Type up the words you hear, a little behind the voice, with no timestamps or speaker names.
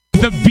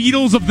The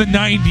Beatles of the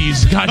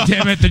 90s. God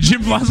damn it. The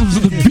Gin Blossoms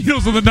of the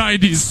Beatles of the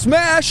 90s.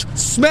 Smash,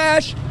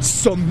 smash,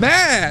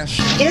 smash.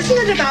 Isn't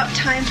it about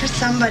time for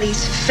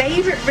somebody's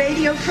favorite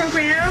radio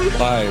program?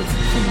 Live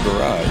from the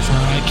garage.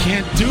 I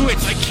can't do it.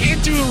 I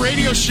can't do a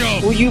radio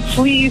show. Will you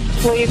please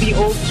play the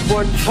old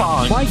sport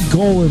song? My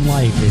goal in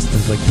life is to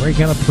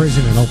break out of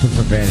prison and open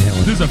for Van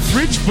Halen. There's a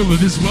fridge full of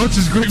this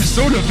Welch's grape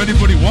soda if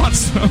anybody wants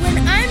some.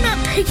 When I'm not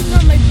picking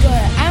on my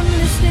butt, I'm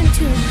listening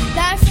to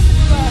Live from the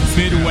Garage.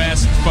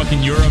 Midwest,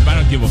 fucking Europe, I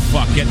don't give a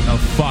fuck. Get the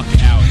fuck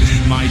out. This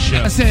is my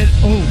show. I said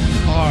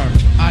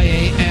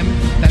O-R-I-A-M.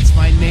 That's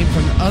my name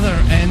from the other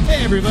end.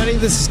 Hey everybody,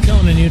 this is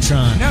Conan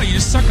Neutron. No, you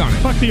just suck on it.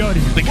 Fuck the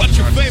audience. What's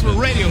your favorite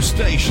radio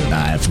station?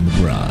 Live from the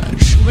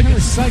garage. What kind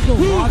of psycho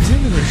logs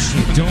into this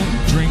shit?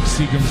 Don't drink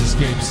Seagram's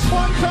Escapes.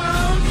 1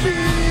 pound feet.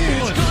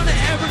 It's gonna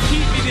ever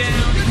keep me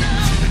down.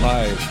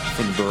 Live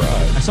from the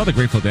barrage. I saw the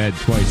Grateful Dead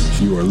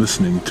twice. You are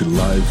listening to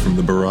Live from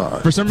the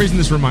Barrage. For some reason,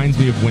 this reminds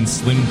me of when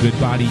Slim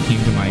Goodbody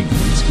came to my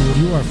grade school.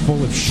 You are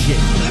full of shit.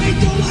 Let me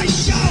do my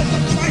show,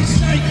 for Christ's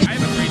sake! I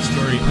have a great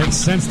story. Makes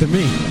sense to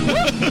me.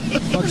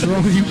 What's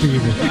wrong with you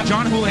people?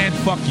 John Houlihan,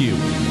 fuck you.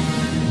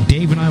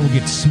 Dave and I will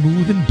get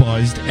smooth and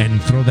buzzed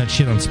and throw that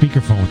shit on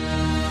speakerphone.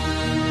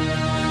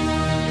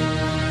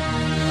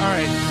 All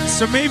right,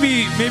 so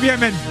maybe I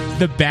meant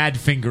the bad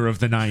finger of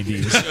the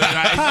 90s.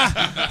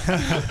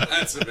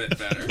 That's a bit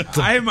better.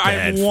 I'm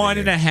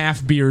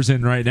 1.5 beers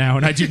in right now,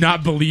 and I do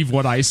not believe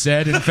what I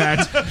said. In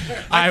fact,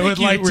 I would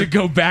like to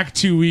go back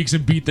 2 weeks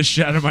and beat the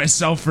shit out of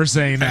myself for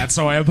saying that.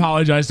 So I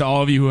apologize to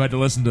all of you who had to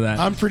listen to that.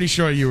 I'm pretty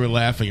sure you were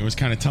laughing. It was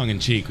kind of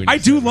tongue-in-cheek. I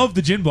do love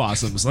the Gin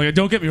Blossoms. Like,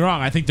 don't get me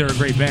wrong. I think they're a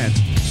great band.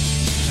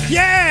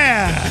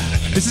 Yeah!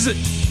 This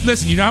is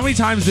Listen, you know how many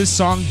times this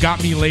song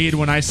got me laid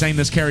when I sang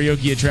this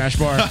karaoke at Trash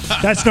Bar?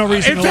 That's no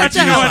reason to let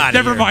you out.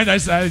 Never mind. I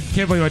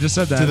can't believe I just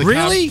said that.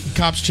 Really?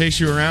 Cops chase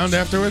you around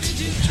afterwards?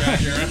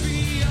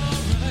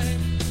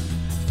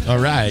 All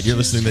right, you're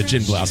listening to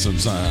Gin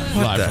Blossoms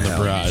live from the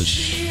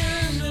barrage.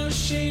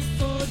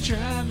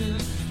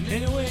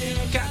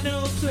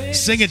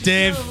 Sing it,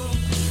 Dave.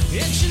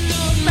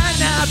 It might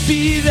not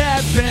be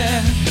that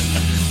bad.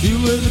 You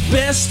were the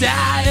best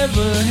I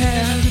ever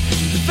had.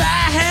 If I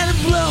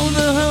hadn't blown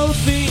the whole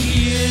thing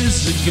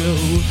years ago,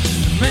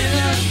 it may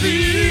not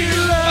be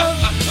love.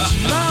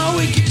 Tomorrow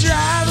we could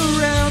drive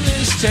around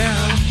this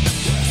town.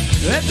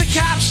 Let the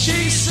cops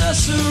chase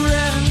us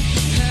around.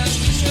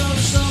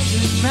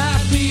 Something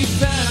might be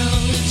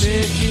found.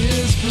 Take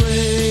his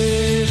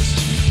place.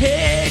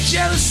 Hey,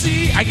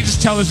 jealousy. I can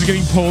just tell this is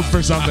getting pulled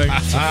for something.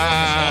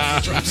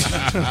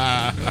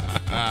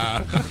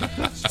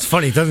 It's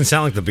funny. It doesn't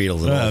sound like the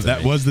Beatles at all.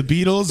 That was the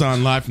Beatles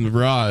on Live from the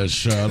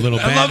Barrage. Little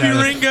band. I love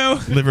you, Ringo.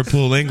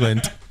 Liverpool,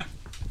 England.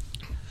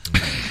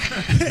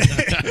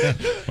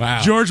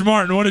 Wow. George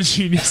Martin, what a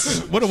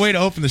genius. What a way to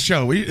open the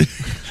show.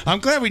 I'm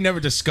glad we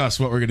never discussed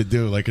what we're going to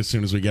do like as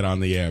soon as we get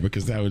on the air,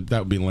 because that would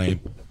be lame.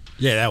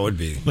 Yeah, that would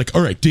be. Like,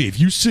 all right, Dave,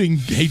 you sing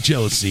Hey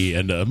Jealousy,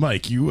 and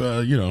Mike, you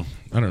I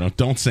don't know,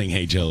 don't sing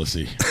Hey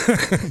Jealousy.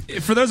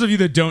 For those of you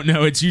that don't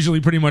know, it's usually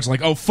pretty much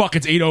like, oh, fuck,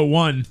 it's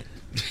 8:01.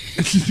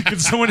 Can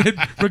someone hit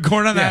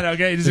record on that?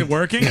 Okay, is it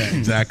working? Yeah,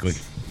 exactly.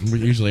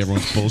 Usually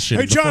everyone's bullshitting.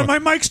 Hey, John, before.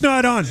 my mic's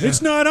not on. Yeah.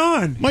 It's not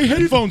on. My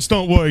headphones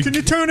don't work. Can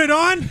you turn it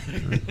on?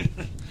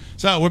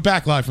 So, we're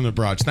back live from the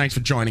barrage. Thanks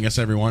for joining us,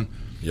 everyone.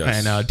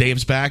 Yes. And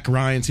Dave's back,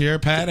 Ryan's here,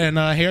 Pat, and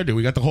Hairdo.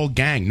 We got the whole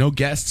gang. No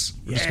guests.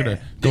 We're just going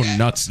to go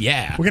nuts.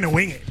 Yeah. We're going to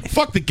wing it.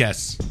 Fuck the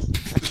guests.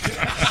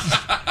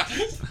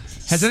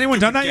 Has anyone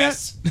done that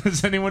yet?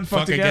 Has anyone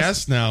fucked a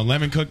guest? No.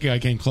 Lemon Cookie, I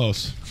came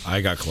close.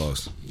 I got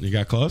close. You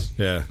got close?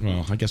 Yeah.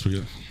 Well, I guess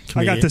we...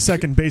 I got to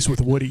second base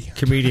with Woody.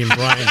 Comedian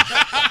Brian.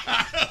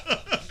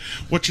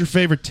 What's your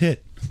favorite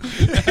tit?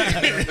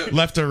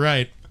 Left or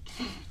right?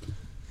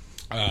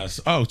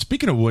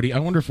 Speaking of Woody, I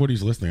wonder if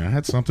Woody's listening. I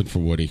had something for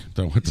Woody.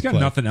 He's got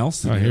nothing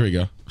else. Oh, here we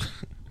go.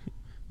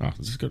 Oh,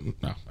 this is good.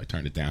 No, I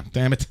turned it down.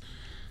 Damn it.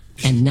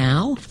 And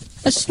now,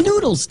 a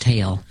Snoodle's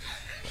tale.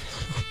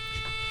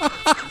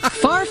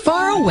 Far,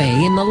 far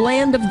away in the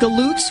land of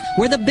galoots,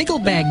 where the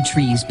bigglebag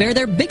trees bear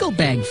their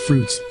bigglebag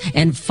fruits,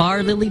 and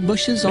far lily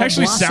bushes all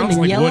blossom in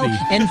like yellow, Woody.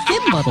 and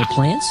thimbuttle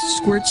plants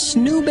squirt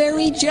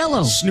snowberry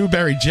jello.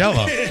 Snowberry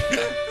jello.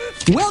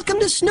 Welcome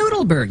to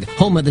Snoodleburg,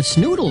 home of the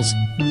Snoodles.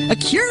 A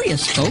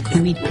curious folk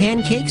who eat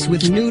pancakes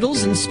with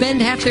noodles and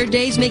spend half their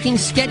days making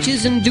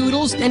sketches and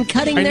doodles and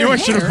cutting their hair. I knew I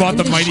should have bought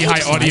the into Mighty High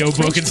shapes like audiobook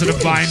French instead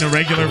of buying the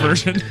regular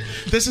version.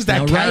 This is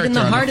that now, right in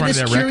the heart of on this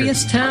their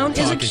curious record. town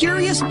is a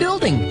curious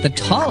building, the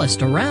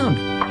tallest around.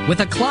 With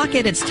a clock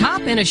at its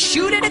top and a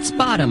chute at its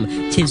bottom.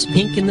 'Tis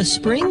pink in the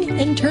spring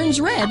and turns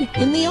red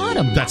in the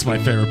autumn. That's my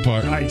favorite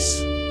part. Nice.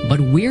 But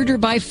weirder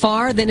by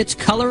far than its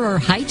color or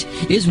height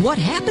is what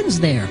happens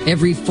there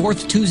every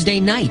fourth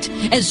Tuesday night.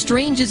 As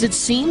strange as it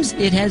seems,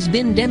 it has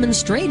been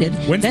demonstrated.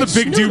 When's that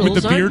the big dude with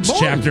the Snoodles aren't beards born,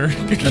 chapter?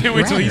 Can't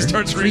wait till he rather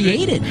starts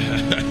reading. created.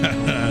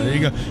 There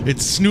you go.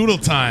 It's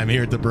Snoodle time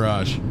here at the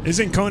barrage.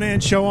 Isn't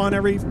Conan's show on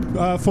every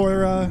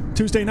for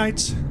Tuesday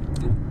nights?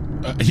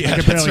 Yeah, I can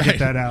that's barely right. get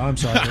that out. I'm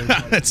sorry.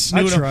 That's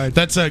I Snoodle. tried.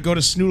 That's go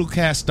to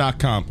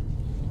snoodlecast.com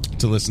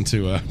to listen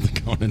to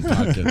the Conan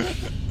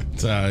podcast.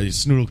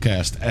 It's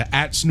Snoodlecast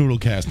at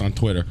Snoodlecast on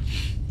Twitter.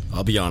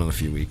 I'll be on in a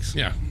few weeks.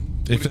 Yeah,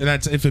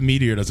 if a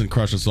meteor doesn't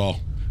crush us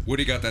all.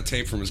 Woody got that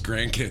tape from his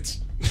grandkids.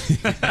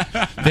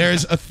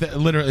 There's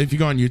literally, if you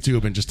go on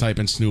YouTube and just type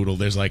in Snoodle,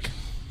 there's like,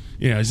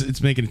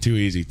 it's making it too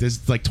easy.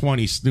 There's like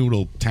 20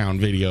 Snoodle Town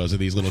videos of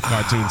these little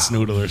cartoon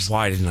Snoodlers.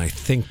 Why didn't I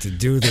think to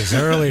do this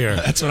earlier?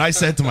 That's what I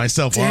said to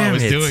myself while I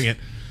was doing it.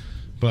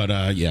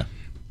 But yeah,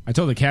 I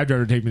told the cab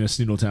driver to take me to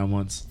Snoodle Town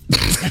once.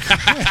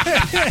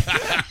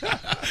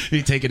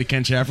 You take it to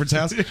Ken Shafford's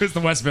house? It was the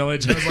West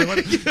Village. I was like,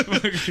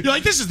 what? You're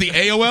like, this is the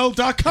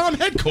AOL.com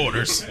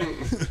headquarters.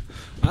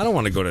 I don't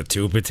want to go to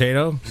Two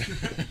Potato.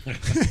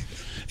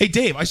 Hey,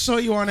 Dave, I saw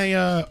you on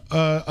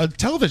a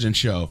television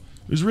show.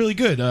 It was really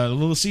good.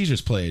 Little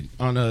Caesars played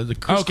on the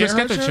Chris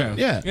Gethard show.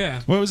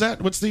 Yeah. What was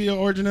that? What's the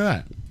origin of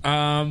that?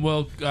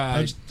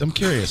 I'm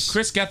curious.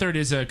 Chris Gethard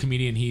is a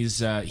comedian. He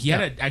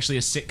had actually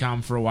a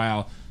sitcom for a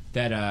while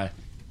that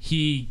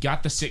he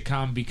got the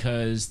sitcom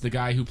because the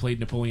guy who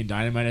played Napoleon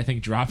Dynamite, I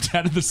think, dropped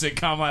out of the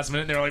sitcom last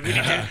minute. They were like, we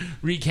need to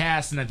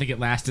recast, and I think it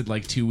lasted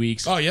like 2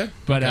 weeks. Oh, yeah?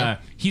 But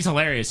he's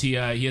hilarious. He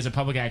has a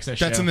public access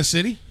show. That's in the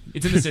city?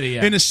 It's in the city,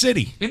 yeah. In the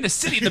city? In the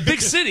city, the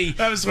big city.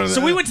 That was one of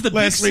so we went to the big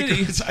last week,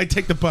 city. I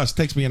take the bus. It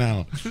takes me an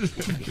hour.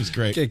 It was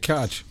great. Good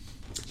catch.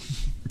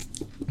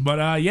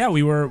 But yeah,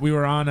 we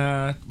were on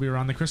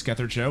the Chris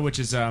Gethard show, which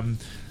is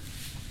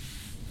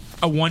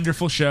a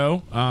wonderful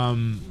show.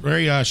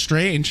 Very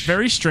strange.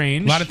 Very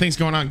strange. A lot of things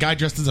going on. Guy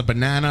dressed as a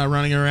banana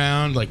running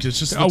around. Like it's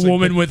just a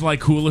woman with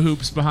like hula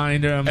hoops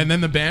behind him. And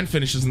then the band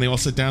finishes and they all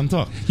sit down and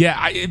talk.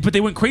 Yeah, but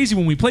they went crazy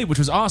when we played, which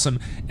was awesome.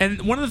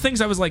 And one of the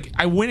things I was like,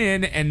 I went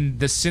in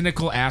and the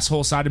cynical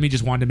asshole side of me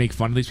just wanted to make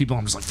fun of these people.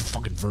 I'm just like,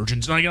 fucking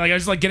virgins. Like I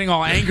was like getting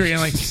all angry and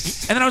like,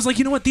 and then I was like,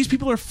 you know what? These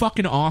people are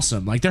fucking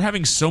awesome. Like they're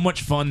having so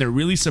much fun. They're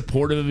really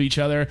supportive of each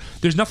other.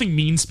 There's nothing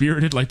mean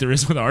spirited like there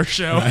is with our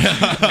show.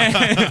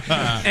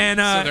 And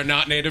so they're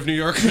not native New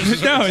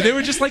Yorkers? No, they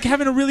were just like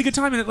having a really good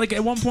time. And like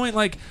at one point,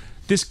 like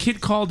this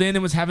kid called in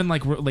and was having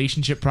like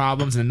relationship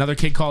problems, and another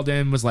kid called in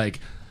and was like,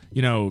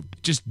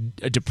 just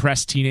a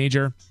depressed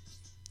teenager.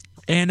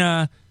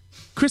 And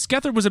Chris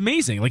Gethard was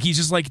amazing. Like he's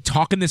just like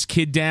talking this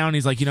kid down.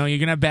 He's like, you're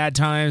gonna have bad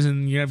times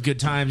and you're gonna have good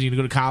times. You're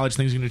gonna go to college.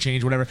 Things are gonna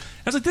change. Whatever. I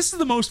was like, this is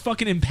the most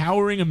fucking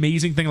empowering,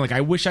 amazing thing. Like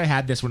I wish I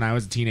had this when I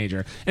was a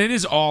teenager. And it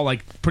is all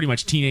like pretty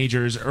much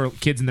teenagers or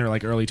kids in their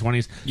like early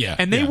 20s. Yeah.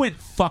 And they went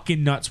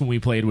fucking nuts when we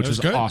played, which was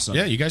good. awesome.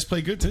 Yeah, you guys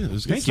played good too. It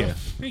was good stuff.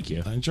 Thank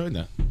you. I enjoyed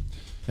that.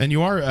 And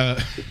you are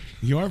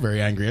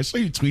very angry. I saw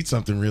you tweet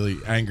something really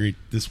angry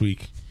this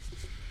week.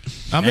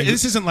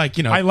 This isn't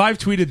like, I live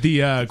tweeted the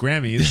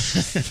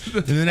Grammys.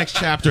 In the next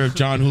chapter of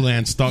John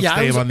Hulan stalks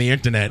Dave on the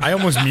internet. I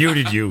almost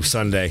muted you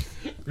Sunday.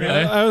 Really?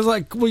 I was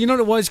like, well, you know what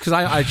it was? Because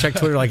I check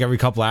Twitter like every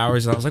couple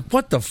hours, and I was like,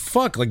 what the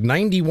fuck? Like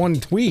 91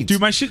 tweets. Dude,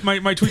 my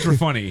tweets were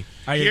funny.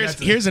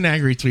 Here's an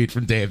angry tweet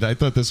from Dave. I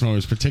thought this one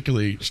was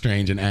particularly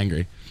strange and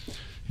angry.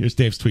 Here's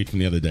Dave's tweet from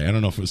the other day. I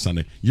don't know if it was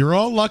Sunday. You're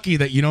all lucky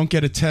that you don't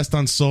get a test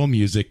on soul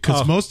music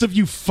because most of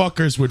you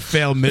fuckers would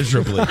fail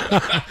miserably.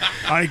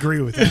 I agree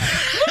with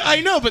that.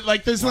 I know, but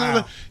like there's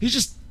he's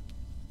just...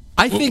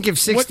 I think if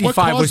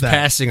 65 was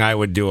passing, I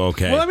would do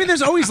okay. Well, I mean,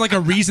 there's always like a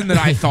reason that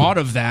I thought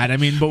of that. I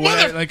mean, but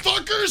what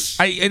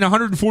motherfuckers! In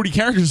 140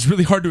 characters, it's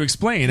really hard to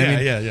explain.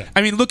 Yeah.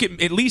 I mean, look,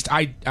 at least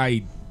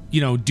I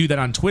do that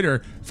on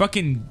Twitter.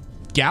 Fucking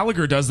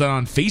Gallagher does that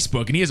on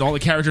Facebook, and he has all the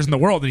characters in the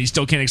world, and he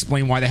still can't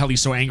explain why the hell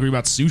he's so angry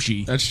about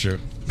sushi. That's true.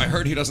 I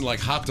heard he doesn't like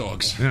hot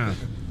dogs. Yeah.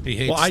 He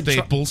hates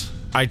Staples.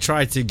 I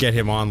tried to get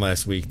him on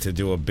last week to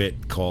do a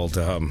bit called,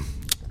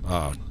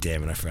 oh,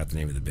 damn it, I forgot the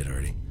name of the bit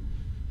already.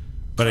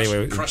 But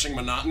anyway, crushing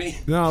monotony.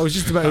 No, it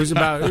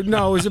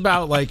was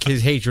about like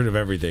his hatred of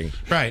everything.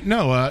 Right?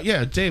 No,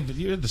 Dave,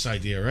 you had this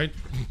idea, right?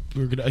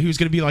 He was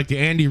going to be like the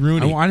Andy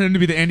Rooney. I wanted him to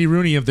be the Andy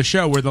Rooney of the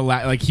show,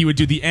 where he would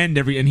do the end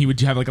and he would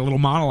have like a little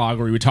monologue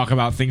where he would talk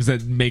about things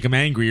that make him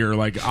angry or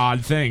like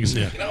odd things.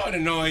 Yeah. You know what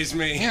annoys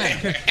me?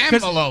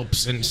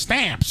 Envelopes and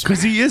stamps.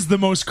 Because he is the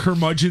most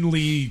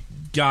curmudgeonly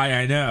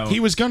guy I know. He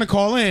was going to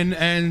call in,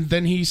 and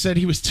then he said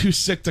he was too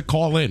sick to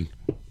call in.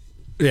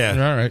 Yeah.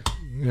 All right.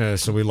 Yeah,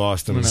 so we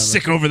lost him.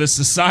 Sick over the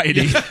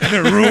society and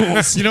their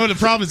rules. You know what the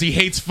problem is? He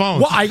hates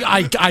phones. Well,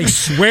 I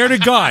swear to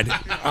God,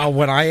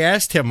 when I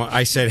asked him,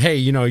 I said, hey,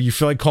 you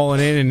feel like calling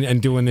in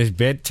and doing this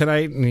bit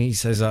tonight? And he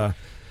says,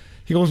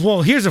 he goes,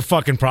 well, here's a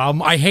fucking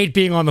problem. I hate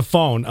being on the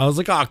phone. I was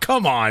like, oh,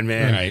 come on,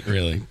 man. Right,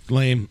 really.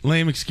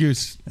 Lame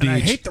excuse. And I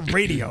hate the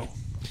radio.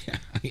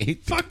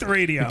 Fuck the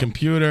radio. The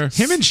computer.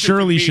 Him and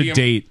Shirley should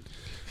date.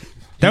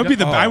 That would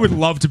be I would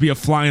love to be a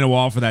fly on the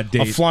wall for that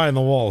date. A fly on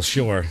the wall,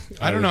 sure.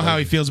 I don't know how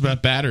he feels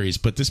about batteries,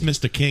 but this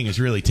Mr. King is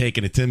really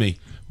taking it to me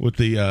with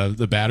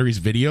the batteries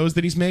videos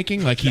that he's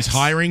making. Like he's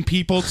hiring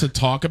people to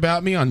talk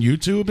about me on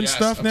YouTube and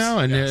stuff now.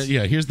 And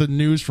here's the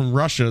news from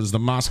Russia. Is the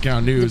Moscow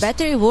News. The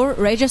battery war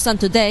rages on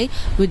today,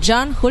 with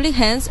John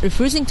Houlihan's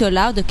refusing to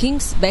allow the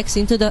King's backs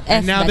into the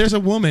And now there's a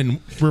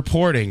woman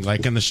reporting,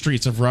 like in the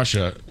streets of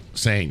Russia,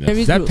 saying this.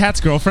 Very Is that group.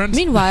 Pat's girlfriend?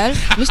 Meanwhile,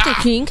 Mr.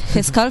 King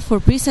has called for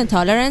peace and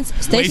tolerance,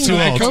 stating too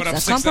that he old.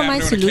 hopes a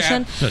compromise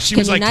solution No, she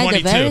can was like unite the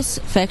 22. various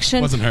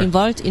factions Wasn't her.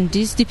 involved in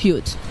this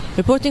dispute.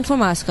 Reporting from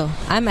Moscow,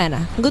 I'm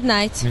Anna. Good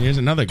night. And here's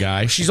another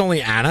guy. She's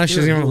only Anna. She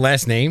doesn't even have a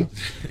last name.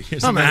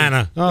 Here's I'm another-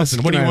 Anna. Oh,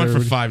 Listen, what do you good want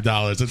night, for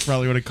 $5? That's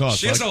probably what it costs.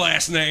 She has a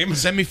last name.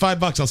 Send me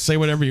 $5. I'll say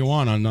whatever you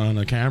want on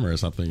a camera or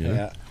something. You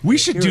know? We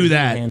should do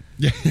that.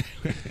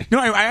 No,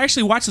 I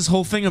actually watched this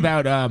whole thing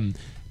about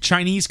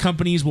Chinese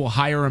companies will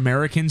hire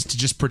Americans to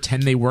just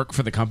pretend they work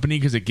for the company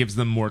because it gives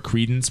them more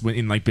credence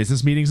in like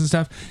business meetings and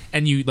stuff.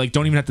 And you like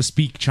don't even have to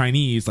speak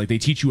Chinese. Like they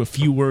teach you a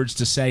few words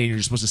to say, and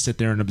you're supposed to sit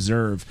there and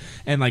observe.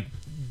 And like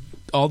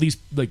all these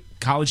like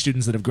college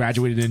students that have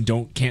graduated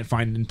and can't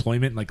find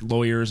employment, like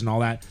lawyers and all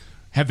that,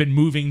 have been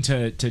moving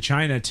to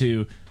China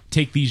to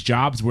take these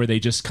jobs where they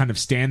just kind of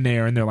stand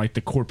there and they're like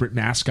the corporate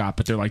mascot,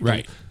 but they're like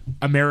Right.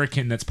 the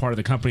American that's part of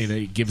the company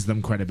that gives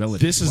them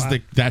credibility. This is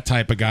that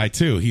type of guy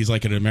too. He's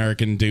like an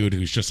American dude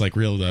who's just like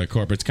real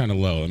corporate. It's kind of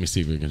low. Let me see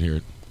if we can hear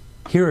it.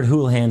 Here at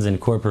Houlihan's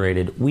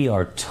Incorporated, we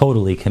are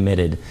totally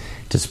committed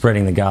to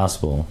spreading the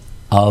gospel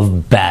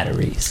of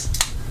batteries.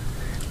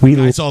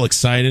 It's all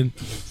excited.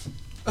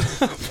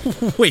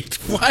 Wait,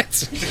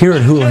 what? Here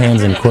at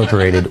Houlihan's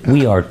Incorporated,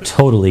 we are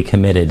totally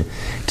committed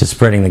to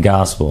spreading the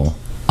gospel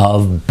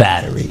of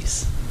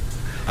batteries.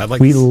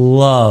 We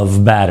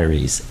love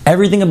batteries,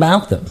 everything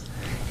about them.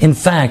 In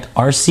fact,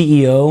 our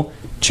CEO,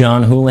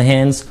 John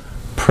Houlihan's,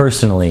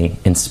 personally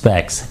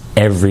inspects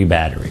every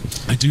battery.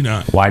 I do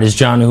not. Why does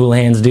John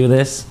Houlihan's do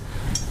this?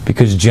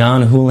 Because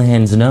John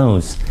Houlihan's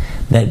knows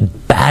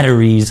that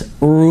batteries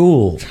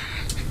rule.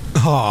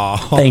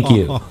 Thank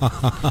you.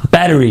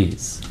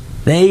 Batteries,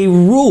 they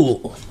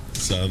rule.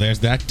 So there's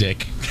that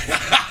dick.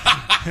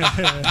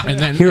 And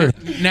then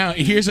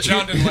here's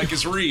John didn't like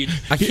his read.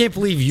 I can't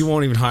believe you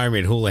won't even hire me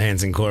at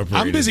Houlihan's Incorporated.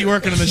 I'm busy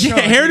working on the show.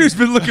 Yeah, Hairdo's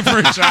been looking for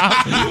a job.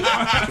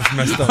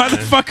 Why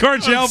the fuck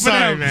aren't you I'm helping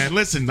sorry, out? man.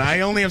 Listen,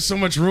 I only have so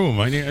much room.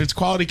 It's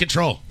quality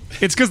control.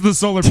 It's because of the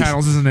solar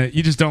panels, isn't it?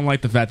 You just don't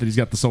like the fact that he's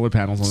got the solar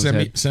panels on his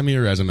head. Send me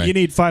your resume. You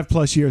need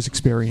 5+ years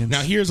experience.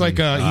 Now here's like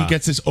he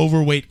gets this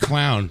overweight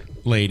clown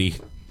lady.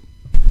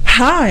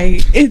 Hi,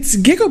 it's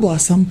Giggle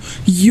Blossom,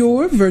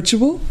 your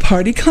virtual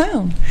party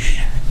clown.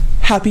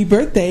 Happy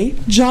birthday,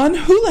 John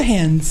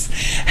Houlihan's.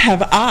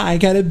 Have I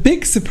got a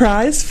big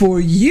surprise for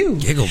you?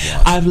 Giggle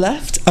Blossom. I've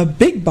left a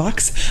big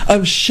box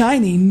of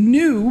shiny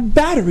new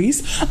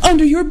batteries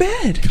under your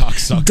bed.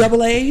 Cocksucker.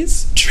 Double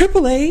A's,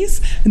 triple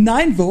A's,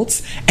 9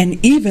 volts, and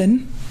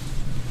even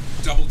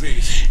Double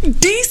D's.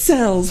 D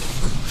cells.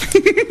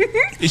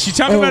 Is she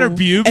talking about her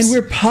pubes? And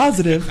we're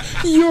positive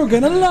you're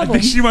gonna love I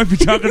think them. she might be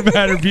talking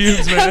about her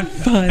pubes, man. Have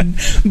fun.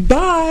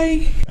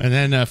 Bye. And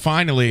then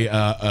finally,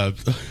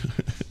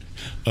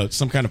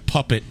 some kind of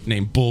puppet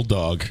named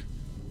Bulldog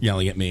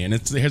yelling at me. And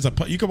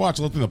you can watch.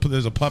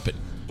 There's a puppet.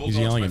 He's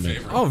yelling at me.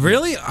 Oh,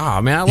 really?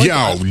 Oh, man. I like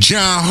Yo,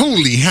 John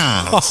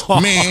Houlihan's.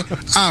 Man,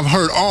 I've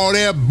heard all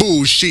that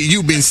bullshit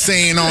you've been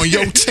saying on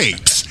your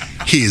tapes.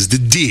 Here's the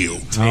deal.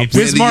 Bismarck,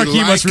 Whether you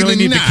you must like it really or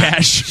need the not,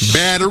 cash.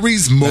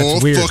 Batteries more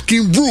weird.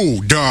 fucking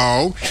rule,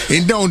 dog.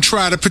 And don't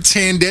try to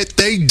pretend that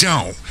they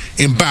don't.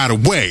 And by the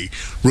way,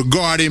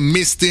 regarding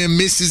Mr. and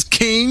Mrs.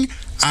 King,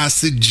 I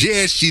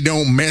suggest you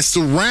don't mess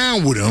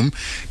around with them.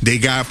 They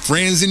got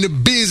friends in the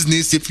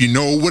business, if you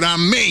know what I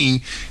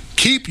mean.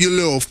 Keep your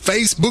little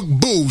Facebook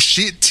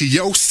bullshit to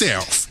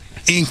yourself.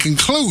 In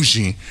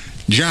conclusion,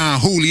 John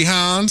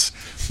Houlihan's,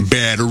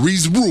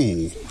 batteries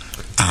rule.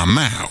 I'm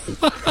out.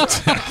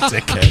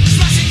 Dickhead.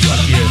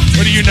 Fuck you.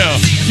 What do you know?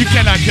 You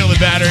cannot kill the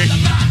battery.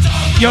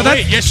 Yo,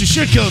 wait, yes, you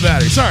should kill the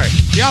battery. Sorry.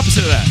 The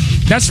opposite of that.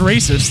 That's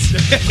racist.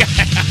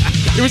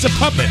 It was a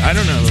puppet. I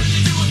don't know.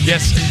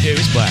 Yes, it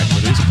was black,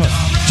 but it was a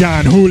puppet.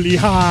 John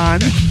Houlihan.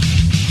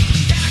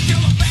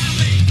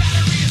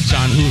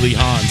 John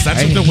Houlihan's.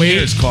 That's what the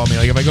waiters call me.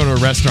 Like if I go to a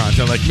restaurant,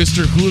 they're like,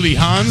 Mr.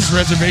 Houlihan's,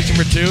 reservation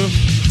for 2?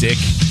 Dick.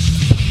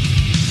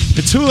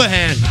 It's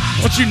Houlihan.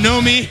 Don't you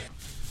know me?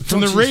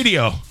 From the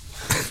radio.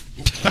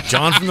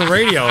 John from the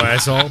radio,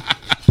 asshole.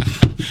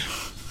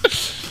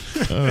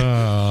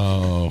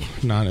 Oh,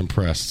 not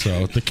impressed.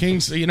 So the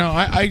Kings,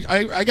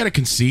 I got to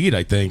concede,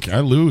 I think. I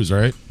lose,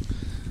 right?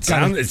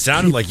 It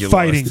sounded like you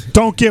fighting. lost.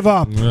 Don't give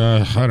up.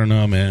 I don't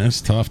know, man.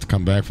 It's tough to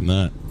come back from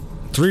that.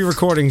 3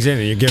 recordings in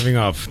and you're giving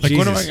up. Like,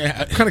 what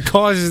what kind of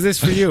cause is this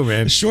for you,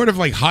 man? Short of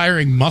like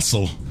hiring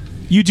muscle.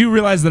 You do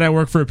realize that I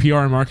work for a PR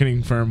and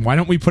marketing firm. Why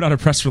don't we put out a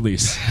press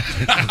release?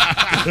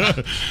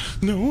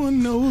 No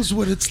one knows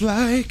what it's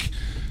like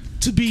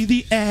to be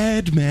the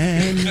ad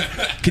man.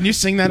 Can you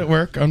sing that at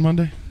work on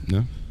Monday?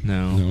 No.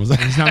 No.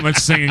 There's not much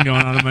singing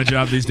going on in my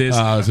job these days.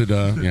 Is it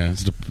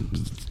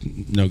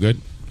no good?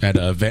 At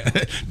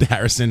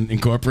Harrison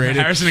Incorporated.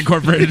 Harrison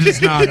Incorporated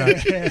is not.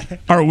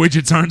 Our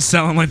widgets aren't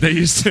selling like they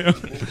used to.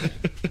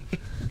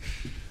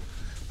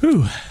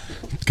 Whew.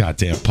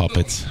 Goddamn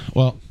puppets.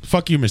 Well,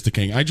 fuck you, Mr.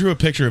 King. I drew a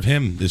picture of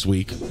him this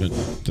week, but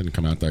it didn't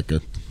come out that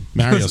good.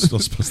 Mario's still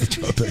supposed to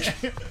draw a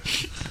picture.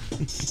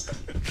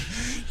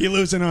 You're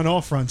losing on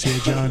all fronts here,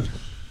 John.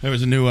 There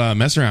was a new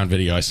mess around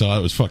video I saw.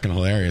 It was fucking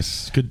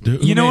hilarious. Good.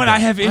 You know what? I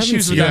have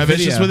issues with you that have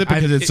video. issues with it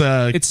because it's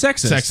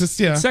sexist. Sexist,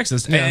 yeah. It's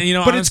sexist. Yeah. And, you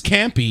know, but it's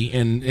campy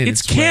and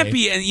it's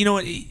campy, and you know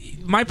what?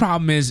 My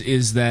problem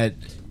is that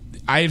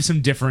I have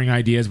some differing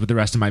ideas with the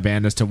rest of my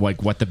band as to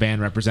like what the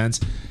band represents.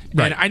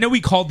 Right. And I know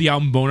we called the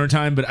album Boner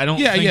Time, but I don't.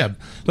 Yeah, think, yeah.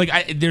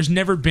 Like, there's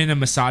never been a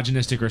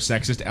misogynistic or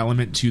sexist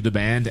element to the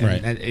band, and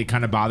Right. it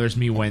kind of bothers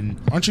me when.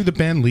 Aren't you the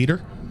band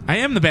leader? I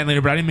am the band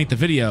leader, but I didn't make the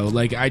video.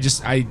 Like, I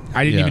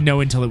didn't even know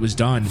until it was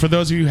done. For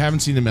those of you who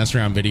haven't seen the mess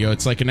around video,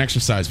 it's like an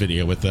exercise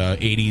video with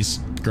 80s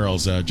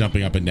girls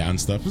jumping up and down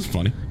and stuff. It's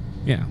funny.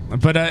 Yeah,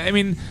 but I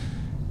mean,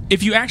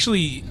 if you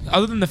actually,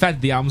 other than the fact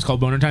that the album's called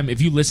Boner Time,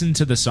 if you listen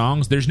to the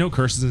songs, there's no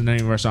curses in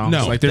any of our songs.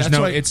 No, like there's that's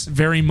no. why- It's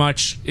very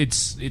much.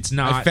 It's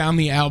not. I found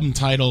the album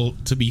title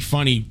to be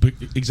funny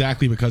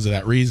exactly because of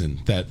that reason.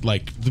 That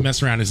like the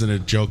mess around isn't a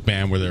joke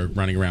band where they're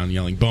running around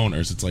yelling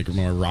boners. It's like a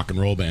more rock and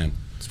roll band.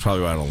 That's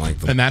probably why I don't like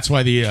them. And that's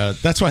why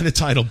the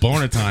title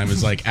Boner Time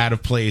is like out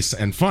of place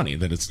and funny.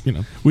 That it's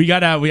we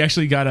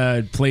actually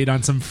got played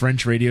on some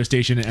French radio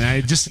station, and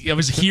I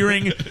was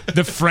hearing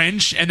the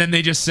French, and then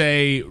they just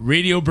say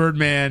Radio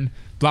Birdman,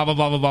 blah blah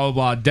blah blah blah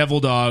blah, Devil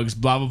Dogs,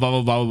 blah blah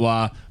blah blah blah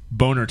blah,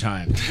 Boner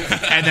Time,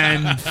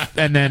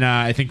 and then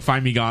I think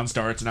Find Me Gone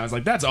starts, and I was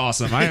like, that's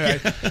awesome. I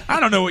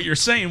don't know what you're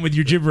saying with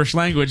your gibberish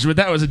language, but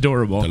that was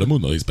adorable.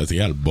 Telemundo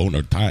especial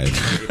Boner Time.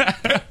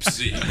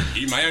 See,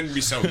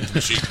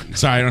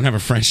 Sorry, I don't have a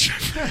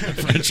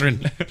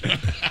Frenchman.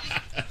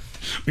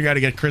 We got to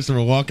get Christopher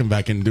Walken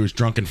back in and do his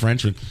drunken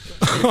Frenchman.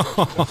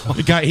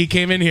 He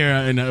came in here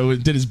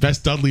and did his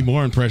best Dudley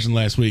Moore impression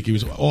last week. He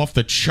was off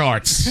the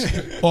charts.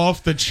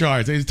 Off the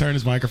charts. He turned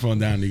his microphone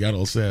down and he got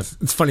all sad.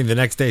 It's funny, the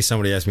next day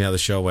somebody asked me how the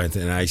show went,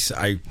 and I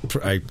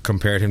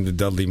compared him to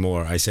Dudley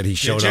Moore. I said he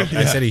showed up. Yeah.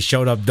 I said he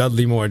showed up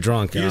Dudley Moore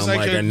drunk, and He was I'm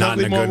like like, a not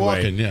in a Dudley good Moore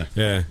way. Walken,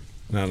 Yeah,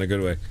 not in a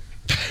good way.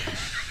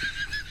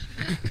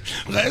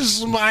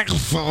 This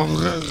microphone.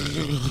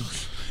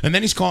 And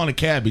then he's calling a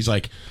cab. He's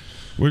like,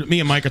 me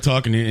and Mike are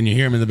talking, and you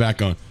hear him in the back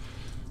going,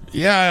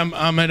 yeah,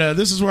 I'm at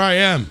this is where I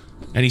am.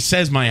 And he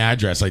says my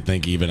address, I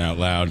think, even out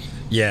loud.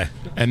 Yeah.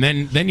 And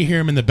then you hear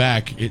him in the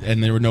back,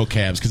 and there were no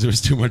cabs because there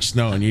was too much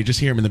snow, and you just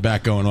hear him in the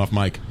back going off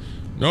mic,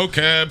 no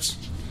cabs,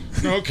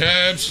 no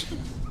cabs,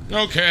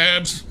 no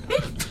cabs.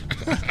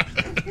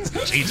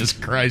 Jesus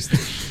Christ.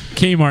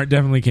 Kmart,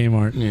 definitely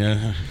Kmart.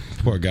 Yeah,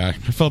 poor guy. I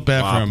felt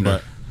bad for him,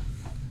 but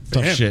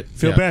tough Damn, shit.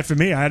 Feel bad for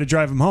me. I had to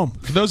drive him home.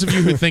 For those of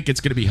you who think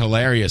it's going to be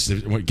hilarious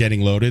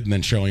getting loaded and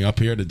then showing up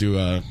here to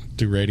do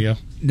radio,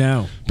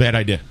 no, bad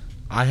idea.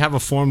 I have a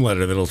form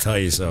letter that'll tell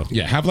you so.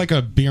 Yeah, have like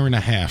a beer and a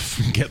half.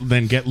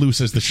 Then get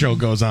loose as the show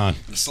goes on.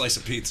 A slice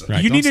of pizza.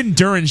 Right, you need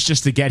endurance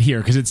just to get here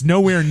because it's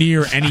nowhere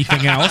near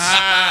anything else.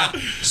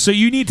 So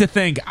you need to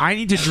think, I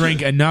need to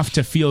drink enough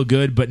to feel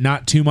good, but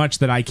not too much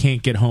that I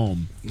can't get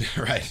home.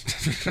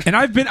 Right. And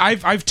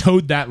I've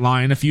towed that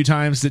line a few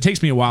times. It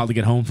takes me a while to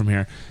get home from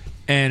here.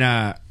 And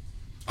I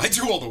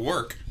do all the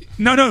work.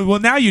 No. Well,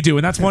 now you do,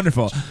 and that's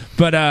wonderful.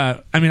 But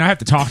I mean, I have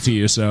to talk to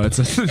you, so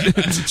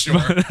it's. Sure.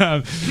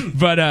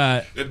 But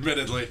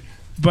admittedly.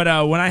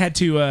 But when I had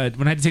to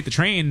take the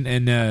train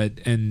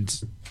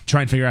and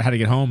try and figure out how to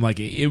get home, like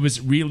it was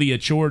really a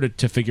chore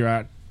to figure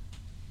out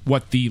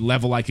what the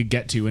level I could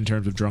get to in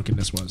terms of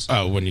drunkenness was.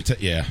 Oh, when you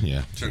yeah.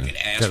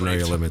 Gotta know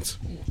your limits.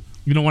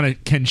 You don't want to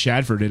Ken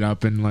Shadford it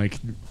up and like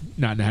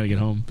not know how to get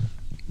home.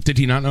 Did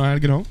he not know how to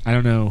get home? I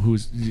don't know.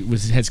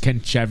 Has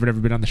Ken Shadford ever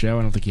been on the show?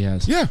 I don't think he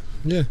has. Yeah.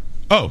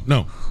 Oh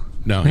no, he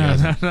no,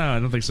 hasn't. no, I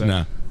don't think so.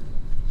 No.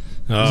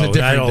 Oh,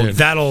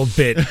 that old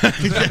bit.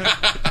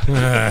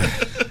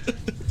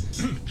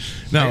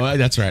 No,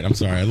 that's right. I'm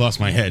sorry. I lost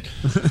my head.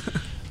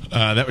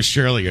 That was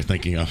Shirley you're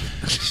thinking of.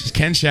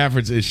 Ken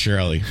Shadford's is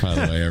Shirley, by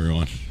the way,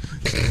 everyone.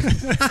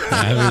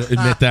 I would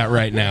admit that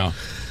right now.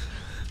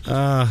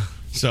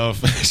 So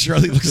if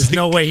Shirley looks There's like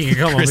no way he can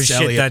come up with Chris shit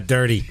Elliott. that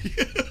dirty.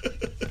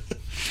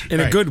 In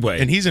a good way.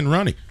 And he's in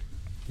running.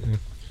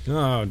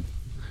 Oh,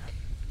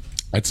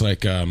 It's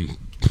like, what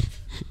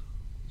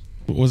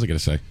was I going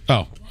to say?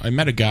 Oh, I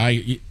met a guy.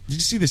 Did you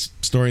see this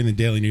story in the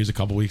Daily News a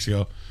couple weeks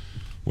ago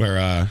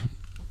where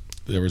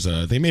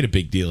they made a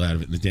big deal out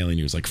of it in the Daily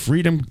News, like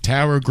Freedom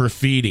Tower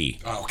graffiti.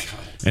 Oh, God.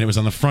 And it was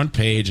on the front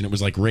page, and it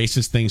was like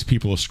racist things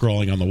people were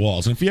scrolling on the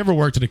walls. And if you ever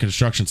worked at a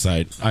construction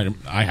site,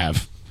 I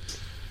have.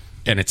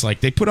 And it's like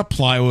they put up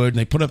plywood and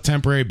they put up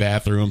temporary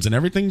bathrooms and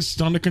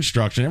everything's under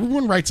construction.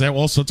 Everyone writes out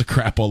all sorts of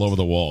crap all over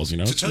the walls, you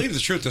know? To tell you the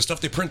truth, the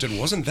stuff they printed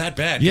wasn't that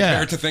bad Yeah.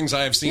 compared to things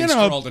I have seen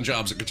scrawled in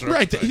jobs at construction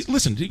Right. sites.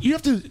 Listen, you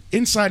have to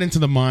insight into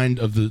the mind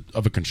of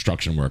a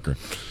construction worker.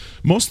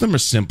 Most of them are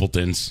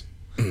simpletons.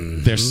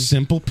 Mm-hmm. They're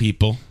simple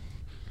people.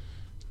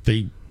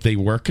 They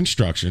work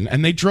construction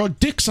and they draw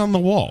dicks on the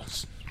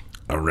walls.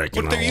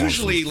 But they're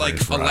usually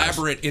like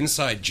elaborate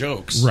inside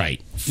jokes, Right.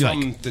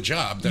 from the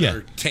job that Yeah.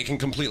 are taken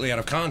completely out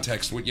of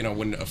context.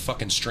 When a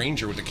fucking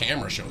stranger with a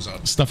camera shows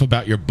up. Stuff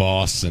about your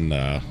boss and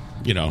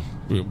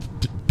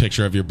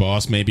picture of your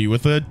boss maybe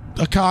with a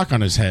cock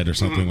on his head or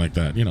something like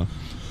that.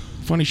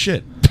 Funny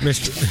shit.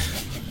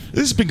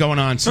 This has been going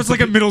on So it's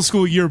like a middle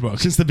school yearbook.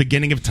 since the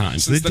beginning of time.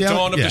 Since the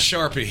dawn of the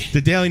Sharpie.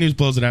 The Daily News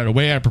blows it out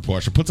way out of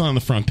proportion, puts it on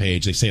the front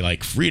page. They say,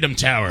 like, Freedom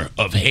Tower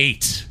of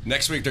Hate.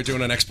 Next week, they're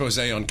doing an expose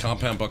on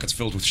compound buckets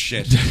filled with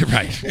shit.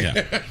 Right,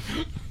 yeah.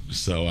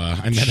 So I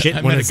met Shit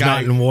I when met it's a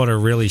guy. not in water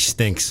really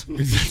stinks.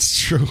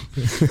 That's true.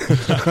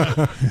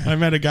 I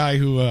met a guy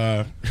who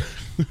I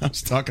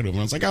was talking to him.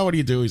 I was like, "Oh, what do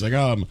you do?" He's like,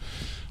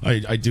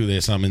 I do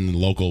this. I'm in the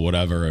local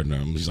whatever." And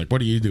he's like,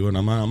 "What do you do?" And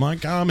I'm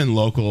like, "I'm in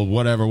local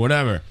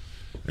whatever."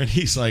 And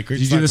he's like,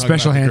 Did you do the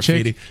special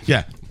handshake?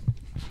 Yeah.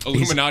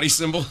 Illuminati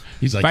symbol.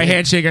 He's like, by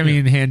handshake, I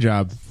mean hand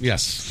job.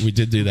 Yes, we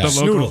did do that.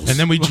 The local, and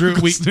then we drew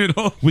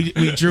Snoodle.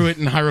 we drew it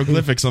in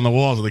hieroglyphics on the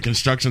walls of the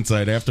construction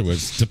site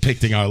afterwards,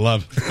 depicting our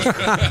love. So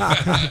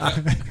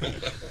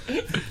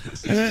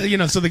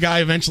the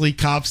guy eventually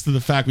cops to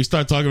the fact. We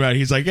start talking about it.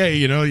 He's like, "Hey,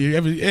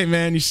 hey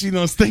man, you see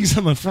those things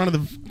on the front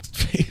of the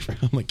paper?"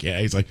 I'm like,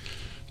 "Yeah." He's like,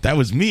 "That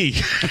was me."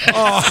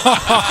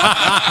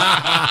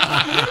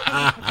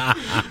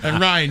 And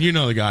Ryan, you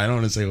know the guy. I don't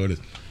want to say what it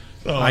is.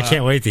 So, I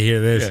can't wait to hear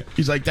this. Yeah.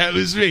 He's like, "That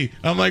was me."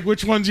 I'm like,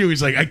 "Which one's you?"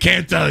 He's like, "I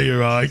can't tell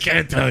you, I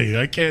can't tell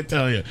you.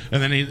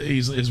 And then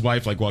his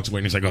wife like walks away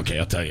and he's like, "Okay,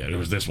 I'll tell you. It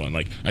was this one.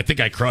 Like, I think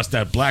I crossed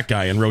that black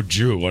guy and wrote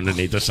Jew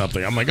underneath or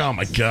something." I'm like, "Oh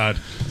my god."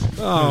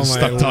 Oh,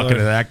 stuck talking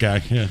to that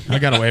guy. Yeah, I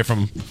got away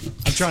from him.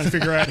 I'm trying to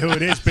figure out who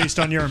it is based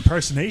on your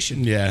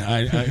impersonation. Yeah,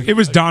 it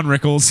was Don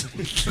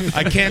Rickles.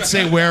 I can't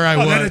say where I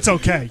was. Then it's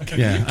okay.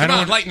 Yeah, Come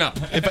on, lighten up.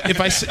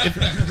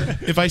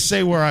 If I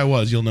say where I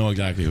was, you'll know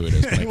exactly who it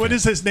is. What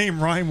does his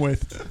name rhyme with?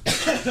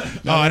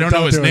 No, I don't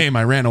know his name.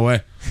 I ran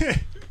away.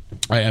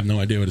 I have no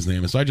idea what his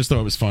name is. So I just thought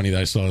it was funny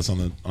that I saw this on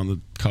the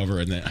cover,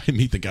 and then I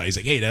meet the guy. He's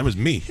like, "Hey, that was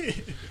me."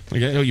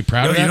 Like, "Oh, you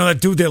proud of that?" You know that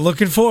dude they're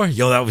looking for?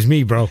 Yo, that was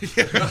me, bro.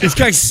 This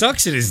guy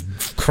sucks at his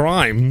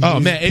crime.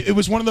 Oh man, it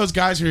was one of those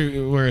guys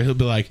where he'll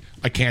be like,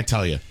 "I can't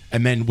tell you,"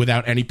 and then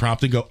without any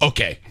prompting, go,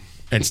 "Okay,"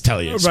 and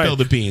tell you, spill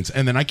the beans,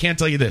 and then I can't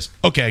tell you this,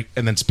 okay,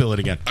 and then spill it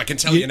again. I can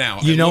tell you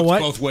now. You know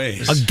what? Both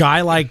ways. A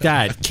guy like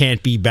that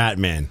can't be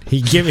Batman.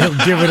 He'll give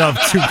it up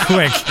too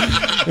quick.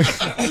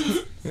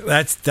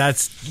 That's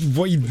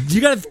what you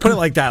got to put it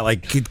like that.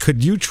 Like,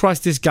 could you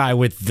trust this guy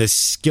with the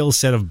skill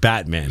set of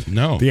Batman?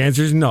 No. The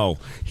answer is no.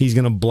 He's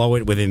gonna blow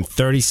it within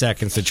 30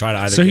 seconds to try to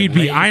either. So he'd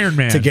be Iron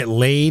Man to get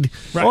laid.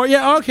 Right. Or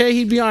yeah, okay,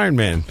 he'd be Iron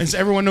Man. Does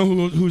everyone know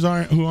who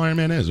Iron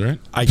Man is? Right?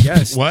 I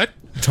guess. What?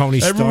 Tony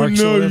Stark. Everyone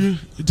Sort of. knows.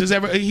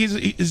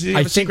 Is he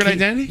have a secret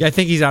identity? I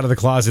think he's out of the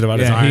closet about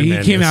his Iron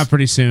Man. He came out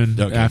pretty soon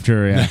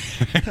after. Yeah.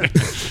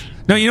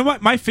 No, you know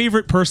what? My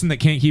favorite person that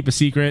can't keep a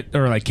secret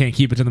or like can't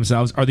keep it to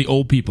themselves are the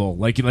old people.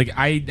 Like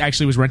I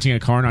actually was renting a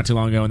car not too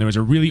long ago, and there was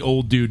a really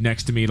old dude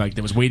next to me, like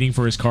that was waiting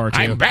for his car too.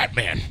 I'm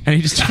Batman, and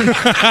he just come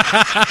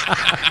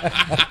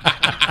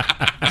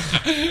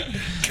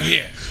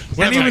here.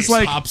 And he was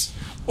like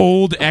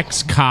old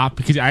ex-cop,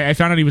 because I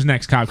found out he was an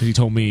ex-cop because he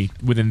told me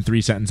within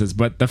 3 sentences.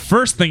 But the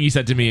first thing he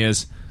said to me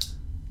is,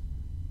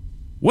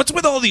 "What's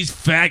with all these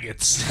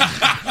faggots?"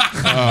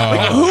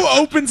 Like, who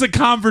opens a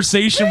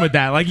conversation with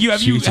that? Like,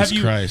 have you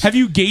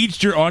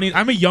gauged your audience?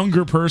 I'm a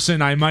younger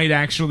person. I might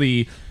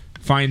actually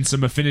find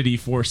some affinity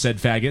for said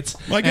faggots.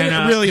 Well, I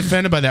get really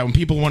offended by that when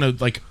people want to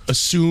like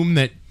assume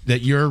that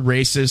you're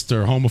racist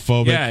or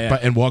homophobic,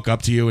 and walk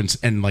up to you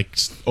and like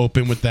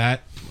open with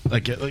that.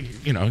 Like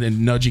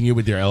and nudging you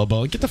with your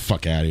elbow. Like, get the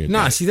fuck out of here.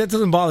 Nah, see, that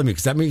doesn't bother me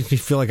because that makes me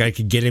feel like I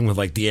could get in with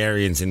like the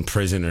Aryans in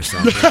prison or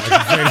something. Like,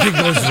 if anything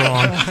goes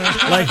wrong,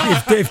 like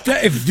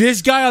if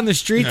this guy on the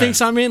street thinks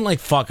I'm in, like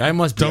fuck, I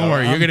must be. Don't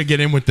worry, you're gonna get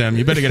in with them.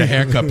 You better get a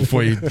haircut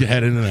before you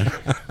head into there.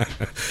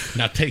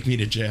 Now take me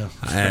to jail.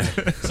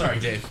 Sorry,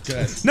 Dave. Go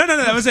ahead. No,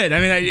 that was it.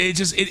 I mean,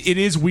 it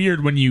is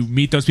weird when you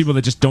meet those people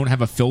that just don't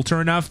have a filter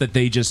enough, that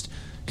they just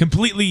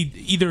completely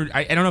either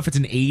I don't know if it's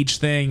an age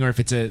thing or if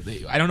it's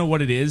I don't know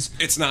what it is.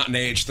 It's not an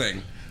age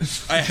thing.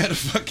 I had a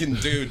fucking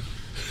dude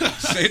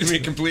say to me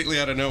completely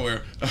out of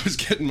nowhere, I was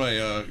getting my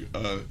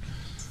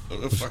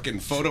a fucking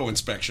photo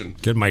inspection.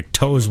 Get my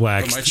toes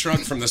waxed. On my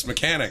truck from this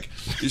mechanic.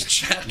 He's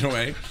chatting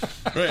away,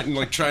 right, and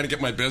like trying to get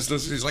my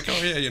business. He's like,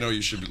 "Oh yeah,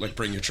 you should like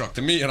bring your truck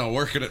to me, and I'll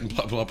work at it, and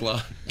blah blah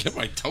blah." Get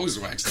my toes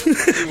waxed.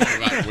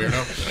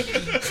 Weirdo.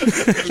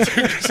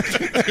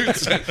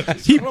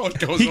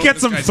 He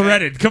gets them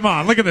threaded. Come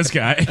on, look at this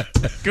guy.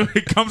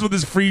 It comes with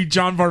his free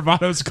John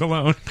Varvatos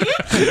cologne.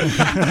 Do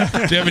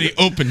you have any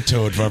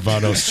open-toed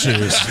Varvatos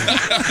shoes?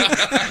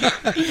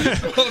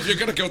 Well, if you're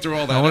gonna go through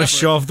all that, I want to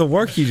show off the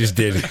work you just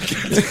did.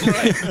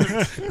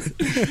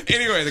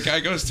 Anyway, the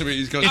guy goes to me.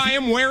 He goes, "I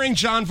am wearing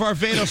John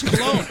Varvatos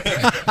cologne."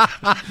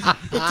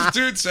 But the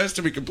dude says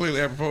to me completely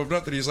apropos of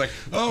nothing. He's like,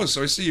 "Oh,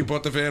 so I see you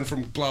bought the van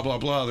from blah blah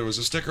blah. There was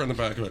a sticker on the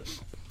back of it.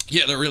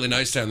 Yeah, they're really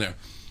nice down there."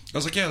 I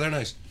was like, "Yeah, they're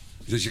nice."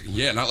 He says,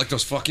 "Yeah, not like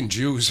those fucking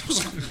Jews." I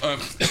was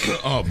like,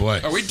 oh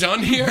boy, are we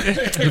done here?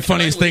 The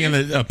funniest thing in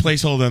the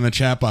placeholder in the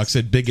chat box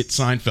said "Bigot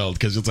Seinfeld"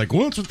 because it's like,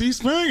 what's with these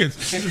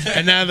faggots?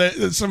 And now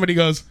that somebody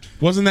goes,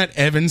 "Wasn't that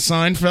Evan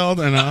Seinfeld?"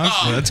 And us,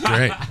 well, that's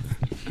great.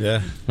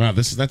 Yeah. Wow,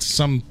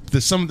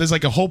 there's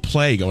like a whole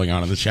play going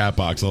on in the chat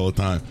box all the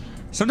time.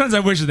 Sometimes I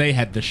wish they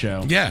had the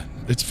show. Yeah,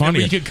 It's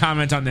funny. And we could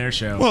comment on their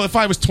show. Well, if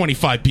I was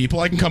 25 people,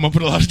 I can come up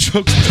with a lot of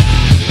jokes.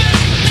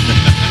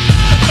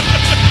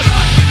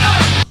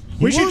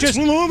 We should just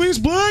all these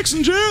blacks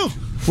in jail.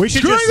 We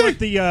should just let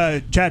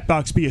the chat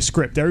box be a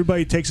script.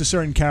 Everybody takes a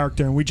certain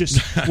character, and we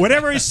just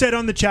whatever is said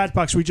on the chat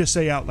box, we just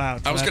say out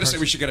loud. I was going to say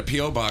we should get a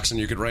P.O. box, and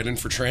you could write in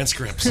for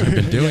transcripts. I've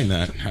been doing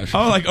that.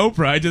 Oh, like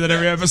Oprah. I do that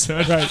every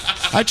episode. Right.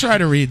 I try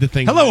to read the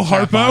things. Hello, in the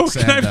chat Harpo. box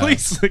Can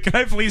and,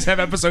 I please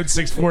have episode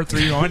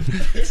 643 on?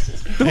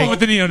 The one with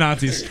the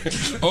neo-Nazis.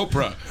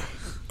 Oprah.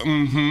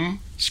 Mm-hmm.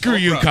 Screw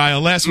you,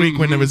 Kyle. Last week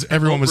when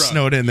everyone was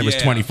snowed in, there was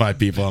Yeah. 25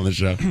 people on the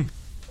show.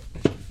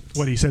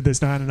 What he said,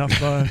 there's not enough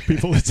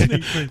people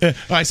listening.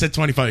 I said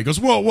 25. He goes,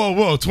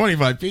 whoa,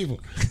 25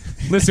 people.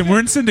 Listen, we're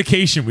in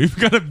syndication. We've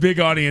got a big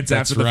audience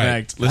That's after the right.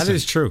 fact. Listen, That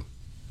is true.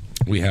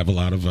 we have a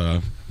lot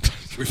of.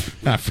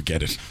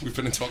 Forget it. We've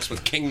been in talks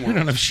with King We don't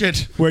World. have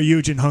shit. We're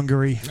huge in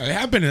Hungary. I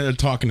have been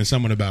talking to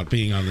someone about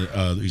being on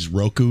these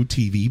Roku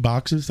TV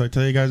boxes. Did I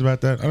tell you guys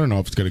about that? I don't know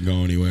if it's going to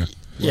go anywhere.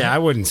 Yeah, I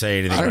wouldn't say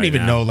anything. I don't right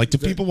even now. know. Like, do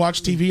people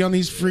watch TV on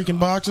these freaking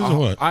boxes or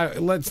what?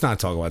 Let's not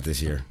talk about this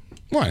here.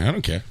 Why? I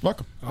don't care. Fuck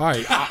 'em. All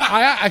right.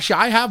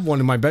 I have one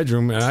in my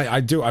bedroom, and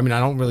I do. I mean, I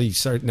don't really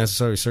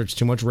necessarily search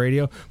too much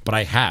radio, but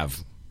I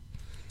have.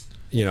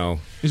 You know.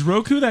 Is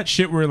Roku that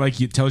shit where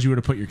like it tells you where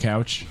to put your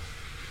couch?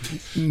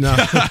 No.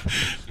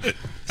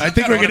 I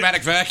think we're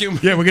automatic vacuum.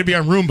 Yeah, we're gonna be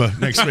on Roomba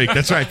next week.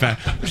 That's right, Pat.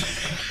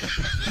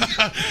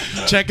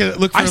 Check it.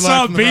 Look for I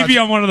saw a Live from the baby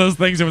Garage on one of those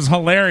things. It was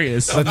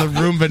hilarious. on the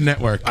Roomba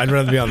network. I'd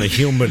rather be on the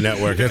Humba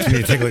network. That's when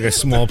you take like a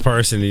small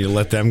person and you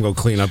let them go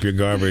clean up your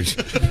garbage.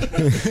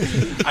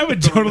 I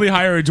would totally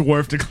hire a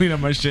dwarf to clean up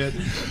my shit.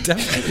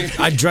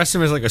 I'd dress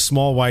him as like a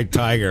small white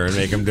tiger and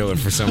make him do it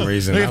for some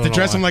reason. We have to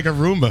dress him like a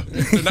Roomba.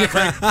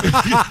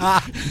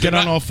 Get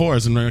on all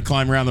fours and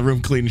climb around the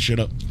room cleaning shit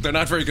up. They're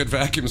not very good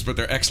vacuums, but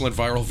they're excellent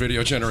viral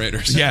video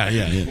generators. Yeah.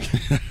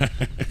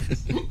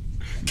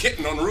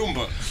 Kitten on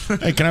Roomba.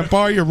 Hey, can I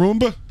borrow your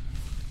Roomba?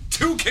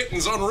 2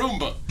 kittens on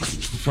Roomba.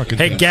 Fucking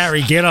Hey,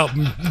 Gary, get up.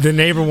 The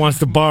neighbor wants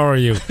to borrow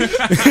you.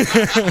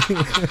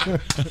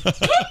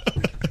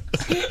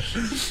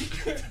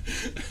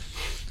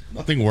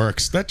 Nothing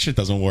works. That shit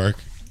doesn't work.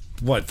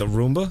 What, the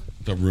Roomba?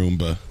 The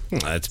Roomba. Oh,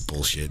 that's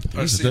bullshit.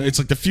 It's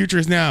like the future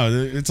is now.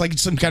 It's like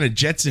some kind of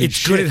Jetson It's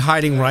shit. good at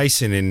hiding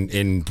ricin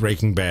in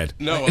Breaking Bad.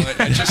 No,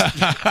 I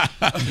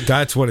just...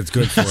 That's what it's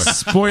good for.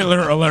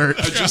 Spoiler alert.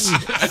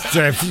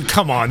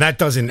 Come on, that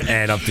doesn't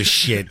add up to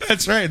shit.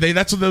 That's right.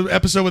 That's the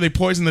episode where they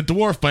poison the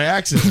dwarf by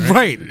accident.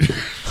 Right.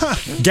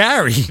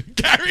 Gary.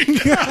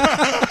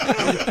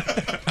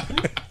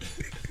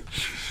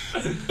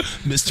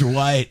 Mr.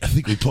 White, I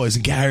think we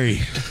poisoned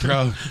Gary.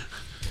 Bro.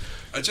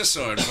 I just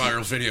saw a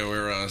viral video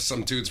where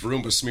some dude's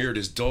Roomba smeared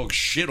his dog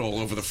shit all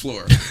over the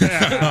floor.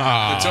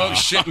 The dog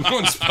shit in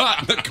one spot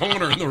in the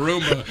corner, and the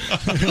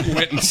Roomba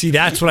went and See,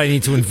 that's what I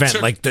need to invent.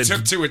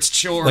 took to its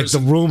chores. like the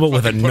Roomba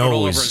with a fucking put it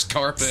all over nose. his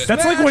carpet.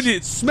 That's like when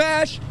you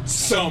Smash!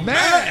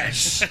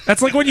 Smash!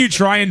 That's like when you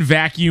try and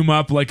vacuum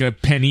up like a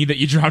penny that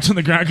you dropped on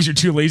the ground because you're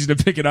too lazy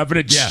to pick it up,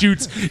 and it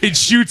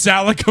shoots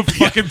out like a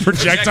fucking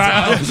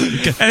projectile, and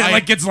it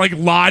like gets like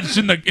lodged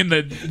in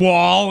the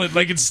wall, and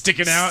like it's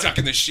sticking out. Stuck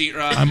in the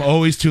sheetrock. I'm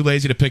always too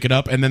lazy to pick it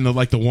up, and then the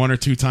 1 or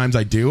 2 times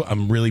I do,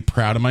 I'm really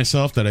proud of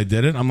myself that I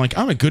did it. I'm like,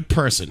 I'm a good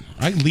person.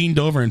 I leaned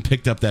over and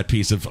picked up that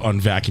piece of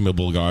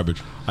unvacuumable garbage.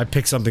 I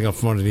picked something up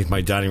from underneath my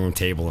dining room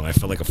table, and I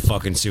felt like a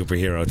fucking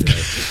superhero today.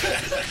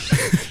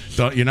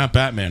 You're not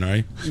Batman, are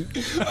you?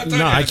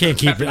 No, I can't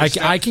keep it.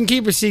 I can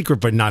keep a secret,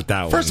 but not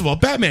that one. First of all,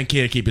 Batman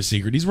can't keep a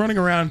secret. He's running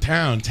around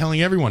town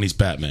telling everyone he's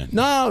Batman.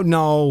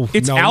 No.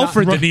 It's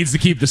Alfred that needs to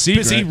keep the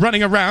secret. Busy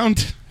running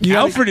around.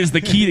 Alfred is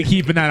the key to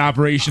keeping that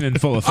operation in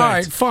full effect. All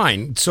right,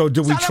 fine. So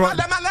do we trust?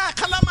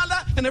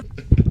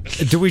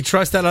 Do we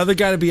trust that other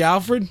guy to be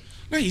Alfred?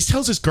 No, he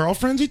tells his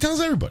girlfriends. He tells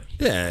everybody.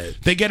 Yeah.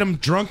 They get him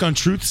drunk on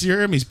truth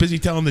serum. He's busy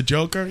telling the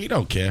Joker. He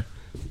don't care.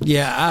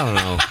 Yeah, I don't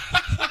know.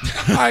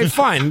 All right,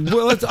 fine.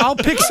 Well, I'll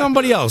pick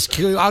somebody else.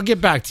 I'll get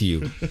back to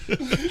you.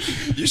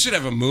 You should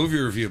have a movie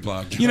review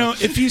blog. You know,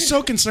 if he's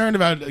so concerned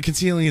about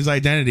concealing his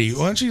identity,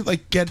 why don't you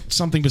get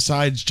something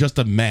besides just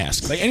a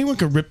mask? Like anyone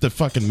could rip the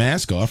fucking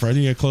mask off, right?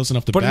 You get close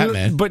enough to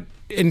Batman. But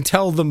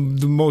until the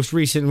most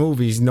recent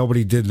movies,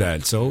 nobody did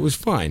that, so it was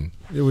fine.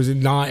 It was a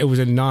non. You're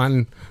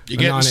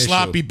getting non-issue.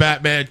 sloppy,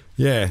 Batman.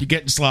 Yeah, you're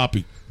getting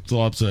sloppy. That's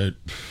all I'm saying.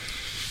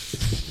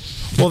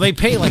 Well, they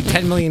pay like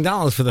 $10 million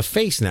for the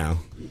face now.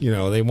 You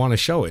know, they want to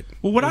show it.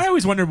 Well, what I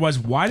always wondered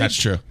was That's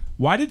true.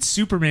 Why did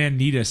Superman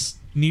need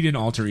an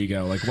alter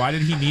ego? Like, why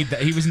did he need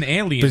that? He was an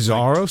alien.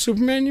 Bizarro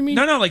Superman, you mean?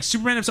 No, like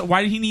Superman himself.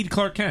 Why did he need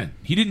Clark Kent?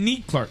 He didn't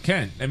need Clark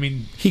Kent. I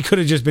mean, he could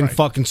have just been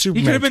fucking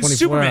Superman. He could have been 24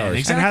 Superman. hours.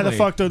 Exactly. And how the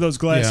fuck do those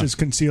glasses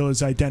conceal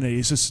his identity?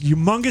 He's this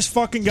humongous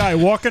fucking guy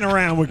walking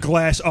around with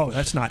glass. Oh,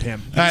 that's not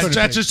him.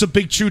 That's just a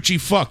big choochy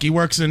fuck. He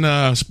works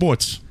in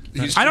sports.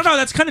 I don't know.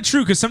 That's kind of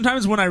true because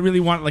sometimes when I really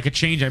want like a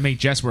change, I make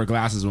Jess wear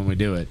glasses when we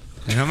do it.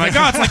 And I'm like,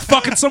 oh, it's like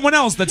fucking someone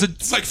else.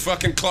 It's like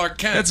fucking Clark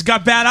Kent. That's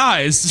got bad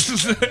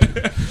eyes.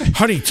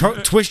 Honey,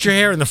 twist your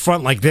hair in the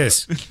front like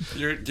this.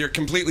 You're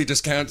completely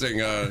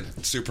discounting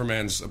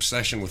Superman's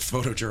obsession with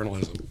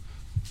photojournalism.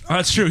 Oh,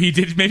 that's true. He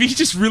did. Maybe he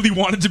just really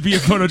wanted to be a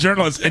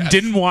photojournalist and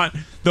didn't want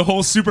the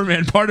whole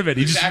Superman part of it.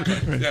 He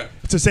Exactly. Yeah.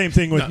 It's the same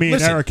thing with me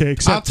and Erica,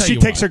 except she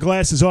takes her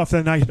glasses off,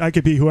 then I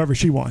could be whoever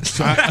she wants.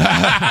 So.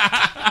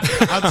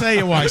 I'll tell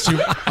you why.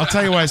 I'll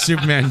tell you why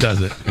Superman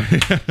does it.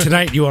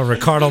 Tonight you are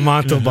Ricardo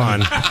Montalban.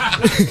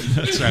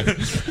 That's right.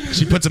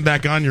 She puts him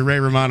back on. You're Ray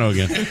Romano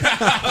again.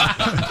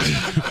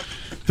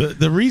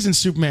 The reason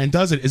Superman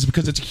does it is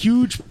because it's a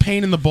huge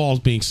pain in the balls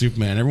being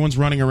Superman. Everyone's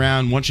running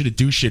around, wants you to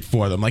do shit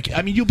for them. Like,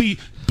 I mean, you'll be,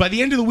 by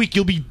the end of the week,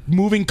 you'll be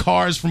moving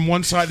cars from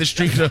one side of the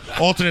street to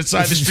alternate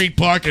side of the street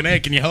park, and hey,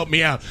 can you help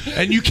me out?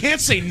 And you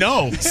can't say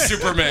no.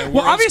 Superman.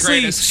 Well,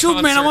 obviously,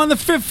 Superman, I'm on the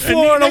 5th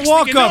floor on a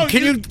walk-up.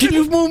 Can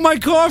you move my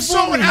car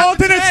for me?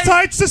 Alternate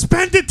side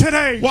suspended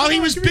today. While he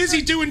was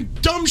busy doing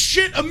dumb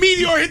shit, a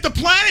meteor hit the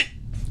planet.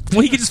 Well,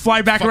 he could just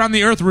fly back around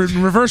the Earth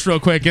in reverse real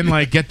quick and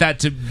like get that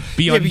to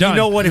be undone. But you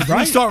know what? If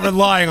we start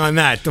relying on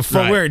that,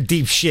 we're in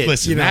deep shit.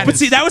 Listen, but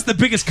see, that was the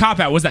biggest cop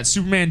out. Was that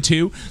Superman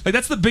 2? Like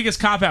that's the biggest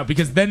cop out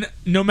because then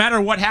no matter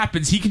what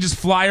happens, he can just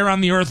fly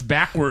around the Earth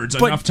backwards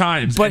enough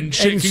times. But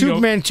in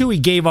Superman 2, he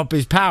gave up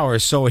his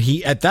powers, so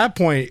he at that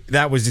point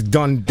that was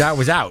done. That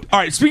was out. All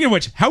right. Speaking of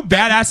which, how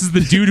badass is the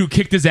dude who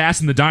kicked his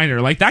ass in the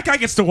diner? Like that guy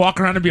gets to walk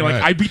around and be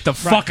like, "I beat the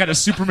fuck out of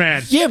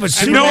Superman." Yeah, but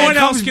Superman no one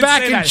else comes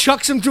back and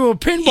chucks him through a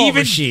pinball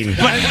machine.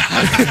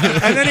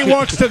 And then he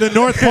walks to the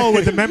North Pole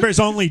with the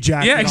members-only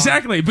jacket. Yeah,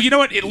 exactly. On. But you know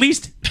what? At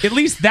least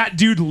that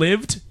dude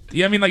lived.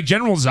 Yeah, I mean, like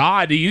General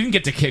Zod, he didn't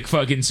get to kick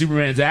fucking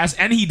Superman's ass,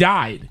 and he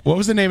died. What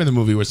was the name of the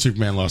movie where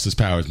Superman lost his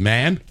powers?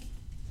 Man?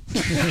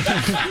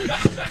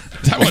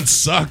 That one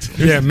sucked.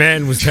 Yeah,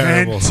 Man was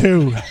terrible. Man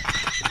 2.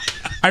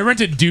 I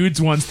rented Dudes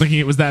once thinking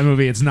it was that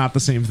movie. It's not the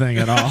same thing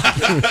at all.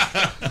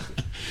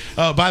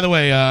 Oh, by the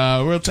way,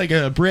 we'll take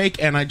a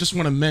break, and I just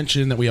want to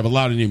mention that we have a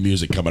lot of new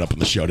music coming up on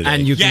the show today.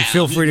 And you can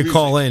feel free to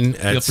call in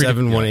at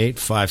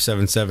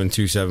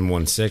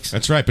 718-577-2716.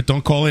 That's right, but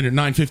don't call in at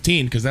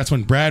 9:15 because that's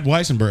when Brad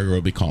Weisenberger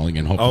will be calling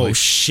in, hopefully. Oh,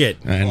 shit.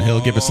 And he'll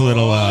give us a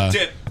little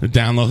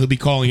download. He'll be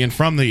calling in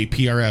from the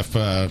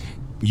PRF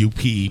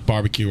UP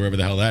barbecue, wherever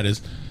the hell that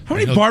is. How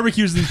many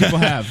barbecues do these people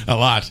have? A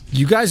lot.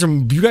 You guys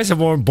have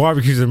more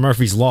barbecues than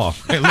Murphy's Law.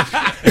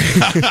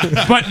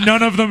 But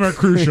none of them are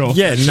crucial.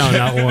 Yeah, no,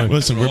 not one.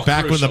 Listen, we're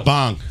back with a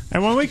bong.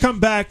 And when we come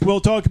back,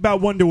 we'll talk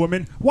about Wonder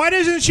Woman. Why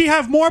doesn't she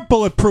have more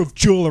bulletproof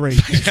jewelry?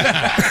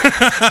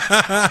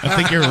 I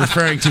think you're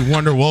referring to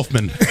Wonder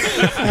Wolfman.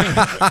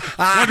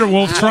 Wonder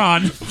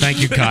Wolftron.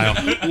 Thank you, Kyle.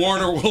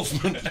 Warner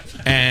Wolfman.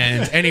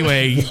 And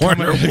anyway,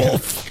 Warner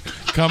Wolf.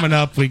 Coming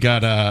up, we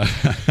got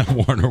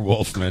Warner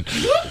Wolfman.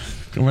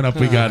 Coming up,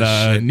 we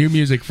got new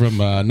music from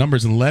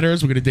Numbers and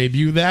Letters. We're going to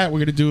debut that. We're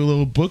going to do a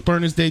little Book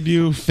Burners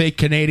debut, fake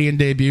Canadian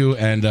debut,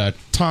 and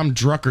Tom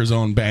Drucker's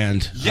own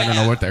band. Yeah. I don't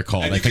know what they're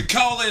called. And you can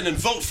call in and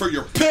vote for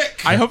your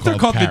pick. I hope they're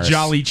called Paris. the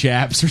Jolly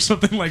Chaps or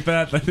something like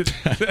that. The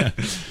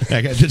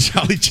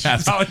Jolly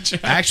Chaps.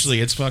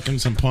 Actually, it's fucking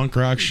some punk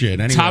rock shit.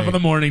 Anyway. Top of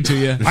the morning to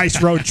you.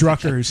 Ice Road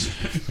Druckers.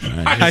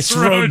 Ice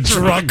Road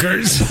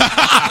Druckers.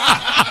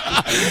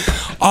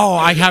 Oh,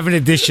 I have an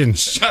addition.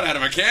 Shut out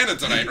of a cannon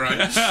tonight, right?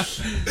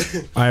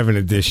 I have an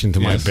addition to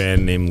my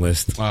band name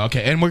list.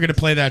 Okay, and we're going to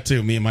play that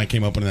too. Me and Mike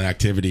came up with an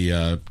activity,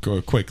 a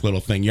quick little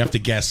thing. You have to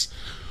guess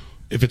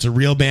if it's a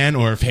real band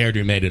or if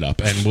Hairdo made it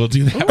up, and we'll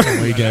do that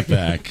when we get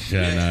back.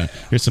 And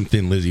here's some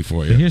Thin Lizzy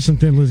for you. Here's some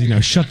Thin Lizzy now.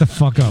 Shut the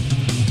fuck up.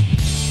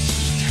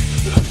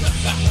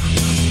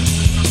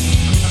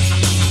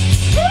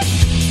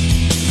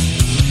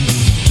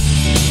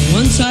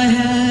 Once I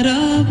had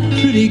a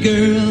pretty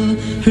girl,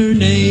 her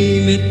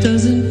name it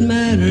doesn't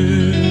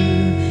matter.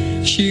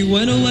 She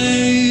went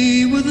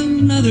away with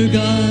another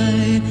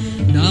guy,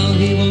 now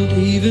he won't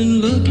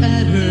even look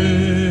at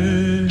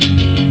her.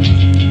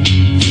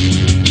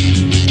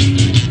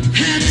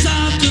 Hats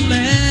off to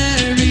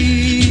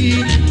Larry,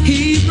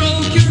 he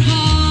broke your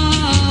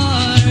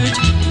heart,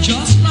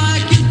 just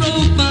like you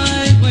broke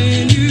mine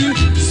when you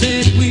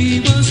said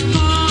we was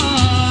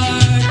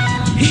part.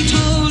 He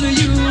told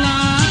you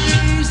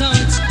lies, now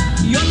it's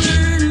your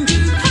turn to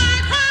cry,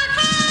 cry,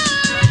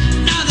 cry.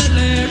 Now that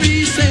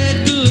Larry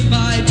said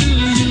goodbye to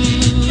you,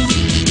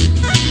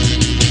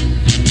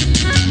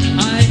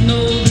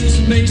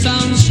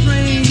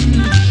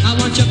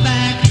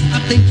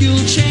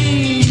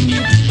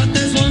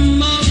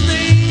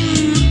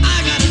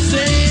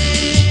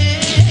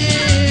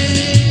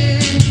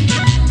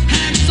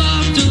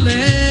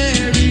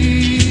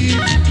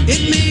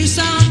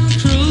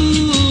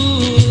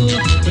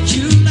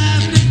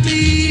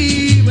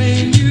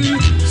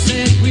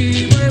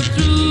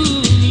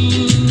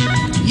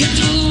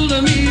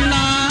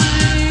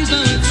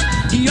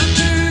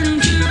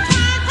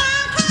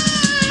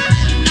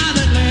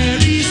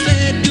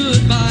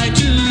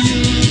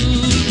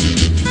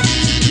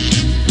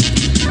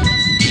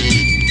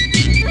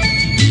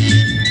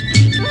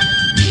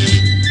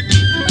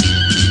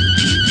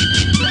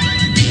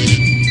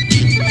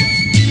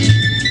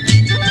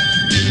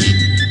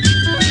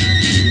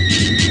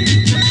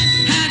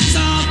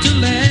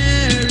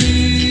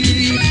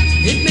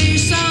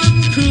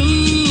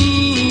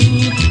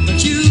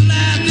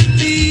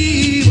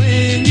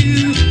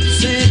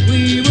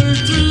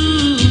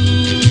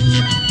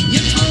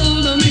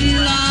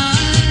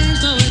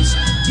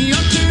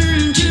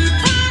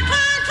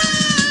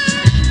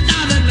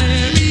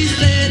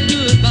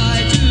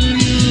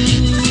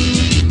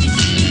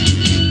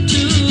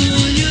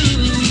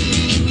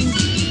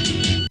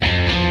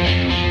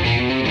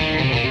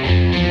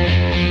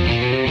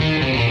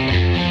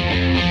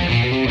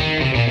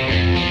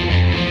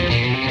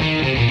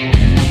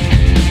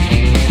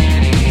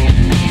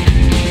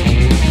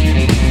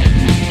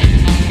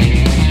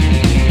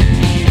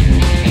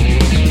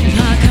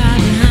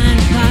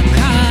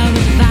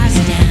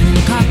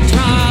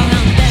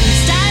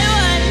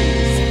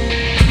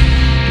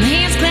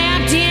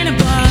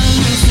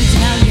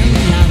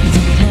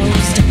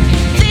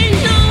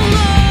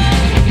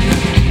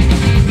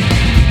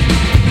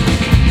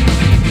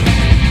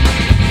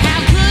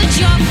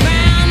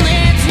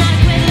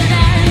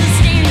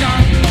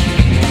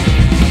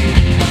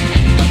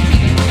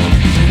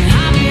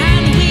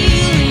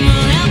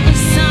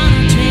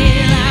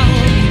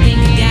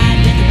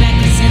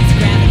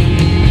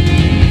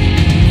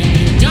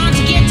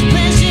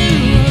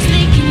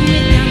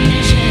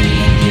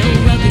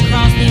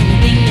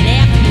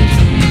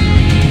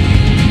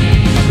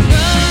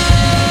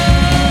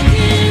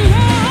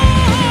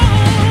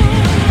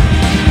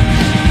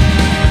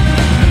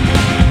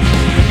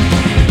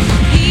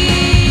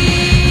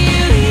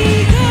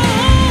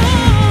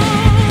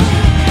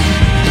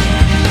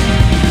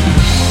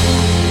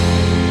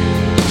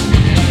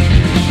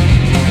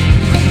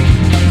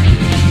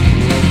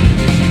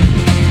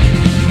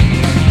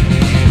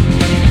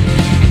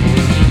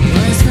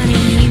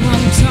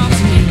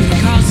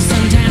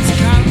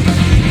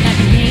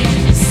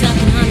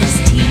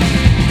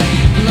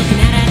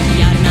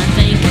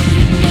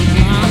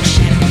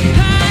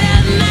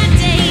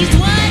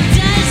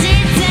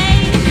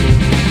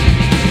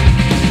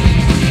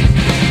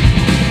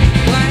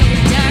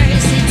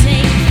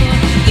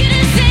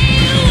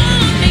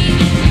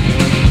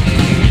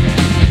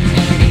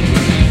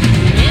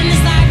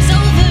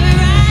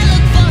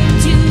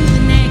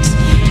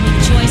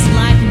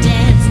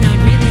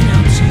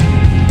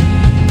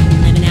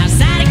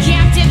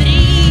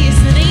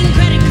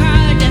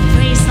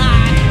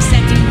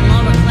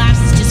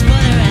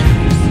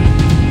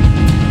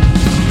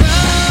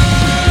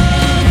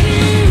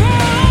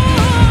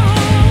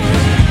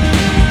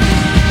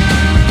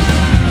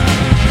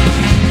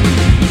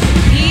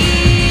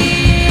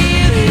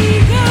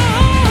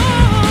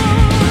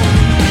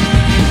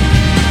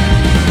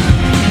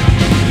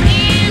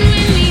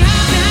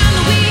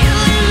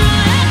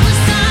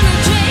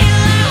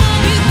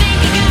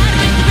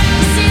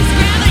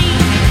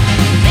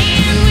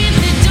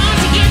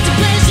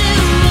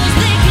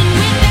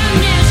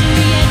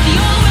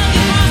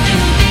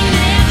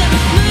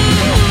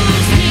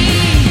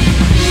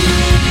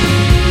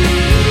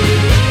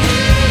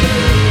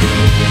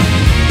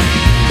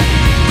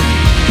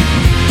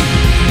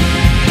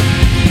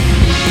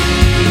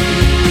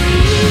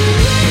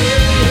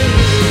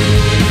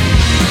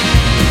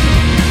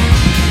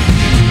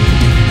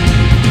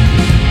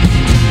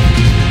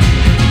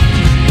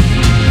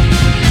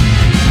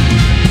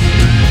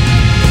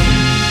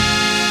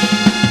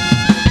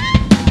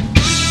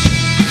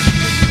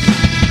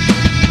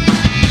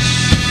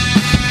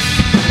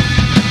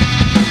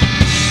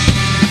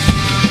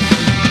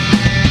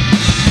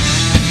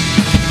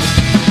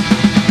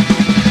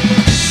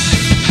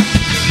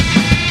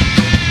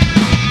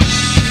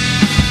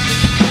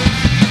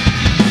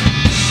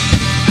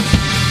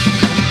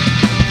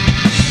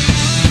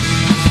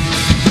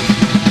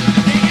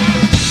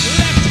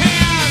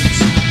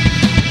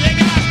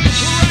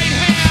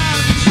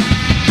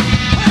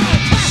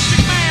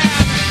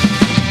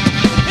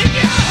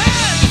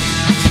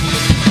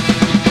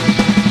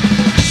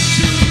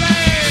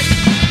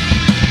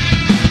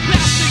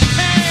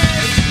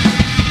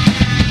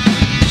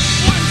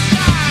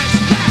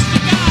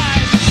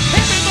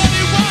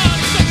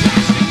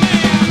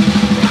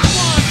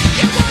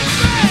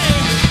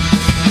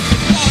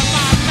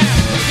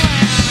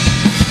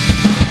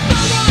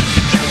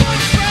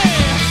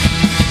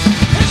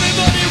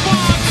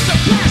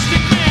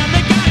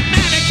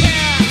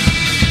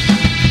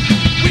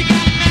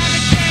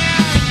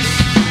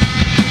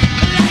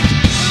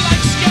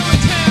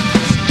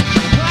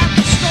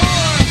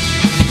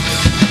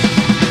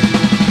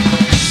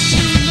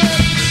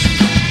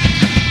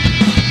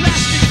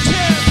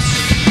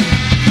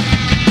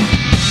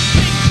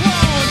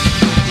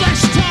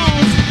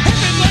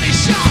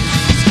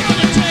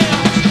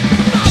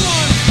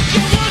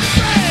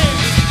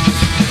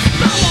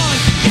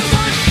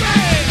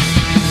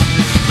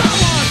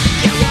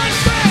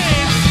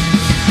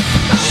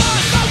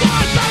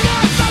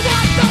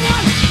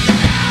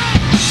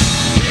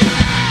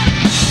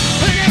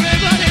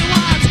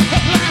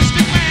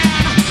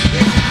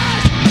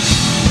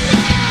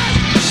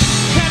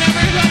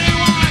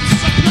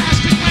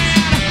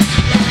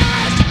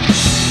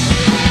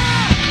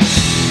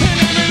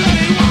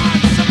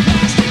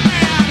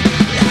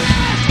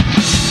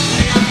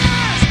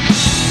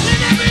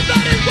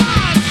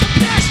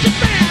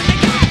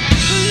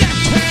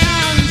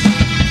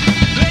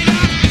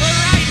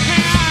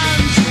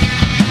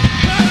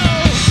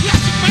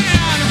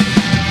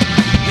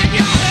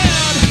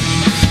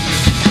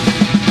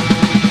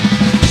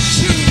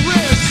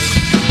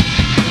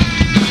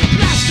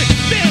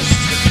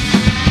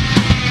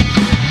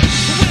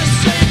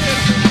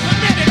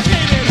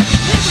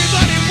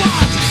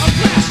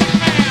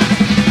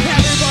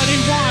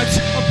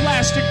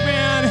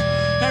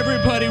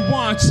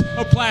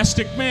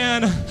 Plastic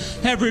Man.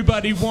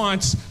 Everybody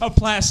wants a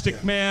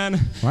Plastic Man.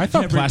 Well, I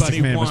thought Plastic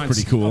Everybody Man was wants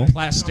pretty cool. a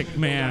Plastic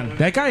Man.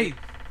 That guy,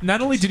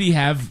 not only did he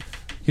have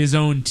his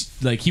own,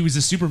 he was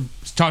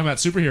talking about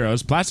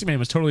superheroes. Plastic Man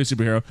was totally a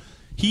superhero.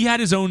 He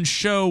had his own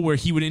show where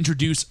he would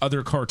introduce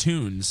other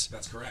cartoons.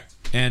 That's correct.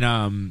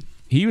 And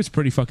he was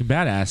pretty fucking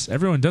badass.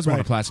 Everyone does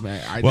want a Plastic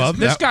Man.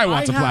 This guy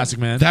wants a Plastic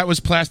Man. That was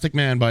Plastic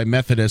Man by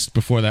Methodist.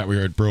 Before that, we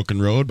were at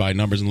Broken Road by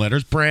Numbers and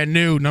Letters. Brand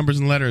new Numbers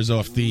and Letters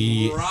off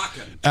the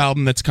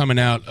album that's coming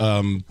out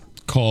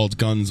called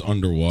Guns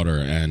Underwater.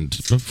 And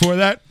before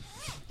that,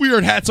 we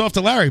heard Hats Off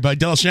to Larry by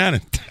Del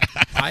Shannon.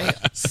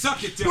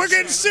 Suck it, We're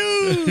getting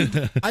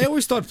sued. I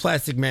always thought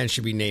Plastic Man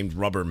should be named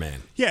Rubber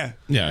Man. Yeah.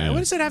 Yeah. What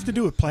does that have to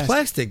do with plastic?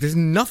 Plastic. There's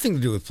nothing to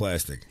do with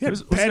plastic. He had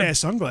badass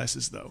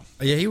sunglasses, though.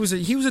 Yeah, he was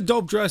a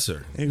dope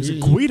dresser. He was a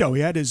Guido.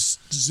 He had his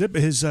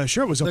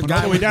shirt was up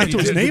all the way down to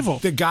his navel.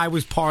 The guy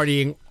was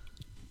partying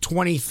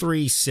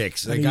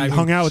 23/6. He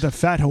hung out with a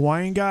fat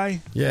Hawaiian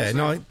guy. Yeah,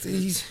 no,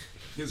 He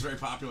was very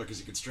popular because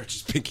he could stretch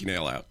his pinky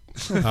nail out.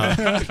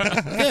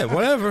 Yeah,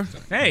 whatever.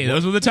 Hey,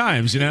 those were the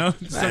times,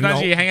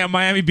 Sometimes you hang out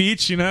Miami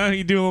Beach, you do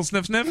a little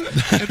sniff.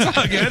 It's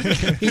all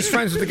good. He's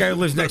friends with the guy who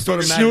lives next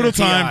door to Magnum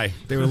TI.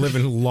 They were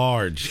living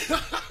large.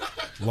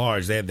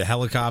 They had the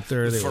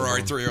helicopter. They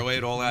Ferrari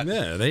 308, all that.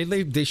 Yeah,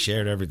 they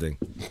shared everything.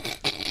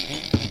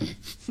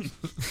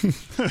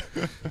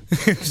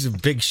 It was a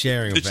big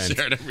sharing event. They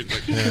shared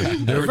everything. Yeah.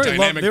 They were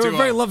a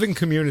very loving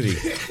community,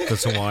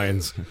 the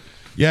Hawaiians.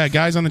 Yeah,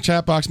 guys on the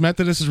chat box,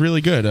 Methodist is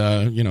really good.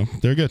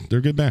 They're good. They're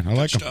a good band. I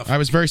like them. I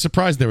was very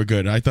surprised they were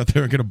good. I thought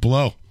they were going to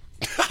blow.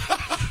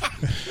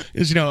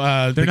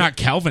 They're not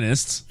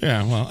Calvinists.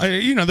 Yeah, well,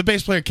 the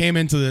bass player came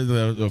into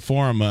the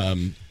forum,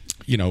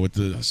 with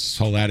this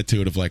whole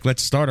attitude of like,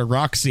 let's start a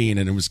rock scene,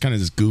 and it was kind of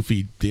this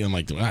goofy deal. I'm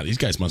like, wow, these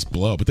guys must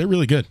blow, but they're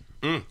really good.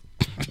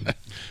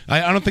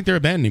 I don't think they're a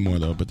band anymore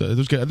though, but it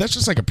was good. That's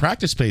just like a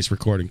practice space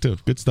recording too.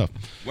 Good stuff.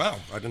 Wow,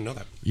 I didn't know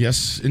that.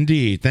 Yes,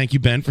 indeed. Thank you,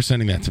 Ben, for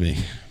sending that to me.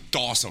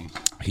 Awesome.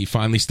 He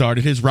finally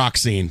started his rock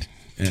scene,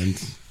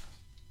 and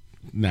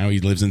now he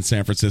lives in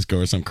San Francisco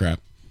or some crap.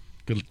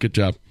 Good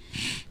job.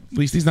 At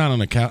least he's not on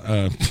a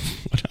I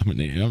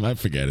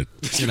forget it.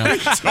 What are you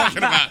talking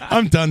about?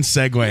 I'm done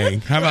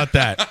segueing. How about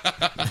that?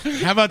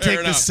 How about take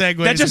the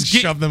segues and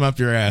shove them up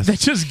your ass? That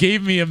just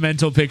gave me a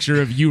mental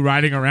picture of you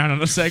riding around on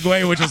a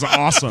Segway, which is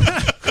awesome.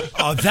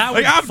 Oh, that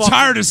was I'm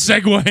tired of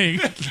segueing.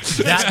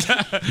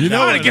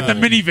 I want to get the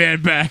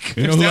minivan back.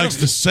 You know who likes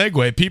to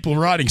segue? People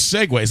riding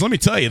Segways. Let me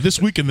tell you,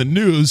 this week in the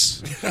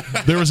news,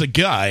 there was a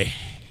guy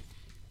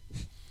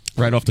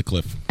right off the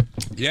cliff.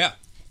 Yeah.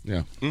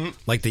 Yeah. Mm-hmm.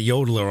 Like the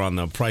yodeler on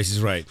The Price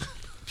is Right.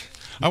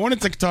 I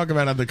wanted to talk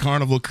about the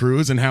Carnival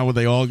cruise and how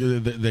they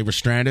were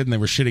stranded and they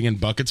were shitting in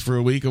buckets for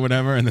a week or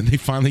whatever, and then they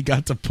finally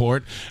got to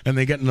port and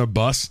they get in a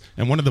bus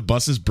and one of the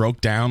buses broke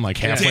down like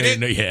halfway.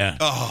 Yeah.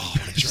 Oh,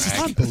 it's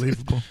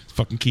unbelievable.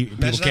 Fucking people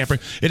can't break.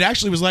 It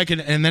actually was like,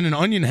 and then an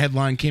Onion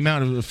headline came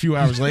out a few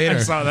hours later. I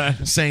saw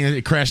that, saying that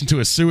it crashed into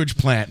a sewage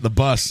plant. The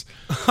bus,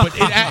 but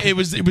it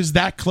was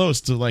that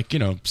close to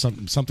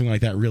something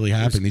like that really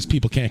happening. These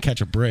people can't catch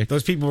a break.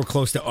 Those people were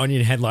close to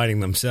Onion headlining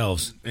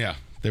themselves. Yeah.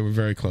 They were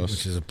very close.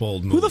 Which is a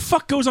bold move. Who the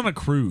fuck goes on a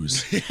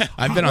cruise?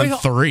 I've been on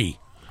 3.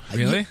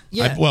 Really?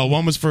 Yeah.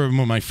 One was for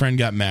when my friend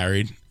got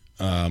married.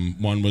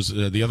 One was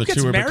the other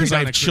two were because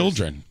I have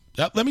children.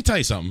 Let me tell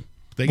you something.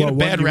 They get a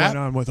bad rap. Went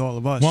on with all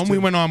of us. One we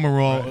went on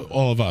were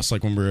all of us,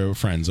 like when we were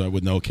friends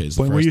with no kids.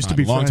 When we used to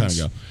be long friends.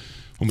 time ago.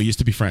 When we used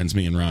to be friends,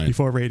 me and Ryan.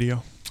 Before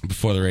radio.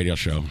 Before the radio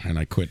show, and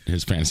I quit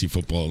his fantasy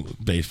football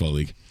baseball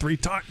league 3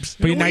 times.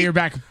 But now you're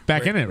back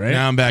in it, right?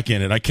 Now I'm back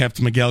in it. I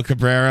kept Miguel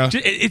Cabrera.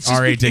 It's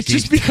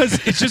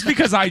just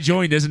because I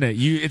joined, isn't it?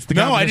 It's the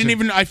no. I didn't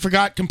even. I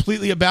forgot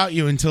completely about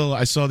you until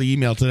I saw the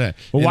email today.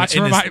 Well, watch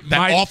for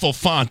that awful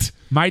font.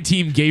 My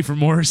team, Gay for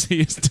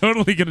Morrissey, is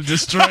totally going to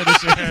destroy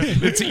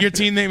this year. Your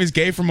team name is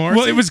Gay for Morrissey?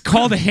 Well, it was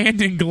called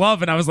Hand in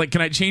Glove, and I was like, can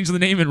I change the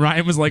name? And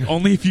Ryan was like,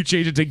 only if you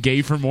change it to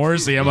Gay for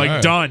Morrissey. I'm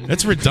like, done.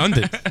 That's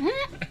redundant.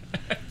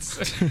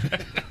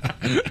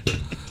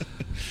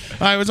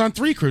 I was on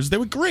 3 cruises. They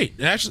were great.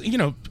 And actually,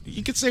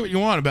 you could say what you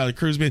want about a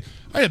cruise, but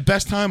I had the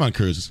best time on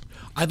cruises.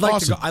 I'd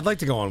like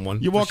to go on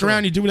one. You walk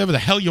around, you do whatever the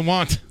hell you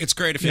want. It's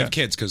great if you have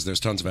kids because there's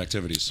tons of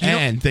activities.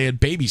 And they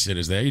had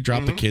babysitters there. You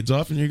drop the kids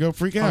off and you go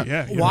freak out. Oh,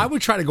 yeah. Well, I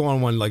would try to go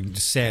on one like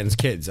Sans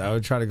Kids. I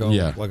would try to go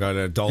like an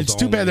adult. It's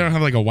too bad they don't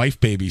have like a wife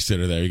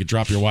babysitter there. You could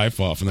drop your wife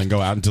off and then go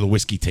out into the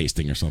whiskey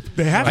tasting or something.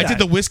 They have I did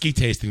the whiskey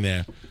tasting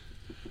there.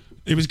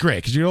 It was great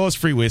because you get all this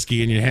free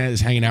whiskey and you're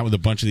hanging out with a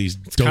bunch of these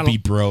dopey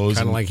bros.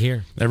 Kind of like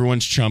here.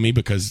 Everyone's chummy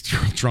because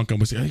you're drunk on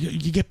whiskey.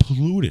 You get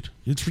polluted.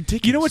 It's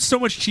ridiculous. You know what's so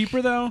much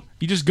cheaper, though?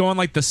 You just go on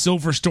like the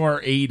Silver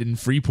Star 8 in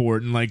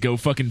Freeport and like go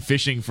fucking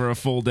fishing for a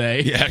full day.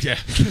 Yeah.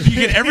 You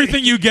get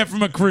everything you get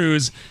from a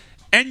cruise,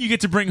 and you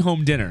get to bring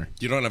home dinner.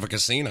 You don't have a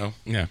casino.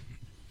 Yeah.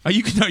 Oh,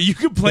 you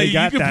can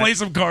play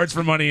some cards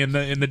for money in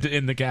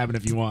the cabin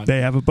if you want.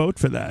 They have a boat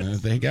for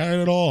that. They got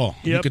it all.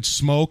 Yep. You could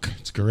smoke.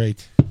 It's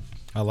great.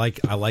 I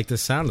like the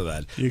sound of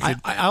that.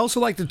 I also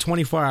like the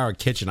 24-hour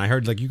kitchen. I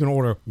heard you can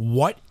order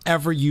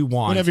whatever you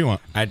want. Whatever you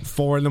want. At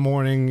 4 in the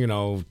morning,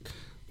 1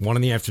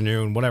 in the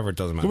afternoon, whatever, it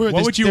doesn't matter.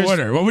 What would you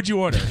order? What would you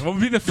order? What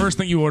would be the first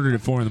thing you ordered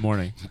at 4 in the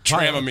morning?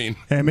 Dramamine.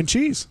 Ham and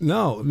cheese.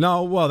 No.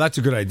 Well, that's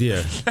a good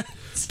idea.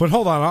 But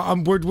hold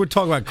on, we're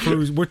talking about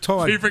cruise. We're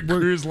talking favorite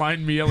cruise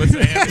line meal is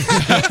ham.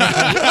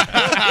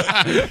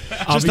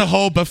 Just a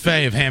whole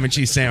buffet of ham and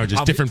cheese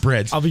sandwiches, different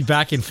breads. I'll be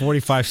back in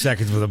 45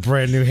 seconds with a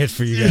brand new hit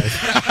for you guys.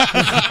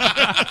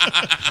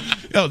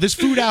 Oh, there's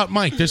food out,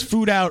 Mike. There's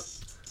food out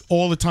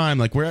all the time.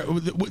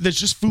 There's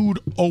just food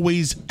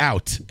always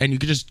out, and you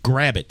can just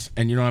grab it,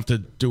 and you don't have to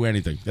do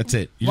anything. That's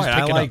it. You just Right,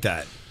 pick I it like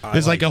up. that.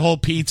 There's a whole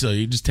pizza.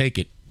 You just take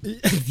it.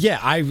 Yeah,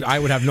 I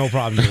would have no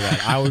problem doing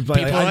that. I would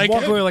I'd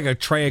walk away with a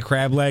tray of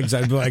crab legs.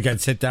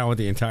 I'd sit down with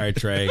the entire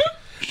tray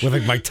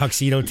with my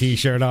tuxedo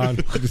T-shirt on,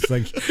 just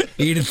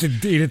eat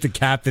at the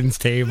captain's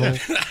table.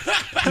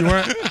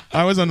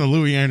 I was on the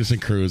Louis Anderson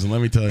cruise, and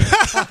let me tell you,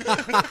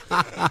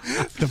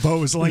 the boat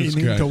was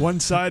leaning to one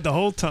side the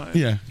whole time.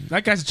 Yeah,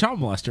 that guy's a child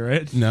molester,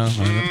 right? No,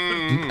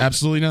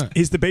 absolutely not.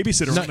 He's the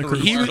babysitter on the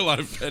cruise. He a lot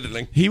of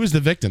editing. He was the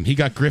victim. He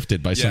got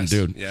grifted by some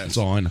dude. Yes. That's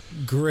all I know.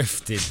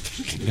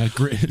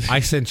 Grifted. I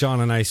sent John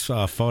a nice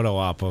photo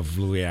op of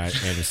Louis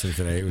Anderson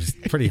today. It was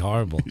pretty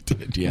horrible.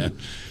 Yeah,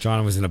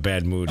 John was in a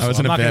bad mood. I was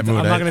in a bad mood.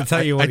 I'm not going to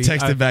tell you what I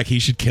texted back. He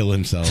should kill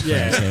himself.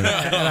 Yeah, and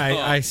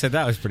I said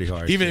that was pretty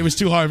harsh. Even it was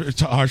too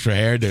harsh for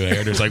Hairdo.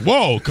 Hairdo's like,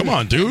 whoa, come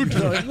on, dude.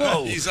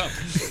 Whoa, he's up.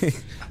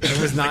 It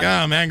was not.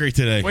 I'm angry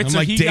today. Wait, I'm so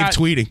like he Dave got-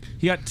 tweeting.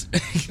 He got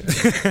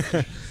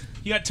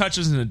he got touched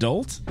as an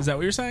adult. Is that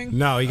what you're saying?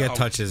 No, he got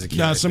touched as a kid.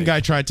 No, some guy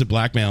tried to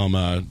blackmail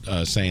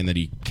him, saying that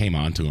he came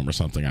on to him or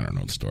something. I don't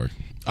know the story.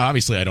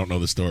 Obviously, I don't know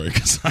the story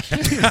because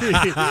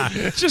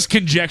It's just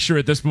conjecture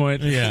at this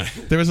point. yeah,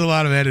 there was a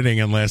lot of editing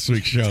on last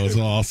week's show. Is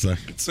all I'll say.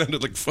 It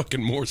sounded like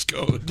fucking Morse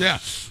code. Yeah.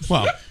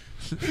 Well,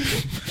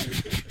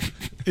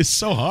 it's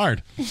so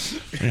hard.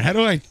 What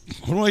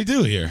do I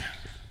do here?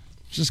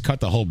 Just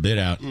cut the whole bit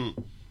out.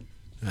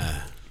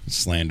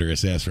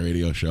 Slanderous ass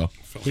radio show.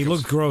 He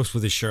looked gross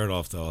with his shirt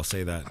off, though. I'll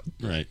say that.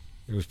 Right.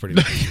 It was pretty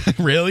bad.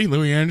 Really,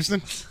 Louis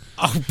Anderson?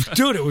 Oh,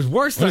 dude, it was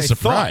worse than What a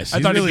surprise! I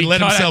He thought really he'd be let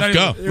cut. himself I go.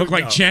 thought he looked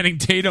like Channing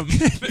Tatum.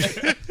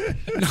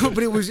 No,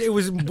 but it was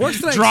worse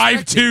than Drive I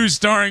expected. 2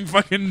 starring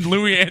fucking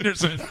Louis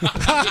Anderson.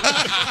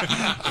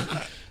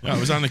 No, it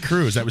was on the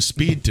cruise. That was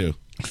Speed 2.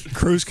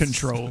 Cruise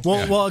control.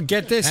 Well,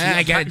 get this.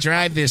 I gotta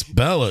drive this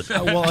boat.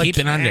 Keep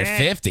it under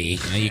 50.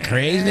 Are you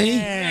crazy?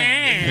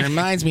 It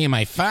reminds me of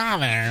my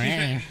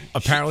father.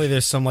 Apparently,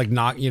 there's some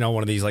one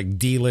of these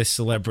D-list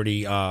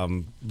celebrity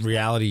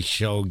reality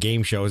show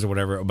game shows or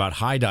whatever about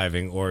high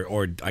diving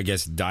or I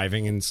guess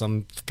diving in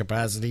some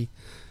capacity.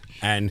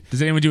 And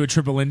does anyone do a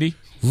triple Indy?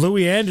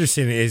 Louis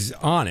Anderson is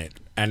on it,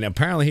 and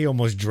apparently he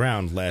almost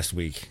drowned last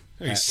week.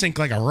 You sink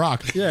like a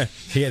rock. Yeah,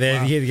 he had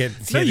to get.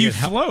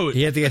 Float.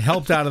 He had to get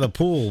helped out of the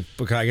pool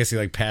because I guess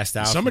he passed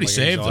out. Somebody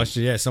saved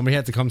him. Yeah, somebody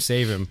had to come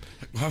save him.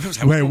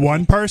 Wait,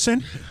 one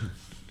person?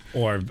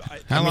 Or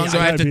how long do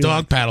I have to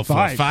dog paddle for?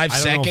 5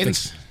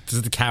 seconds?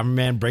 Does the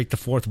cameraman break the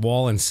fourth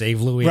wall and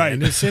save Louis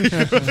Anderson?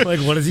 What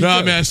does he do?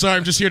 No, man, sorry.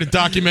 I'm just here to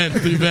document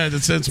the event.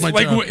 It's my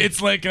job.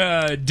 It's like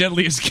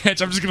Deadliest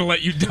Catch. I'm just going to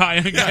let you die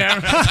on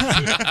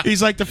camera.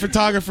 He's like the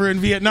photographer in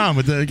Vietnam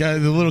with the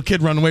little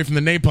kid running away from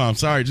the napalm.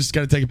 Sorry, just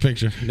got to take a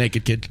picture.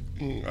 Naked kid.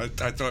 I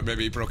thought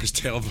maybe he broke his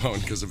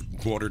tailbone because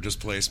of water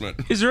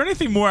displacement. Is there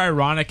anything more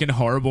ironic and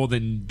horrible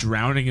than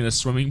drowning in a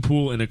swimming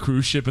pool in a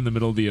cruise ship in the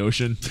middle of the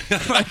ocean?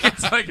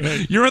 It's like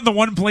you're in the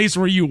one place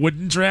where you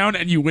wouldn't drown,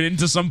 and you went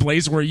into some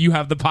place where you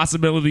have the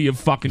possibility of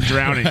fucking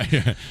drowning.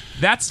 Yeah.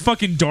 That's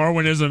fucking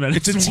Darwinism, and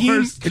It's a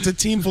team. It's a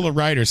team full of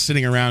writers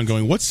sitting around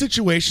going, "What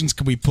situations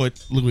can we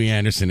put Louis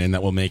Anderson in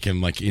that will make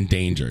him in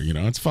danger?"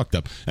 It's fucked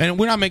up. And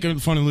we're not making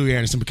fun of Louis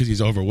Anderson because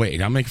he's overweight.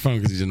 I'm making fun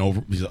because he's an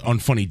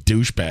unfunny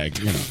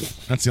douchebag.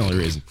 That's the only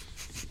reason.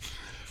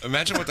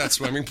 Imagine what that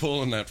swimming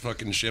pool and that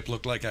fucking ship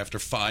looked like after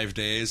 5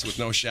 days with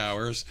no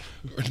showers,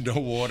 or no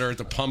water,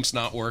 the pump's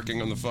not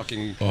working on the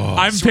fucking.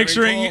 I'm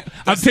picturing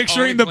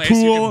the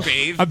pool.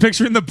 I'm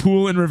picturing the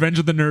pool in Revenge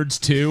of the Nerds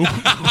 2.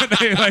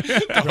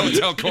 The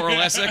Hotel Coral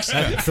Essex.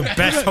 It's the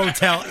best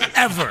hotel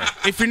ever.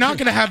 If you're not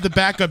going to have the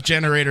backup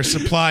generator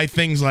supply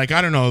things like,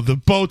 I don't know, the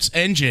boat's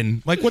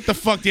engine, what the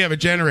fuck do you have a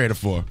generator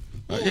for?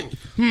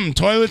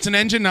 Toilets and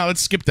engine? No,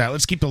 let's skip that.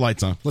 Let's keep the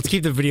lights on. Let's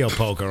keep the video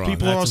poker on.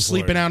 People are all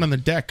sleeping out on the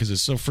deck because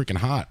it's so freaking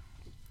hot.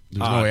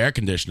 There's no air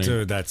conditioning.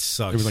 Dude, that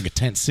sucks. It was like a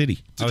tent city.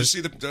 Did you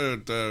see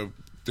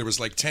there was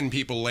 10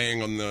 people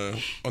laying on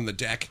the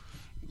deck,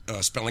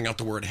 spelling out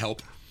the word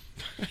help.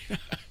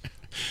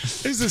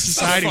 This is a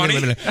society we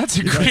live in. That's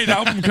a great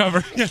album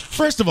cover. Yeah.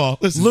 First of all,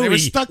 listen, they were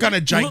stuck on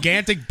a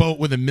gigantic boat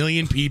with 1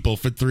 million people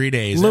for 3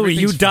 days. Louis,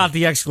 you dot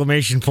the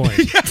exclamation point.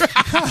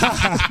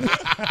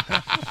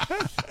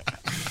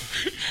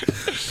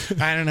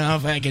 I don't know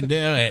if I can do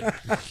it.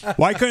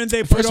 Why couldn't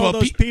they put all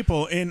those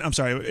people in? I'm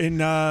sorry, in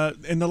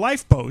the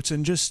lifeboats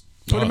and just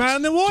put them out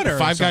in the water?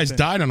 5 guys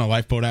died on a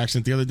lifeboat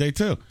accident the other day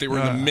too. They were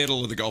in the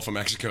middle of the Gulf of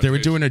Mexico. They were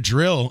doing a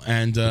drill,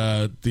 and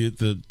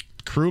the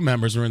crew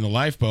members were in the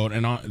lifeboat,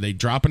 and they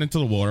drop it into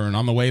the water, and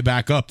on the way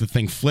back up, the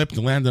thing flipped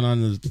and landed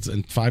on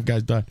and 5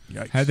 guys died.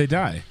 How'd they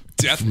die?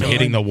 Death from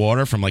hitting the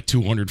water from like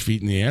 200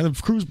 feet in the air. The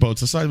cruise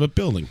boat's the size of a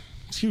building.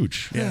 It's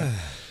huge. Yeah.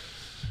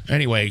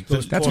 Anyway,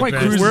 that's why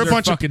cruises are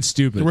fucking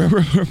stupid.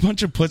 We're a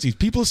bunch of pussies.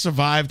 People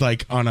survived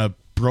like on a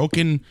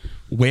broken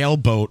whale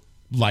boat,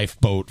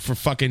 lifeboat for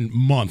fucking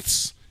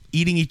months,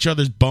 eating each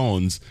other's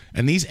bones,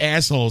 and these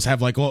assholes have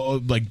like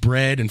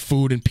bread and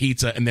food and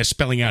pizza, and they're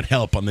spelling out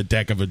help on the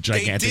deck of a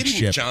gigantic they didn't,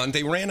 ship. John.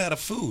 They ran out of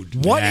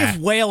food. What if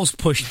whales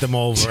pushed them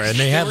over and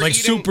they had like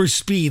super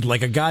speed,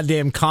 like a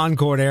goddamn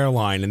Concorde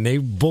airline, and they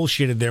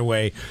bullshitted their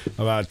way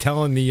about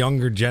telling the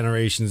younger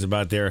generations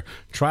about their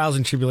trials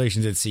and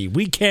tribulations at sea?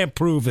 We can't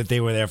prove that they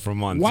were there for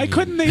months. Why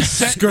couldn't they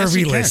send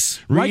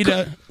scurvyless?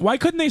 Why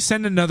couldn't they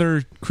send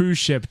another cruise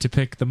ship to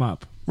pick them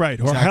up?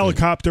 Right, or a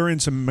helicopter in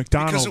some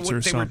McDonald's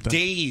or they something. were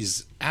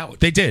days out.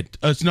 They did.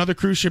 Another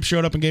cruise ship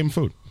showed up and gave them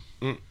food.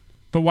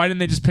 But why didn't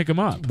they just pick them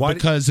up?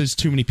 Because there's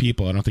too many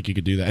people. I don't think you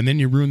could do that. And then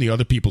you ruin the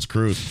other people's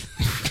cruise.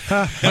 Who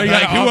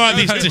are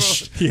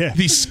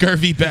these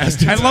scurvy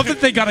bastards? I love that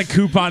they got a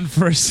coupon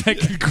for a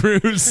second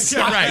cruise.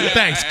 Yeah, right.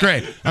 Thanks.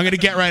 Great. I'm going to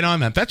get right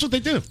on that. That's what they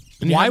do.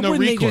 And you Why have no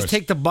wouldn't they recourse. just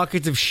take the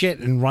buckets of shit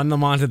and run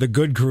them onto the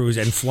good cruise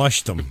and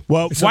flush them?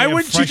 Well, So Why they have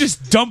wouldn't you fresh-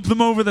 just dump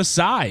them over the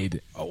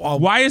side?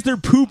 Why is there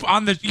poop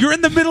on the... You're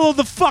in the middle of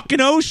the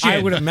fucking ocean. I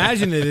would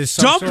imagine it is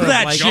some Dump sort of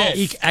that like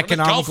shit.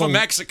 economical. Gulf of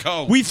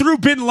Mexico. We threw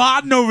Bin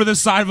Laden over the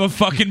side of a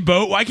fucking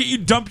boat. Why can't you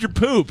dump your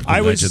poop?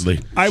 I was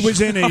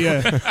in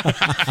a.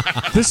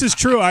 This is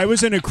true. I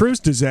was in a cruise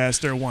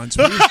disaster once.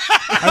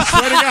 I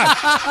swear to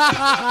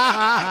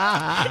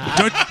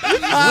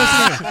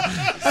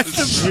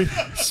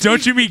God.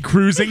 Don't you mean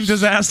cruising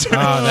disaster?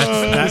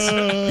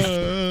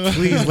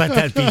 Please let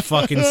that be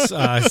fucking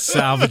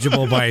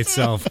salvageable by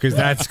itself, because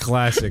that's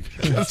classic.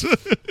 we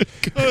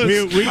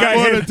got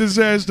hit.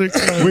 Disaster.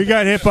 We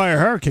got hit by a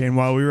hurricane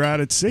while we were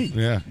out at sea.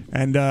 Yeah.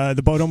 And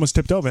the boat almost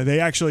tipped over. They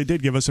actually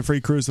did give us a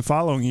free cruise the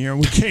following year.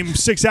 We came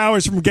 6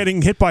 hours from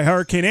getting hit by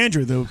Hurricane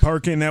Andrew, the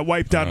hurricane that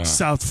wiped out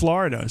South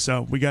Florida.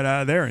 So we got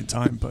out of there in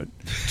time. But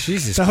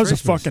Jesus, that was a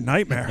Christmas. fucking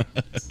nightmare.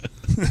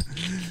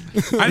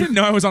 I didn't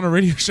know I was on a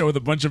radio show with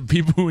a bunch of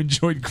people who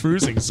enjoyed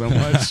cruising so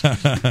much.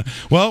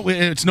 Well,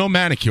 it's no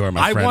manicure,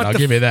 my friend. I'll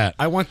give you that.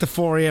 I want the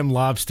 4 a.m.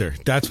 lobster.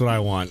 That's what I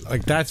want.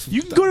 Like that's.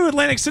 You can go to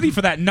Atlantic City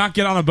for that and not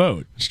get on a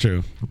boat. It's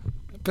true.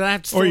 But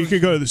that's Or you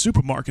could go to the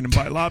supermarket and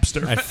buy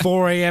lobster. at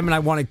 4 a.m. and I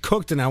want it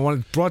cooked and I want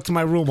it brought to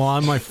my room while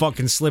I'm in my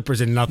fucking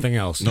slippers and nothing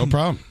else. No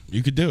problem.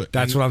 You could do it.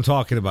 That's what I'm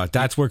talking about.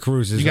 That's where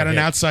cruises. You got are an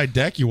hit. outside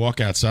deck. You walk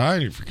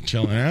outside. You're freaking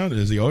chilling out.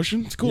 There's the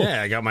ocean. It's cool.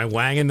 Yeah, I got my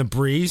wang in the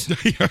breeze.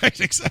 Right,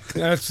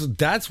 exactly.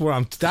 That's where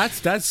I'm.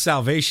 That's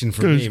salvation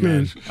for me,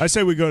 man. I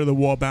say we go to the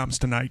Wallbaums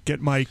tonight.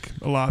 Get Mike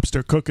a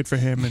lobster, cook it for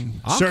him,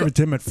 and I'll serve cook- it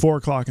to him at 4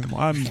 o'clock in the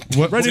morning.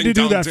 I'm ready to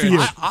do that for you.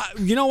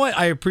 You know what?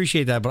 I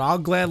appreciate that, but I'll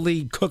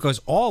gladly cook us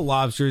all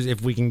lobsters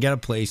if we can get a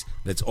place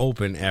that's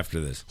open after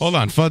this. Hold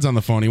on. Fudd's on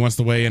the phone. He wants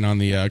to weigh in on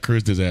the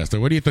cruise disaster.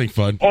 What do you think,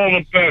 Fudd? All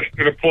the best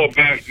to the poor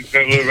bastards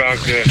that live out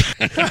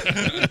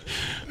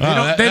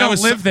there. They don't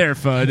live there,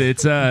 Fudd.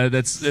 It's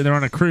they're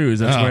on a cruise.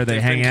 That's where they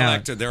They've hang been out.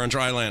 collected. They're on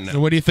dry land now. So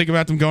what do you think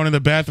about them going to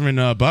the bathroom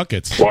in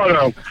buckets? What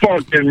a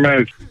fucking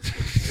mess.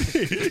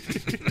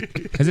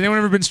 Has anyone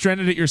ever been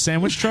stranded at your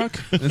sandwich truck?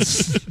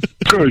 That's-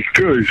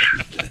 Gosh.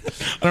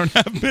 I don't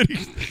have many.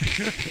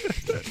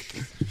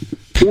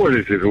 What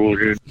is it,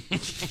 Hooligan?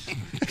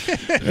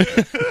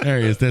 There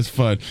he is. That's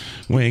Fudd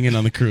weighing in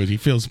on the cruise. He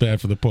feels bad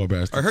for the poor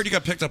bastard. I heard you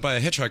got picked up by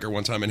a hitchhiker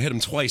one time and hit him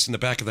twice in the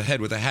back of the head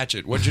with a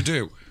hatchet. What'd you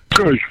do?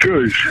 Gosh.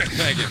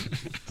 Thank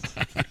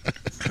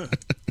you.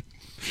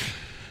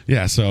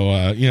 Yeah, so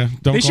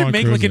don't they go should on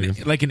make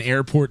cruises. like an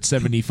Airport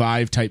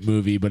 75 type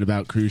movie, but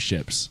about cruise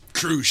ships.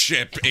 Cruise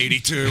ship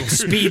 82.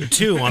 Speed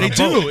 2 on They a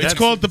do. boat. It's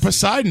called the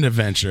Poseidon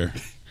Adventure.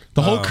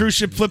 The whole cruise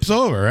ship flips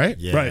over, right?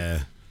 Yeah.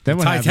 Right. Then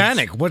what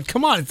Titanic. What?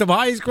 Come on, it's the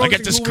highest grossing I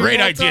got this movie great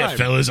of all idea, time.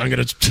 fellas.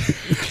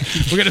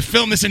 We're gonna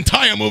film this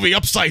entire movie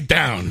upside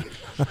down.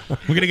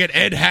 We're gonna get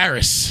Ed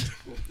Harris.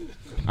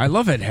 I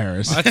love Ed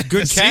Harris. That's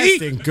good See?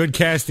 casting. Good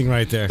casting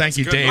right there. Thank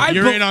you, good. Dave. I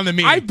You're be- in on the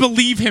meeting. I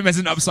believe him as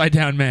an upside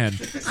down man.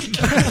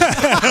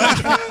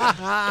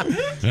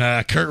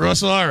 Kurt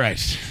Russell. All right.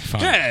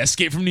 Fine. Yeah,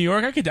 Escape from New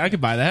York. I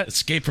could buy that.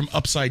 Escape from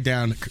upside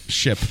down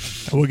ship.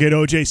 We'll get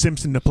O.J.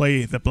 Simpson to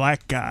play the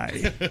black guy.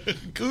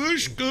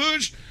 Goosh,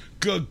 goosh,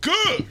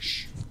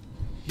 goosh.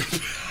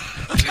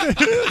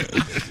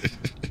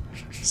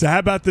 So how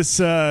about this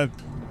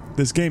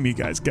game you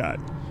guys got?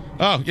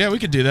 Oh yeah, we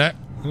could do that.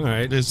 All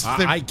right.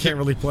 I can't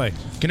really play.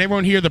 Can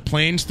everyone hear the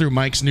planes through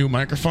Mike's new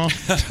microphone?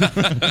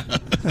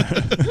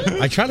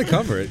 I try to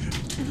cover it.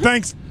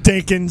 Thanks,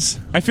 Dinkins.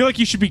 I feel like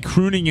you should be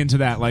crooning into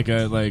that like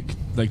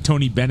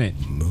Tony Bennett.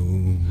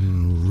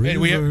 Hey, do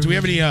we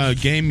have any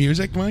game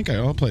music, Mike?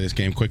 I'll play this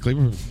game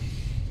quickly.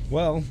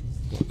 Well,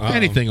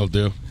 anything will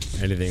do.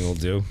 Anything will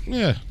do.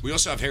 Yeah, We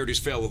also have Heritage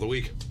Fail of the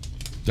Week.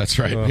 that's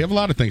right. We have a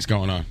lot of things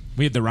going on.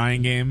 We had the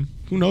Ryan game.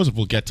 Who knows if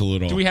we'll get to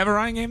it all? Do we have a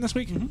Ryan game this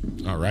week?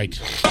 All right.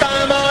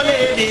 Come on,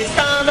 ladies,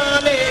 come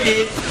on,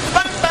 ladies.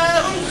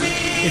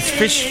 It's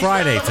Fish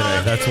Friday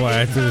today. That's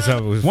why I threw this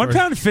up. It was 1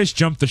 pound fish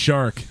jumped the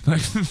shark.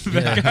 Like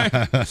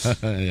that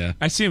guy. Yeah.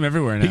 I see him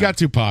everywhere now. He got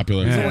too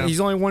popular. He's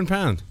only 1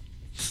 pound.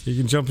 You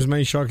can jump as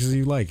many sharks as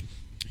you like.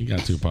 He got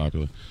too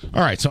popular.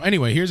 All right. So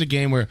anyway, here's a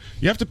game where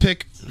you have to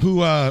pick who,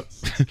 whether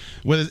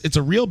it's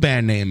a real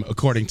band name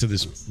according to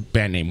this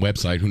band name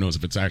website. Who knows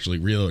if it's actually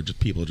real or just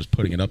people just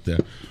putting it up there,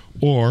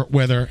 or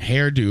whether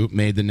Hairdo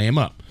made the name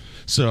up.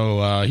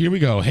 So here we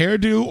go.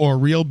 Hairdo or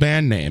real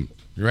band name.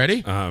 You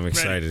ready? I'm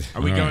excited.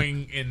 Are we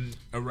going in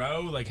a row?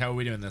 Like, how are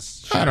we doing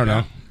this? I don't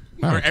know.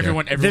 Or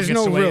everyone There's gets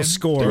no to weigh real in?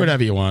 score. Do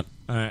whatever you want.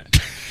 All right.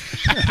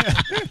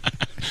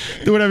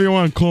 Do whatever you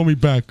want. Call me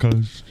back,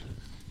 cuz.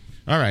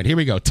 All right, here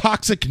we go.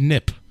 Toxic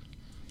Nip.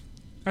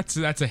 That's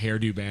a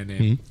Hairdo band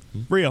name.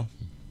 Real.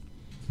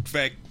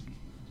 Fake.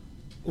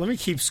 Let me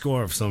keep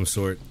score of some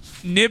sort.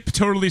 Nip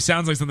totally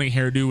sounds like something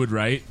Hairdo would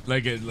write.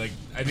 Like I think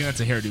that's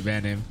a Hairdo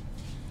band name.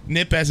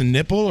 Nip as a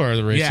nipple or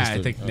the racist? Yeah,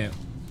 I think Nip.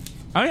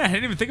 Oh yeah, I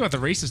didn't even think about the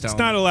racist element. It's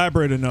not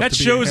elaborate enough. That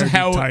to shows be a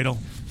how title.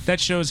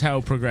 That shows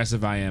how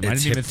progressive I am. I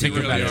didn't even think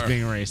about it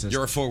being racist.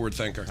 You're a forward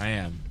thinker. I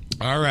am.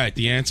 All right,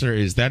 the answer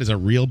is that is a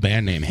real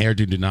band name.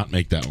 Hairdo did not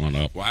make that one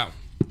up. Wow.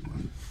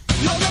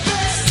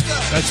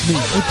 That's me.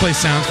 We play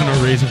sounds for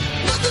no reason.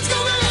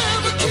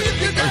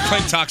 Are we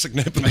playing Toxic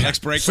Nip in the next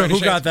break? So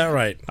who got that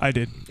right? I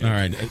did. All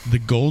right, the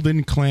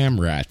Golden Clam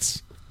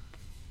Rats.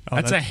 Oh,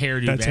 that's a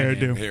Hairdo That's band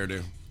Hairdo. name.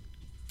 Hairdo.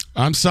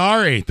 I'm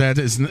sorry. That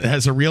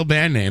has a real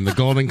band name. The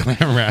Golden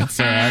Clam Rats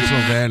are actual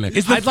band name.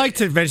 I'd like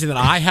to mention that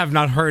I have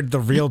not heard the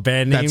real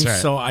band name, That's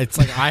right. so it's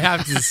like I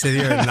have to sit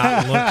here and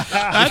not look.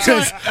 That's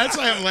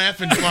why I'm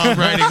laughing while I'm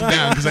writing it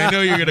down, because I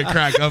know you're going to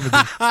crack up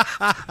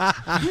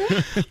at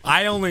this.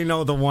 I only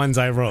know the ones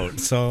I wrote,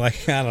 so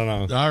like I don't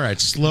know. All right,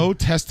 Slow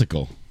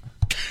Testicle.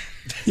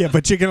 Yeah,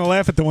 but you're going to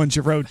laugh at the ones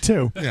you wrote,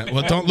 too. Yeah,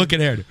 well, don't look at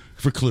Hairdo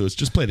for clues.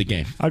 Just play the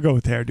game. I'll go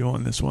with Hairdo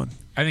on this one.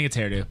 I think it's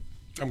Hairdo.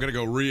 I'm going to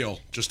go real,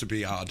 just to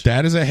be odd.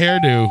 That is a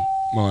Hairdo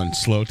one.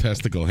 Slow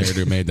Testicle.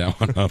 Hairdo made that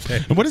one up.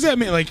 And what does that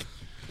mean? Like,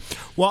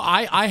 well,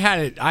 I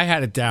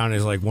had it down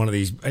as like one of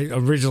these.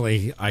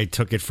 Originally, I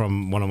took it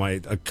from one of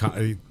my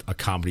a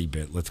comedy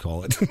bit, let's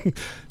call it,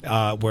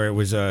 where it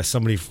was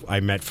somebody I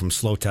met from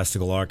Slow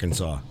Testicle,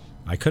 Arkansas.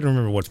 I couldn't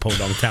remember what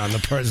podunk town the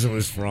person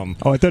was from.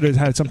 Oh, I thought it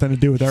had something to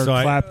do with Eric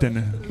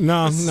Clapton.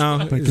 No.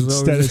 Like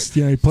instead of,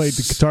 he played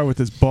the guitar with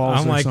his balls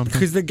I'm or like, something.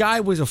 because the guy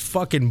was a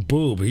fucking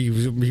boob. He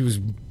was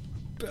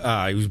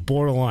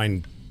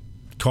borderline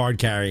card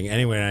carrying.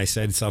 Anyway, and I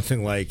said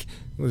something like,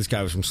 well, this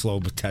guy was from Slow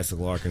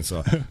Testicle,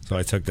 Arkansas. So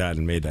I took that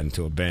and made that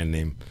into a band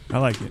name. I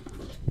like it.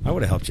 I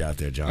would have helped you out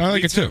there, John. I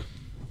like it too.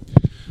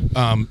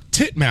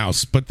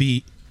 Titmouse, but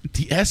the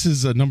S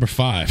is a number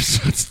 5,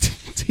 so it's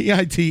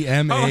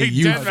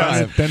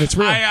TITMAU5. Then it's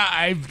real.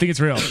 I think it's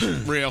real.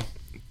 Real.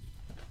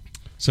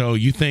 So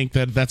you think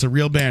that's a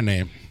real band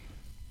name?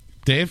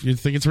 Dave, you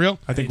think it's real?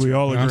 I think we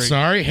all agree. I'm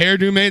sorry.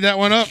 Hairdo made that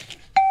one up.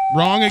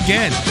 Wrong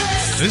again.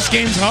 This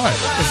game's hard.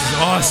 This is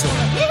awesome.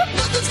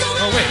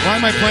 Oh, wait. Why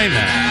am I playing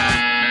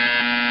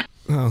that?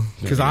 Oh,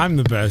 because I'm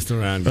the best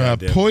around.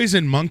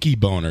 Poison Monkey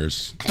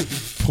Boners.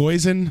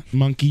 Poison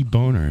Monkey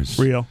Boners.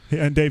 Real.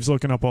 And Dave's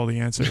looking up all the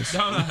answers.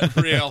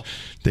 Real.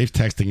 Dave's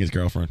texting his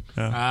girlfriend.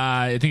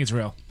 I think it's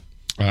real.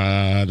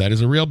 That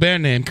is a real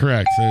band name,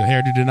 correct.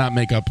 Hairdo did not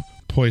make up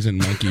Poison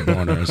Monkey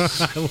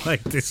Boners. I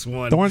like this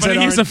one. The ones But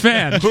that he's a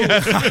aren't-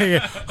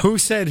 fan.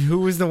 Who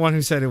was the one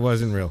who said it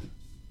wasn't real?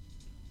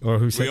 Or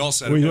who said We all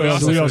said We it. all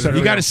said You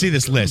real. got to see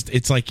this list.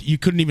 It's like you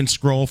couldn't even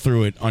scroll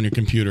through it on your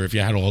computer if you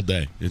had all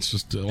day. It's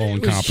just all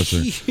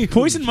encompassing.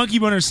 Poison Monkey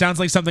Boners sounds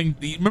like something.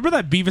 Remember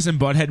that Beavis and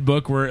Butthead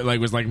book where it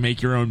was like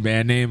make your own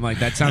band name? Like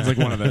that sounds like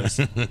one of those.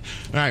 All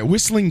right,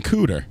 Whistling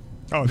Cooter.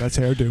 Oh, that's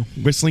Hairdo.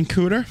 Whistling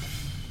Cooter?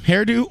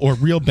 Hairdo or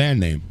real band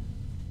name?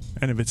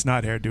 And if it's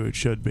not Hairdo, it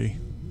should be.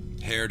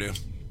 Hairdo.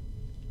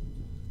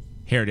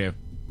 Hairdo.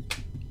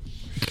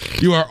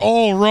 You are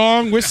all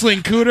wrong.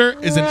 Whistling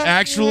Cooter is an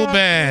actual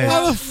band.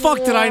 How the fuck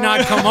did I not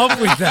come up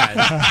with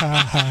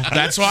that?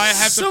 That's why I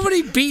have to.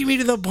 Somebody beat me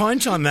to the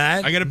punch on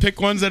that. I got to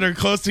pick ones that are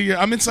close to your.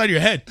 I'm inside your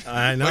head.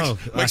 I know.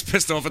 Mike's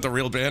pissed off at the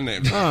real band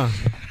name. These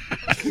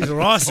are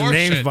awesome Horseshit.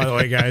 names, by the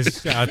way,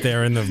 guys, out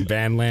there in the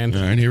band land.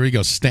 All right, here we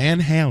go. Stan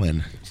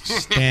Halen.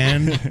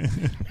 Stan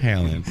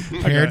Halen.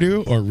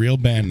 Hairdo or real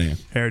band name?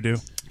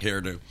 Hairdo.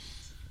 Hairdo.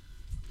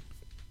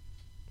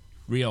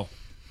 Real.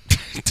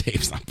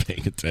 Dave's not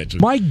paying attention.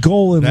 My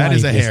goal in That life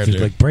is a hairdo.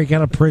 to like break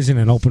out of prison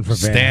and open for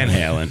Stan band.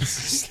 Halen.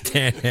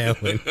 Stan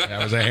Halen.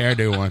 That was a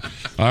hairdo one.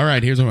 All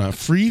right, here's one.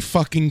 Free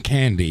Fucking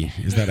Candy.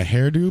 Is that a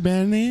hairdo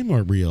band name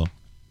or real?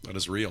 That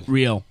is real.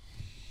 Real.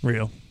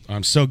 Real.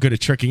 I'm so good at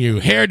tricking you.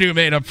 Hairdo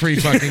made up Free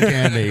Fucking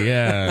Candy.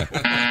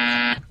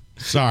 Yeah.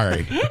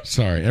 Sorry.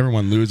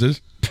 Everyone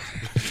loses.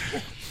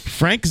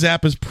 Frank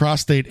Zappa's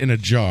Prostate in a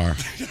Jar.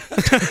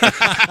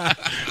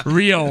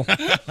 Real.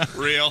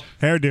 Real.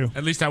 Hairdo.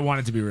 At least I want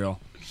it to be real.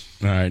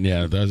 All right,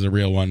 yeah, that was a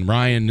real one.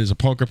 Ryan is a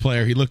poker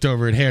player. He looked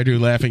over at Hairdo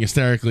laughing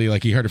hysterically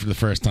like he heard it for the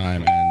first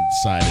time and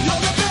decided.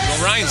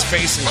 Well, Ryan's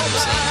facing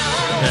himself.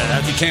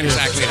 Yeah, He can't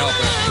exactly help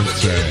it.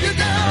 That's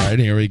right. All right,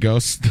 here we go.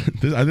 This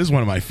is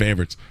one of my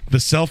favorites. The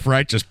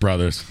Self-Righteous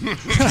Brothers.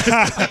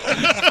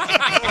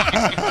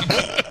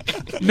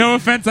 No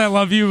offense, I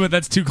love you, but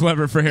that's too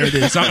clever for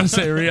hairdo, so I'm going to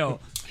say real.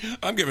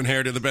 I'm giving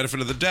hairdo the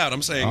benefit of the doubt.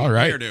 I'm saying All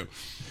right. hairdo.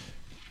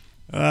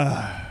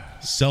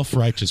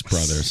 Self-Righteous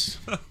Brothers.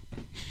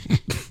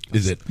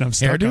 Is it I'm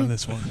stuck hairdo on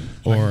this one.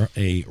 or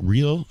a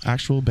real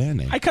actual band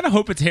name? I kind of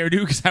hope it's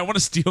hairdo because I want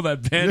to steal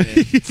that band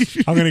name.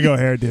 I'm going to go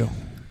hairdo.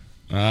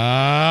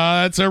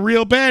 It's a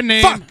real band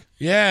name. Fuck.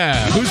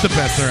 Yeah. Who's the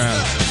best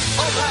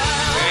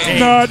around?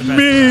 Not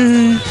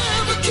me.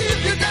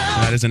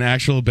 That is an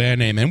actual band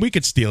name, and we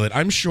could steal it.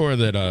 I'm sure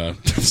that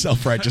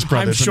Self-Righteous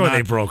Brothers. I'm sure are not-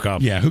 they broke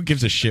up. Yeah, who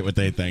gives a shit what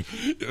they think?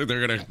 They're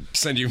going to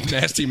send you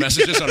nasty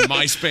messages on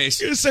MySpace.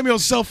 You're gonna send me all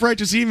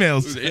self-righteous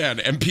emails. Yeah,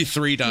 and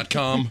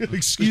mp3.com.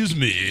 Excuse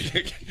me.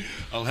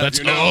 I'll have That's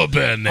you know. all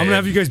band name. I'm gonna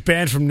have you guys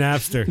banned from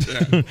Napster.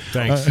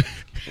 Thanks.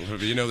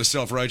 You know the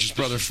Self-Righteous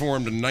Brothers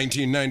formed in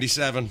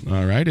 1997.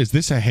 All right, is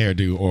this a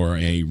hairdo or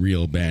a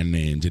real band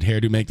name? Did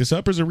hairdo make this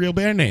up, or is it a real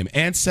band name?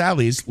 Aunt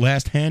Sally's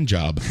last hand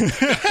job.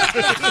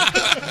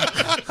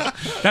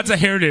 That's a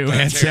hairdo.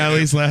 Aunt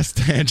Sally's last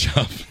hand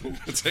job.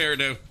 It's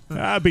hairdo.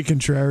 I'll be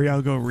contrary.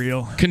 I'll go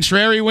real.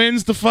 Contrary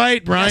wins the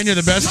fight. Brian, you're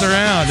the best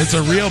around. It's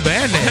a real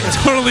band name. It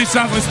totally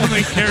sounds like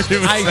something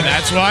hairdo would say.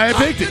 That's why I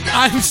picked it.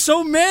 I'm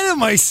so mad at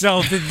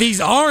myself that these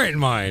aren't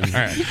mine. All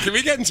right. Can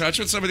we get in touch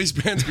with some of these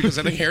bands? Because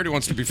I think hairdo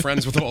wants to be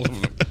friends with all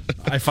of them.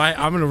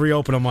 I'm going to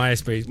reopen a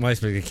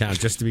MySpace account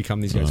just to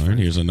become these guys' All right,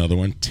 friends. here's another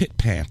one. Tit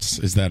Pants.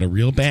 Is that a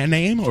real band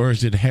name, or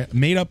is it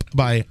made up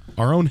by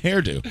our own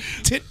hairdo?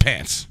 Tit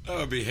Pants. That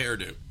would be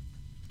hairdo.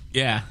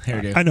 Yeah,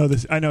 hairdo. I know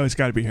this. I know it's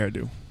got to be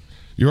hairdo.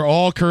 You're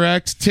all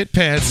correct. Tit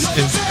Pants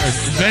is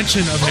an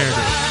invention of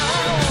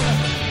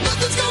hairdo.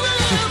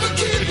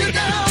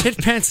 Tit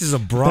Pants is a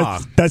bra.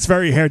 That's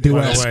very By the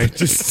way, hairdo-esque.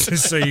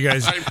 just so you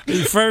guys,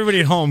 for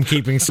everybody at home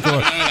keeping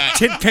score,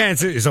 Tit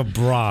Pants is a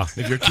bra.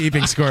 If you're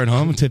keeping score at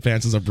home, Tit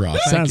Pants is a bra.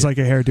 Sounds like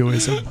a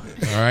hairdoism.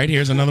 All right,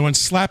 here's another one.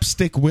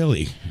 Slapstick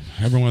Willie.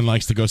 Everyone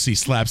likes to go see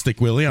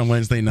Slapstick Willie on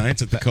Wednesday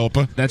nights at the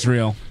Copa. That's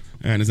real.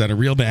 And is that a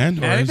real band?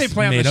 Yeah, I think they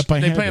play on made up by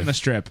they play hairdo? on the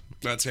strip.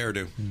 That's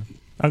hairdo.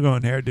 I'm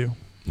going hairdo.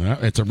 Well,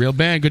 it's a real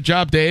band. Good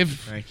job, Dave.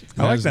 Thank you.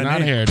 I like is that not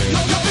name. hairdo.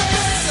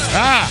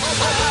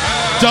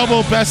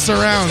 Double best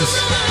surrounds.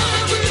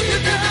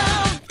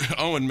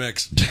 Owen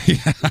mix.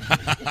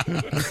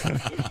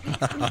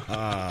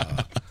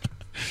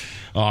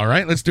 All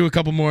right, let's do a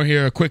couple more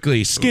here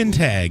quickly. Skin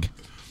tag.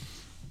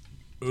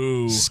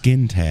 Ooh.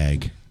 Skin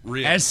tag.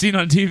 Real. As seen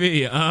on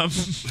TV.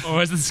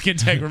 Or is the skin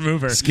tag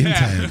remover? Skin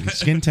tag.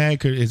 Skin tag.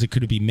 Could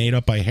it be made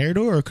up by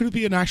hairdo, or could it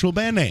be an actual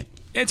band name?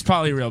 It's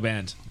probably a real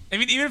band. I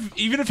mean,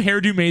 even if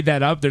hairdo made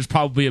that up, there's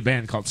probably a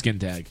band called Skin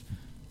Tag.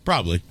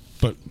 Probably,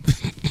 but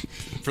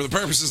For the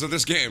purposes of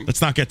this game,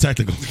 let's not get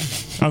technical.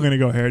 I'm going to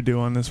go hairdo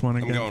on this one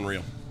I'm again. going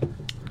real.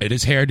 It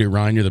is hairdo,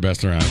 Ryan. You're the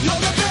best around.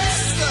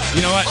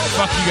 You know what?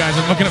 Fuck you guys.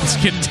 I'm looking up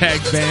Skin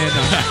Tag band.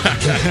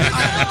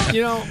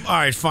 All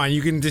right, fine.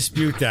 You can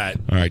dispute that.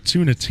 All right,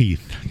 Tuna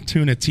Teeth.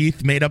 Tuna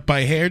Teeth made up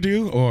by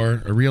hairdo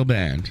or a real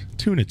band?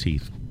 Tuna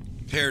Teeth.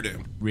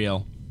 Hairdo.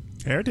 Real.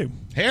 Hairdo.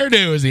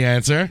 Hairdo is the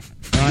answer.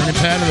 Ryan and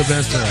Pat are the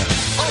best around.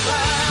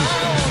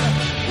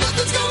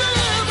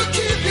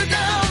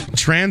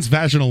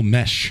 Transvaginal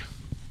mesh.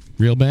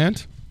 Real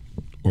band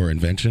or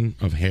invention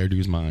of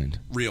hairdo's mind?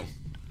 Real.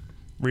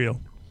 Real.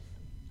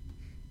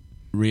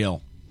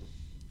 Real.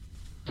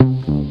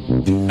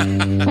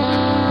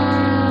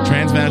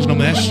 Transvaginal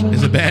mesh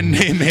is a band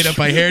name made up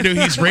by hairdo.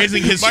 He's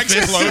raising his Mike's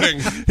fist floating.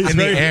 in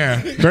the air.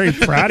 Very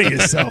proud of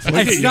yourself. Look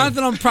It's at not you.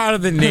 that I'm proud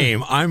of the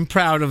name. I'm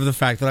proud of the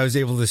fact that I was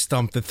able to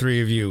stump the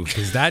three of you,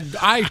 because that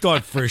I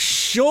thought for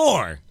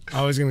sure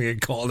I was going to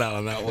get called out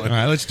on that one. All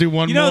right, let's do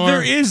one You know, more.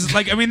 there is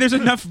there's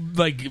enough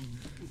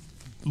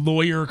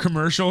lawyer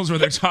commercials where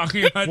they're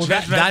talking about Well,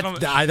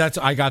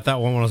 I got that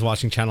one when I was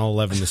watching Channel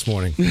 11 this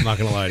morning. I'm not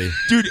going to lie to you.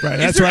 Dude, Right, is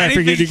that's there why I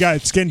figured anything- you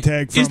got Skin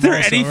Tag from Is there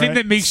also, anything right?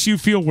 that makes you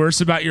feel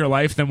worse about your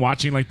life than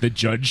watching the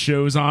judge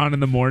shows on in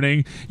the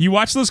morning? You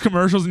watch those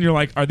commercials and you're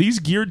like, are these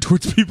geared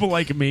towards people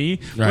like me?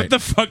 Right. What the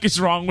fuck is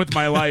wrong with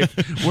my life?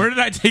 Where did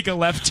I take a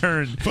left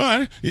turn?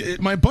 Fun.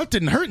 My butt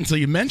didn't hurt until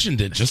you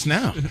mentioned it just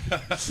now.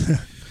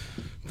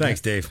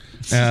 Thanks, Dave.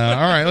 All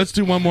right, let's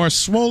do one more.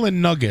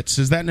 Swollen Nuggets.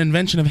 Is that an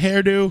invention of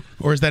hairdo,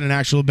 or is that an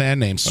actual band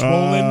name?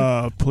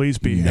 Swollen. Please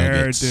be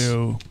Nuggets.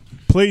 hairdo.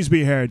 Please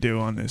be hairdo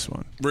on this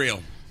one.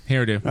 Real.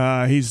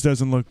 Hairdo. He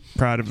doesn't look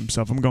proud of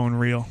himself. I'm going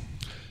real.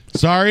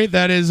 Sorry,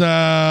 that is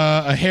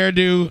a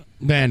hairdo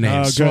band name.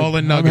 Oh, good.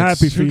 Swollen I'm Nuggets.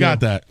 happy for Who you. got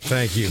that?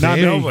 Thank you. Not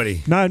Dave?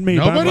 nobody. Not me.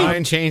 Nobody?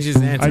 Brian changed his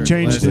answer. I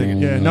changed it.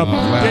 Yeah. No,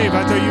 wow. Dave,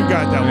 I thought you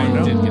got that one.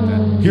 No? Did get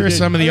that. Here are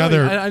some of the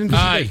other. I didn't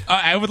disagree.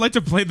 I would like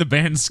to play the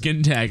band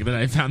Skin Tag that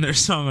I found their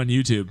song on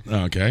YouTube.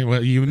 Okay,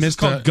 well, you It's missed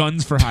called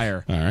Guns for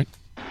Hire. All right.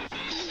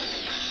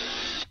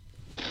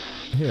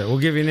 Here, we'll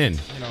give you an in. You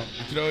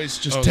could always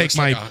just Oh, take looks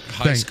my like a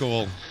high thing.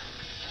 school.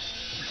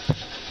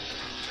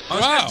 I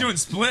was just doing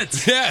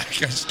splits. Yeah,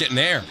 just getting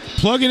there.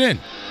 Plug it in.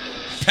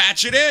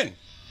 Patch it in.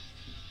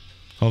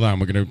 Hold on,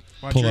 we're gonna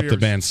Watch pull your up the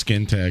ears. band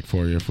Skin Tag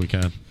for you if we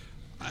can.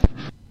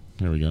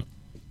 There we go.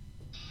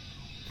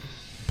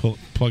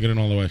 Plug it in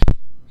all the way.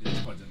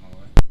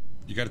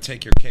 You got to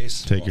take your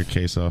case. Take your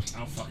case off.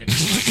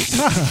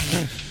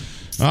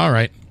 All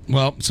right.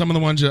 Well, some of the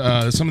ones,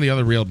 some of the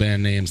other real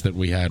band names that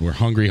we had were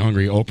Hungry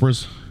Hungry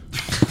Oprahs.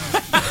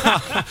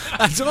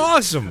 That's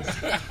awesome.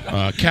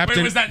 Captain.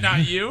 Wait, was that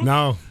not you?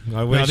 No,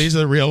 I wish. No, these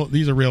are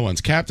real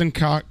ones. Captain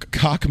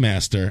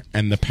Cockmaster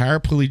and the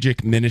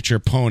Paraplegic Miniature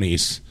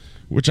Ponies,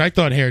 which I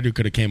thought Hairdo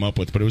could have came up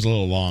with, but it was a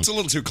little long. It's a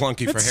little too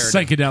clunky for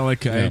Hairdo.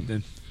 Psychedelic. Yeah.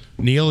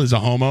 Neil is a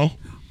homo.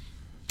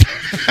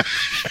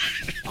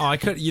 Oh, I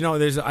could. You know,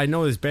 I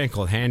know this band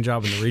called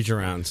Handjob and the Reach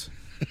Arounds.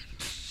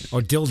 Oh,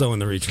 Dildo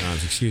and the Reach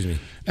Arounds. Excuse me.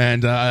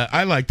 And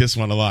I like this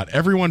one a lot.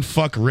 Everyone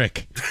fuck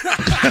Rick.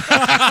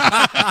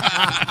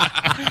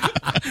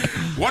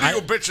 One of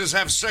you bitches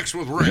have sex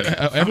with Rick.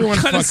 Everyone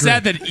kind of fuck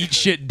sad Rick. that Eat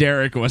Shit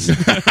Derek wasn't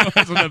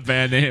a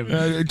band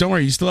name. Don't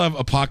worry, you still have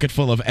a pocket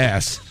full of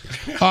ass.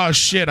 Oh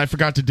shit, I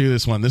forgot to do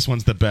this one. This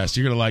one's the best.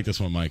 You're gonna like this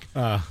one, Mike.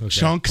 Okay.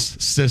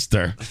 Chunk's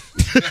sister.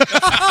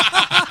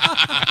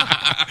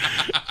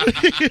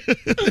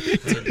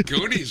 It's a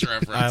Goonies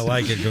reference. I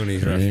like a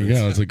Goonies There reference. you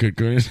go. It's a good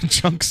Goonies.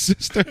 Chunk's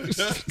sister.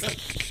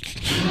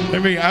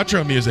 Maybe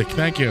outro music.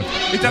 Thank you.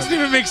 It doesn't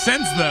even make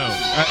sense though.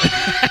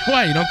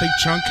 Why? You don't think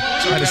Chunk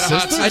had a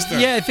sister?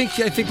 Yeah, I think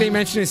they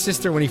mentioned his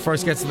sister when he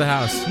first gets to the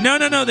house. No.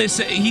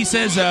 He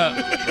says. All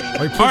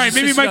pushed right, his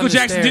maybe sister Michael down the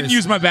Jackson didn't stairs.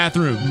 use my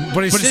bathroom,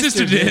 But his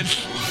sister did.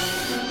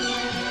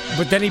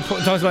 But then he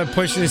talks about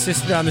pushing his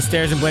sister down the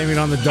stairs and blaming it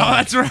on the dog. Oh,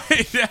 that's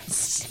right.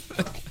 Yes.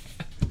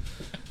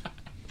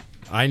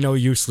 I know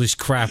useless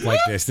crap like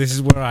this. This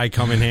is where I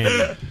come in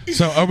handy.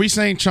 So, are we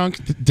saying Chunk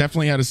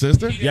definitely had a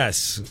sister?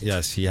 Yes,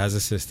 he has a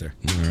sister.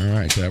 All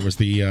right, that was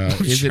the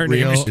is Sure it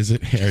real? name Is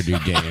it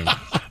hairdo game?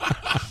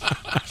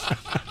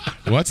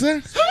 What's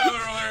that?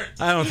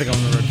 I don't think I'm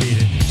going to repeat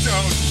it.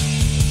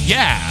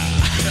 Yeah.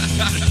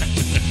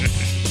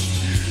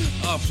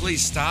 Oh,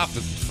 please stop.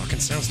 It fucking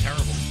sounds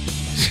terrible.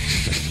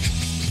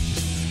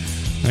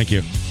 Thank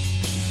you.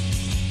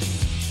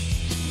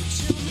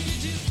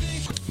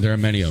 There are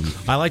many of them.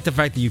 I like the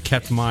fact that you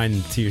kept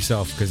mine to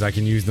yourself because I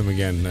can use them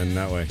again, and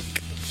that way.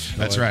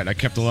 That's right. I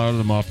kept a lot of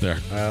them off there.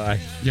 I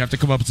You have to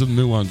come up with some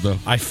new ones, though.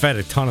 I fed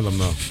a ton of them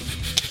though.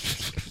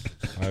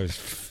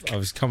 I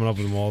was coming up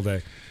with them all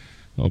day.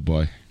 Oh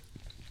boy.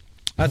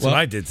 That's Well, what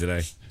I did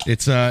today.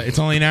 It's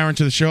only an hour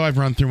into the show. I've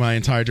run through my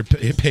entire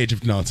page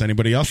of notes.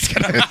 Anybody else?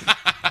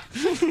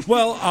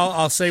 Well,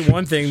 I'll say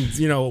one thing.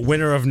 You know,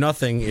 winner of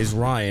nothing is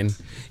Ryan.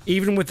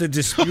 Even with the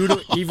dispute,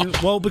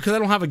 because I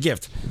don't have a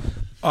gift.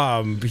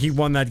 He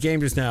won that game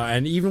just now,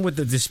 and even with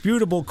the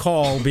disputable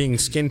call being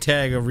Skin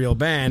Tag a real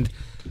band,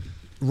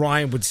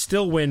 Ryan would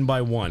still win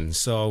by 1.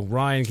 So,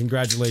 Ryan,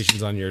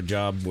 congratulations on your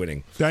job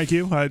winning. Thank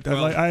you.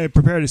 I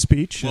prepared a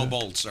speech. Well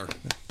bowled, sir.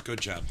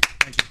 Good job.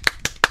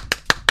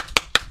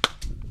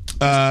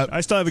 I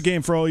still have a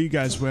game for all you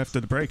guys after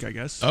the break, I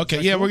guess.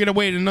 Okay, yeah, we're gonna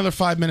wait another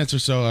 5 minutes or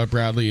so.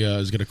 Bradley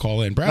is gonna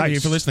call in. Bradley, Nice.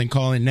 if you're listening,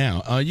 call in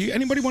now.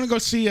 Anybody want to go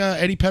see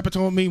Eddie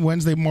Pepitone with me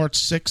Wednesday, March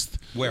 6th?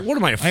 Where? What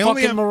am I, a I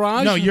only fucking have,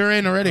 mirage? No, you're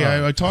in already.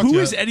 I talked to Who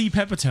you. is Eddie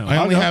Pepitone? I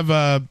only I'll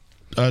go.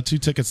 have 2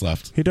 tickets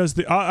left. He does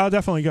the. I'll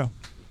definitely go.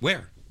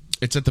 Where?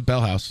 It's at the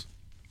Bell House.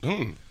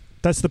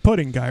 That's the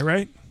pudding guy,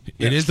 right?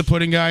 It is the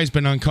pudding guy. He's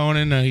been on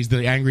Conan. He's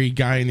the angry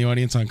guy in the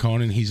audience on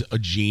Conan. He's a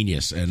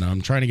genius, and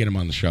I'm trying to get him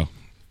on the show.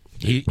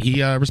 He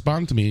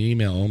responded to me in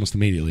email almost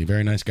immediately.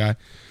 Very nice guy.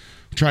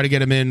 Try to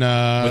get him in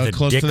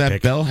close to that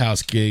pic. Bell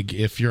House gig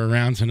if you're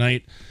around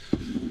tonight.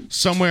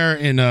 Somewhere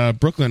in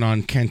Brooklyn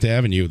on Kent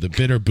Avenue, The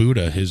Bitter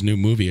Buddha, his new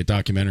movie, a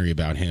documentary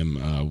about him,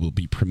 will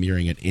be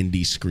premiering at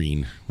Indie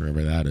Screen,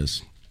 wherever that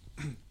is.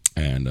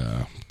 And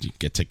you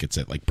get tickets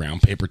at like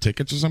brown paper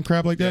tickets or some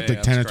crap like that, Yeah,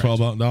 like $10 or that's correct.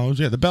 $12.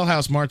 Yeah, the Bell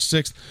House, March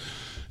 6th.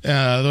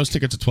 Those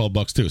tickets are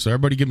 $12 too. So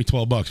everybody give me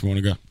 $12 if you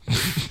want to go.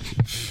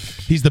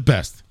 He's the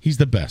best. He's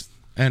the best.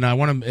 And I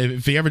want him,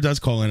 if he ever does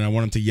call in, I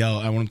want him to yell.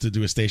 I want him to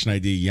do a station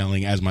ID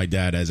yelling as my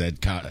dad as Ed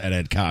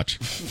Koch.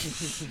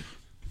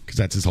 Because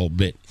that's his whole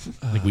bit.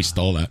 I think we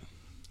stole that.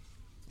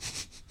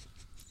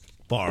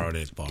 Borrowed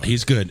it.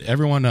 He's good.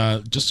 Everyone,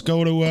 just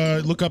go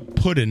to look up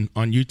Puddin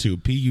on YouTube.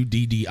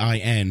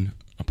 PUDDIN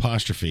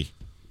apostrophe.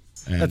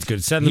 And That's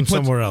good. Send he them puts-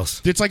 somewhere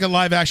else. It's like a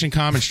live action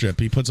comic strip.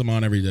 He puts them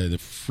on every day.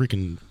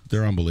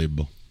 They're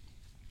unbelievable.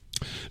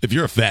 If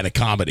you're a fan of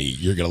comedy,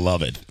 you're gonna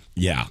love it.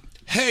 Yeah.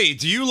 Hey,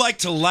 do you like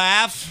to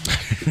laugh?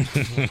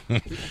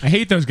 I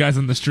hate those guys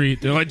on the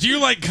street. They're like, "Do you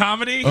like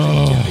comedy?"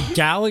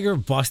 Gallagher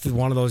busted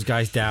one of those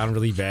guys down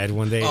really bad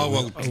one day. Oh,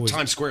 well, It was-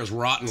 Times Square is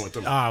rotten with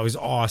them. it was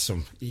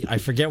awesome. I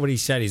forget what he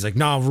said. He's like,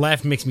 "No,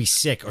 laugh makes me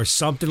sick," or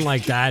something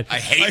like that. I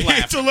hate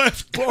laugh. to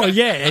laugh. Oh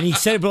yeah, and he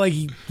said it, but like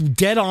he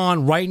dead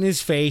on, right in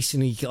his face,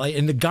 and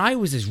and the guy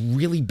was this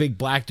really big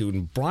black dude,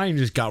 and Brian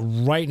just got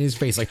right in his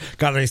face, like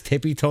got on his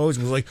tippy toes,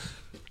 and was like,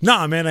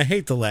 "Nah, man, I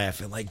hate to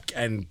laugh,"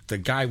 and the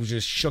guy was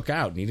just shook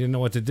out, and he didn't know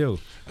what to do.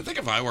 I think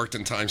if I worked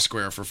in Times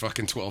Square for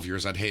fucking 12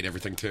 years, I'd hate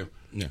everything too.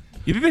 Yeah.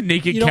 You think the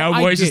Naked You know, I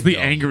Cowboys is did, the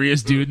though.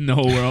 angriest dude in the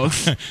whole world?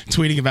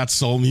 Tweeting about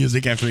soul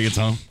music after he gets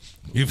home.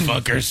 You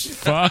fuckers.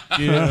 Fuck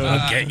you.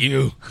 I'll get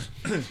you.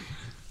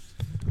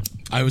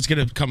 I was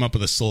gonna come up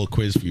with a soul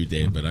quiz for you,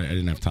 Dave, but I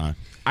didn't have time.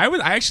 I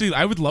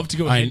would love to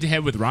go head to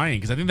head with Ryan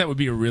because I think that would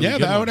be a really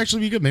good that one. would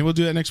actually be good. Maybe we'll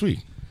do that next week.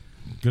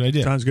 Good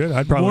idea. Sounds good.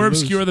 I'd probably more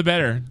lose. obscure the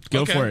better.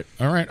 Go for it.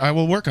 All right, I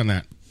will work on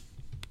that.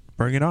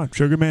 Bring it on,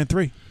 Sugar Man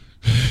 3.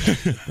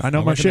 I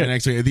know my shit.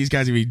 Next week. These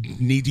guys are gonna be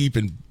knee deep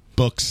in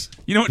books.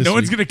 You know what? No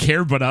one's gonna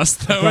care but us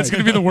though. It's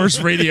gonna be the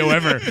worst radio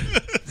ever.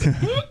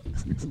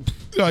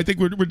 No, I think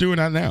we're doing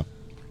that now.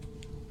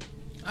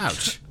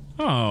 Ouch.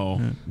 Oh,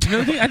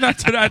 I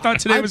thought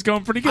today was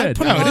going pretty good.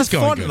 Put a lot of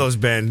thought into those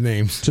band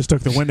names. Just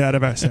took the wind out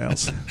of our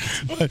sails.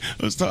 I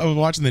was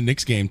watching the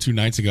Knicks game 2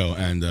 nights ago,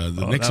 and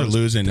the Knicks are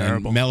losing.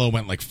 terrible. And Melo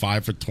went like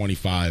 5 for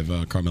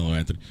 25, Carmelo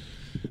Anthony.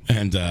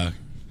 And I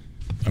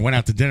went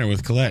out to dinner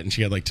with Colette, and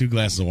she had like 2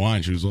 glasses of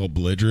wine. She was all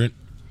belligerent.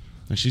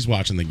 And she's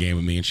watching the game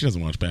with me, and she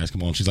doesn't watch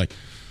basketball. And she's like,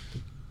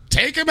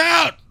 "Take him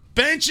out!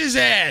 Bench his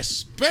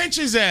ass! Bench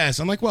his ass!"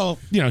 I'm like, well,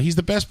 he's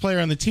the best player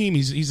on the team.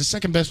 He's the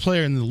second best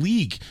player in the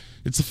league.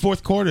 It's the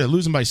fourth quarter. They're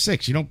losing by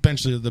 6. You don't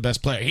bench the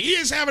best player. He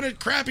is having a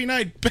crappy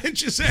night.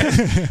 Bench his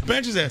ass.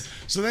 Bench his ass.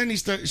 So then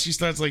she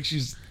starts like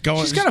she's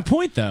going. She's got a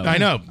point though. I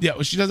know. Yeah,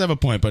 well, she does have a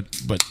point, but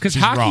because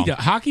she's wrong.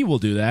 hockey will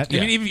do that. Yeah.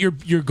 I mean, even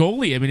your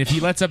goalie. I mean, if he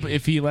lets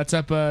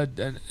up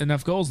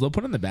enough goals, they'll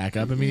put him in the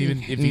backup. I mean,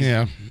 even if he's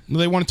Well,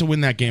 they wanted to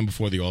win that game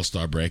before the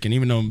All-Star break, and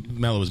even though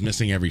Melo was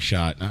missing every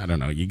shot, I don't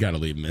know. You got to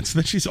leave him in. So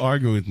then she's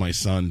arguing with my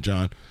son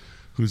John,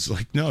 who's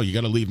like, "No, you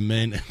got to leave him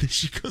in." And then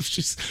she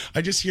goes,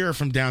 I just hear her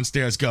from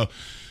downstairs go,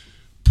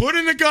 "Put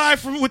in the guy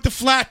with the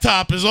flat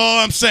top is all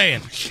I'm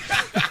saying.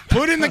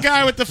 Put in the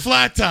guy with the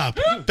flat top.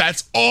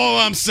 That's all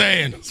I'm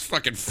saying." It's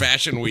fucking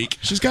Fashion Week.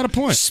 She's got a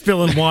point.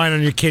 Spilling wine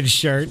on your kid's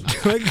shirt.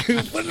 Like,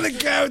 put in the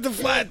guy with the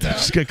flat top.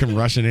 She's gonna come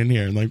rushing in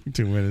here in like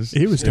 2 minutes.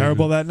 He was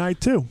terrible that night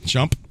too.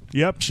 Jump.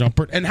 Yep.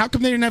 Shumpert. And how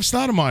come they didn't have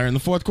Stoudemire in the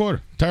fourth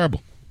quarter?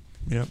 Terrible.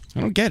 Yep. I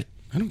don't get it.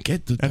 And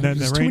then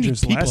the too many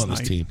Rangers people last on this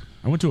night. team.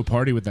 I went to a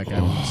party with that guy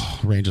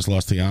once. Rangers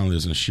lost to the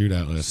Islanders in a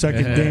shootout last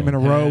Second game in a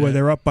row where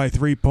they're up by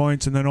 3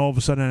 points, and then all of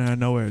a sudden, out of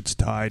nowhere, it's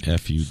tied.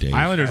 F you, Dave.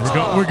 Islanders,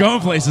 we're going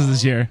places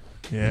this year.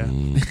 Yeah.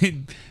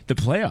 The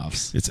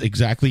playoffs. It's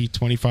exactly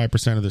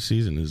 25% of the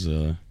season is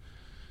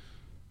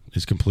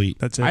complete.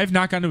 That's it. I have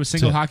not gone to a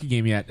single That's it. hockey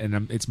game yet,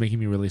 and it's making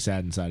me really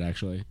sad inside.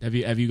 Actually, have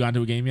you gone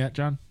to a game yet,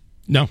 John?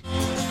 No,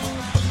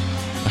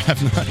 I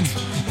have not.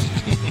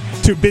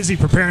 Too busy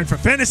preparing for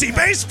fantasy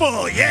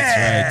baseball.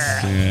 Yeah.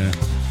 That's right. Yeah.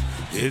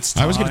 It's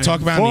I was going to talk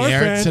about it in the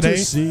air today,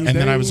 fantasy and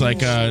then I was like,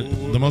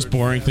 the most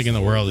boring thing in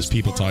the world is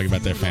people talking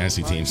about their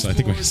fantasy team. So I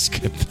think we're going to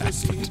skip that.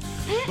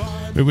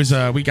 But it was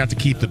we got to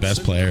keep the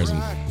best players,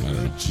 and I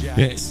don't know.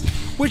 Yeah.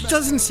 Which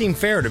doesn't seem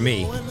fair to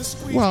me.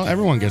 Well,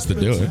 everyone gets to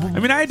do it. I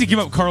mean, I had to give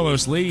up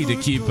Carlos Lee to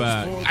keep.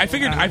 I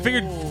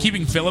figured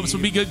keeping Phillips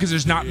would be good because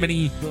there's not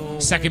many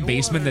second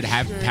basemen that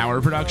have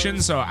power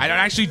production. So I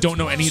actually don't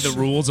know any of the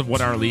rules of what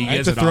our league I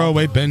had is. to at throw all.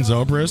 away Ben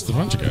Zobrist, a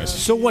bunch of guys.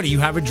 So what? Do you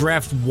have a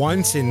draft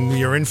once and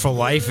you're in for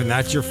life, and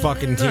that's your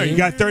fucking team? No, you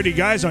got 30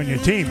 guys on your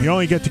team. You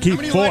only get to keep How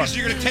many 4. legs are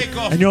you going to take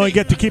off? And you only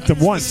get to keep them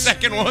The once.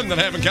 second one that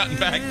I haven't gotten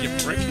back, you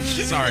prick.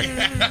 Sorry.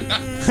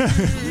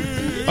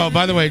 Oh,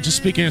 by the way, just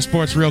speaking of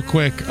sports real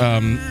quick,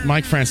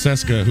 Mike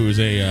Francesa, who is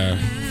a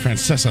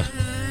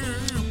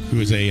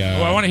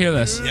Oh, I want to hear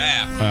this.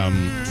 Yeah.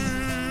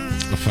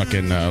 a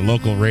fucking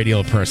local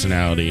radio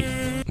personality.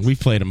 We've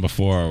played him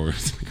before.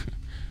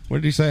 What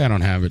did he say? I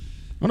don't have it.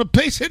 On a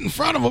base hit in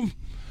front of him.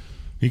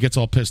 He gets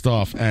all pissed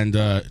off, and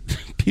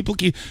people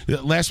keep.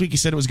 Last week he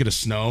said it was going to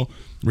snow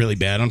really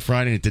bad on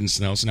Friday, and it didn't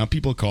snow. So now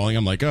people are calling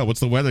him like, "Oh, what's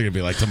the weather going to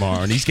be like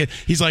tomorrow?" And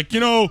he's like,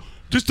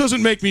 this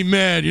doesn't make me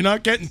mad. You're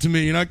not getting to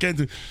me. You're not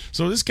getting to.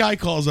 So this guy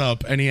calls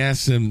up and he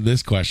asks him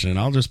this question, and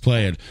I'll just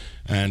play it.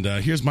 And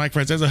here's Mike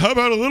Francesa. How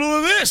about a little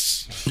of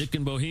this? Nick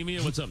in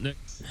Bohemia. What's up, Nick?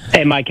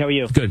 Hey, Mike. How are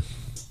you? Good.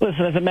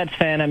 Listen, as a Mets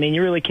fan, I mean,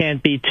 you really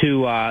can't be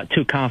too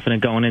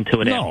confident going into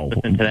it. No,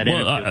 Listening to that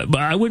interview.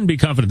 but I wouldn't be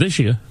confident this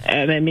year.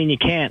 I mean, you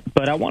can't.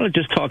 But I want to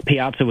just talk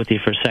Piazza with you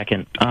for a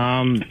second.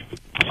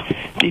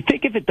 Do you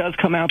think if it does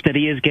come out that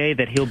he is gay,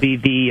 that he'll be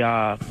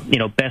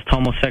the best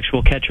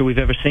homosexual catcher we've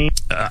ever seen?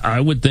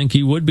 I would think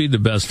he would be the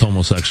best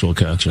homosexual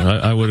catcher.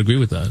 I would agree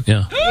with that.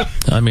 Yeah,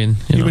 I mean,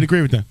 you would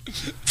agree with that.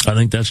 I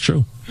think that's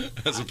true.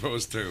 As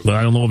opposed to. But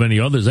I don't know of any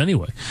others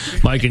anyway.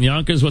 Mike and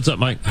Yonkers, what's up,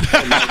 Mike?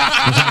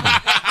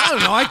 I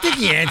don't know. I think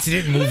he answered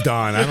it and moved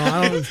on.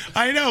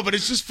 I know, but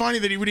it's just funny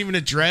that he wouldn't even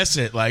address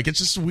it. Like, it's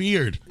just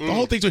weird. The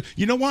whole thing's weird.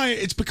 You know why?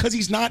 It's because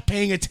he's not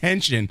paying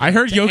attention. I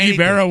heard to Yogi anything.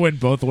 Berra went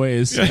both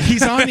ways.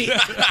 He's on the.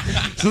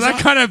 So that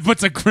kind of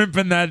puts a crimp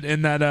in that He's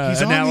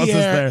analysis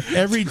on the air there.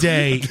 every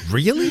day.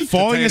 Really?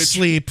 Falling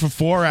asleep for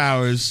 4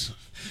 hours.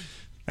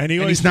 And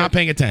he's not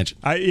paying attention.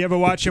 You ever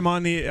watch him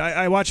on the?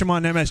 I watch him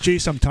on MSG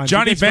sometimes.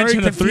 Johnny He gets very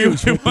Bench in a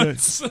confused 3-2 with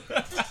once.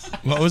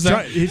 What was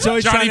that? He's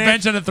always Johnny trying to-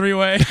 Bench on a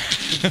three-way.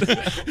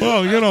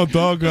 Well,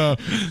 dog,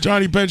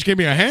 Johnny Bench gave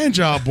me a hand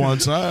job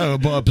once.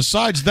 But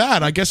besides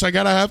that, I guess I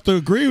gotta have to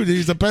agree with you.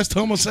 He's the best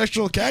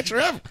homosexual catcher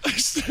ever.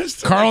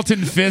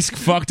 Carlton Fisk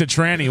fucked a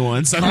tranny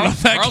once. I don't know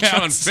if that Carlton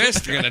counts.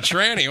 Fisk and a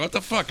tranny. What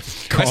the fuck?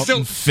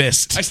 Carlton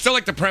Fist. I still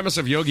like the premise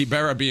of Yogi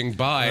Berra being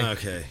bi.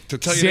 Okay. To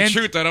tell you the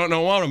truth, I don't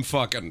know what I'm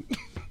fucking.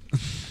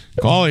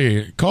 Caller,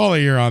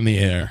 you're on the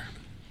air.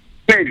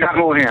 Hey, John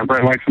Houlihan,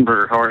 Brad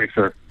Weisenberger. How are you,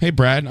 sir? Hey,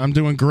 Brad. I'm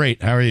doing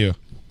great. How are you?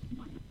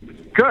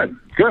 Good,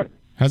 good.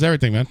 How's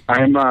everything, man?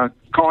 I'm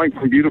calling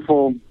from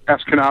beautiful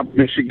Escanaba,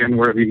 Michigan,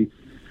 where the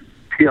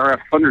PRF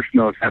Thunder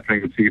Snow is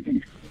happening this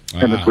evening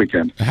and this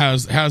weekend.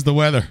 How's the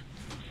weather?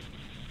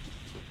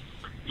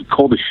 It's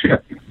cold as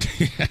shit.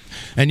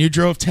 And you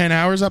drove 10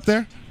 hours up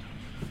there?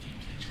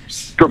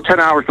 Drove 10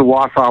 hours to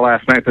Wausau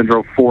last night, then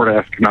drove 4 to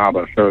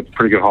Escanaba, so it's a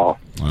pretty good haul.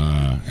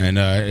 And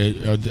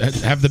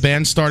have the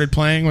band started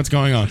playing? What's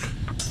going on?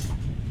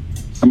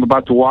 I'm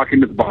about to walk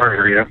into the bar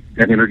area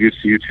and introduce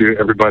you to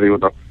everybody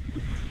with a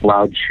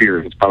loud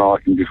cheer. That's about all I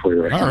can do for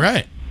you right now. All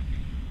right.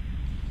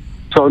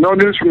 So no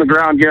news from the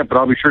ground yet, but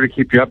I'll be sure to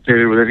keep you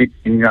updated with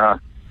anything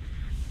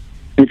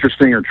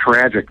interesting or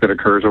tragic that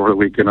occurs over the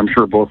weekend. I'm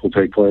sure both will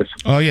take place.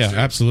 Oh, yeah,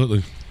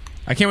 absolutely.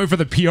 I can't wait for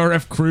the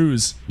PRF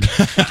cruise.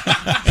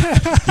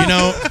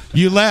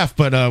 You laugh,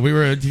 but we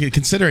were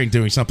considering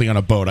doing something on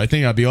a boat. I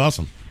think that'd be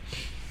awesome.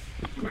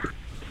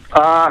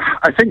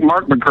 I think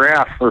Mark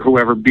McGrath or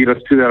whoever beat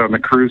us to that on the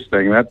cruise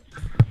thing. That's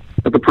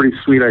a pretty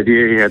sweet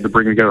idea he had to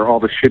bring together all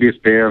the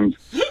shittiest bands.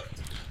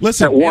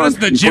 Listen, at once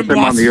the and Jim put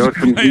them on the Blossoms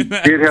ocean. He playing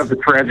that. did have the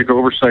tragic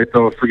oversight,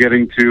 though, of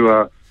forgetting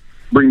to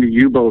bring the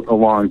U-boat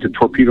along to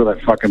torpedo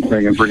that fucking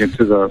thing and bring it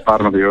to the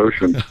bottom of the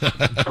ocean.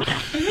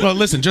 Well,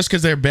 listen, just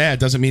because they're bad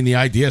doesn't mean the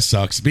idea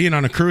sucks. Being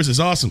on a cruise is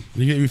awesome.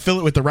 You fill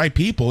it with the right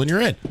people, and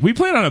you're in. We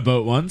played on a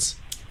boat once.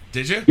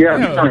 Did you? Yeah,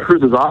 being on a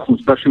cruise is awesome,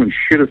 especially when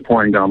shit is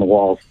pouring down the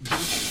walls.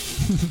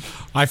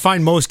 I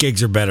find most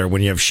gigs are better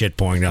when you have shit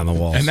pouring down the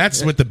walls. And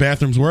that's with the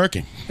bathrooms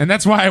working. And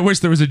that's why I wish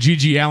there was a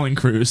G.G. Allen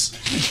cruise.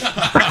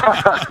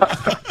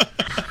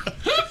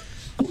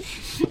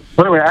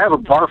 But anyway, I have a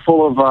bar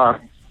full of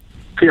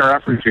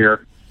PRFers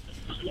here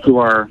who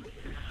are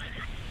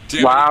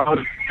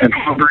loud and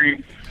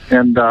hungry.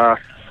 And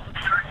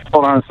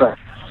hold on a sec.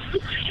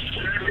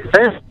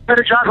 Hey,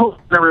 John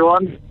Houston,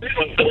 everyone.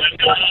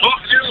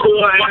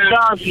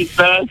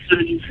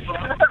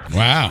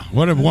 Wow,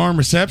 what a warm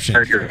reception.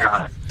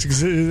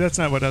 That's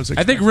not what I was expecting.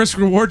 I think Risk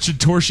Reward should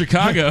tour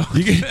Chicago.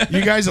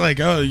 You guys are like,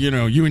 oh,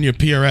 you and your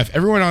PRF.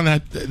 Everyone on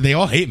that, they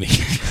all hate me.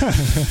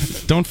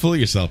 Don't fool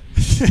yourself.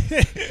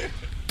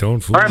 Don't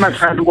fool All right, my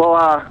friend. Well,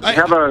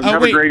 have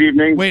a great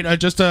evening. Wait,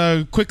 just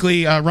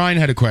quickly, Ryan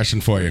had a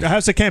question for you.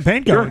 How's the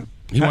campaign going?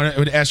 He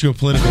wanted to ask you a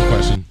political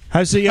question.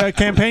 How's the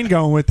campaign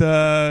going? With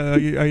are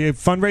you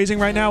fundraising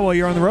right now while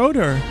you're on the road,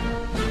 or?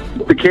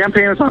 The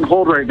campaign is on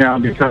hold right now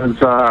because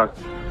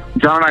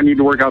John and I need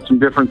to work out some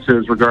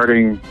differences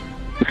regarding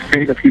the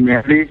fate of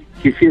humanity.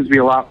 He seems to be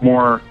a lot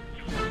more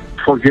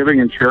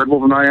forgiving and charitable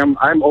than I am.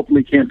 I'm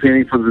openly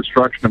campaigning for the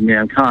destruction of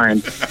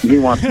mankind, and he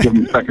wants to give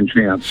him a second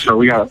chance. So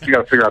we got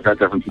to figure out that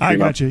difference. I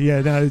got you.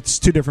 Yeah, no, it's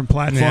two different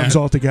platforms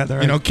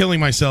altogether. Killing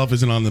myself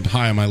isn't on the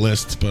high on my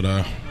list,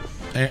 but.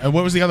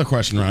 What was the other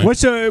question, Ryan?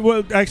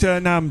 Actually,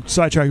 now I'm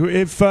sidetracked.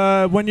 If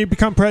when you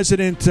become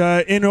president,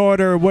 in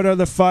order, what are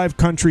the 5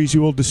 countries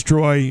you will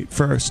destroy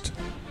first?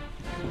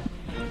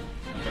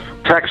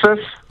 Texas,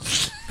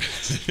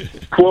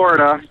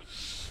 Florida,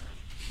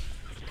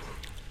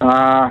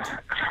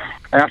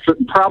 after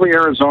probably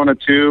Arizona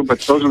too. But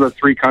those are the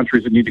 3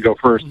 countries that need to go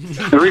first.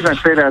 The reason I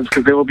say that is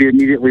because they will be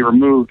immediately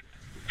removed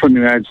from the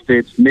United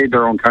States, made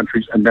their own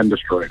countries, and then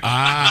destroyed.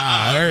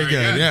 Very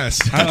good. Yes.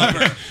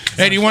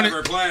 Hey, do you want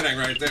to planning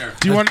right there?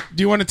 Do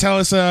you want to tell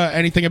us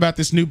anything about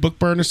this new Book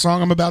Burner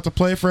song I'm about to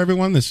play for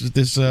everyone?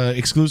 This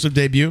exclusive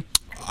debut.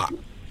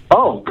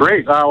 Oh,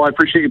 great! Well, I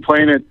appreciate you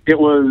playing it. It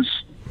was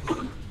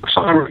a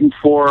song written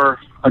for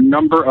a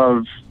number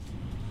of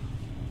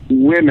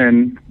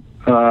women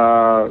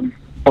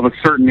of a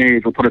certain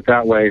age, we'll put it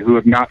that way, who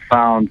have not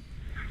found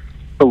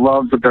the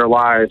loves of their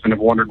lives and have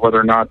wondered whether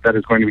or not that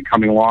is going to be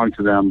coming along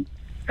to them.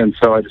 And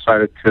so I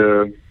decided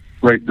to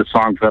write the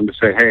song for them to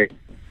say, hey,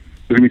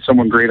 there's going to be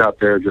someone great out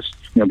there. Just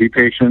be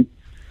patient,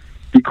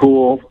 be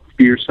cool,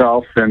 be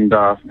yourself, and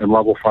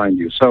love will find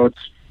you. So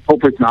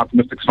hopefully it's an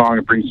optimistic song.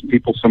 It brings some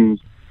people some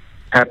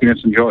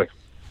happiness and joy.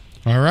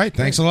 All right.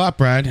 Thanks a lot,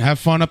 Brad. Have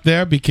fun up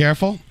there. Be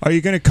careful. Are you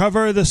going to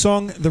cover the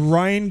song The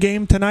Ryan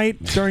Game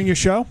tonight during your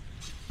show?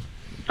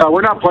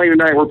 We're not playing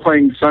tonight. We're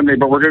playing Sunday,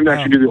 but we're going to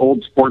actually do the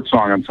old sports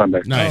song on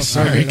Sunday. Nice.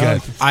 Very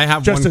good. I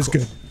have just one as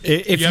good.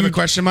 If you have a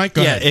question, Mike?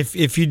 Go ahead.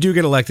 If you do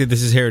get elected,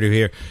 this is hairdo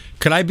here.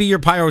 Could I be your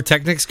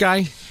pyrotechnics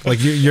guy?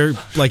 Like your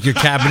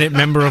cabinet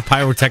member of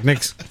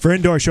pyrotechnics for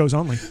indoor shows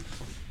only.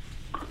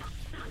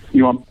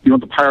 You want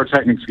the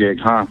pyrotechnics gig,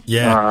 huh?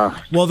 Yeah.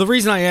 Well, the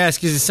reason I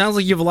ask is it sounds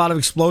like you have a lot of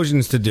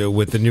explosions to do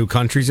with the new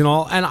countries and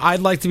all, and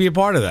I'd like to be a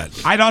part of that.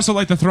 I'd also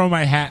like to throw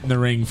my hat in the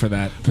ring for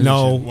that position.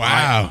 No.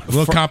 Wow. A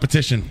little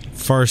competition.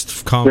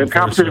 First come. We have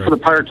competition for the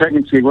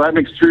pyrotechnics gig. Well, that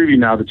makes 3 of you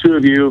now. The 2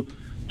 of you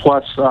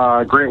plus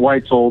Great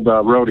White's old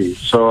roadie.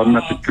 So I'm going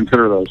to have to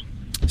consider those.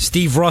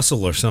 Steve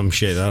Russell or some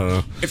shit. I don't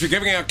know. If you're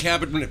giving out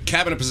cabinet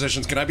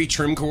positions, can I be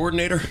trim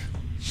coordinator?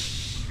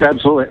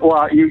 Absolutely.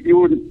 Well, you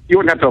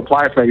wouldn't have to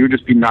apply for that. You would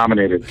just be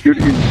nominated. You'd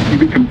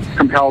be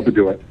compelled to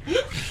do it.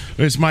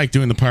 It's Mike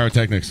doing the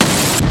pyrotechnics.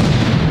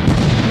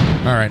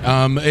 All right.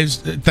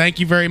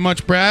 Thank you very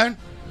much, Brad.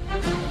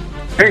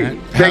 Hey,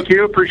 thank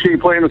you. Appreciate you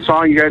playing the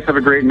song. You guys have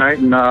a great night,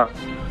 and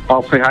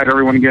I'll say hi to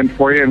everyone again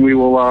for you, and we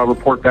will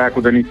report back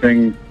with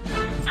anything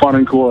fun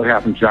and cool that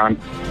happens, John.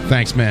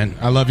 Thanks, man.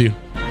 I love you.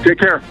 Take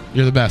care.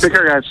 You're the best. Take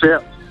care, guys. See ya.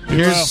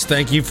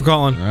 Thank you for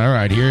calling. All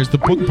right. Here's the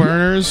Book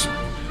Burners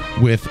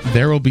with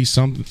There Will Be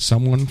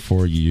Someone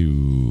for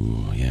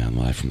You. Yeah, I'm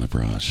live from the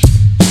barrage.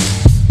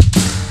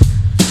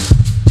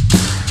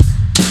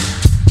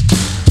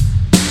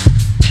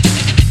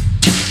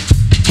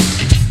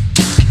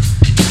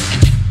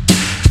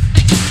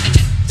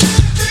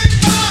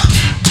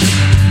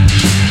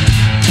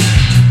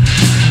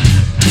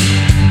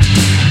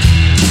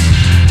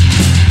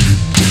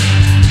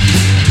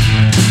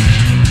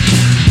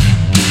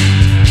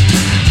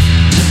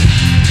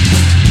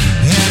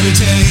 Every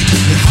day,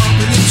 you're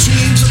hoping your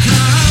dreams will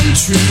come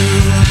true.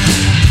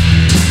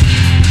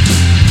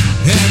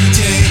 Every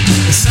day,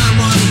 there's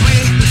someone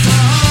waiting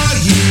for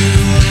you.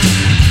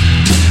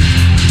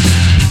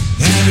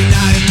 Every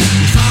night,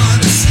 you're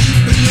falling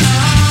asleep in your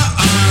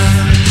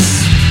arms.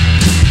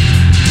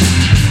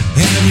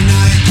 Every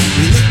night,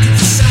 you're looking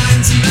for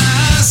signs in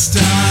the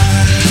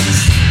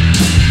stars.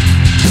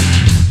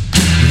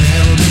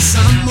 There will be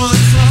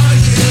someone for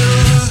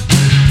you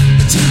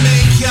to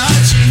make your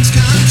dreams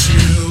come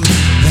true.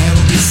 There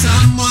will be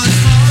someone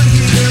for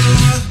you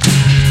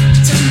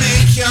to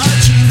make your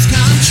dreams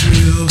come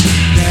true.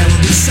 There will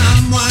be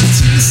someone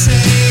to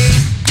say,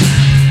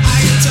 I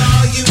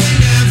adore you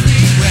in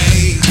every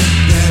way.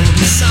 There will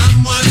be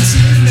someone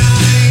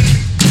tonight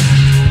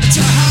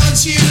to hold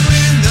you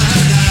in the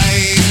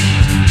night.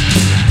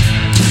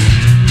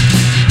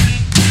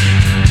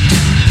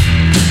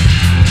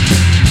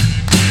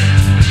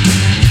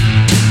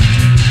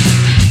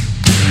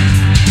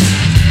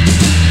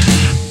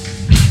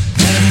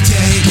 Every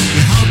day,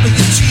 you're hoping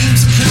your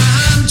dreams will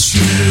come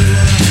true.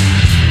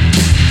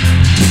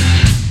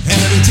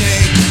 Every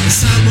day, there's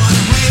someone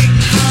waiting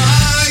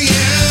for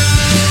you.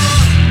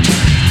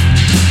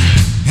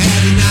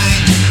 Every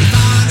night, you're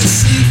falling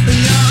asleep in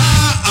your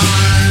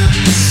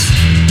arms.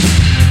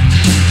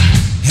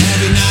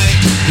 Every night,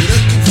 you're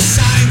looking for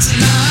signs in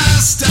the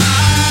stars.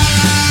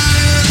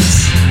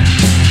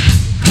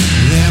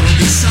 There will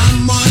be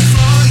someone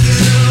for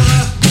you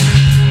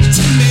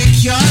to make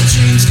your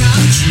dreams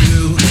come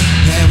true.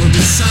 There will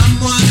be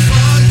someone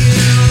for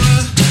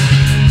you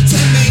to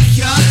make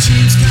your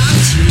dreams come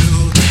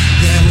true.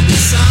 There will be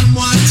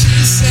someone to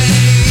say,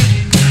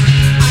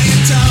 I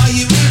adore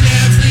you in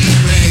every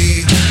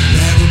way.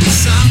 There will be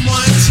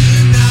someone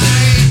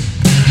tonight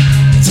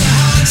to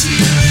hold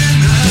you in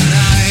the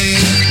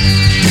night.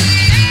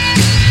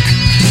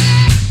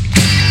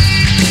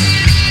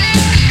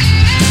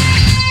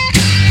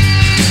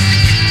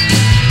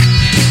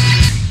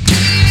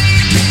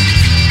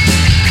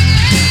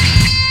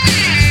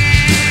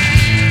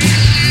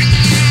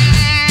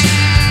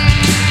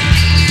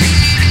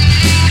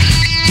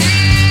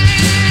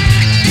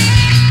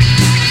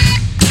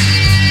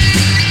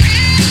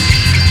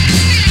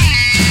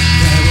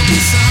 There will be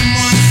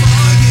someone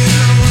for you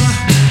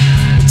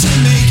to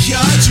make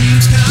your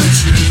dreams come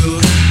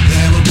true.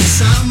 There will be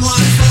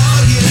someone for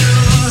you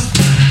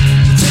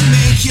to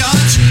make your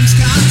dreams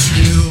come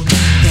true.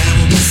 There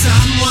will be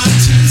someone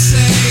to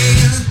say,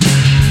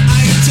 I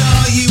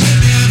adore you in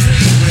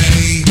every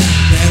way.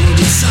 There will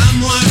be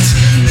someone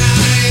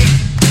tonight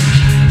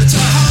to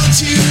hold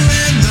you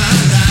in the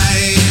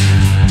light.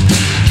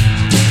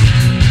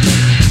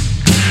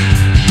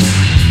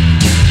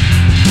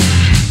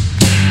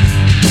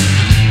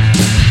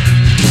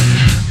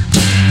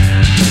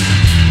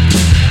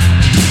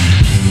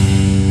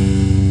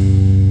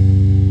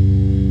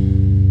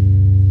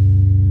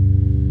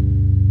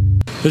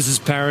 This is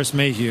Paris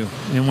Mayhew,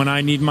 and when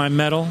I need my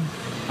metal,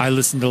 I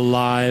listen to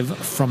Live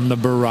from the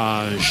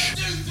Barrage.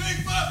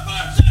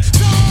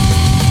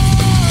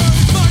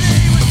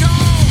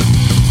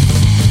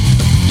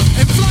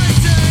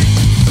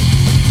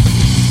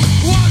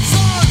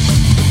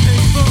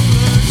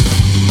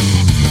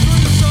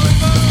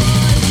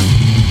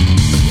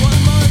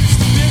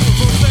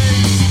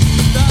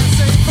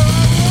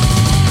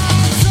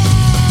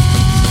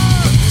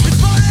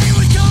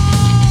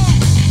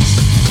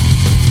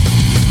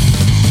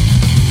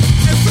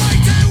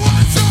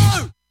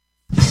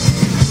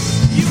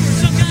 You were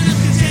some kind of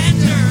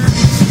contender.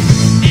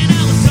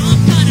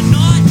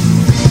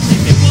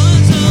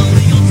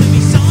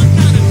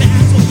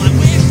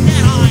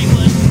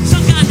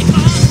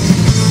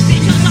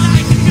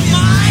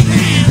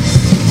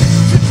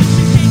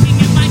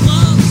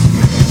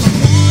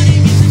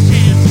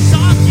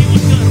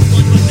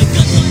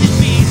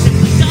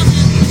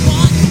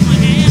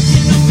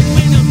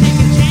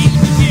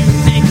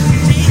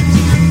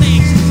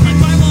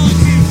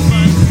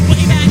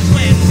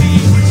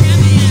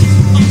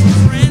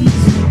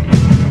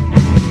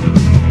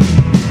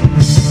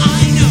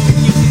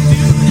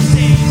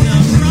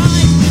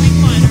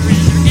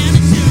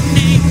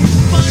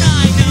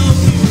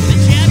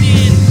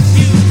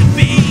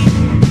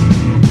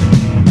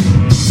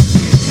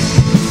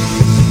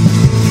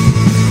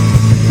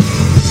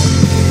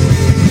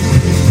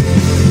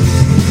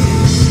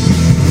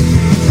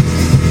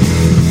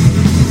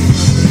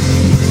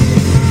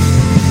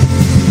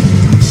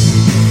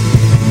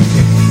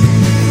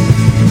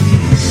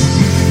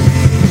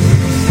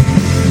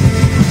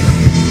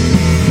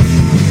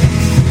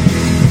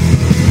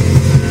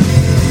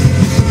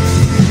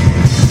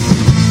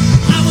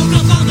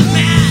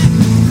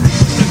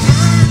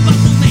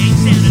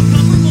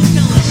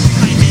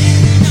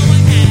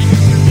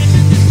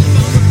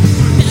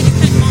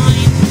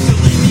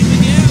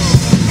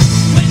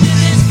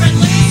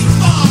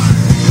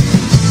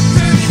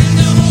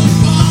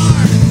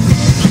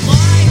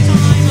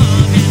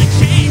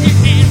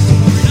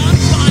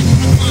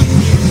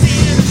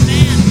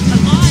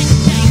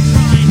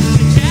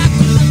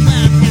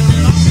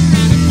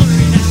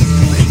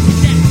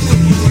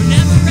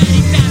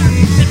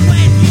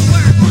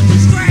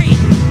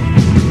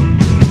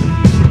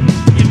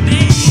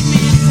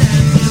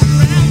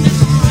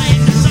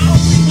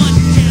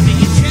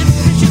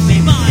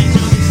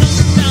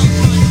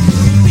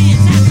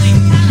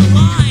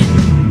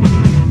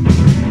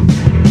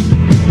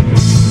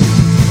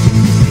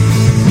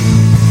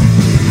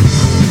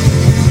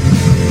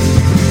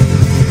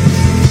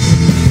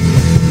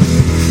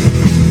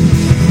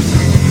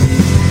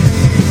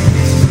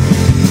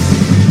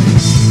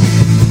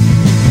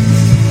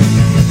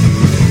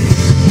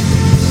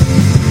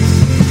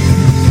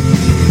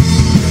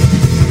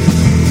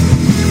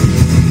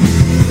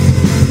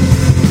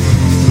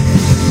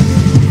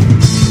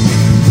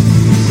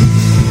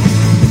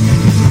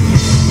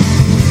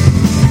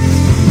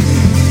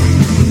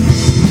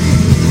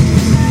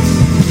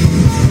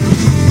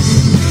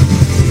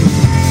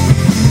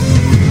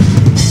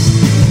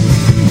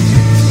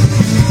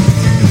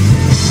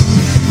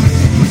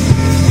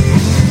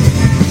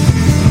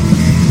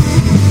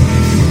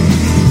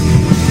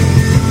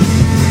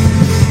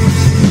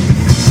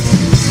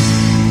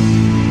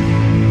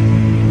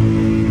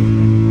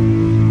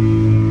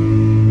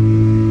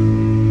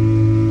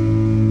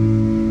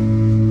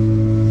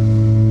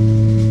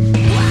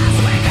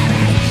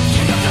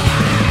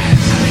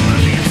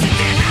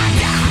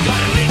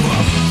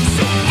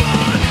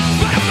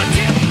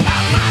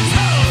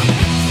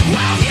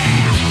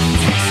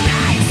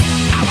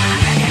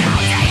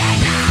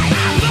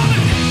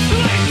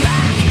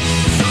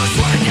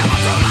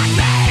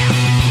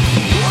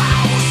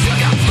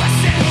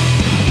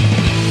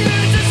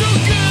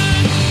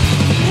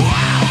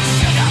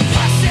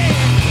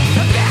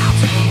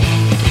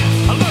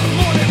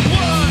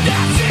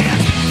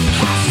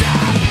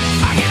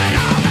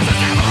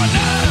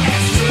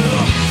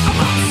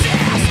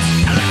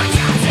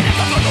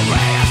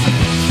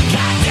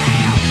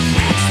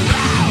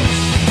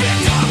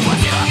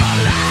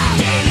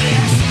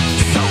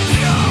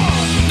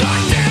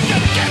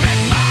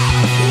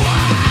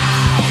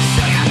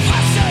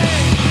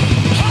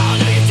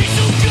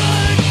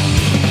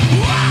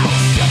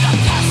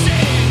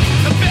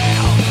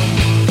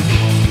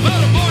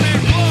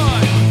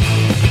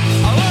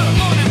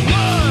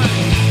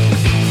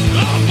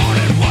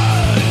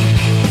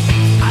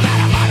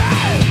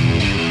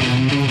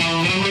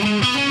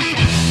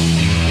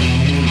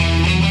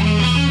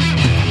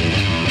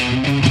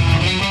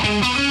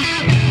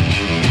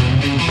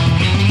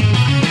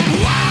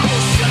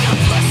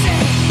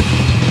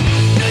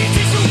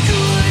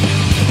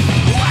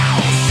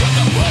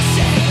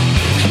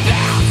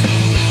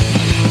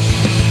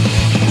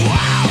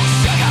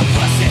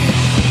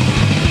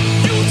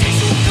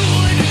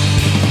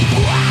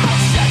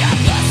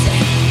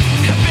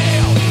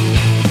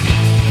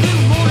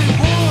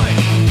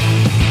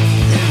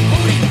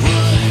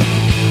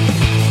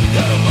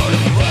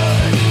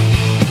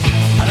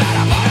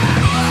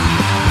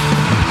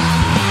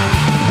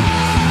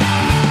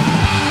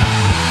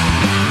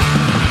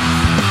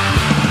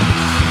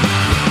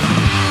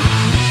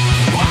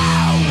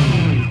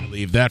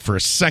 believe that for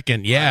a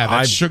second. Yeah,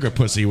 that's Sugar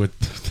Pussy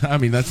with. I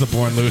mean, that's the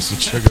Born Loose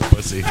with Sugar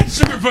Pussy.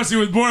 Sugar Pussy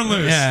with Born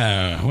Loose.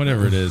 Yeah,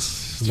 whatever it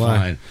is. It's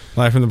fine.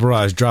 Live from the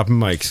barrage, dropping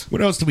mics.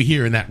 What else do we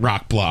hear in that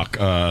rock block?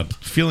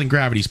 Feeling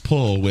Gravity's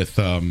Pull with.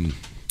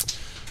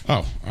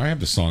 Oh, I have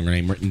the song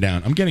name written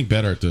down. I'm getting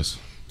better at this.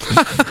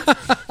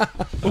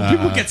 Well,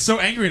 people get so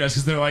angry at us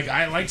because they're like,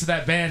 I liked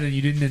that band and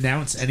you didn't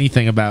announce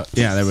anything about.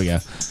 Yeah, there we go.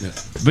 Yeah.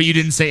 But you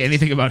didn't say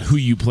anything about who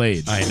you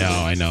played. I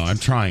know. I'm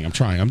trying.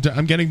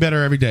 I'm getting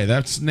better every day.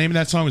 That's the name of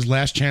that song was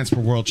Last Chance for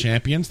World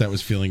Champions. That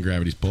was Feeling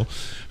Gravity's Pull.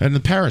 And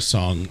the Paris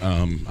song,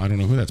 I don't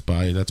know who that's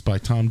by. That's by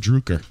Tom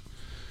Drucker.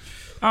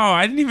 Oh,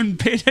 I didn't even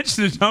pay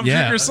attention to Tom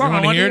Drucker's song.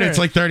 I want to hear it. It's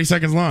like 30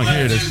 seconds long.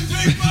 Here it is.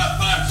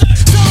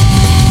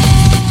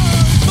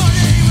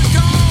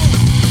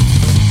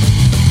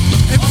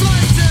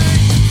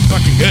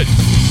 Fucking good.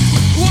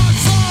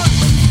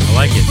 I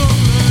like it.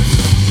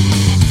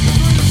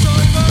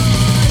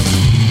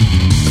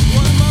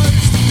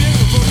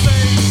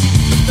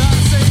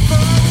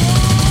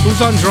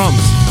 Who's on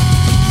drums?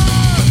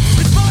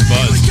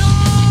 Buzz.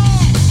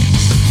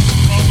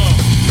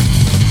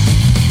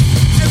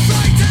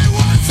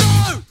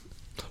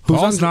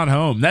 Paul's not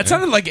home. That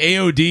sounded like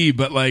AOD,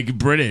 but like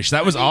British.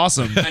 That was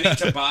awesome. I need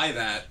to buy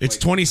that. It's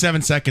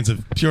 27 seconds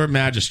of pure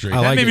magistry.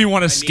 That made me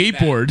want to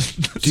skateboard.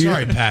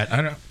 Sorry, Pat.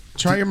 I don't.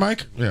 Try your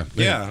mic. Yeah.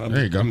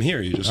 There you go. I'm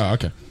here. You just. Oh,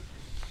 okay.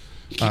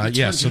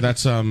 Yeah. So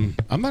that's. I'm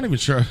not even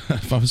sure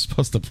if I was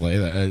supposed to play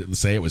that.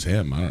 Say it was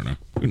him. I don't know.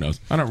 Who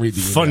knows? I don't read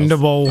the emails.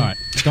 Thunderbolt. All right.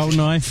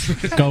 Goldknife.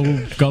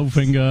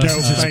 Goldfinger. To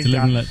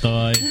Live and Let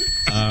Die.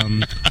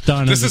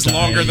 Dawn This of is the Day,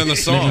 longer than the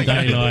song.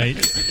 Living Daylight.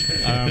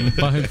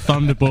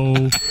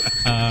 Thunderball.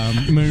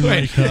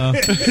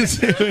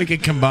 Moonraker. We can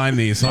combine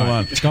these. Hold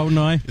on.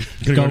 Goldknife.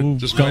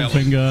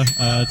 Goldfinger.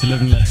 To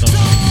Live and Let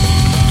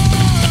Die.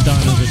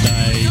 Dawn of the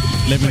Day.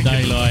 Living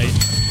Daylight.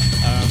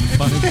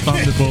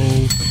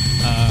 Thunderball.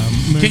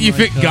 Can you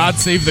fit God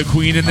Save the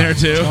Queen in there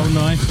too?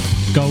 Goldknife.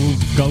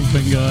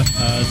 Goldfinger.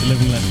 To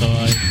Live and Let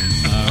Die.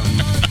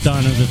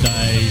 Dawn of the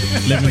Day.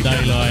 Living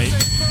Daylight.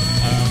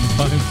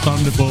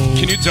 Thunderball.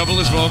 Can you double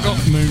his vocal?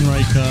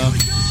 Moonraker.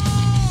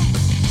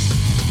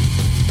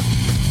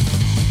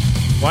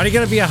 Why do you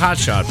gotta be a hot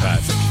shot,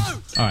 Pat?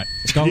 All right.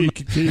 Can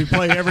you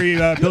play every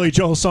Billy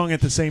Joel song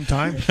at the same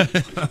time?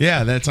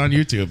 Yeah, that's on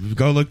YouTube.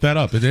 Go look that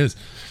up. It is.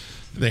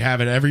 They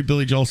have it every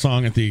Billy Joel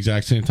song at the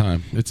exact same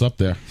time. It's up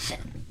there.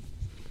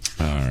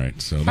 All right.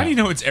 So how do you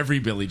know it's every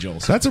Billy Joel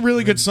song? That's a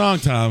really good song,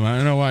 Tom. I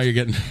don't know why you're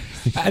getting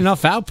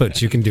enough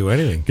outputs. You can do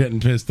anything. Getting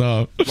pissed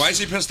off. Why is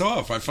he pissed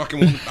off? I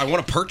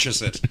want to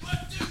purchase it.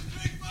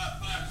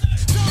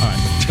 All right.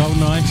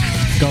 Goldknife.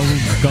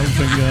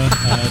 Goldfinger.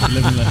 To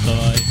Live and Let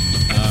Die.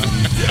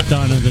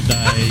 Dawn of the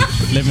Day.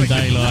 Living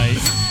Daylight.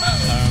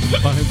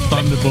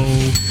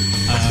 Thunderball.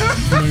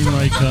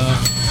 Moonraker.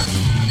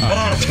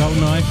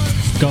 Goldknife.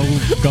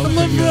 Goldfinger. To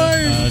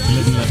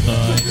Live and Let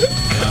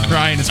Die.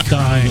 Brian is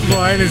crying.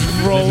 Brian is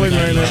rolling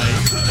right now.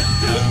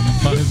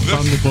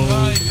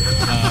 Thunderball.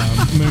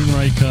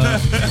 Moonraker. All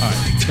right.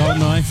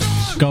 Goldknife.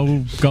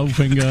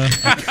 Goldfinger.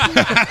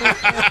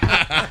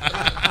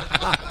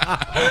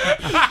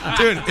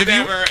 Dude, if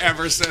never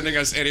ever sending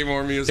us any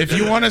more music. If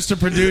you want us to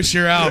produce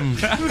your album,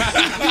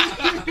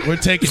 we're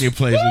taking you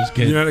places,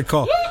 kid. You know what to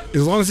call.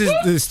 As long as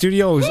the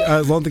studio,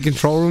 as long as the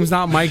control room's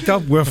not mic'd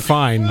up, we're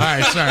fine. All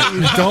right, sorry.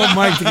 Don't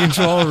mic the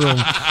control room.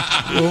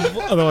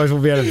 Otherwise,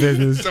 we'll be out of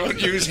business.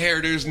 Don't use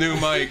Hairdo's new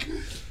mic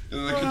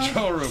in the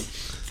control room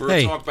for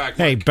a talkback mic.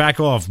 Hey, back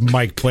off,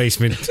 mic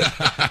placement. So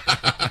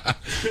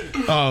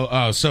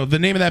the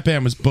name of that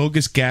band was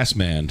Bogus Gas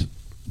Man.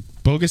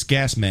 Bogus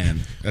Gas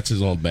Man. That's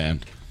his old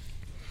band.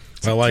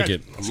 I like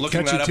it. I'm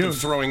looking that up and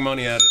throwing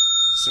money at it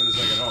as soon as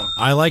I get home.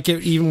 I like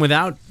it even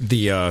without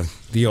the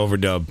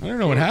overdub. I don't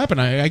know what happened.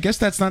 I guess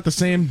that's not the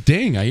same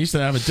ding. I used to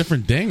have a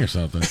different ding or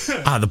something.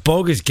 The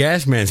Bogus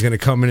Gas Man's going to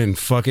come in and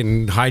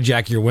fucking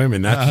hijack your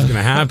women. That's what's going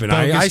to happen.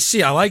 I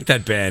see. I like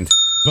that band.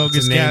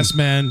 Bogus Gas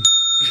Man.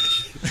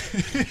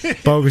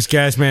 Bogus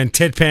Gas Man,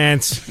 Tit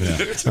Pants. Yeah.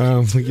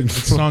 That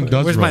song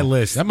does Where's roll. my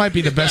list? That might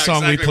be the best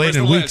song we played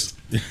in weeks.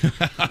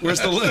 Where's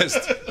the list?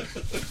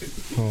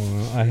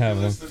 Oh, I have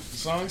them.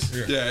 Songs?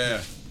 Here. Yeah.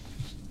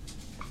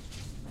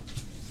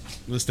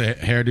 List of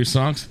hairdo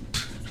songs.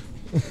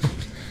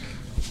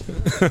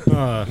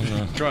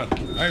 Try it.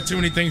 I have too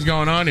many things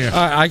going on here.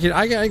 I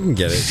can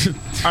get it.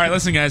 All right,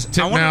 listen, guys.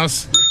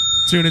 Titmouse,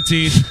 Tuna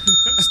Teeth,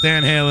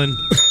 Stan Halen,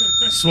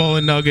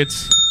 Swollen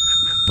Nuggets,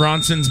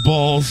 Bronson's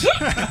Balls,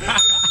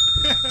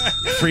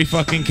 Free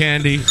Fucking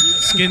Candy,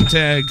 Skin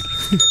Tag,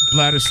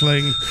 Bladder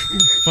Sling,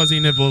 Fuzzy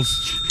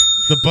Nipples,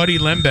 the Buddy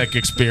Lembeck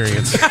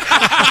Experience.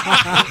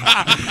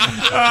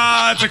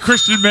 It's a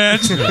Christian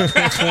band.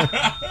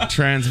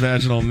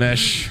 Transvaginal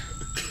Mesh,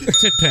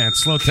 Tit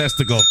Pants, Slow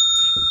Testicle.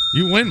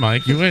 You win,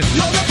 Mike. You win. All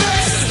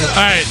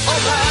right.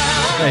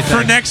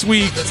 For next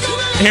week,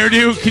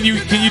 Hairdo, can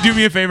you do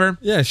me a favor?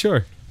 Yeah,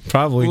 sure.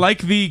 Probably. Like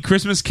the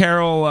Christmas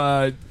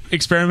Carol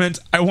experiment,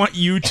 I want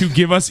you to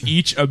give us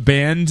each a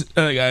band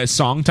a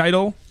song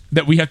title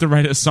that we have to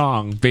write a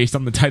song based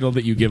on the title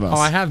that you give us. Oh,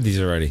 I have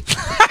these already.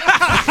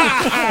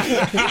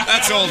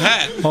 That's old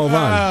hat. Hold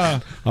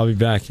on. I'll be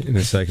back in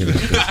a second.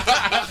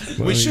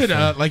 We should,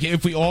 like,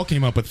 if we all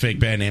came up with fake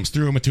band names,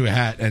 threw them into a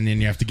hat, and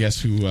then you have to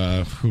guess who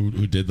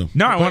did them.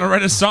 No, I want to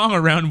write a song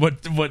around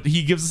what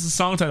he gives us a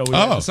song title. We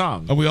write the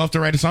song. Oh, we all have to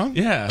write a song?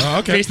 Yeah. Oh,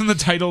 okay. Based on the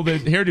title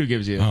that Hairdo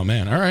gives you. Oh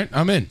man. All right,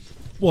 I'm in.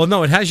 Well,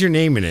 no, it has your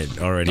name in it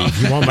already.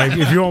 If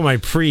you want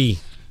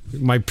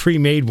my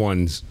pre-made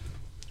ones.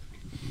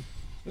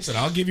 Listen,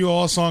 I'll give you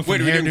all a song from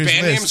Wait, are we doing Hairdo's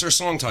band list. names or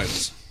song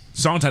titles?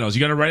 Song titles.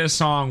 You got to write a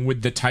song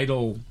with the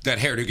title that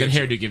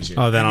Hairdo gives you.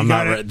 Oh, then I'm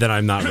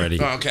not ready.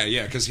 Oh, okay,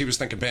 yeah, because he was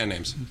thinking band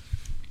names.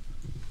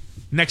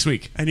 Next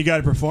week. And you got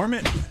to perform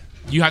it?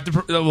 You have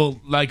to,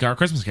 like our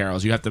Christmas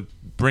carols, you have to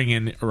bring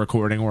in a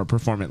recording or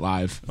perform it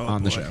live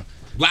on the show.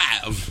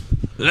 Live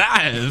from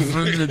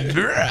the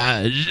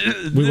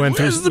garage. We went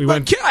through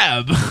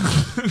cab.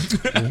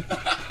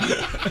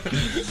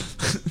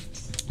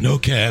 No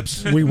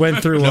cabs. We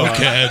went through no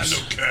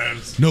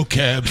cabs. No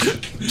cabs.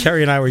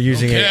 Kerry and I were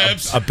using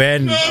a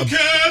band. No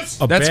cabs.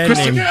 A That's band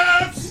name. No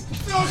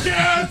cabs. No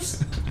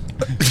cabs.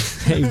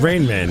 Hey,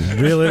 Rain Man,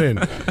 reel it in.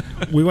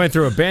 We went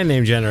through a band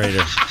name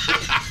generator.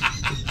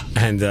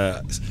 And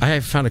I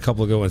found a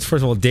couple of good ones.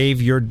 First of all, Dave,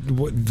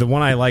 the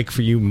one I like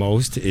for you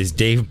most is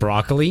Dave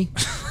Broccoli.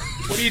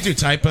 What do you do?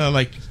 Type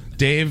like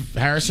Dave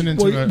Harrison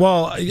into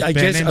I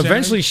guess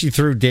eventually she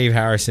threw Dave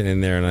Harrison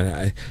in there,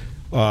 and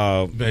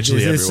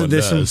eventually everyone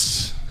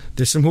does.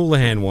 There's some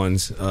Houlihan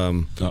ones.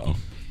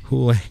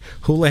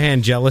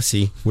 Houlihan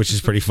Jealousy, which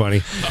is pretty funny.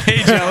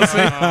 Hey,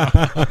 Jealousy.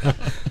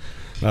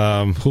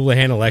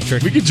 Houlihan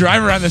Electric. We could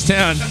drive around this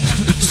town.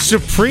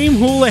 Supreme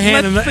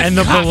Houlihan and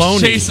the cops Baloney.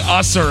 Chase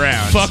us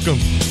around. Fuck them.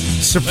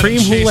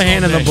 Supreme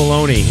Houlihan and the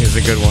Baloney is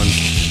a good one.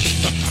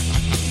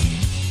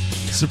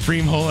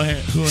 Supreme Houlihan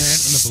and the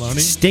Baloney.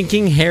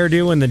 Stinking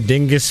Hairdo and the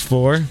Dingus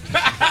 4.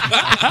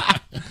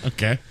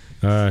 Okay.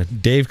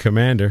 Dave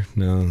Commander.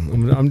 No,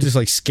 I'm just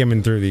like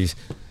skimming through these.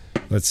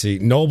 Let's see.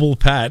 Noble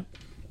Pat.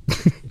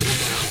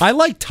 I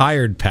like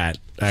Tired Pat.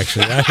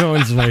 Actually, that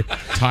one's my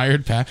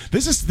Tired Pat.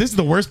 This is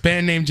the worst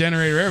band name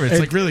generator ever. It's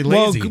like really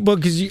lazy. Well,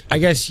 because I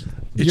guess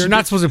you're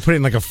not supposed to put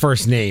in like a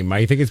first name.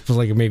 I think it's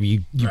like maybe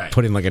you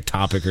put in like a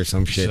topic or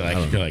some shit.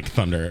 Like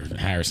Thunder,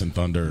 Harrison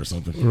Thunder or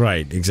something.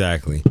 Right,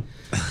 exactly.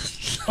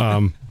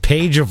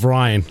 Page of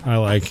Ryan, I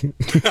like.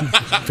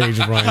 Page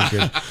of Ryan,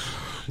 good.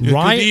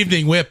 Ryan, good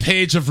evening. We're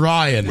Page of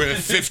Ryan. We're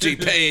 50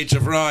 Page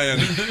of Ryan.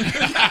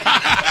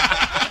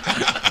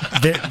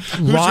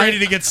 Who's ready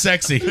to get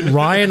sexy?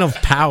 Ryan of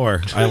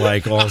Power, I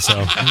like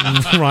also.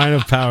 Ryan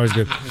of Power is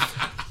good.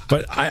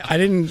 But I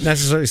didn't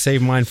necessarily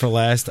save mine for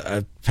last.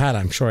 Pat,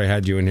 I'm sure I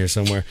had you in here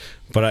somewhere.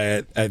 But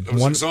I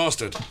was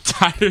exhausted.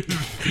 Tired.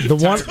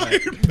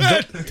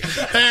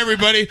 Hey,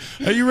 everybody.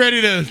 Are you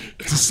ready to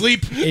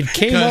sleep? It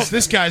came up.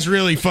 This guy's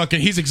really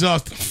he's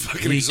exhausted.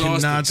 Fucking he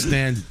exhausted. cannot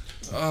stand.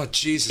 Oh,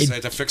 Jesus. I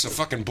had to fix a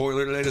fucking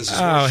boiler today. This is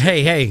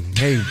hey,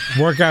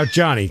 Workout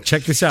Johnny.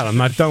 Check this out. I'm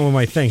not done with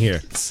my thing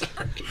here.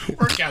 Sorry.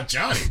 Workout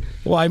Johnny.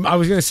 Well, I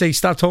was going to say,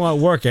 stop talking about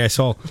work,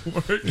 asshole.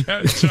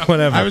 Workout Johnny.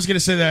 Whatever. I was going to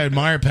say that I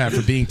admire Pat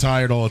for being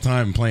tired all the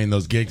time and playing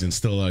those gigs and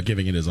still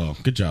giving it his all.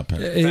 Good job, Pat.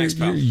 Thanks,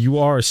 pal. You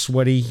are a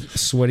sweaty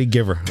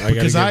giver.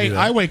 Because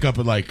I wake up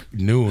at like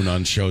noon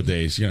on show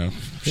days,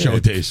 show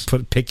days.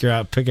 Pick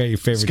out your favorite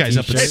This guy's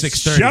up at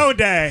 6:30. Show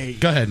day.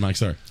 Go ahead, Mike,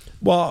 sorry.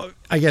 Well,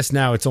 I guess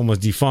now it's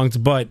almost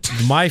defunct, but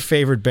my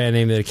favorite band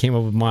name that came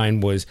up with mine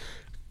was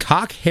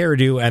Cock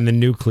Hairdo and the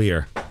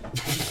Nuclear.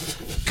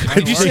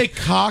 Did you say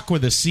cock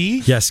with a C?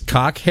 Yes,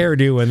 Cock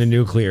Hairdo and the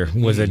Nuclear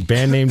was a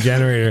band name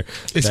generator.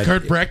 Is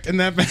Kurt Brecht in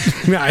that band?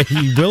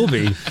 He will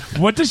be.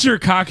 What does your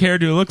cock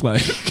hairdo look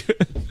like?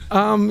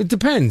 It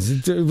depends.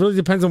 It really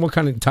depends on what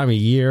kind of time of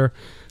year.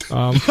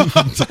 Time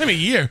of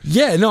year?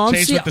 Yeah, no, I'm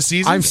with the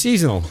seasons? I'm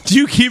seasonal. Do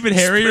you keep it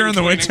hairier in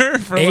the winter?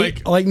 For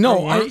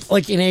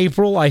like in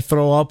April, I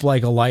throw up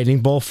like a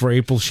lightning bolt for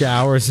April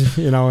showers,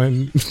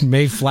 and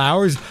May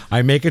flowers,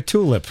 I make a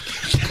tulip.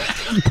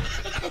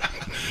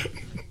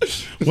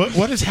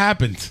 What has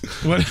happened?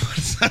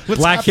 What's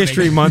Black happening?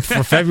 History Month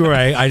for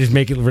February, I just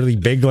make it really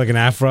big like an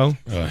afro.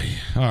 All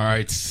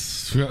right.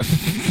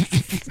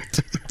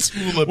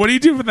 What do you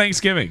do for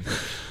Thanksgiving?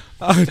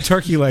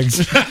 Turkey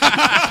legs.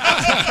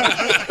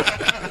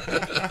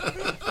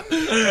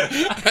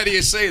 How do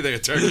you say there,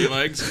 turkey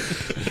legs?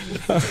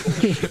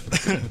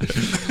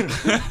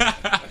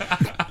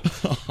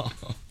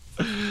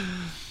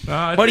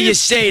 What do you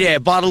say there,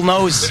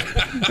 bottlenose? I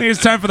think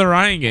it's time for the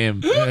Ryan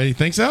game. You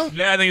think so?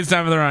 Yeah, I think it's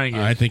time for the Ryan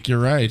game. I think you're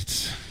right.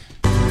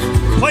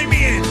 Play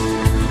me in.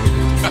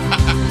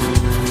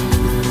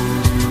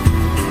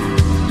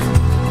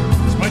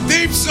 It's my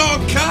theme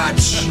song,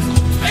 Koch!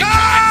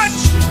 Koch!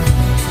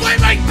 Play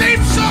my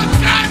theme song,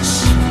 Koch!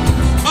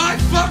 My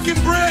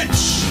fucking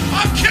bridge!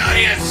 I'm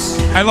curious!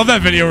 I love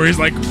that video where he's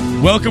like,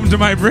 "Welcome to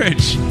my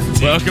bridge.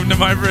 Welcome to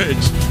my bridge."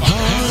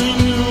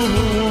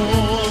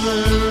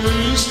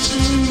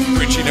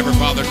 Bridge he never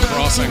bothered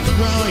crossing.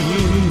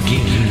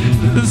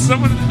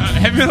 Someone,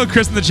 Heavy Metal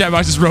Chris in the chat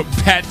box just wrote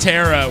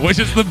Patera, which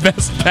is the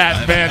best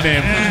Pat band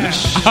name.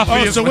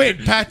 Oh, so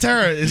wait,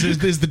 Patera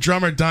is the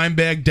drummer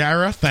Dimebag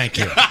Darrah? Thank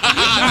you.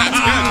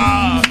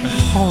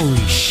 Holy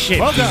shit.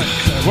 Well done.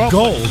 Well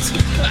Gold.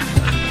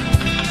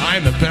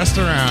 I'm the best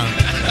around.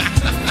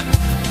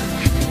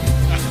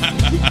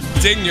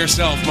 Ding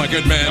yourself, my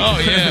good man. Oh,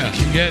 yeah.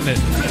 I'm getting it.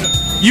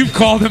 You've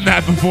called him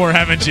that before,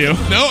 haven't you?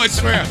 No, I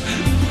swear.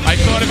 I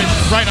caught him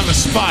right on the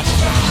spot.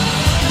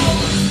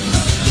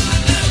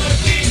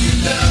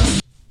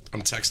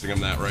 I'm texting him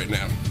that right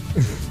now.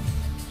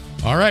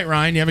 All right,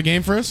 Ryan, you have a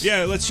game for us?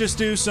 Yeah, let's just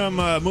do some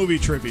movie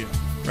trivia,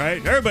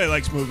 right? Everybody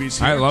likes movies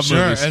here. I love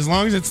Sure, movies. as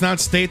long as it's not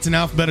states in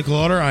alphabetical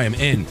order, I am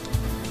in.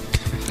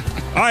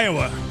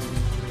 Iowa.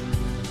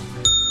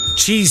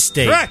 Cheese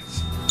steak. Correct.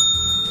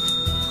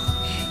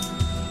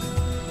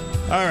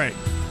 All right.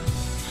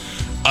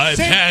 I've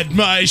had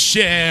my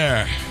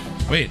share.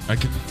 Wait, I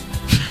could.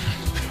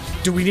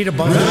 Do we need a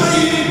buzzer?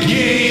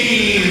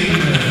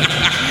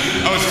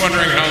 I was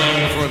wondering how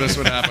long before this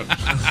would happen.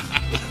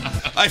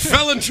 I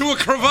fell into a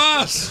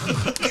crevasse.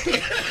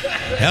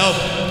 Help.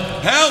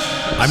 Help.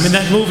 I'm in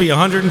that movie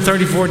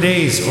 134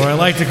 days, or I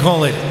like to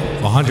call it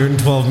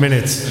 112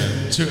 minutes.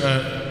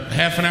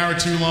 Half an hour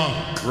too long.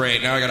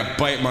 Great, now I gotta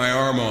bite my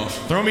arm off.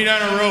 Throw me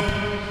down a rope.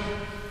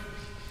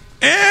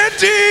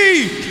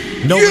 Andy!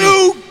 Nobody,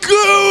 You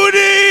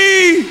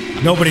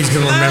goody! nobody's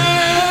going to remember.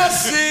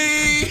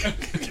 Lassie!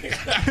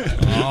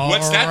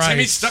 What's that, right.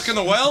 Timmy stuck in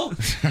the well?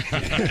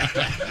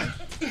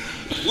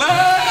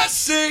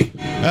 Lassie!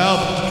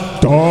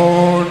 Help.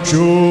 Don't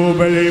you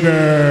believe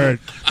it?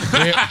 We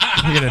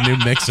get a new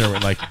mixer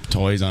with like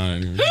toys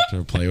on it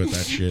to play with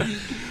that shit.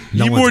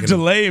 No Need one's more gonna-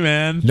 delay,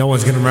 man. No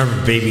one's going to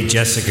remember baby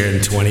Jessica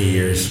in 20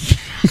 years.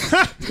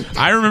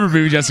 I remember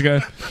Baby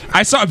Jessica.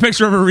 I saw a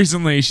picture of her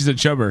recently. She's a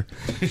chubber.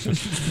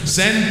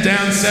 Send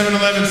down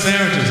 7-Eleven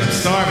sandwiches. I'm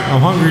starving.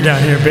 I'm hungry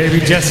down here. Baby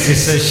Jessica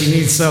says she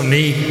needs something to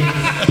eat.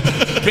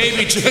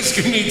 Baby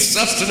Jessica needs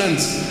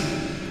sustenance.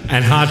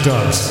 And hot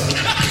dogs.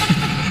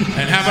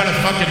 And how about a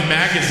fucking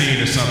magazine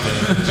or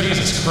something?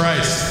 Jesus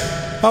Christ.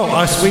 Oh,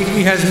 Us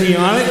Weekly has me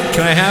on it.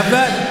 Can I have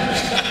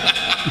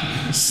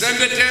that?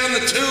 Send it down the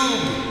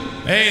tube.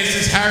 Hey, this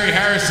is Harry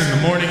Harrison, the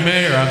morning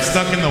mayor. I'm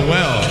stuck in the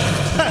well.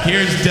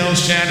 Here's Del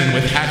Shannon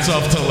with hats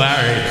off to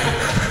Larry.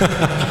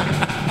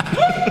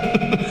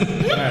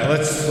 All right,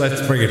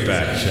 let's bring it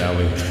back, shall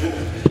we?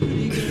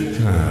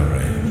 All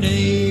right.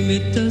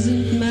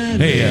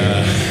 Hey,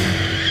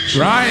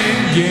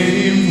 Ryan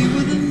game.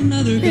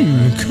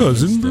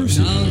 Cousin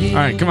Brucey. All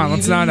right, come on.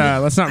 Let's not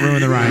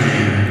ruin the Ryan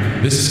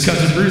game. This is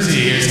Cousin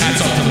Brucey. Here's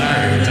hats off to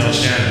Larry with Del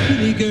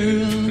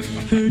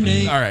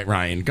Shannon. All right,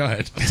 Ryan, go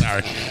ahead.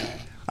 Sorry.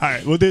 All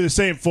right, we'll do the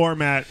same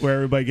format where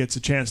everybody gets a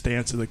chance to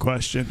answer the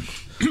question.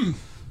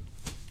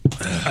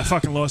 I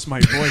fucking lost my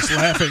voice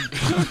laughing.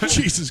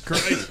 Jesus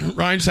Christ.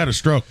 Ryan just had a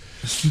stroke.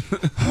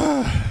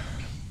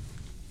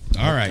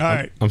 All right. All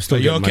right. I'm still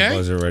Are you getting okay? my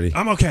buzzer ready.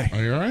 I'm okay.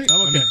 Are you all right?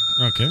 I'm okay.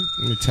 Okay.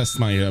 Let me test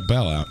my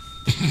bell out.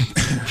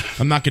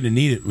 I'm not going to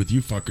need it with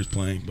you fuckers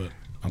playing, but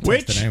I'll test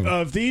Which it anyway.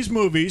 of these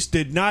movies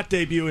did not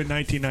debut in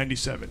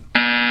 1997?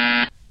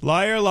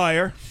 Liar,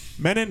 Liar,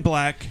 Men in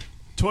Black,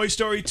 Toy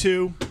Story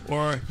 2,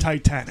 or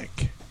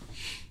Titanic?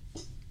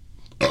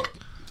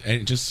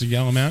 And just to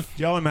yell them out?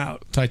 Yell them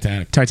out.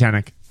 Titanic.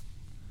 Titanic.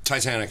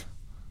 Titanic.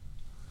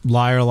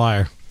 Liar,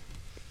 liar.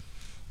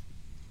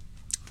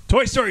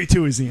 Toy Story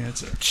 2 is the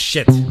answer.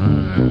 Shit.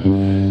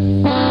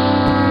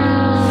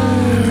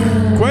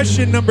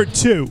 Question number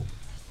 2.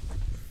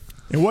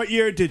 In what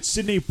year did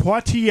Sidney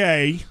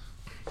Poitier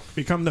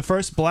become the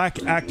first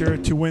black actor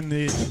to win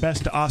the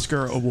Best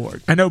Oscar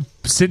Award? I know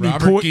Sidney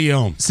Robert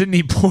Guillaume.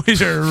 Sidney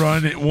Poitier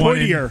won in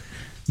Poitier.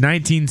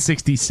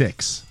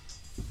 1966.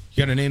 You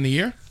got to name the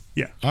year?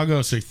 Yeah. I'll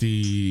go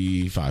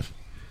 65.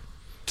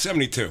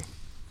 72.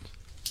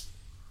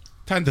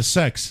 Time to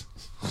sex.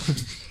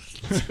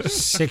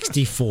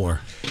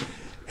 64.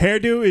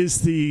 Hairdo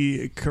is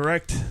the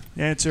correct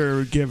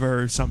answer. Give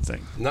her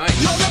something. Nice.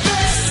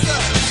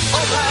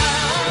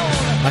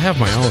 I have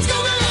my own.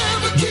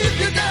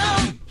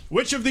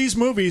 Which of these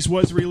movies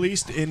was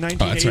released in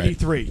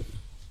 1983?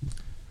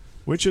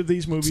 Which of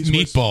these movies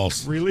Meatballs.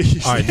 was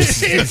released? All right,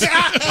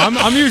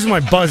 I'm using my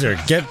buzzer.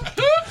 Get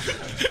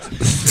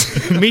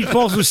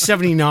Meatballs was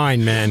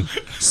 79, man.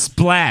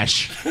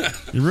 Splash.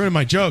 You ruined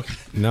my joke.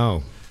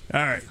 No.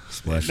 All right.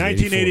 Splash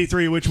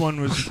 1983. Which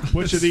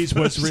of these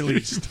was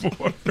released?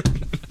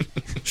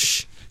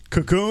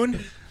 Cocoon,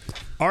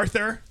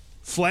 Arthur,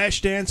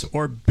 Flashdance,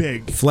 or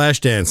Big?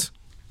 Flashdance.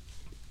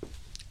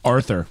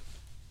 Arthur.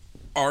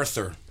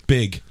 Arthur.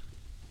 Big.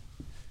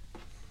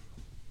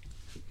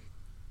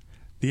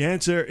 The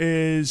answer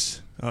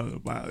is... Oh,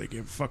 wow, they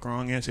gave a fuck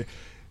wrong answer.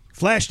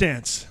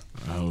 Flashdance.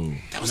 Oh.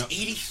 That was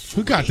 80.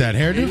 Who got that,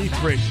 Hairdo?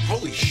 83.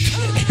 Holy shit.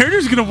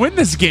 Hairdo's gonna win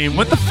this game.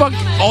 What the fuck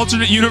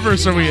alternate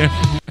universe are we in?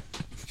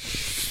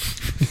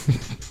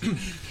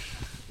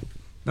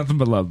 Nothing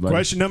but love, buddy.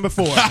 Question number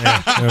 4. All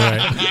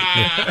right.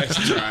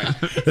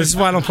 This is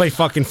why I don't play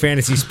fucking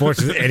fantasy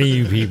sports with any of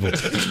you people.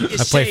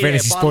 I play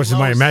fantasy sports with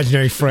my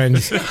imaginary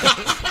friends.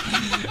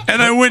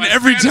 And I win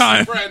every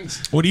time.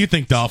 What do you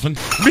think, Dolphin?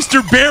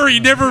 Mr. Barry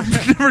never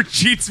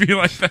cheats me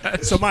like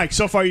that. So, Mike,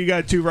 so far you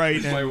got 2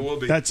 right.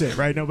 And that's it,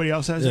 right? Nobody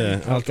else has Yeah,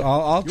 it? I'll You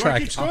wanna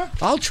track. keep score?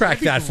 I'll track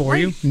that for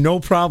you. No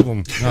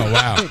problem. Oh,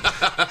 wow.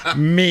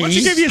 Me. Why don't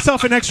you give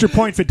yourself an extra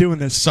point for doing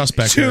this?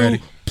 Suspect 2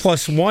 already.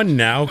 plus 1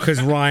 now because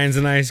Ryan's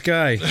a nice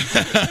guy.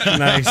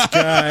 Nice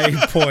guy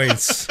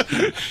points.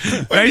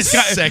 Nice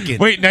guy. second.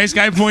 Wait, nice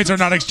guy points are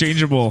not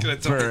exchangeable.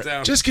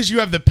 Just because you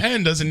have the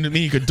pen doesn't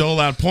mean you could dole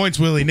out points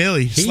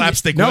willy-nilly.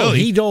 Slapstick No, Willie.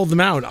 he doled them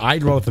out. I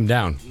wrote them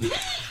down.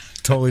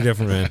 Totally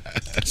different, man.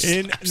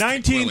 In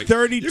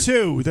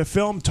 1932, the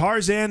film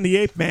Tarzan the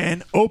Ape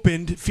Man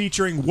opened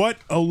featuring what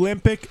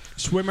Olympic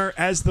swimmer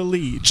as the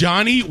lead?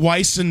 Johnny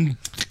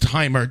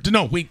Weissenheimer.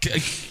 No, wait.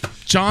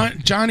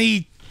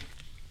 Johnny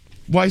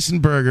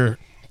Weissenberger.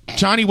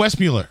 Johnny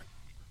Westmuller.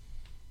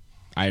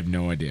 I have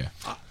no idea.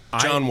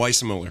 John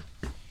Weissmuller.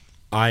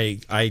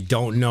 I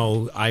don't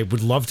know. I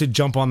would love to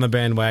jump on the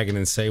bandwagon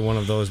and say one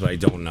of those, but I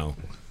don't know.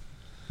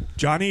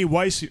 Johnny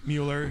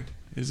Weissmuller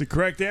is the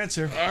correct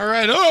answer. All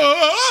right. That's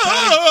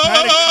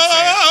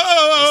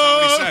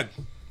not what he said.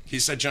 He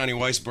said Johnny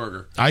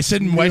Weissberger. I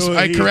said Weiss.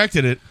 I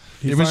corrected it.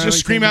 It was just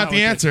scream out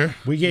the answer.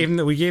 We gave him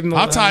the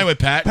I'll tie with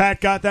Pat.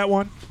 Pat got that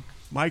one.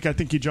 Mike, I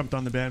think you jumped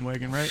on the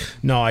bandwagon, right?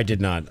 No, I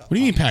did not. What do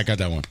you mean Pat got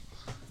that one?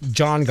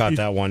 John got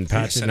that one.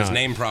 Pat He did said not. his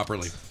name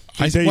properly.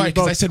 Why?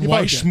 Because I said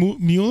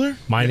Weissmuller?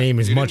 My name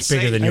is much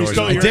bigger than yours.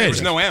 I did. There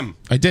was no M.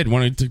 I did.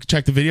 Wanted to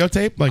check the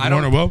videotape like I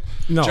don't- Warner Will?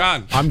 No,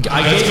 John. Let's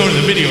go to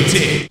the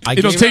videotape.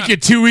 It'll take you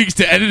 2 weeks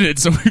to edit it,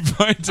 so we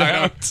find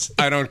out.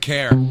 I don't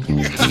care. All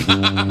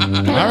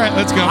right,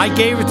 let's go. I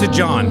gave it to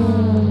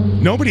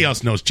John. Nobody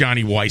else knows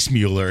Johnny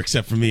Weissmuller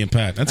except for me and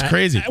Pat. That's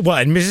crazy. Well,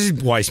 and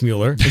Mrs.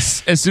 Weissmuller.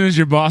 As soon as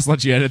your boss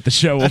lets you edit the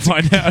show, we'll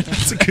find out.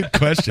 That's a good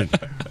question.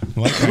 I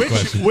like that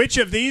question. Which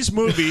of these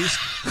movies?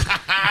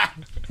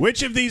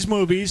 Which of these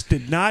movies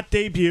did not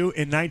debut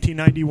in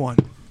 1991?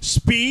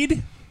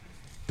 Speed,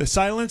 The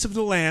Silence of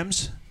the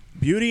Lambs,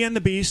 Beauty and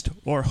the Beast,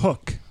 or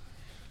Hook?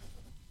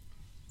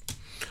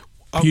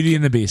 Beauty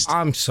and the Beast.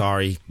 I'm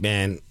sorry,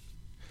 man.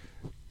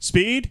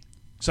 Speed,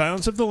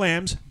 Silence of the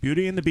Lambs,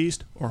 Beauty and the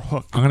Beast, or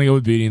Hook? I'm going to go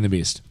with Beauty and the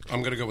Beast.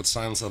 I'm going to go with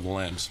Silence of the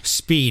Lambs.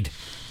 Speed.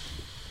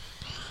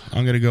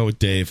 I'm going to go with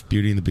Dave,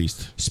 Beauty and the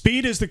Beast.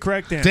 Speed is the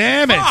correct answer.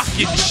 Damn it.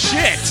 Fucking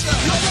shit.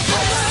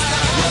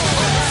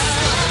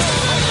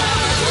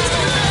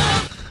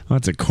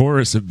 That's a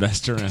chorus of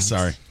best around.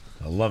 Sorry.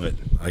 I love it.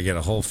 I get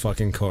a whole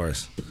fucking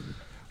chorus.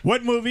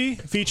 What movie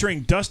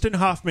featuring Dustin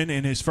Hoffman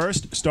in his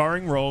first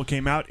starring role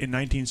came out in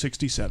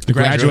 1967? The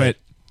Graduate.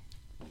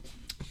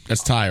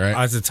 That's tie, right?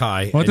 That's a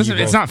tie. Well, it doesn't,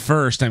 it's not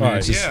first. I mean,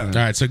 it's just, All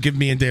right, so give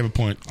me and Dave a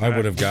point. I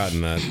would have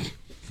gotten that,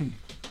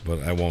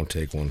 but I won't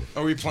take one.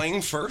 Are we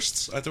playing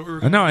firsts? I thought we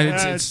were. No,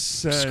 It's,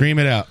 Scream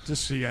it out.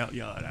 Just yell it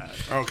out.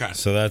 Okay.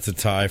 So that's a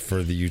tie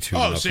for the YouTube.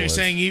 Oh, so you're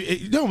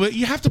saying no, but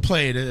you have to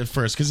play it at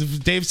first because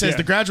if Dave says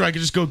The Graduate, I can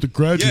just go with The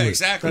Graduate. Yeah,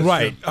 exactly.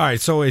 Right. All right.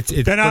 So it's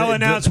Then I'll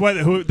announce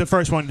who the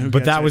first one who. But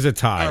gets that it. was a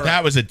tie. All right.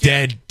 That was a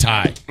dead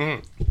tie. All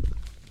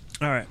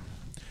right.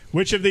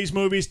 Which of these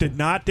movies did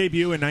not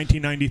debut in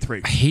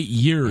 1993? I hate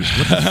years.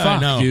 What the fuck,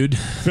 know. dude?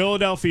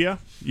 Philadelphia,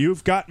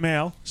 You've Got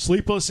Mail,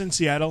 Sleepless in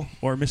Seattle,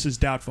 or Mrs.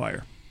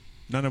 Doubtfire?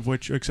 None of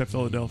which, except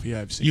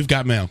Philadelphia, I've seen. You've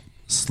Got Mail.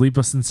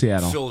 Sleepless in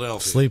Seattle.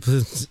 Philadelphia.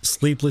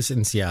 Sleepless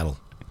in Seattle.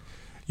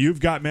 You've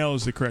Got Mail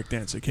is the correct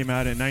answer. It came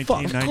out in Of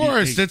 1998.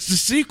 course, that's the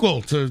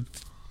sequel to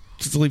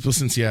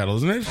Sleepless in Seattle,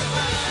 isn't it?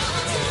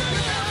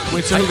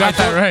 Wait, so who got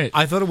that right?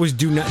 I thought it was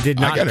did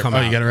not come Oh,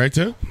 out. you got it right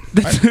too?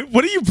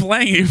 What are you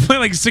playing? You're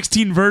playing like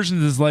 16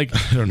 versions. It's like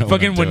don't know what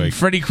fucking I'm when doing.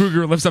 Freddy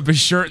Krueger lifts up his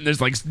shirt and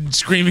there's like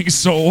screaming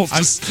souls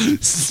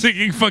just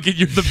singing fucking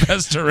 "You're the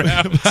best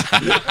around."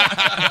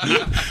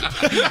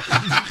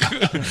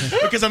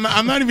 Because I'm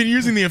not even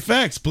using the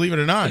effects, believe it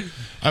or not.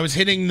 I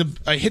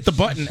hit the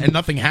button and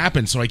nothing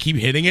happened, so I keep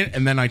hitting it,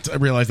 and then I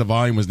realized the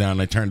volume was down,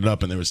 and I turned it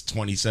up, and there was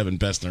 27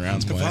 best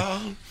arounds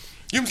playing.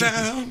 You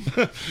down?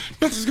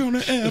 Nothing's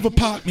gonna ever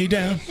pop me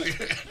down.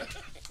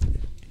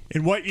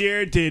 In what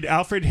year did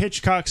Alfred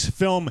Hitchcock's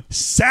film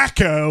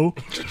Sacco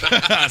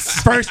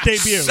first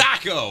debut?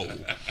 Sacco.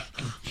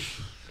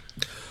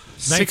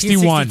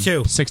 61.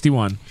 1962.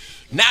 61.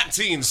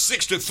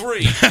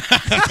 1963.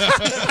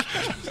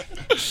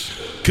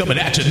 Coming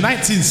at you,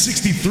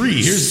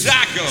 1963. Here's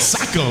Sacco.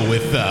 Sacco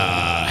with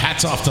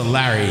Hats Off to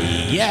Larry.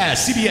 Yeah,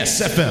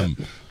 CBS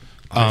FM.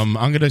 I'm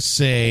gonna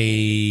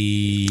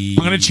say.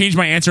 I'm gonna change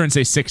my answer and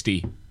say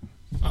 60.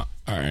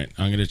 All right,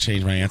 I'm gonna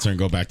change my answer and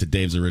go back to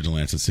Dave's original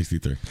answer,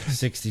 63.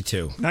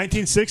 62.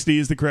 1960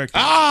 is the correct.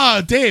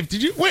 Ah, Dave,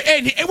 did you wait?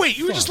 Hey, wait,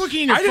 you were just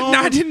looking at your phone.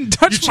 I didn't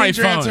touch you my changed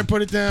your phone. answer,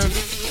 put it down. I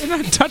did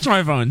not touch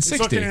my phone. It's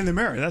 60. looking in the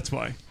mirror. That's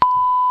why.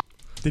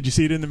 Did you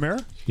see it in the mirror?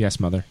 Yes,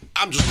 mother.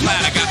 I'm just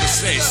glad I got to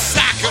say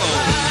Sacco.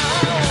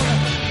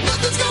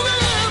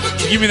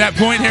 Give me that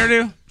point,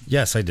 hairdo.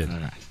 Yes, I did.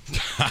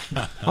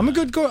 I'm a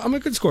good score. I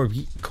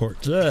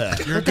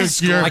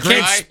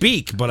can't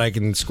speak, but I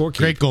can score keep.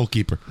 Great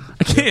goalkeeper.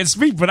 I can't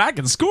speak, but I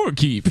can score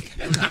keep. Is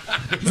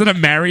that a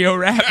Mario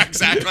rap?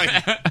 Exactly.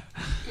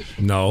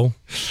 No.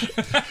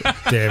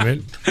 Damn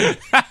it.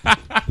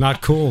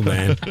 Not cool,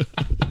 man.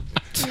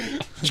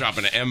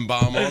 Dropping an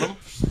M-bomb on him.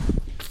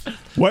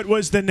 What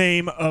was the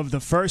name of the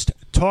first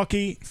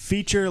talkie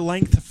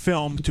feature-length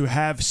film to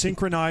have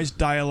synchronized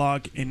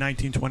dialogue in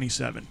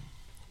 1927?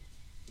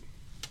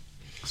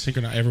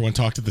 Everyone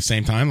talked at the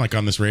same time, like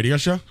on this radio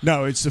show?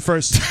 No, it's the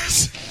first.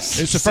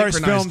 It's the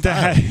first film to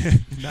have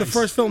the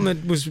first film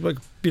that was like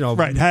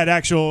right had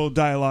actual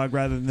dialogue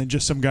rather than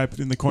just some guy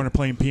in the corner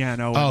playing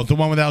piano. Oh, the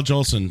one with Al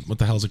Jolson. What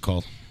the hell's it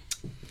called?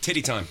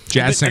 Titty Time.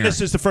 Jazz Singer. And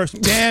this is the first.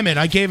 Damn it!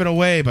 I gave it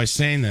away by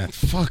saying that.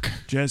 Fuck.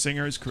 Jazz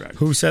Singer is correct.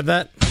 Who said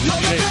that?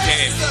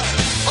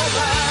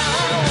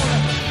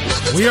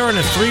 We are in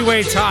a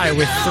 3-way tie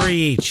with 3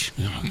 each.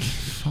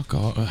 Fuck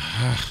off.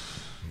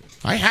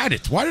 I had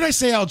it. Why did I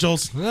say Al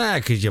Jolson?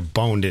 Because you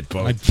boned it,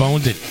 Bo. I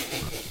boned it.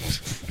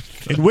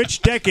 In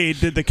which decade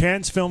did the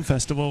Cannes Film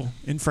Festival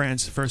in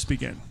France first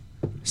begin?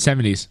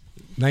 70s.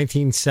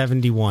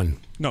 1971.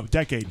 No,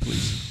 decade,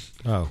 please.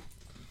 Oh.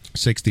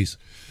 60s.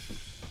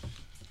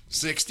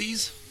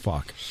 60s?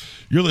 Fuck.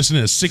 You're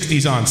listening to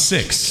 60s on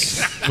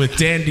 6 with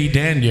Dandy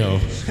Daniel.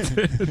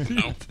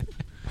 No.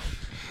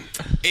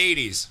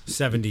 80s.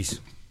 70s.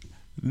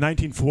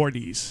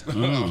 1940s.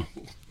 Oh.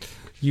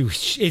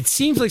 It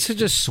seems like such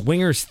a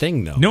swingers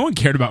thing, though. No one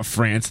cared about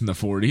France in the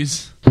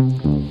 40s.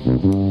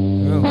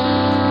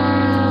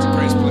 It's a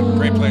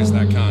great place,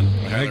 that con.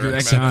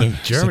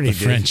 Germany the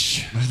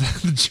French.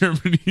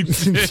 Germany did.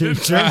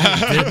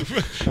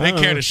 They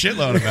cared a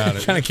shitload about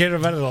it. Kind of cared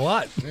about it a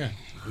lot. Yeah.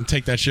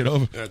 Take that shit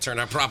over. Yeah, it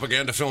turned out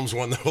propaganda films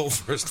won the whole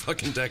first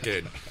fucking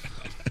decade.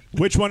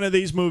 Which one of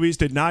these movies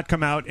did not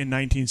come out in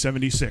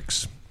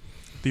 1976?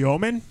 The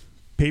Omen,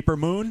 Paper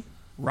Moon,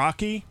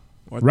 Rocky,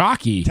 or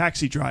Rocky.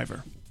 Taxi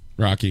Driver?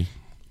 Rocky.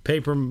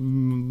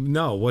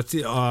 No, what's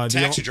the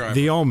Taxi Driver.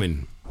 The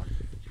Omen.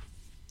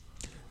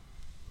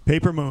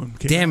 Paper Moon.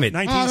 Damn it.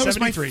 Oh, that was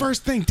my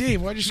first thing.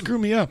 Dave, why'd you screw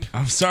me up?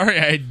 I'm sorry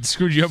I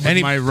screwed you up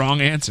with my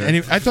wrong answer.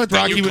 I thought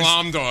Rocky was...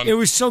 on. It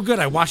was so good.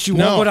 I watched you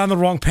go down the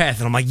wrong path,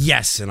 and I'm like,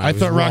 yes. And I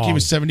thought Rocky wrong.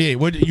 was 78.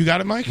 What, you got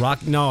it, Mike?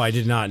 No, I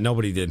did not.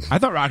 Nobody did. I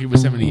thought Rocky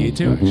was 78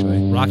 too,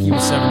 actually. Rocky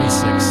was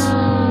 76.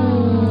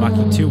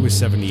 Rocky 2 was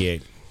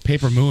 78.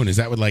 Paper Moon, is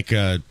that with like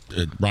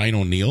Ryan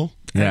O'Neal?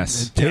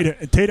 Yes.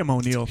 Tatum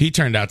O'Neal. He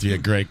turned out to be a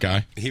great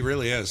guy. He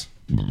really is.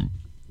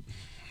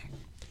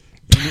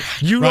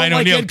 You Ryan don't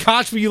like O'Neal. Ed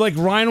Koch, but you like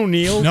Ryan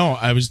O'Neal? No,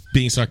 I was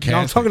being sarcastic. No,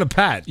 I'm talking to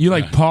Pat. You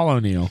like Paul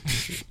O'Neal.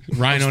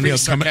 Ryan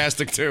O'Neal's coming.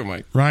 Sarcastic too,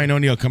 Mike. Ryan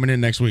O'Neal coming in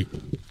next week.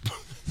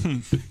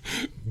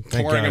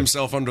 Pouring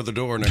himself under the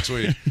door next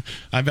week.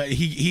 I bet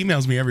he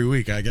emails me every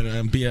week. I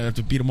have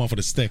to beat him off with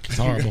a stick. It's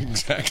horrible.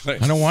 Exactly.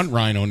 I don't want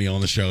Ryan O'Neal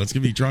on the show. It's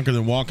gonna be drunker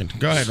than walking.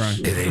 Go ahead,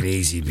 Ryan. It ain't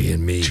easy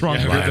being me.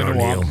 Drunker Ryan than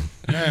O'Neal.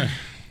 walking.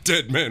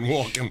 Dead man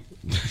walking.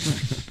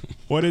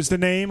 What is the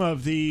name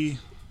of the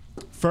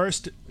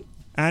first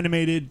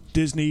animated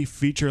Disney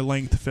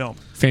feature-length film?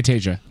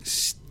 Fantasia.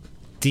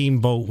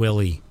 Steamboat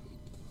Willie.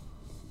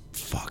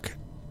 Fuck.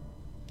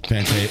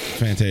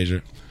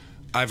 Fantasia.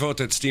 I vote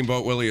that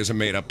Steamboat Willie is a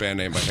made-up band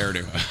name by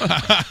Hairdo.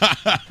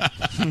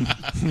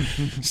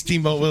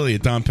 Steamboat Willie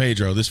at Don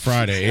Pedro this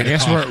Friday. I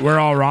guess we're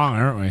all wrong,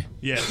 aren't we?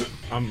 Yeah.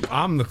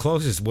 I'm the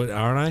closest,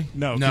 aren't I?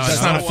 No, No,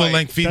 that's not a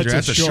full-length feature.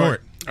 That's a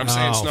short. I'm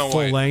saying Snow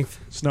full White. length.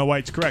 Snow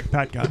White's correct.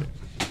 Pat got it.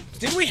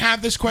 Didn't we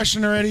have this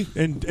question already?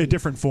 In a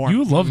different form.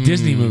 You love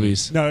Disney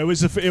movies. No, it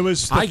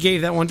was. I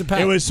gave that one to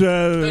Pat. It was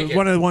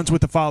one of the ones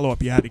with the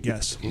follow-up. You had to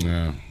guess.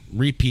 No.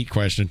 Repeat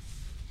question.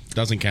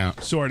 Doesn't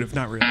count. Sort of,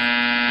 not really.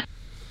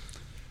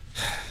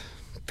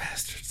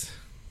 Bastards.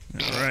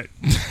 All right.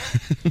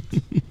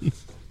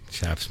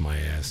 Chaps my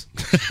ass.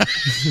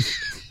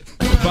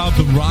 About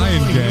the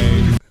Ryan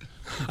game.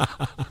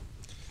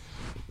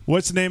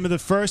 What's the name of the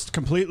first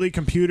completely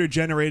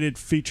computer-generated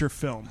feature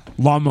film?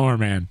 Lawnmower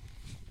Man.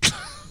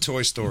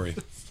 Toy Story.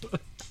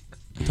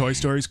 Toy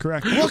Story's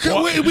correct.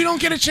 We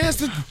don't get a chance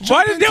to.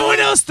 Why did no one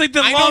else think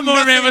that I know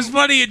Lawnmower Man nothing- was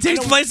funny? It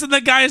takes place in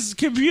the guy's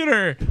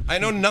computer. I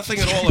know nothing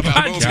at all about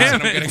God movies, and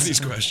damn I'm it. getting these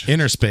questions.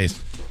 Inner space.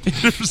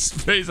 Inner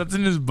space. That's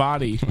in his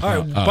body.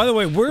 All right. By the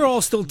way, we're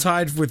all still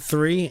tied with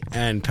 3,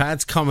 and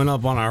Pat's coming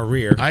up on our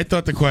rear. I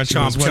thought the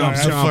question was what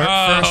chomp, the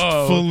chomp. first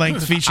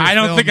full-length feature I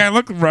don't film think I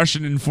look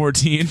Russian in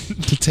 14.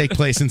 to take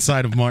place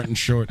inside of Martin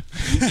Short.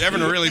 You're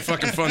having a really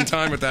fucking fun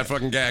time with that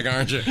fucking gag,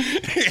 aren't you?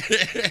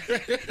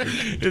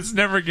 It's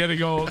never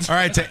getting old. All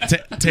right,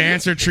 to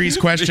answer Tree's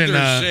question,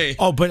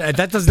 but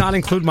that does not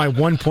include my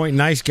 1 point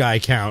nice guy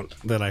count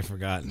that I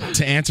forgot.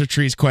 to answer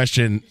Tree's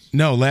question,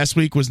 no, last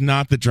week was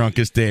not the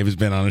drunkest Dave has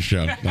been on a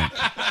show. No.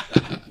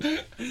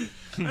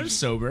 I'm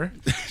sober.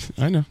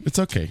 I know. It's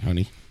okay,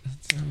 honey.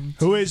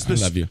 Who is the I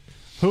love you.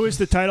 Who is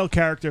the title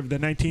character of the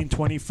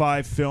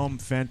 1925 film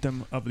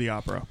Phantom of the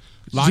Opera?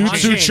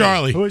 Zoot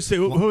Charlie. Who is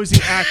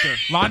the actor?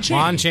 Lon Chaney.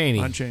 Lon Chaney.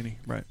 Lon Chaney,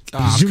 right.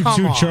 Oh,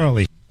 come on.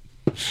 Charlie.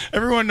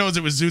 Everyone knows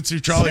it was Zoot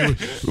Suit Charlie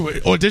who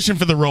auditioned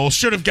for the role.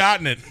 Should have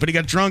gotten it, but he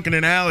got drunk in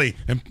an alley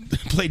and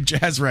played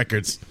jazz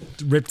records.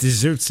 Ripped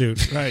his zoot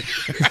suit. Right.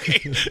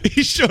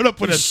 He showed up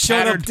with a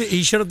tattered...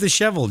 He showed up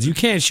disheveled. You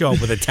can't show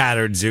up with a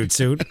tattered zoot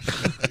suit.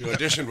 You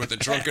auditioned with the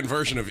drunken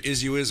version of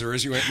Is You Is or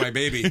Is You Ain't My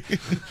Baby.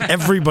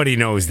 Everybody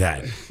knows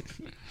that.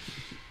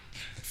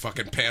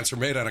 Fucking pants are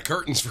made out of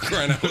curtains for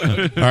crying out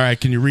loud. All right,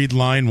 can you read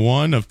line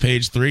 1 of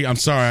page 3? I'm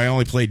sorry, I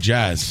only played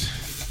jazz.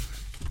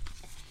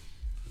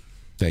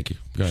 Thank you.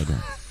 Go ahead,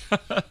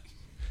 Ron.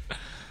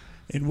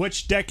 In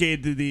which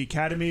decade did the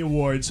Academy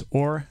Awards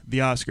or the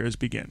Oscars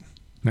begin?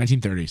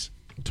 1930s.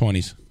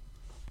 20s.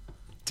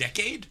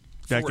 Decade?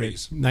 Decade.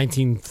 40s.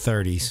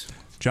 1930s.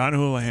 John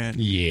Houlihan.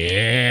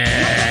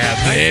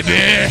 Yeah, baby.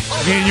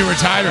 I mean, you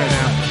retired right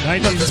now.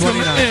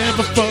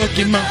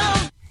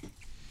 1929.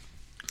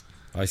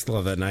 I still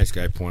have that nice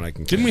guy point. I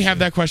can. Didn't we have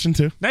that question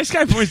too? Nice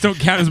guy points don't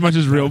count as much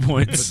as real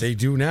points. But they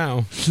do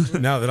now.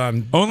 Now that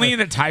I'm only in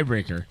a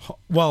tiebreaker.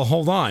 Well,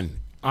 hold on.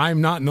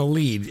 I'm not in the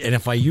lead, and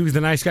if I use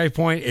the nice guy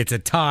point, it's a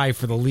tie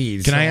for the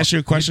lead. Can I ask you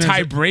a question?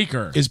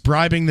 Tiebreaker. Is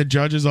bribing the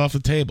judges off the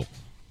table?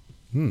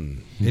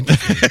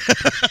 Interesting.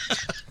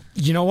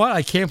 You know what?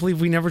 I can't believe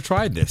we never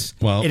tried this.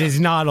 Well, it is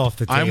not off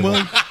the table. I'm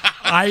willing.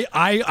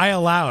 I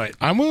allow it.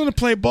 I'm willing to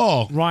play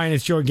ball. Ryan,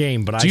 it's your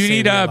game, but do you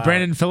say need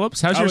Brandon Phillips?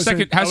 How's your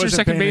second? How's your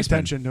second baseman?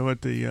 Attention to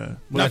what the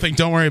nothing.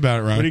 Don't worry about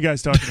it, Ryan. What are you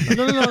guys talking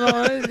about?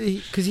 No,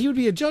 because he would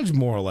be a judge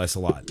more or less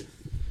a lot.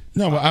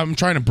 No, I'm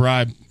trying to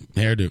bribe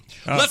hairdo.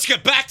 Let's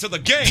get back to the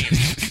game.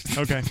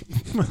 Okay.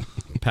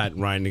 Pat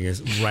wrangling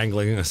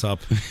us up.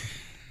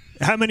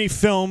 How many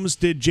films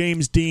did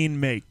James Dean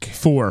make?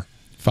 4.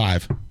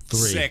 5. 3.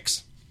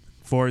 6.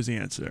 4 is the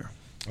answer.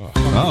 Oh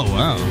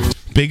wow.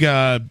 Big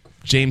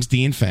James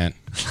Dean fan.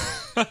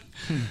 I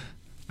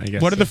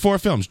guess. What are the 4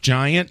 films?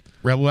 Giant,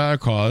 Rebel Without a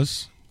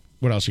Cause.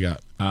 What else you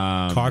got?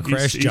 Car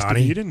Crash, East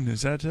Johnny. of Eden?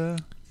 Is that?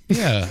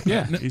 Yeah.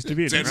 East of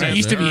Eden. Dead Right?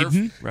 East of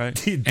Eden. Right.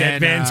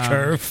 Dead Man's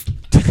Curve.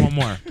 One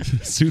more.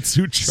 Zoot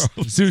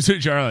Charlie.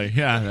 Zoot Charlie.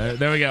 Yeah,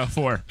 there we go.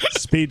 4.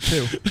 Speed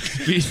 2. He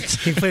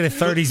played a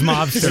 30s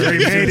mobster. He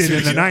made it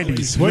in the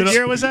 90s. What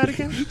year was that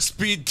again?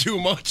 Speed too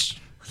much.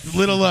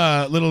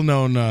 Little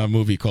known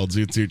movie called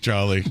Zoot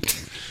Charlie.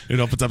 It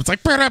opens up. It's like.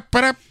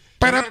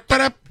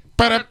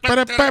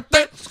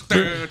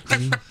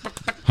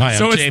 Hi,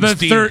 so I'm it's James the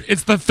Dean. third.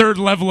 It's the third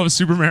level of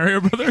Super Mario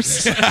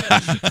Brothers.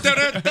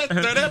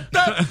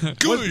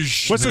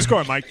 What's the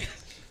score, Mike?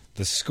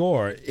 The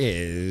score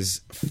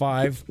is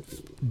 5.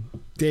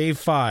 Dave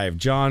 5,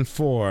 John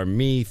 4,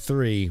 me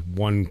 3.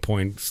 1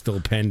 point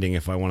still pending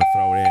if I want to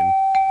throw it in,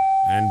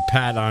 and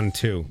Pat on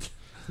 2.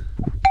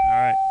 All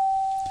right.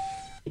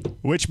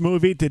 Which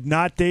movie did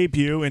not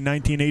debut in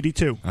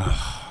 1982?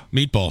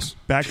 Meatballs.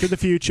 Back to the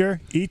Future,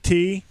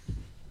 E.T.,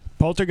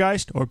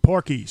 Poltergeist, or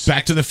Porky's?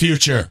 Back to the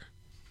Future.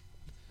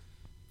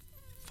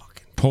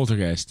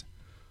 Poltergeist.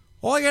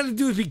 All I got to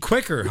do is be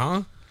quicker,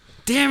 huh?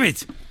 Damn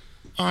it!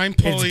 I'm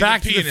pulling It's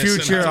Back the to the penis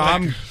Future. and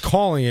I'm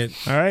calling it.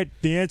 All right.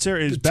 The answer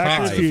is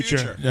Back to the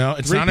Future. No,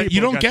 it's Three not. You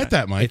people don't got get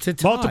that, Mike. It's a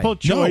tie. Multiple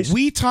choice. No,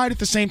 we tied at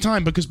the same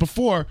time because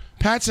before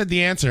Pat said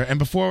the answer, and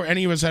before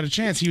any of us had a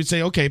chance, he would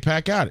say, "Okay,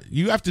 Pat got it."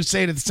 You have to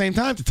say it at the same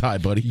time to tie,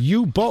 buddy.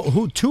 You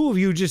both. Two of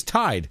you just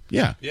tied.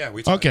 Yeah. Yeah,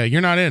 we tied. Okay,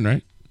 you're not in,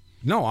 right?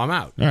 No, I'm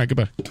out. All right,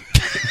 goodbye.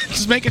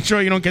 Just making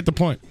sure you don't get the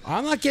point.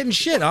 I'm not getting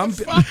shit. Man,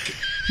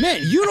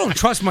 you don't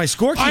trust my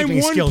scorekeeping I'm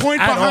 1 skills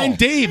point at behind all.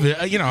 Dave.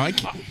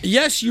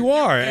 Yes, you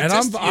are, and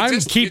I'm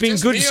keeping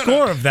good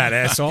score of that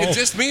asshole. You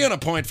dissed me on a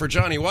point for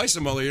Johnny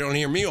Weissmuller. You don't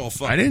hear me all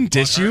fucking. I didn't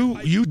diss you.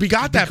 You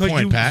got that Because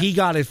point, Pat. He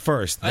got it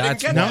first. I didn't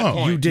That's get that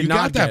point. You did You not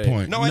got that get it.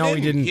 point. No, I didn't.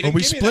 he didn't. He didn't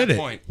we give me split that it.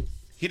 point.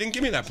 He didn't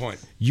give me that point.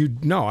 I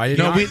did No,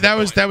 not.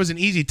 that was an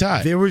easy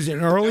tie. There was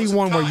an early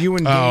one where you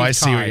and Dave I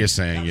see what tied. you're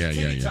saying.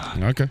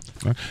 Yeah. Okay.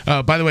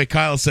 By the way,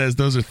 Kyle says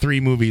those are 3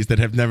 movies that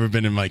have never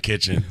been in my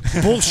kitchen.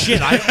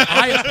 Bullshit.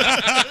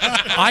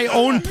 I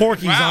own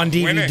Porky's on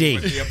DVD. Winning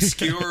with the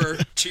obscure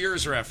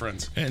Cheers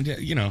reference. And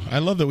I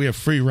love that we have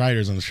free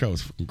writers on the show.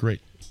 It's fucking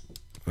great.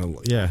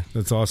 Yeah,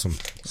 that's awesome.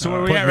 So where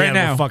are we Put at me right out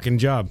of a now? fucking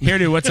job. Here,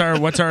 dude. What's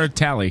our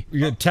tally?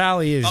 Your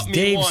tally is Up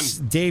me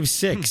Dave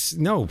 6.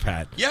 No,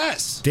 Pat.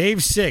 Yes.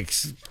 Dave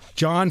 6.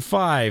 John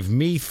 5.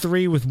 Me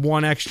 3 with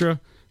 1 extra.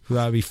 So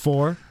that would be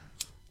 4.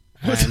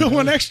 What's the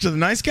 1 extra? The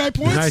nice guy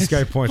points? The nice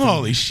guy points.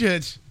 Holy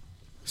shit.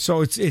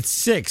 So it's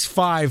 6,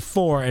 5,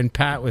 4, and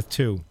Pat with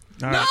 2.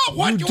 No,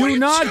 what? You do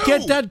not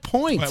get that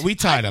point. Well, we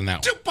tied on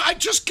that one. I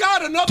just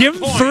got another Give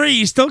him point. 3.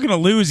 He's still gonna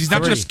lose. He's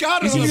not just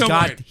got he's another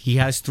gonna- point. He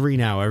has 3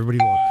 now. Everybody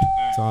look.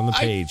 It's on the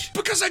page.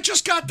 Because I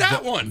just got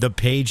that one. The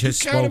page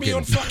has You counted me spoken.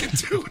 on fucking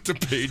 2. The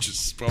page has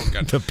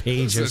spoken. The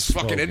page This has is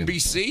fucking spoken.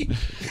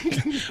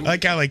 NBC. I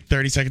like how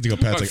 30 seconds ago,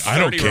 Pat's like, I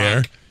don't 30 care.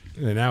 Rock.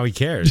 And now he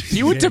cares.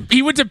 He went to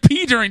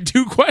pee during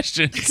 2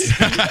 questions.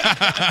 And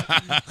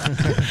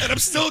I'm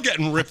still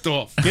getting ripped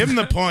off. Give him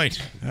the point.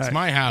 It's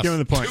my house. Give him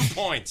the point. 2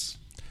 points.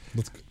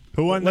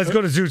 Who won? Let's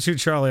go to Zoot Suit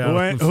Charlie.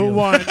 Who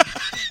won?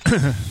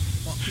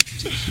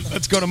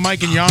 Let's go to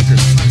Mike and Yonkers.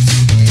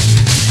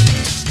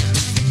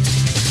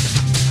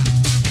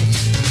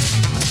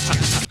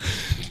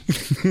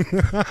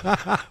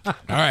 All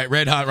right,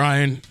 Red Hot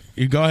Ryan,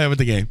 you go ahead with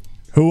the game.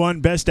 Who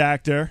won Best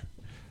Actor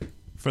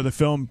for the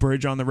film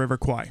Bridge on the River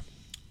Kwai?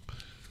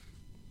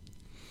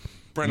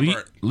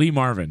 Lee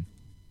Marvin.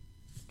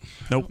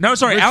 Nope. No,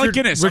 sorry, Alec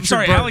Guinness. I'm Richard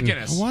sorry, Burton. Alec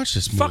Guinness. Watch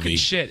this movie. Fucking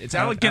shit. It's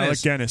Alec Guinness.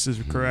 Alec Guinness is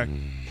correct.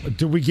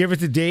 Did we give it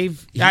to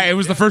Dave? Yeah, it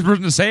was the first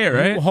person to say it,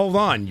 right? Well, hold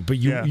on, but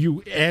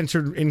you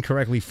answered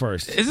incorrectly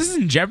first. Is this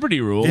in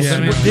Jeopardy rules? Yeah. I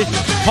mean,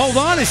 Hold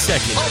on a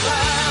second.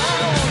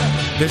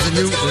 There's a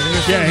new.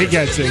 Yeah, he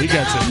gets it. He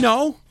gets it.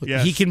 No,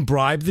 Yes. he can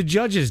bribe the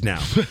judges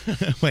now.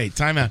 Wait,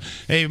 time out.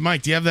 Hey,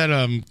 Mike, do you have that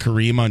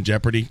Kareem on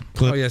Jeopardy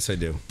clip? Oh yes, I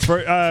do.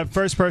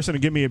 First person to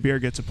give me a beer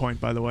gets a point,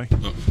 by the way.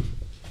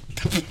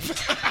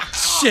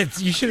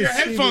 Shit, you should Your have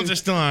seen headphones it. are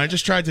still on. I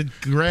just tried to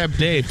grab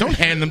Dave. Don't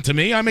hand them to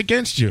me. I'm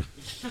against you.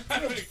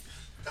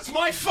 That's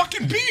my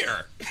fucking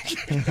beer.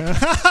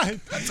 That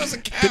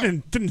doesn't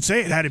count. Didn't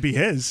say it had to be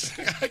his.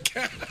 I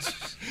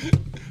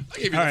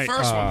gave you All the right.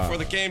 first one before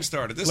the game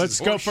started. This Let's is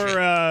go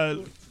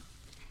horseshit. for.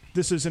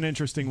 This is an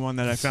interesting one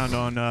that I found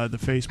on the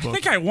Facebook. I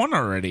think I won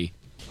already.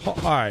 All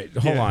right,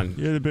 hold Yeah, on.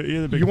 You're the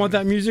big. You want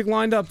that music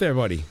lined up there,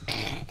 buddy?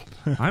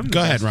 Go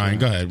ahead, Ryan.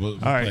 Go ahead. We'll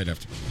right. play it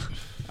after.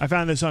 I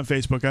found this on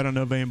Facebook. I don't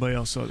know if anybody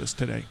else saw this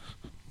today.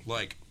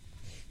 Like,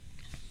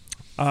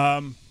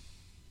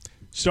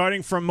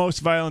 Starting from most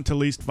violent to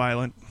least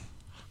violent.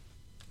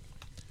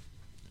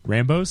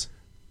 Rambo's?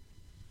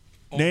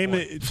 Name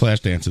it. Flash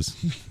dances.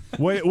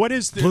 What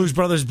is the Blues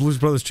Brothers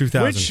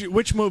 2000.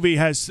 which movie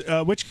has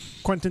which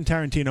Quentin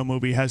Tarantino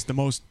movie has the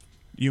most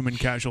human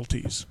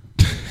casualties?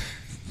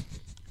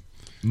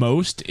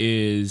 Most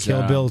is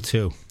Kill Bill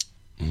 2.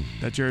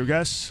 That's your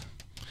guess?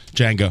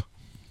 Django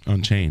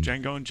Unchained.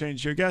 Django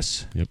Unchained, your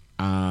guess? Yep.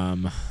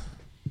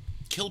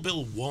 Kill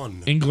Bill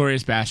 1.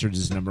 Inglorious Bastards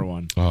is number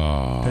one.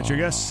 Oh. That's your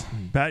guess?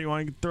 Pat, you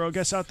want to throw a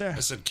guess out there?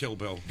 I said Kill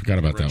Bill. Forgot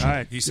about that All one.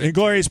 right. He said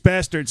Inglorious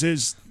Bastards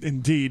is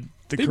indeed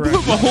the They correct blew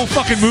up a whole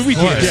fucking movie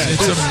theater. Yeah,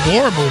 it's a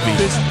war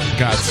movie. For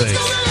God's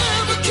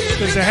sake.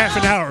 There's a half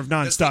an hour of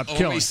nonstop only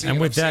killing. scene And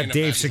with I've seen that, of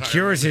Dave that entire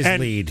secures his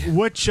And lead.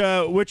 which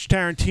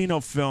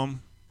Tarantino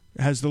film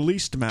has the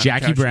least amount Jackie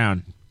of casualties?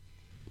 Brown.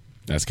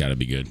 That's got to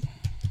be good.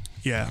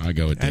 Yeah. I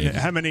go with And Dave.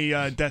 how many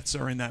deaths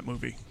are in that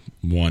movie?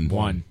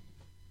 One.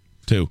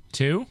 Two.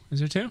 Two? Is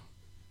there two?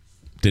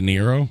 De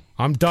Niro.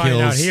 I'm dying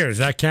kills- out here. Does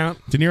that count?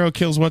 De Niro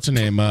kills what's her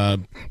name?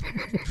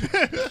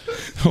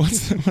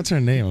 What's her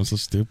name? I'm so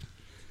stupid.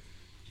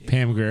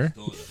 Pam Grier.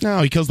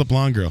 No, he kills the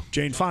blonde girl.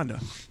 Jane Fonda.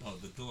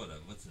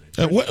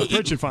 What?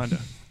 Bridget Fonda.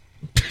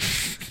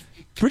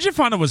 Bridget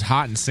Fonda was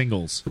hot in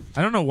Singles.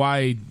 I don't know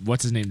why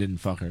what's his name didn't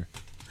fuck her.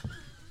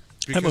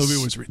 That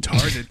movie was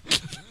retarded.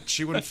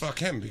 She wouldn't fuck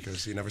him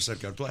because he never said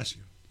God bless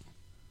you.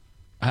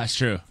 That's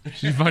true.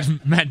 She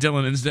fucked Matt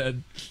Dillon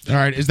instead. All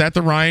right, is that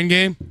the Ryan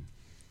game?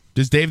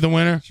 Is Dave the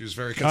winner? She was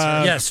very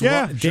concerned. Yes.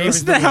 yeah, Dave sure. is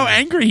Listen the to how winner.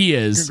 angry he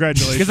is.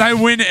 Congratulations. Because I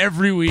win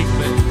every week.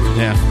 But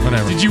Yeah,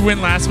 whatever. did you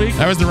win last week?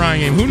 That was the Ryan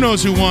game. Who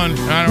knows who won?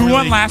 I don't Who won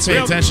really last pay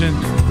week? attention.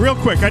 Real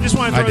quick, I just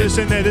want to I throw did. this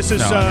in there. This is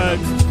No, I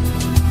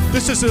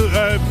this is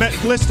a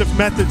list of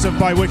methods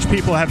by which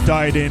people have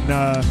died in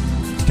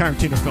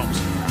Tarantino films.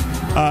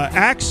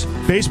 Axe,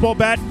 baseball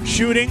bat,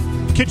 shooting,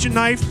 kitchen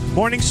knife,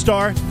 morning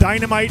star,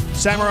 dynamite,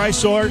 samurai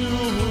sword,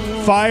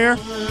 fire,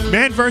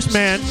 man vs.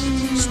 man,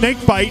 snake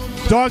bite,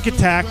 dog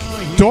attack,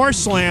 door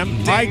slam,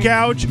 eye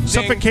gouge,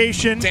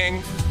 suffocation,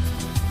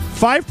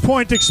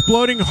 5-point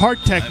exploding heart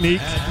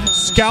technique,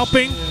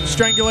 scalping,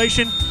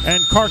 strangulation,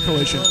 and car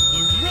collision.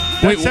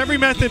 That's every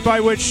method by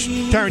which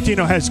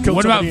Tarantino has killed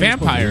What about somebody in his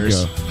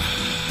movie.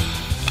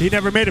 vampires? He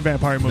never made a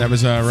vampire movie. That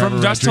was From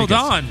Robert Dusk Till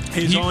Rodriguez. Dawn.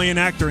 He's only an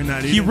actor in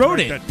that. he didn't wrote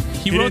direct it. that.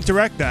 He He wrote- didn't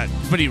direct that.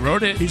 But he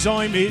wrote it. He's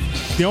only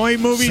the only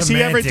movies he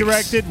ever Semantics.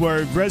 directed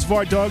were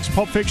Reservoir Dogs,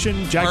 Pulp Fiction,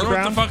 I Jackie wrote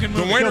Brown. the fucking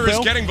movie. The Kill winner is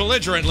Bill. getting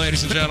belligerent,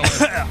 ladies and gentlemen.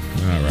 All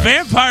right.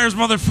 Vampires,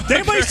 motherfucker. Did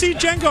anybody see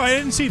Django? I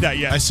didn't see that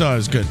yet. I saw it.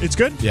 It's good. It's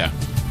good. Yeah.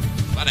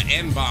 A lot of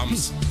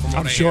N-bombs. From what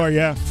I'm I sure. hear.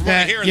 Yeah. From what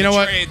I hear in you know the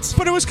what? trades.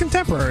 But it was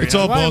contemporary. It's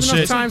all Well, I have enough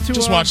bullshit. time to,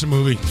 Just watch the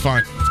movie. It's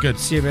fine. It's good.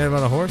 See a man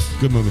about a horse?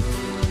 Good movie.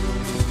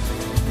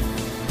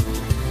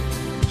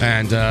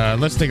 And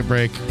let's take a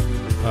break.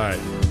 All right.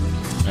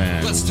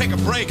 And Let's take a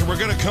break, and we're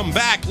going to come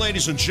back,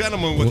 ladies and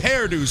gentlemen, with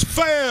Hairdo's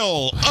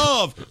Fail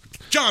of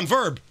John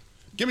Verb.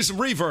 Give me some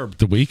reverb.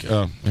 the week.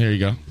 Oh, here you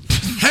go.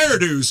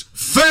 Hairdo's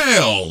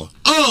Fail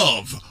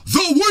of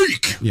the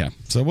Week. Yeah.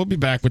 So we'll be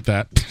back with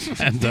that.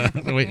 And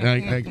wait,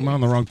 I'm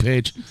on the wrong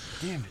page.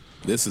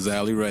 This is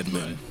Ali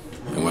Redmond,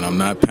 and when I'm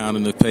not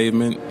pounding the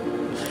pavement,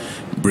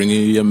 bringing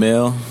you your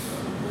mail,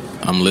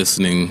 I'm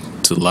listening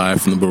to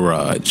Live from the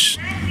Barrage,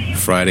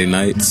 Friday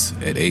nights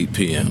at 8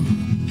 p.m.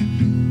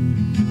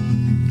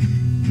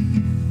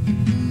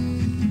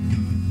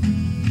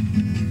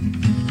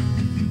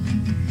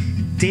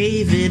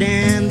 David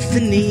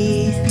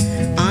Anthony,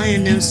 I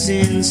know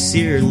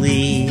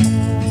sincerely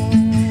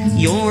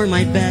you're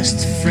my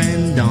best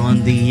friend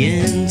on the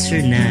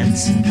internet.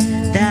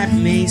 That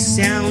may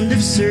sound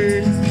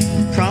absurd,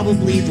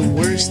 probably the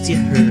worst you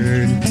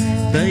heard,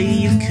 but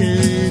you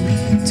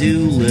could do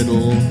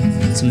little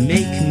to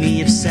make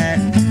me upset.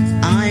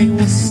 I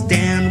will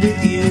stand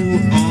with you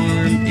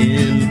arm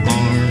in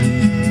arm,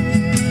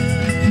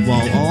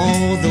 while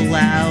all the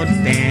loud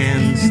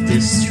bands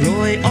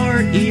destroy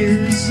our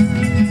ears.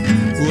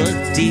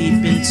 Look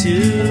deep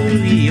into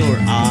your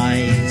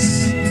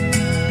eyes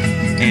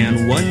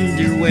and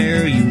wonder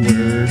where you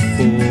were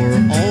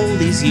for all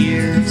these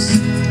years.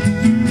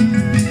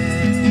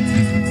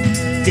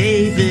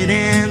 David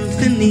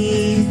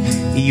Anthony,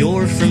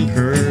 you're from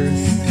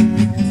Perth,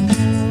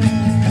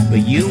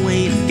 but you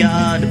ain't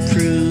gotta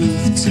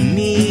prove to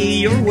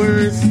me your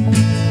worth.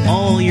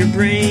 All your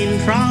brain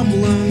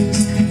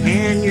problems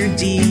and your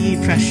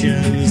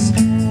depressions,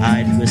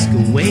 I'd whisk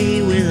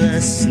away with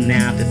a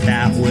snap if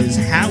that was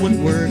how it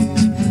worked.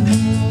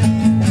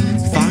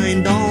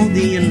 Find all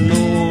the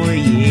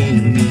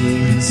annoying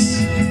memes,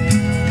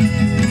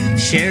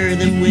 share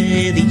them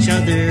with each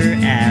other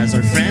as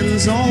our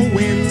friends all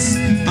wince,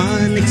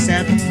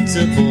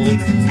 unacceptable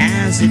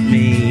as it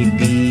may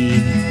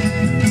be.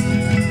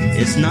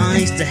 It's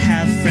nice to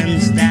have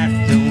friends that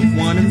don't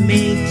want to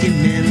make you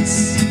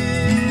mince.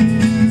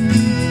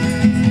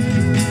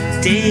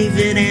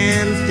 David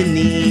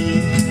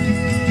Anthony,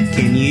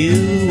 can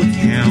you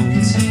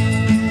account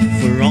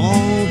for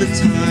all the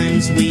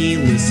times we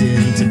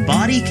listen to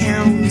Body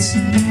Count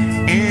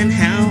and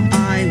how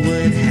I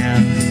would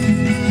have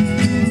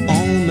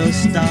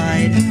almost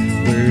died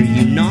were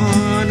you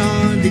not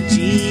on the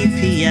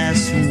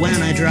GPS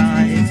when I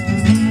drive?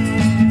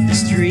 The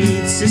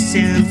streets of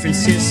San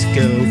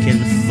Francisco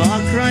can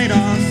fuck right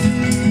off.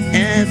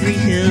 Every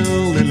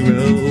hill and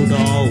road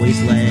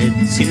always led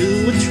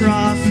to a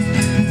trough,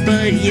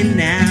 but you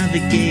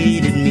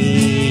navigated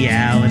me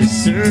out a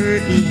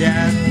certain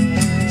death,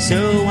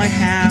 so I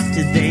have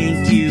to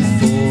thank you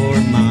for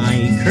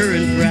my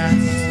current breath.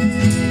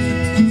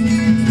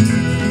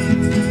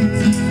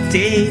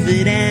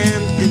 David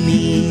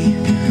Anthony,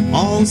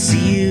 I'll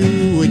see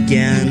you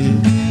again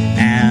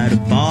at a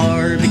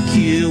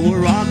barbecue or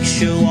rock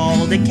show.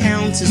 All that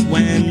counts is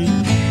when,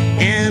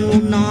 and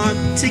we'll knock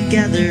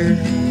together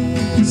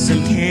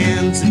some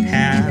cans of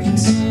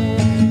Pabst.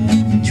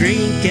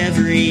 Drink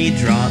every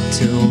drop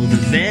till the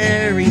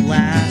very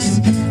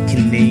last.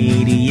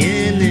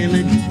 Canadian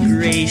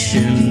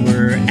immigration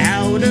were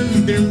out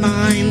of their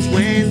minds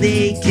when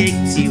they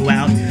kicked you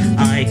out.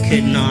 I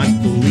could not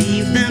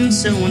believe them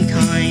so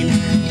unkind,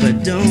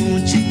 but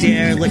don't you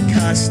dare let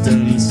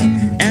customs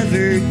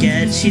ever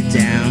get you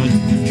down,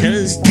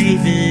 'cause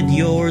David,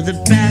 you're the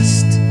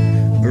best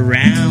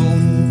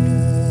around.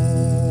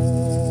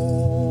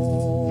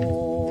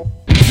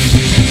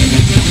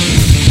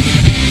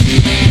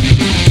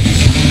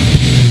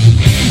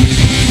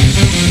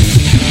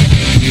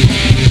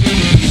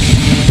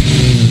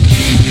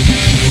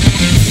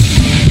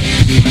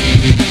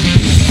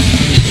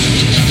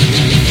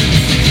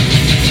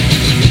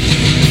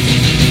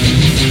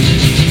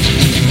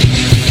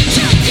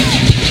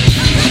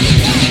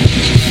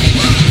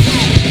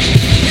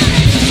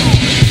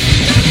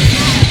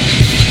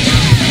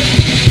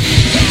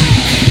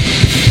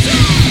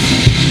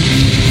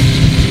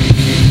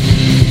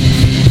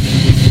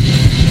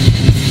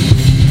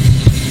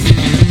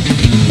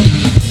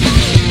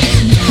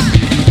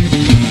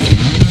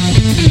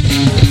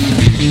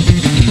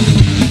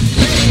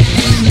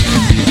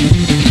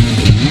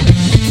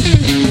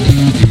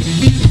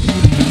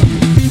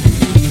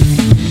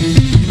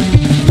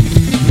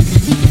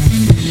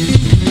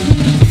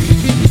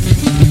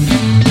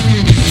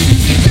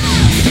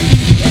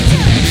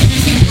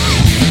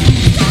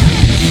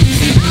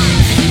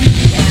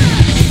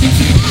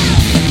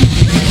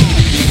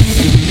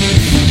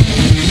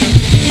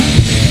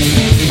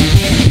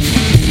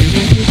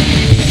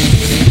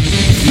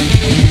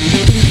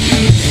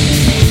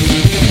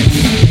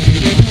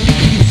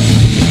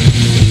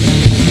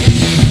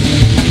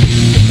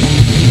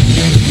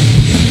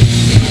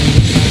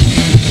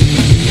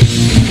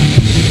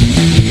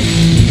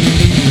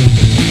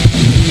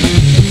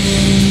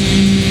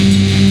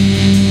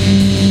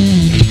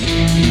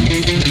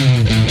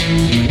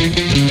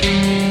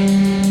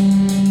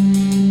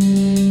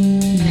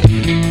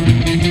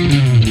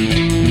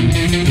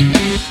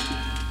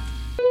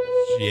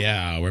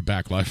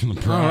 From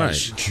the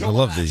Barrage. All right. I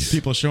love these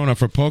people showing up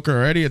for poker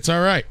already. It's all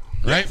right,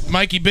 right,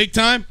 Mikey? Big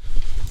time,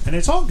 and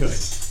it's all good.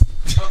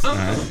 All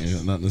right, you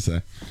got nothing to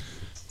say.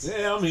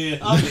 Yeah, I'm here.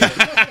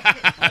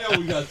 I know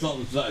we got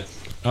something to say.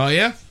 Oh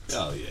yeah?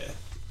 Oh yeah.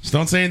 Just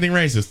don't say anything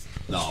racist.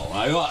 No,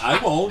 I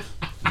won't.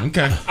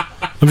 Okay.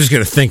 I'm just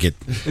gonna think it.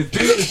 If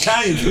being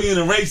Italian, being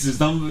a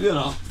racist, I'm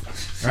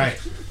Right.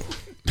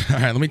 All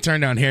right. Let me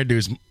turn down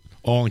Hairdo's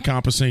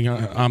all-encompassing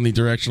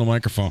omnidirectional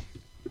microphone.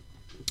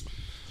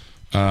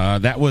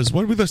 That was,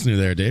 what did we listen to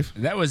there, Dave?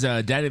 That was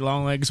Daddy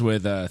Longlegs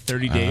with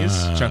 30 Days,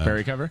 Chuck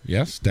Berry cover.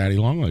 Yes, Daddy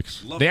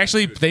Longlegs.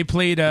 They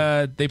played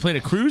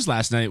a cruise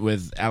last night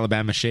with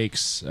Alabama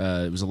Shakes.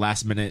 It was a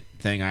last minute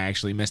thing. I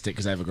actually missed it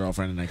because I have a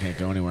girlfriend and I can't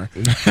go anywhere.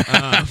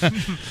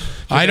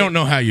 I don't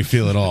know how you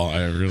feel at all.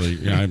 I really,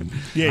 I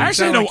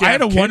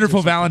had a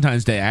wonderful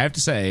Valentine's Day. I have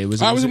to say, I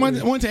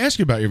wanted to ask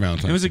you about your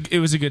Valentine's. It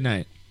was a good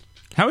night.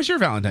 How was your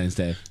Valentine's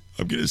Day?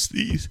 I'm gonna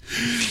sneeze.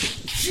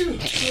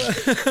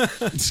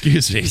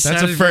 Excuse me. He That's a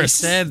sounded very first.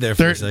 sad there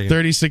for a second.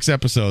 36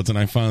 episodes, and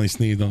I finally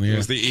sneezed on the air. It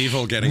was the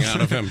evil getting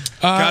out of him.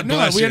 God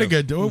bless we you. had a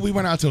good. We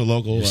went out to a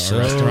local So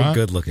restaurant.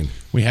 good looking.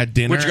 We had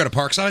dinner. Would you go to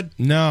Parkside?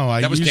 No,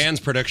 That was Dan's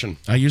prediction.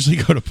 I usually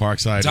go to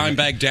Parkside.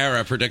 Dimebag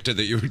Dara predicted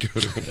that you would go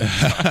to.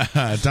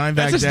 Dimebag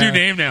That's his Dara. new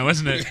name now,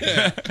 isn't it?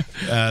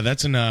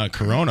 That's in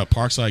Corona,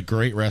 Parkside.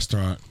 Great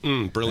restaurant.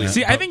 Brilliant.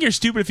 See, I think you're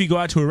stupid if you go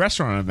out to a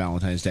restaurant on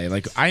Valentine's Day.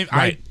 Like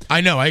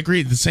I know. I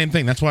agree. The same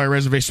thing. That's why our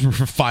reservations were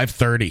for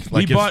 5:30.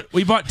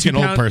 we bought 2 an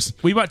old pounds. person.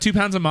 We bought 2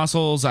 pounds of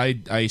mussels.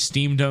 I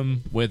steamed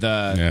them with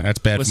that's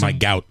bad with for my some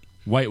gout.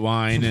 White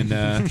wine and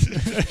I you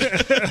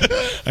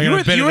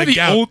got a bit were of the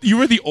gout. you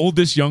were the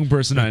oldest young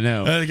person I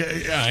know.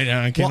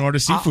 I can't order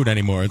seafood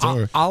anymore. It's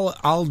over.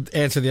 I'll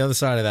answer the other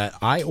side of that.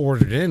 I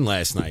ordered in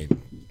last night.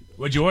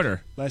 What'd you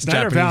order? Last night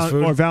Japanese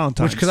food, or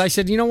Valentine's? Because I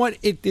said, you know what?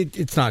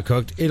 It's not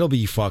cooked. It'll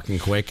be fucking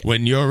quick.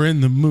 When you're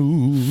in the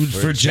mood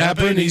for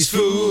Japanese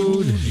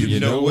food, you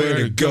know where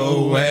to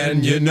go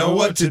and you know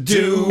what to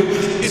do.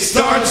 It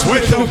starts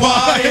with a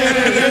Y and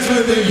it ends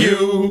with a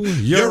U.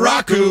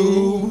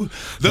 Yuraku,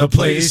 the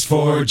place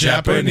for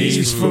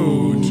Japanese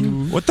food.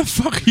 What the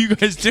fuck are you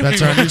guys doing?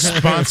 That's our new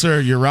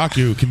sponsor,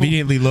 Yuraku,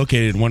 conveniently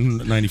located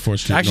 194th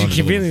Street. Actually, North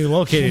conveniently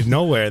located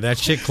nowhere. That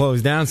shit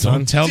closed down, son.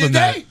 Don't tell them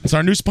that. It's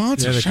our new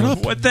sponsor. Yeah, Shut up.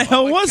 What the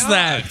hell was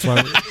that?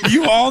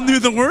 You all knew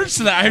the words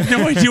to that. I have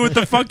no idea what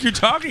the fuck you're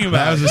talking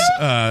about. That was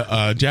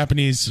a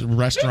Japanese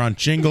restaurant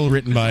jingle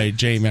written by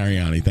Jay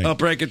Mariani. Thank I'll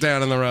break it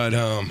down on the ride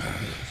home.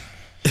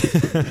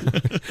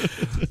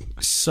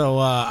 So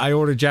I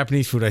ordered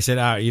Japanese food. I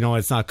said, you know,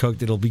 it's not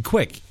cooked. It'll be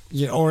quick,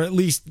 or at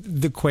least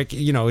the quick.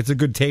 You know, it's a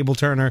good table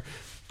turner.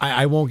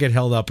 I won't get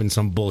held up in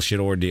some bullshit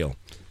ordeal.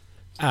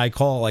 I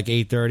call it like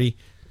 8:30,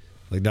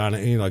 like down,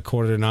 like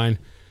 8:45.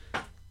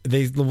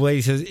 The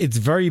lady says it's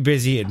very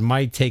busy. It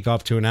might take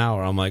up to an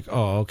hour. I'm like,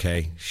 oh,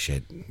 okay,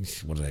 shit.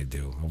 What did I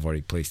do? I've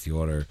already placed the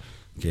order.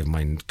 Gave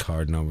my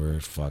card number.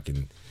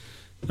 Fucking.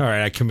 All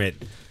right, I commit.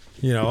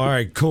 You know, all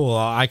right, cool.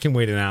 I can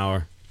wait an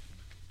hour.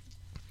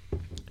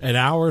 An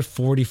hour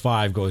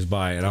 45 goes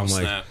by, and I'm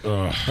like,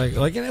 ugh.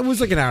 Like it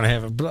was like an hour and a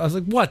half. But I was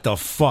like, what the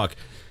fuck?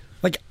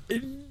 Like,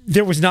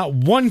 there was not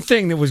one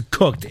thing that was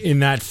cooked in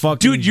that fucking.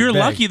 Dude, you're bag.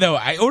 lucky though.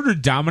 I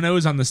ordered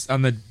Domino's on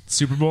the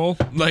Super Bowl,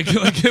 like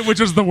which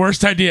was the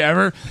worst idea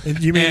ever.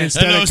 You mean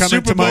instead of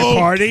coming to my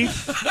party?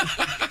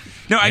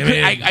 No,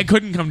 I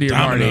couldn't come to your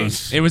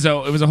Domino's. party. It was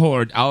a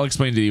whole. I'll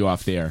explain to you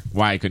off the air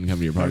why I couldn't come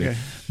to your party. Okay.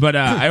 But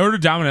I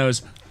ordered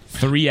Domino's.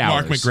 3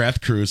 hours. Mark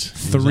McGrath cruise.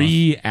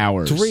 3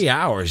 hours. 3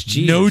 hours.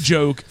 Jesus. No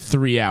joke.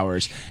 3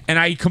 hours. And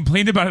I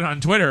complained about it on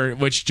Twitter,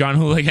 which John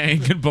Hooligan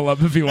can pull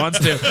up if he wants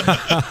to.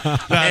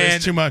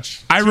 It's too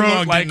much. I Too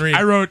wrote long, didn't read.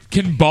 I wrote,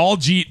 can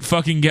Baljeet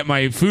fucking get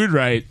my food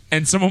right?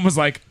 And someone was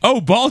like, oh,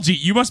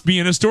 Baljeet, you must be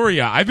in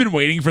Astoria. I've been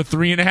waiting for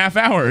 3.5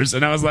 hours.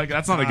 And I was like,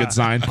 that's not a good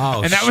sign.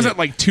 Oh, and that was shit. at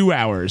like 2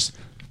 hours.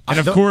 And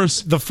of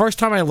course, the first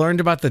time I learned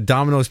about the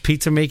Domino's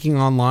pizza making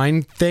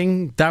online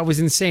thing, that was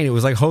insane. It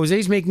was like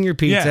Jose's making your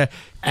pizza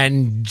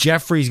and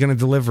Jeffrey's going to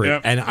deliver it.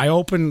 Yep. And I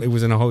opened, it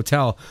was in a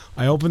hotel.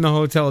 I opened the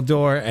hotel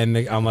door and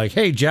I'm like,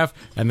 hey, Jeff.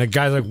 And the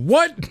guy's like,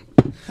 what?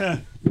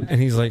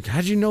 And he's like,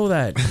 how'd you know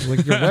that?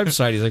 Like your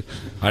website. He's like,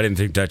 I didn't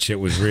think that shit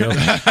was real.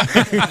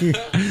 You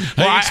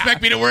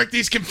expect me to work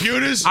these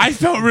computers? I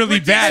felt really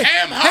bad.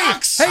 Ham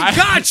hocks. Hey,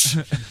 Gotch!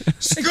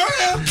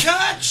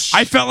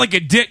 I felt like a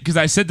dick because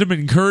I said them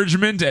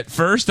encouragement at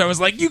first. I was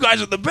like, you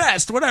guys are the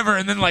best, whatever.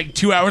 And then like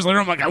 2 hours later,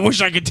 I'm like, I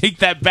wish I could take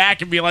that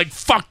back and be like,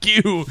 fuck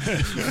you.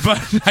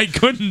 But I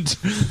couldn't.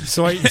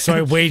 So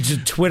I waged a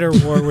Twitter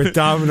war with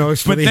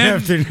Domino's for the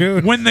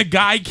afternoon. When the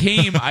guy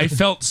came, I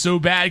felt so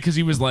bad because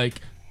he was like,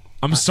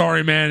 I'm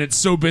sorry, man. It's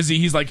so busy.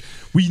 He's like,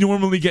 we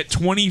normally get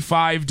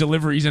 25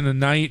 deliveries in a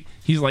night.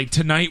 He's like,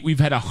 tonight we've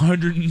had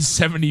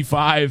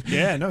 175.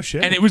 Yeah, no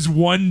shit. And it was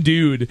one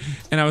dude.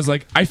 And I was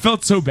like, I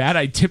felt so bad.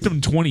 I tipped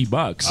him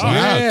 $20. Oh,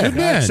 yeah. Good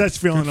man. That's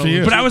feeling a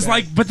little But I was bad.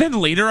 like, but then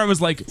later I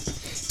was like,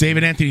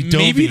 David Anthony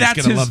Dovey is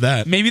gonna love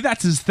that. Maybe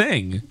that's his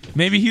thing.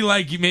 Maybe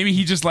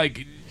he just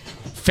like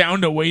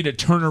found a way to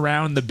turn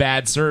around the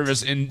bad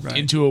service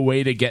into a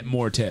way to get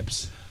more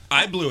tips.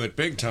 I blew it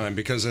big time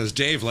because, as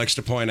Dave likes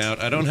to point out,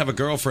 I don't have a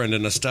girlfriend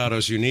in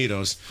Estados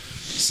Unidos.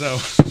 So.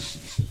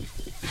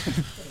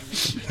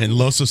 In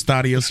Los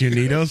Estadios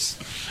Unidos?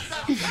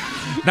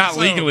 Not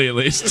legally, at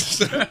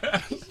least.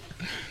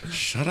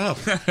 Shut up.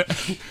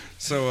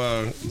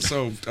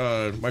 So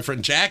my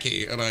friend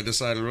Jackie and I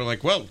decided, we're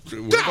like, well,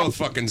 we're both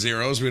fucking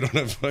zeros. We don't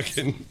have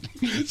fucking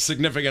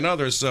significant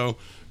others, so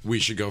we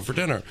should go for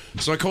dinner.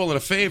 So I call it a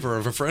favor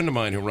of a friend of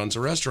mine who runs a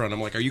restaurant. I'm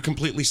like, are you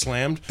completely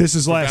slammed? This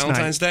is for last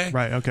Valentine's night. Day?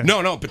 Right, okay.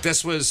 No, but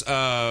this was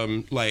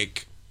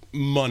like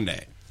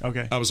Monday.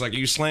 Okay. I was like, are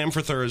you slammed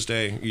for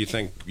Thursday? You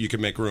think you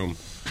could make room?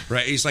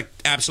 Right? He's like,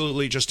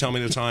 absolutely, just tell me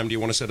the time. Do you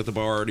want to sit at the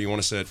bar or do you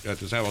want to sit at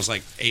the table? I was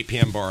like, 8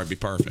 p.m. bar would be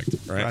perfect.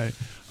 Right?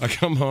 I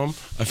come home,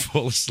 I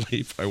fall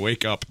asleep, I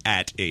wake up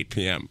at 8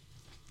 p.m.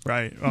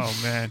 Right. Oh,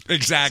 man.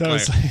 Exactly.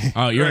 So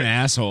Oh, you're an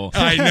asshole.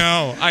 I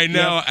know.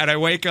 Yep. And I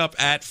wake up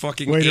at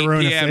fucking Way 8 to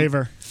ruin p.m. a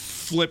favor.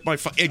 flip my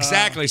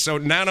exactly. So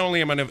not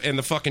only am I in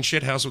the fucking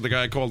shit house with the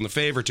guy I called in the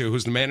favor to,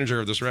 who's the manager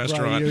of this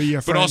restaurant, your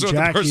but friend also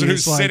Jackie the person who's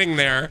is like- sitting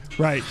there.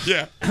 Right.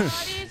 Yeah.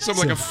 So I'm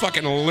like a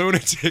fucking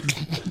lunatic.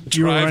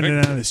 You were driving.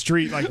 running down the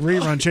street like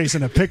rerun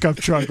chasing a pickup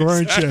truck,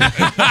 weren't you?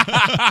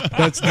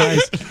 That's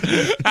nice.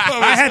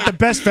 I had the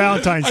best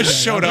Valentine's Day. I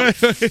showed up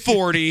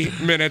 40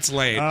 minutes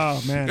late.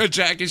 Oh, man.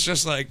 Jackie's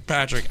just like,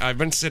 Patrick, I've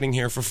been sitting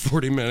here for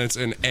 40 minutes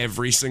and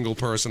every single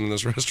person in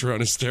this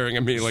restaurant is staring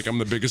at me like I'm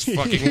the biggest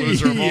fucking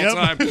loser of all Yep.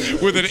 time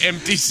with an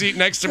empty seat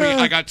next to me.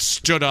 I got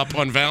stood up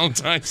on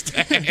Valentine's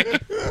Day.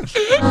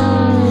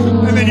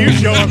 And then you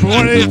show up.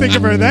 What do you think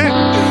of her then?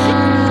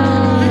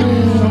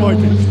 I'm like,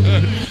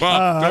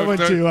 I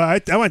went to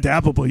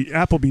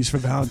Applebee's for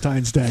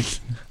Valentine's Day.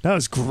 That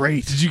was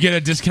great. Did you get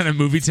a discounted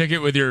movie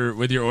ticket with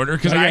your order?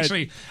 Because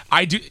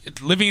I do.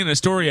 Living in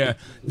Astoria,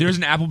 there's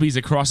an Applebee's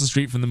across the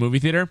street from the movie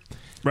theater.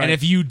 Right. And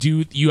if you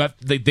do, you have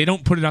they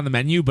don't put it on the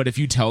menu. But if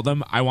you tell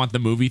them I want the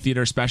movie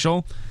theater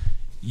special,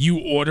 you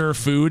order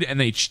food and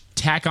they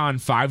tack on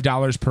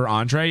 $5 per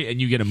entree, and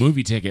you get a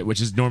movie ticket,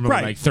 which is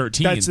normally like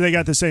 $13. They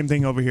got the same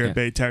thing over here at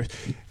Bay Terrace.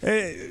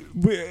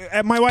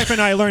 My wife and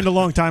I learned a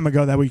long time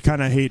ago that we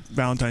kind of hate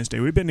Valentine's Day.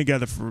 We've been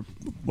together for,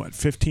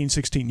 15,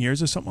 16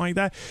 years or something like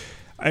that.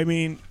 I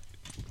mean,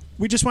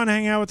 we just want to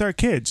hang out with our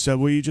kids. So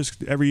we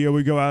just, every year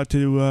we go out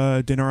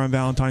to dinner on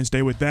Valentine's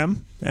Day with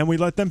them, and we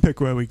let them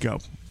pick where we go.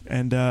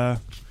 And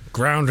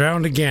ground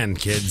round again,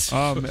 kids.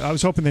 I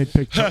was hoping they'd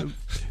pick.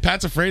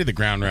 Pat's afraid of the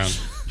ground round.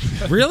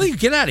 Really?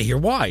 Get out of here.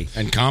 Why?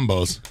 And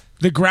combos.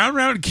 The ground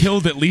round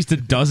killed at least a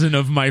dozen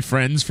of my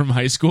friends from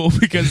high school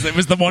because it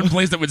was the one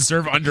place that would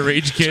serve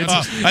underage kids.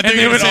 I think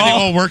they would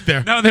all work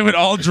there. No, they would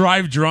all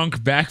drive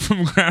drunk back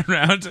from ground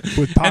round.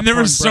 With and there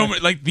was so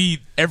popcorn much,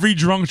 every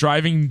drunk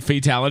driving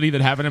fatality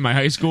that happened in my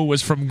high school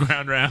was from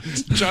ground round.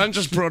 John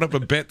just brought up a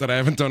bit that I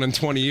haven't done in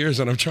 20 years,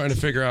 and I'm trying to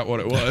figure out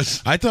what it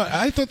was. I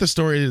thought the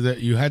story is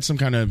that you had some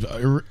kind of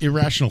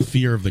irrational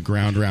fear of the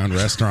ground round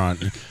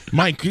restaurant.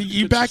 Mike,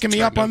 you backing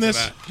me up on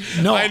this?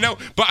 No, I know,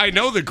 but I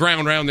know the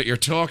ground round that you're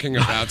talking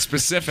about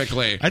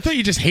specifically. I thought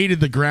you just hated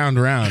the ground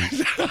round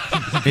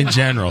in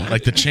general,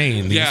 like the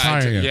chain. The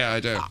entire, I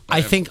do.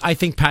 I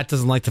think Pat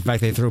doesn't like the fact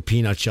they throw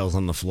peanut shells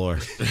on the floor.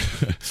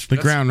 The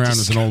ground round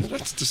is an old.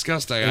 That's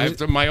disgusting.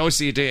 My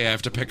OCD. I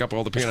have to pick up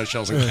all the peanut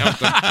shells and count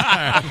them.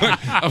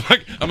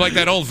 I'm like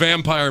that old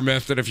vampire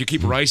myth that if you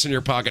keep rice in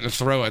your pocket and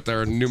throw it,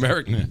 they're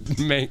numeric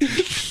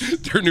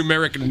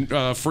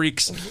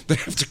freaks. They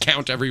have to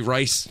count every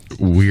rice.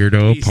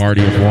 Weirdo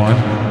party of one.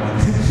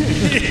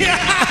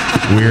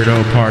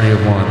 Weirdo party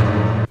of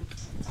one.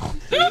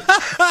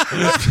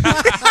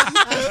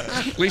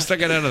 At least I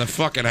got out of the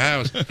fucking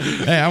house.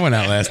 Hey, I went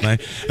out last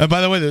night.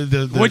 By the way,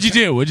 What'd you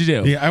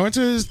do? Yeah, I went to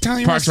this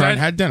Italian restaurant,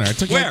 had dinner. I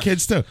took my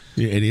kids too.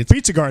 You idiots.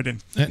 Pizza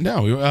Garden.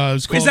 No, it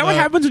was called, Is that what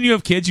happens when you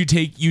have kids? You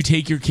take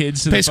your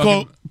kids to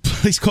the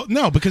Place called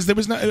no, because there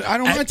was no. I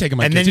don't mind taking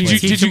my and kids. then away.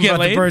 did you get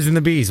laid? The birds and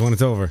the bees when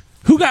it's over.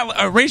 Who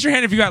got? Raise your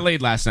hand if you got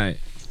laid last night.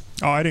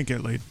 Oh, I didn't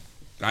get laid.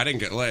 I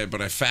didn't get laid,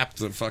 but I fapped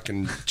the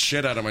fucking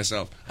shit out of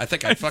myself. I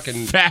think I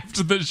fucking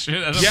fapped the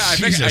shit out of I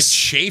think I Jesus.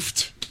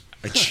 chafed.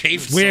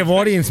 We have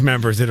audience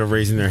members that are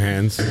raising their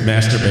hands.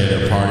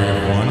 Masturbator party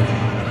of one.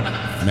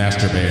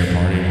 Masturbator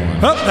party of one.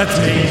 Oh, that's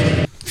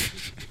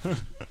me.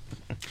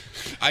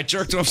 I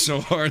jerked off so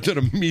hard that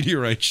a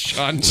meteorite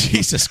shot.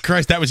 Jesus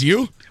Christ, that was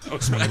you?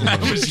 That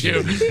was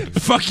you.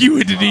 Fuck you,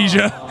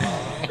 Indonesia.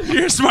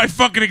 Here's my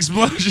fucking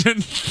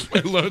explosion.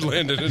 My load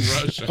landed in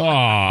Russia.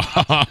 Oh,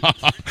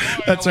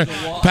 that's right.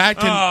 Pat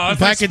can.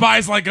 It's like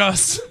spies like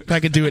us.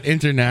 Pat could do it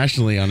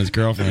internationally on his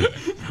girlfriend.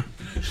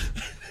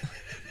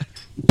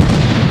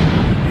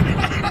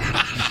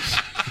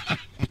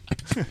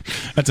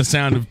 That's a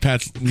sound of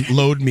Pat's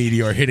load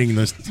meteor hitting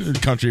the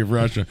country of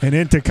Russia. An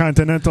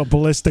intercontinental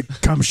ballistic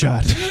cum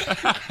shot.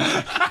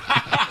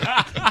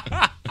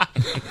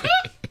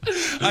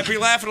 I'd be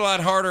laughing a lot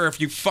harder if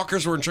you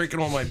fuckers weren't drinking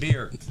all my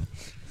beer.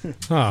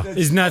 Huh.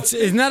 Isn't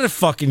that a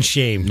fucking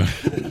shame?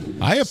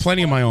 I have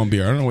plenty of my own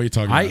beer. I don't know what you're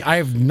talking about. I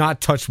have not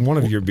touched one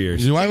of your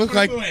beers. Do I look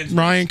like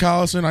Ryan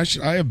Collison?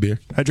 I have beer.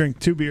 I drink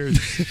 2 beers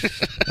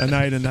a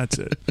night, and that's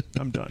it.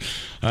 I'm done.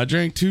 I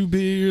drink 2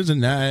 beers a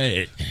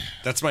night.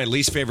 That's my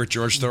least favorite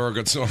George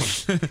Thorogood song.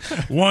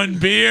 1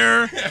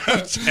 beer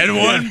and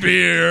 1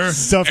 beer.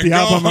 It's off the And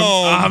album.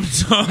 go I'm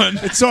done.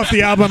 It's off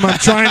the album. I'm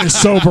trying to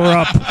sober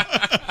up.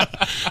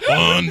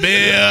 1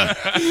 beer,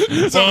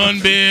 1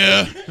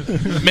 beer,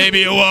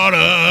 maybe a water.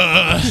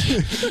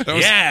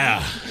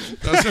 Yeah.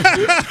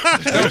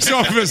 That's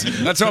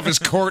off his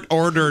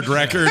court-ordered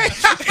record.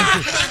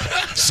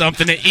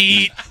 Something to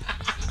eat.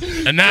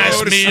 A nice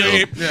Go to meal.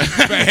 sleep.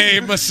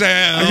 Behave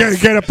myself. I gotta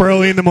get up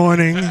early in the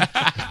morning.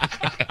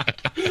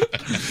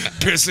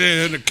 Piss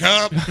in a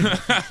cup.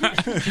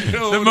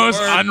 The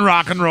most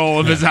un-rock and roll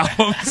of his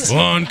albums.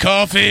 1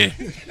 coffee,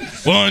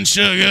 1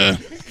 sugar,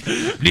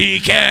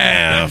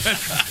 decaf.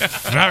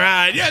 All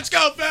right, let's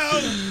go,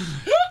 pal.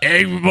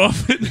 Egg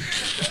muffin.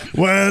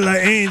 Well, I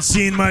ain't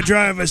seen my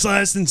driver's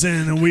license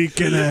in a week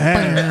and a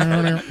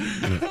half.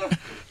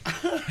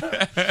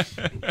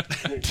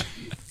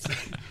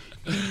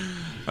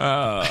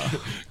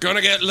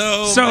 Gonna get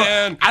low, So,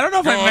 man. I don't know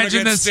if I Gonna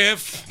mentioned get this.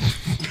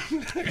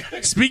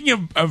 Stiff.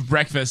 Speaking of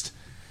breakfast,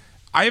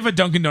 I have a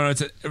Dunkin'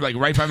 Donuts like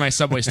right by my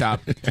subway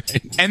stop,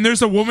 and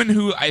there's a woman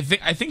who I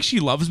think she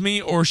loves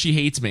me or she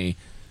hates me,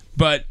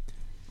 but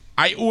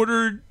I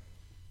ordered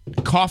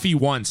coffee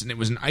once and it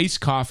was an iced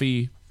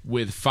coffee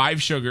with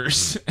 5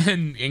 sugars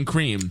and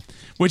cream,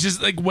 which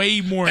is like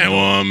way more. I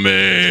want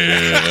me.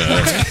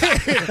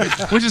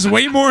 Which is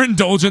way more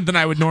indulgent than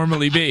I would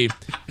normally be,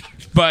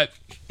 but.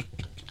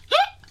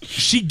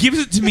 She gives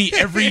it to me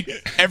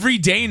every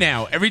day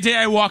now. Every day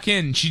I walk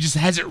in, she just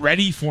has it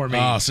ready for me.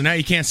 Oh, so now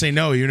you can't say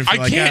no. Even if I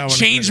you're like, can't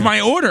change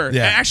my order.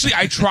 Yeah. Actually,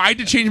 I tried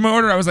to change my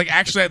order. I was like,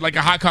 actually, I'd like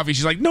a hot coffee.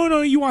 She's like,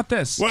 no, you want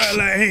this. Well,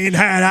 I ain't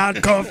had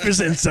hot coffee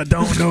since I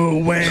don't know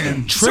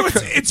when. So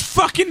it's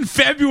fucking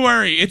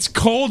February. It's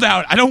cold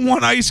out. I don't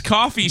want iced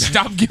coffee.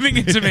 Stop giving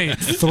it to me.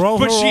 Throw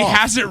but her she off.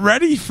 has it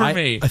ready for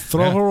me. I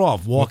throw her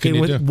off. Walk in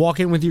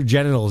with your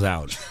genitals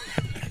out.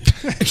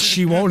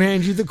 She won't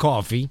hand you the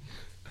coffee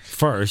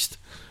first,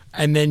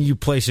 and then you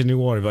place a new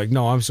order. Be like,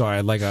 no, I'm sorry,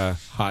 I'd like a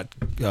hot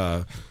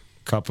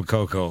cup of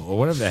cocoa or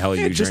whatever the hell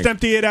you just drink.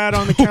 empty it out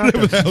on the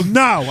counter.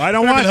 No, I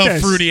don't want the hell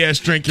this. fruity ass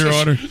drink your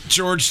order.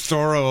 George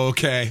Thorough,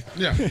 okay.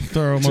 Yeah,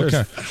 Thorough,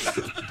 okay.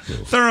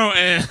 Thorough,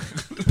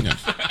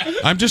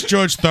 I'm just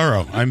George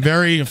Thorough. I'm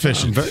very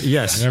efficient.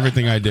 Yes, in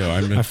everything I do.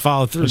 I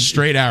follow through. A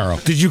straight arrow.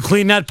 Did you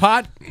clean that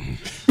pot?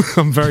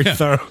 I'm very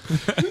thorough.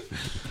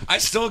 I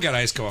still get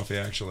iced coffee,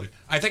 actually.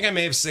 I think I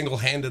may have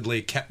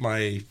single-handedly kept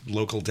my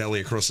local deli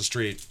across the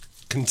street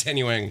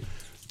continuing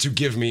to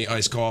give me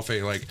iced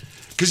coffee. Like,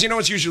 because you know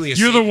it's usually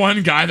You're the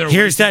one guy that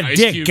Here's that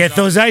dick. Get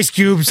those ice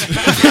cubes.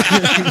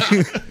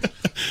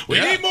 We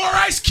need more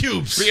ice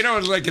cubes. But you know,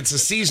 like it's a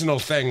seasonal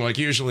thing. Like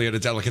usually at a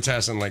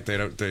delicatessen, like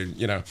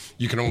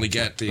you can only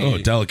get the. Oh,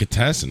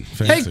 delicatessen.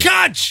 Hey,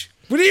 Koch!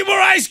 We need more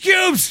ice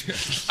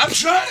cubes. I'm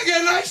trying to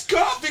get an iced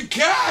coffee,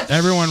 Koch.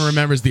 Everyone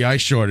remembers the ice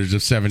shortage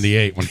of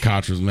 '78 when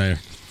Koch was mayor.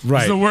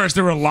 It's the worst.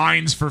 There were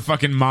lines for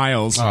fucking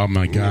miles. Oh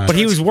my god! But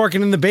he was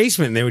working in the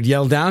basement, and they would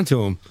yell down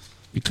to him.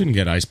 You couldn't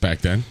get ice back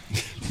then.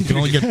 You could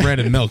only get bread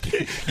and milk.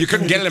 You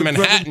couldn't get it in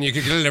Manhattan. You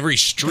could get it in every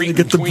street.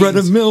 Get the bread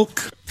and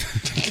milk.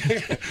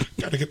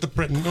 Gotta get the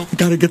bread and milk.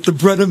 Gotta get the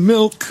bread and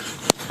milk.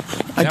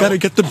 I gotta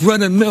get the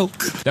bread and milk.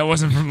 That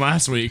wasn't from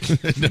last week.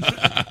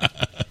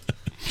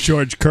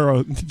 George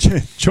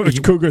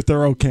Cougar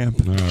Thorough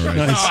Camp. All right.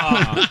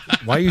 Nice.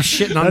 Why are you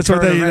shitting on?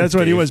 That's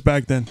what he was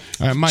back then.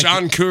 Mike,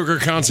 John Cougar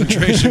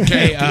concentration camp.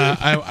 Hey,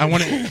 I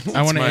want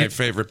to. My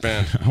favorite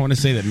band. I want to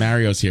say that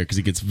Mario's here because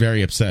he gets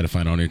very upset if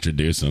I don't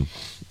introduce him.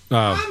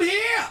 I'm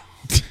here.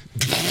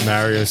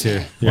 Mario's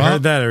here. You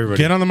heard that, everybody?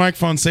 Get on the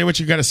microphone. Say what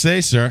you got to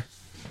say, sir.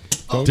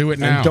 Do it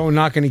now. And don't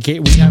knock any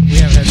cake. We have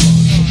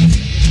headphones.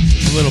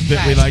 It's a little bit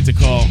we like to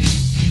call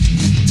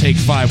Take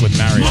 5 with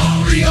Mario.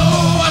 Mario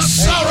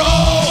Sorrow.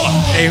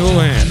 Hey,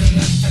 Houlihan.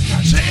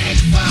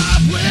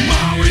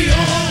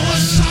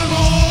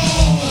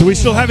 Do we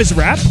still have his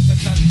rap?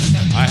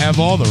 I have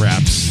all the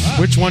raps.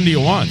 Which one do you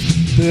want?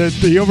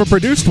 The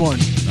overproduced one.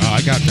 Oh,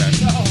 I got that.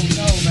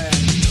 No, man.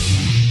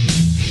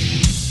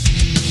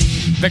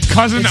 The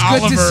cousin It's good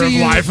to Oliver see of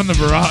you. Live from the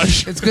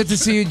Barrage. It's good to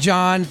see you,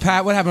 John.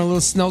 Pat, what happened? A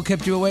little snow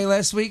kept you away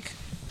last week?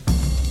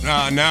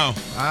 No.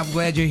 I'm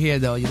glad you're here,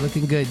 though. You're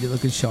looking good. You're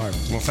looking sharp.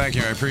 Well, thank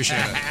you. I appreciate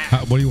it.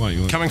 What do you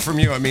want? Coming from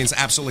you, it means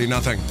absolutely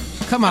nothing.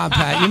 Come on,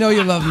 Pat. You know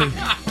you love me.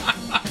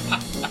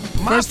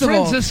 First of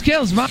all, the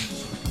skills.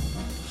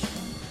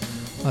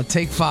 I'll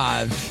take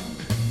 5.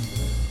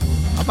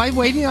 Am I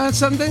waiting on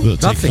something? We'll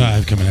Take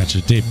 5 coming at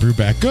you. Dave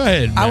Brubeck. Go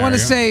ahead, I want Mario. to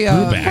say.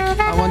 Brubeck.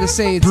 I want to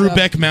say it's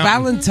Brubeck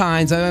Mountain.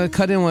 Valentine's. I'm gonna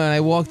cut in when I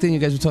walked in. You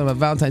guys were talking about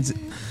Valentine's.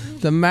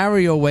 The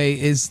Mario way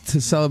is to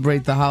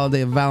celebrate the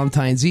holiday of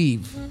Valentine's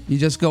Eve. You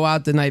just go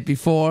out the night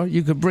before.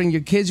 You could bring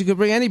your kids. You could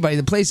bring anybody.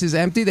 The place is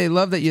empty. They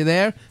love that you're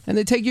there, and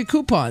they take your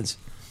coupons.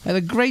 Had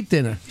a great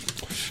dinner.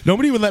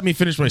 Nobody would let me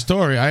finish my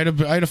story. I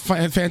had a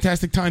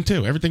fantastic time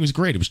too. Everything was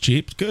great. It was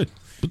cheap. It was good.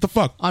 What the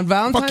fuck? On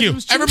Valentine's, Fuck you. it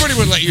was cheap? Everybody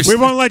would let you. We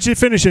won't let you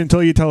finish it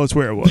until you tell us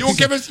where it was. You won't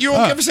give us. You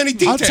won't give us any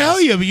details. I'll tell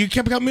you, but you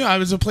kept coming. I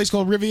was a place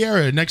called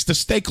Riviera next to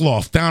Steak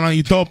Loft down on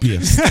Utopia.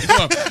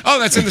 Oh,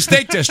 that's in the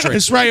Steak District.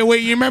 It's right away.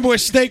 You remember where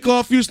Steak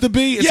Loft used to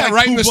be? It's Yeah, like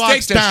right 2 in the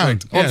blocks Steak down.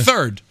 District on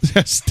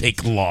 3rd.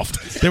 Steak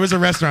Loft. There was a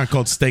restaurant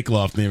called Steak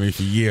Loft near me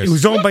for years. It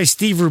was owned by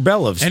Steve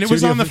Rubella of and it was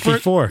Studio on the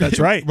 54. first. That's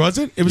right. Was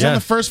it? It was on the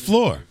first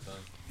floor.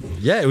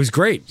 Yeah, it was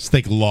great.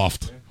 Steak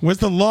Loft. Where's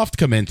the loft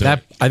come into?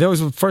 That was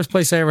the first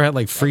place I ever had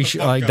like free,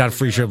 not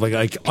free shrimp,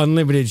 like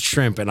unlimited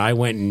shrimp, and I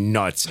went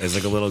nuts as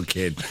like a little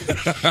kid.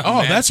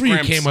 Oh, that's where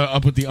you came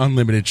up with the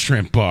unlimited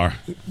shrimp bar.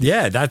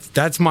 Yeah,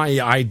 that's my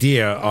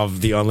idea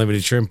of the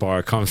unlimited shrimp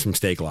bar. It comes from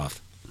Steak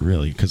Loft.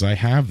 Really? Because I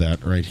have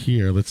that right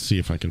here. Let's see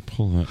if I can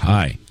pull that.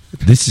 Hi,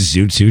 this is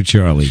Zoot Suit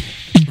Charlie.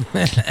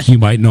 You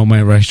might know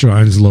my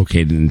restaurant is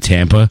located in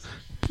Tampa,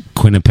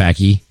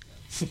 Quinnipiac,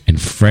 and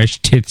Fresh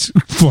Tits,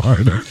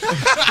 Florida.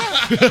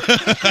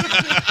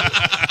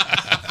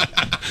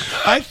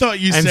 I thought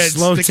you and said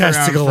slow stick around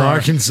testicle, for-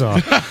 Arkansas. I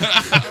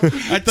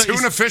thought you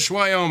Tuna Fish,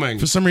 Wyoming.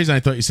 For some reason, I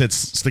thought you said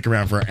stick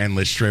around for an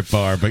endless strip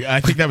bar, but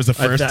I think that was the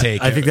first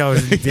take. I think that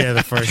was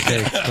the first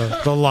take,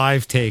 the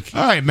live take.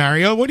 All right,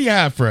 Mario, what do you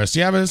have for us? Do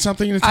you have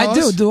something to tell I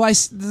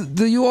us? do.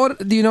 Do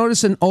you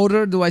notice an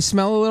odor? Do I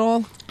smell it at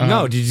all?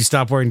 No. Did you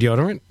stop wearing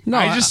deodorant? No.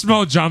 I just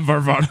smell John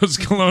Varvatos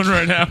cologne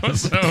right now.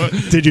 So.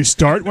 Did you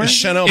start wearing?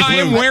 I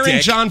am wearing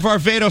John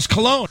Varvatos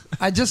cologne.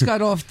 I just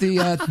got off the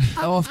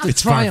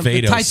It's Triumph,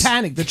 the Varvatos.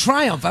 Titanic, the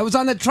Triumph. I was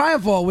on the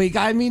Triumph all week.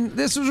 I mean,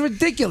 this was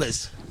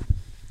ridiculous.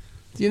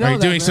 You know Are you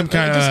that, doing man. some I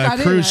kind just of got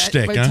in. cruise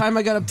shtick, By the huh? time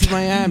I got up to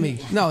Miami,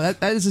 no,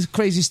 that is a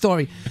crazy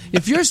story.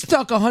 If you're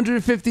stuck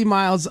 150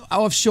 miles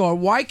offshore,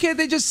 why can't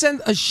they just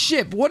send a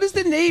ship? What does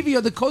the Navy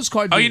or the Coast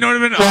Guard do? Oh, you know what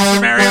would have been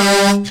awesome,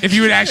 Mario? If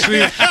you would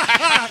actually... What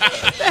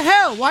the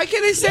hell? Why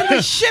can't they send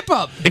a ship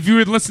up? If you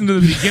would listen to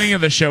the beginning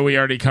of the show, we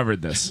already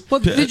covered this. Well,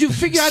 did you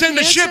figure out Send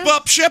the the ship answer?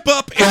 up, ship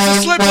up. It's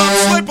a slip up,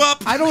 slip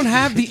up. I don't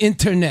have the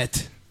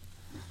internet.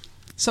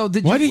 So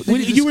did What? you?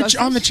 Did You were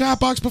discuss on the this? chat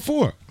box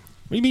before.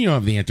 What do you mean you don't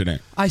have the internet?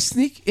 I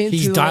sneak into.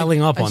 He's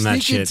dialing up I on that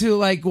sneak shit. into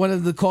like one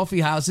of the coffee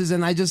houses,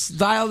 and I just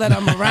dial that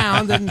I'm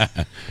around.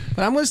 But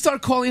I'm going to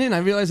start calling in. I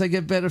realize I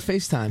get better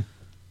FaceTime.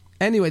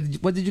 Anyway,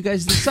 what did you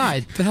guys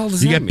decide? The hell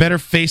does You that get mean? better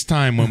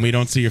FaceTime when we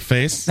don't see your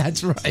face?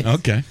 That's right.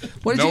 Okay.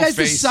 What did No you guys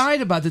face. decide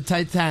about the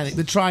Titanic,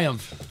 the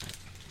Triumph?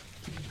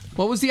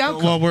 What was the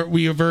outcome? Well,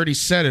 we have already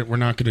said it. We're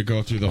not going to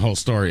go through the whole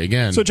story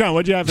again. So, John,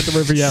 what'd you have at the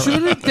Riviera?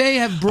 Shouldn't they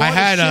have brought? I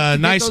had a, ship a to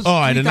get nice. those Oh,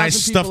 I had a 3,000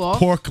 nice stuffed people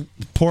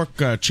off?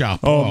 pork chop.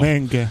 Oh,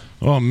 Minga.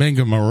 Oh,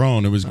 Minga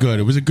Marone. It was good.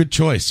 It was a good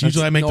choice.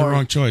 Usually I make the Nori.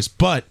 wrong choice,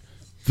 but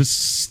the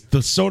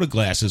soda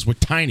glasses were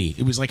tiny.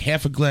 It was like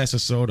half a glass of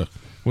soda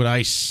with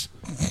ice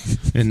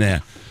in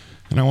there.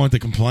 And I wanted to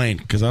complain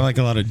because I like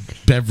a lot of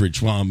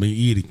beverage while I'm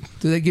eating.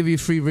 Do they give you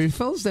free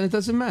refills? Then it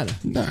doesn't matter.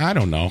 No, I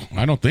don't know.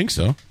 I don't think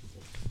so.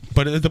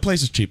 But the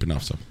place is cheap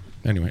enough, so.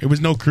 Anyway, it was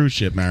no cruise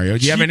ship, Mario.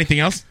 Do you have Cheap- anything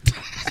else?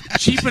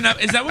 Cheap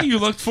enough. Is that what you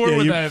looked for Yeah,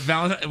 with you- a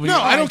Valentine?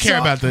 No, I don't so- care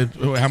about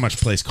how much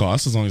place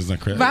costs as long as it's not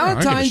crazy.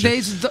 Valentine's Day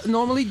is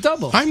normally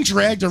double. I'm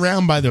dragged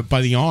around by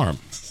the arm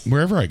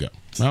wherever I go.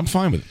 I'm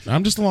fine with it.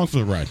 I'm just along for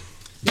the ride.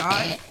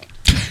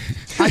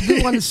 I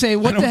do want to say,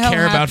 what I don't the hell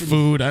care about happened?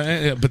 food,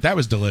 but that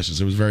was delicious.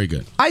 It was very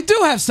good. I do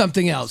have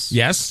something else.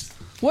 Yes.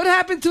 What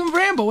happened to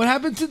Rambo? What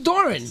happened to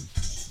Doran?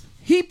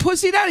 He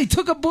pussied out. He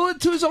took a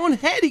bullet to his own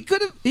head. He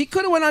could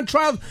have went on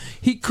trial.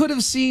 He could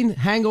have seen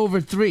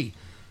Hangover 3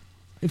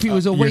 if he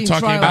was awaiting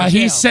talking trial. about- in He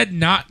jail. said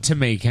not to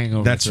make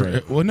Hangover. That's 3.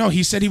 right. Well, no,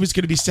 he said he was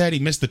going to be sad he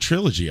missed the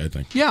trilogy, I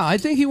think. Yeah, I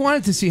think he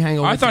wanted to see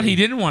Hangover. I thought 3. he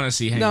didn't want to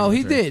see Hangover. No,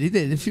 he 3. did. He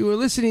did. If you were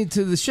listening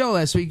to the show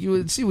last week, you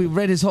would see we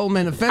read his whole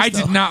manifesto. I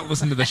did not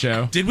listen to the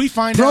show. Did we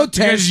find Protest.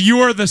 Because you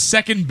are the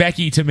second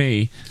Becky to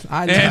me.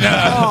 I And,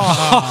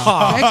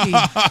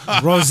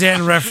 Becky.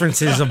 Roseanne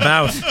references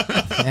about.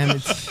 Damn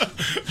it.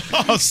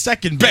 Oh,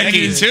 second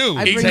Becky, Becky. too.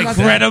 I He's bring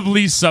nothing,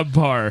 incredibly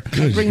subpar.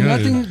 I bring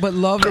nothing but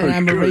love and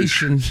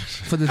admiration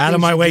for the Out of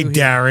things my you way, do here.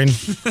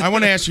 Darren. I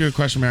want to ask you a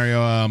question,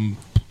 Mario.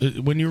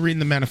 When you were reading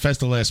the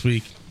manifesto last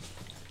week,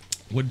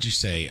 what did you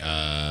say?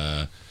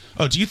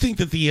 Do you think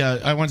that the?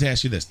 I wanted to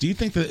ask you this. Do you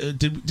think that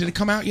did it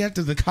come out yet?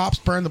 Did the cops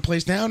burn the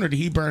place down, or did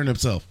he burn it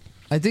himself?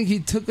 I think he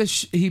took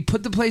he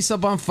put the place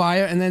up on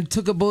fire and then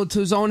took a bullet to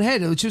his own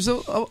head, which was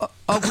a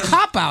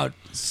cop out,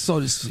 so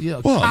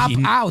to Well, cop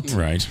out,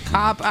 right?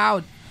 cop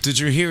out. Did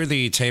you hear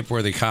the tape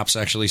where the cops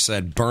actually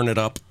said, burn it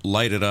up,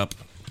 light it up,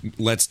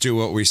 let's do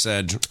what we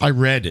said? I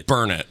read it.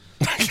 Burn it.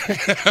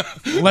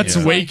 Let's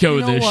Waco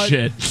You know this what?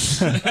 shit.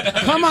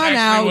 Come on Actually,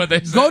 now, what they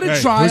go to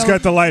said. trial. Who's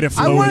got the lighter I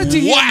fluid? wanted to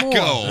hear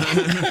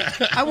Wacko!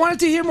 more. I wanted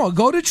to hear more.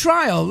 Go to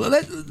trial.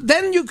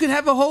 Then you could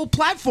have a whole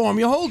platform.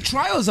 Your whole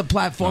trial is a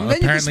platform. Then you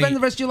can apparently spend the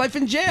rest of your life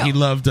in jail. He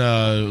loved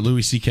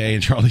Louis C.K.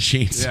 and Charlie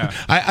Sheen. Yeah.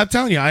 I'm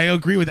telling you, I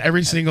agree with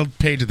every single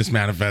page of this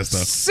manifesto,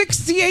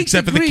 68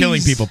 except for the degrees.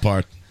 killing people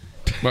part.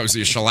 What was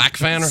he, a shellac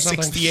fan or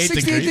something?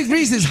 68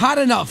 degrees is hot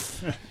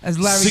enough, as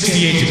Larry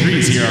 68 said.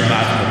 degrees here on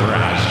Live from the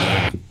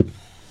Barrage.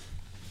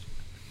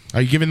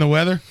 Are you giving the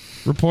weather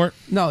report?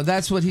 No,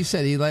 that's what he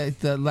said. He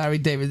liked Larry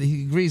David.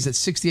 He agrees that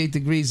 68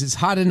 degrees is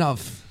hot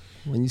enough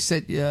when you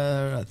set your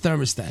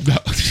thermostat.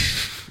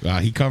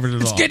 He covered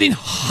it It's all. getting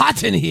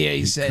hot in here,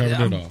 he said.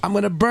 covered it all. I'm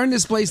going to burn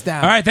this place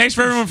down. All right, thanks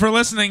for everyone for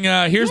listening.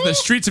 Here's the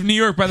Streets of New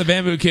York by the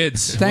Bamboo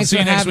Kids. Thanks we'll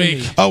see for you next having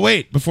week. me. Oh,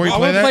 wait. Before you I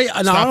play want that, to play.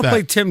 No, stop I want to that.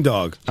 play Tim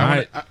Dog. I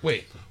wanna- right.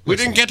 wait. We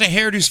didn't get to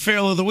Hairdo's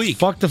Fail of the Week.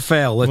 Fuck the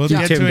fail. Let's We'll do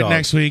get Tim to it Dog.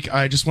 next week.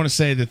 I just want to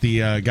say that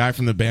the guy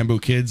from the Bamboo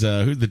Kids,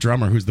 who's the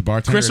drummer, who's the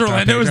bartender, Chris at Don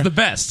Orlando is Pedro, the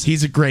best.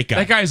 He's a great guy.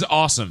 That guy's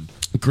awesome.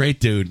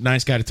 Great dude.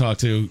 Nice guy to talk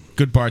to.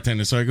 Good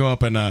bartender. So I go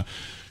up and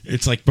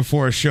it's like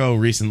before a show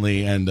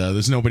recently, and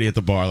there's nobody at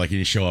the bar. Like,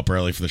 you show up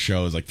early for the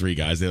show. There's like 3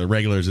 guys there. The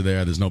regulars are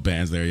there. There's no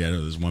bands there yet.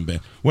 There's one band.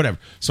 Whatever.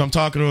 So I'm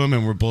talking to him,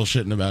 and we're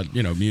bullshitting about,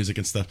 music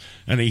and stuff.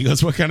 And he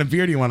goes, "What kind of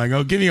beer do you want?" I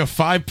go, "Give me a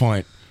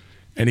 5-point."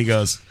 And he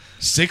goes,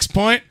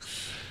 "6-point?"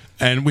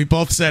 And we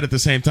both said at the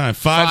same time,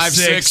 5,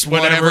 6,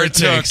 whatever it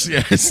takes.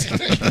 Yes.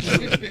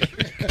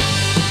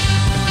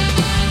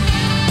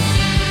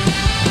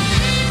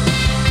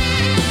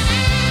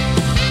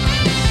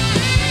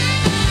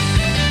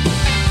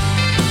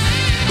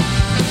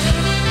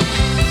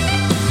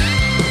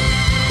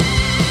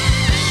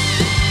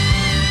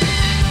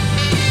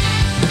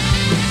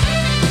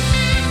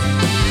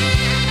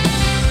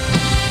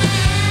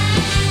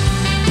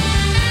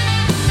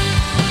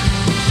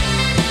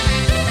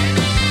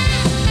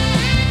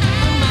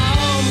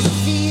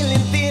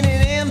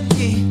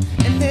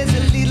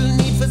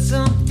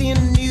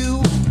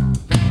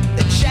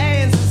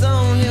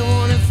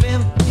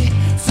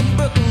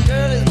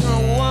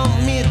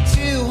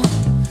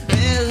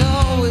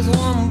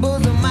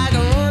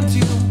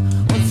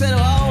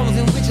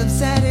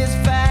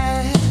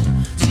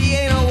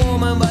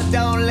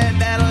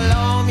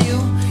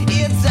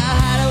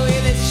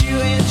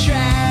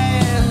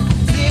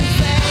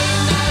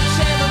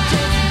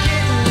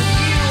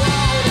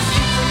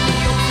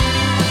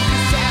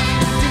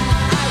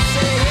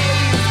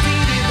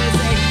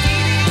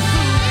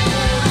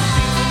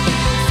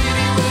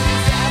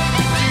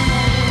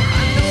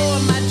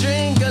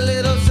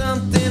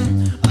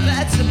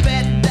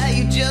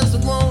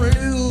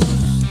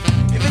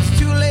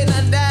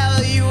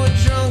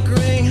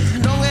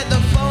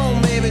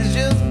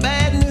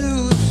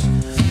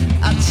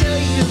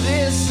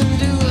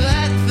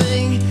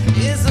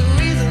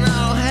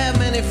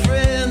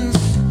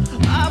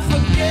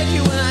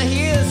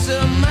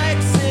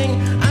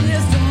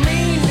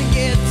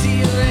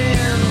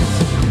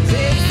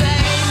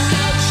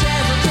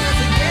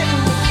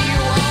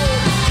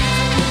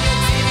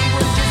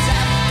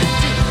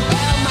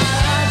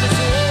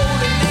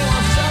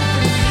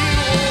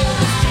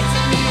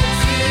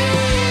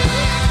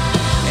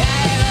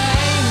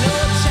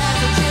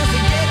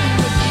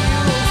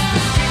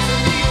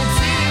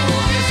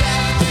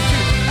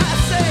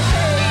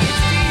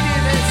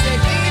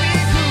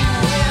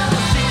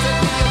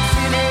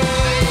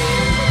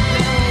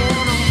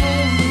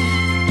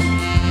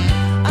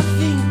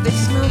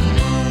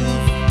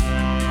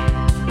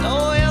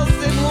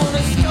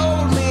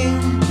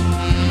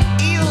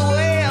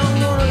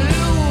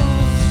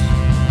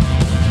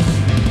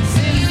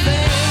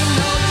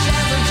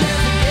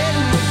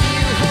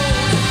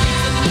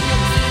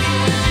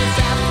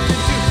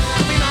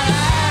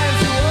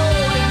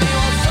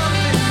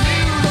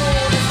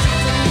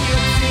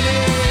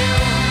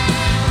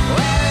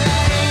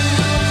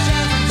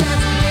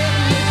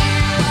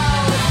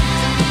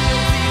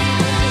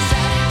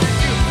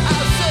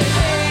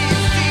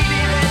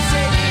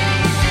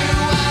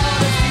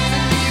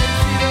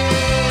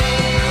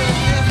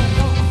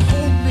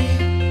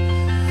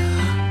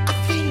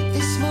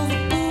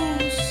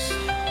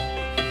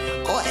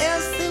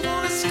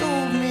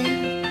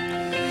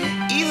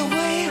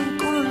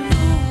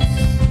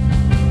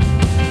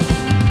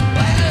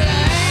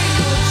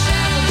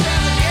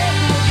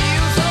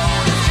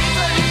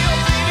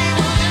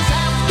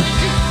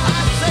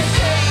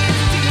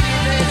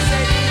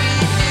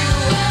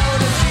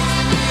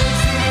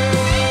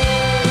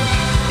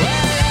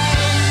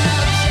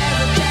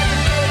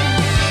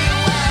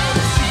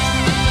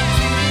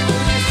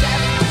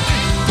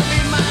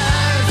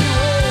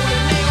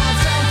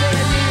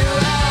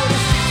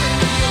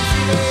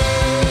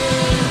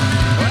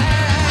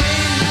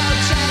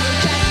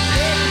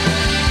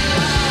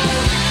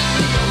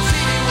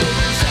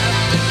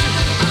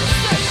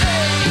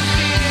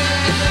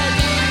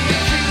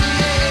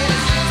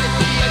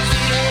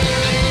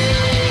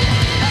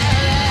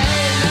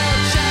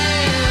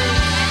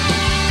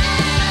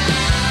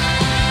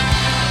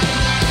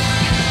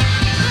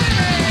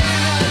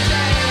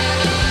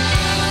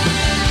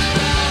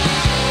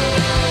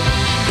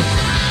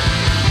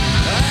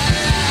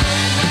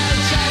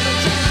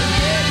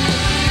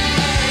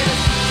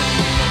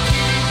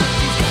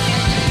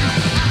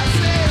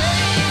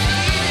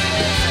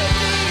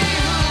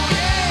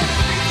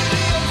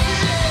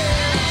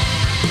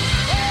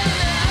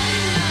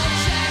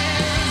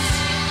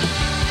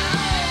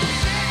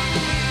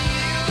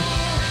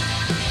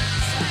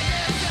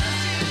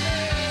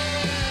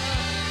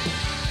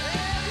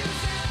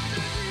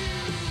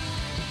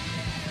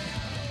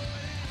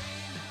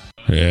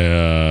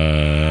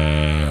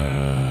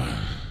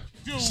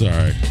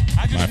 Sorry.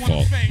 My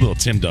fault. Little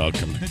Tim Dog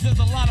coming. There's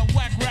a lot of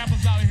whack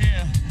rappers out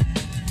here.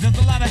 There's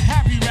a lot of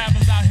happy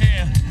rappers out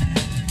here.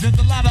 There's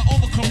a lot of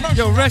over-commercial.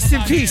 Yo, rest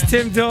in peace,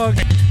 Tim Dog.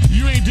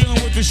 You ain't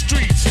dealing with the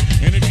streets.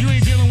 And if you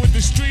ain't dealing with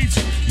the streets,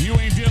 you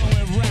ain't dealing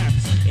with rap.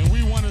 And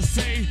we want to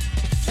say,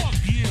 fuck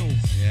you.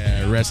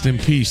 Yeah, rest in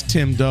peace,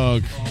 Tim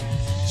Dog.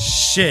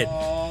 Shit.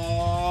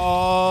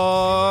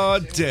 Oh,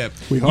 Dip.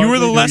 You were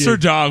the lesser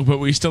dog, but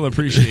we still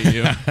appreciate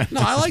you.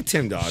 No, I like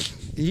Tim Dog.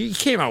 He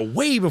came out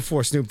way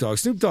before Snoop Dogg.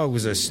 Snoop Dogg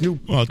was a Snoop.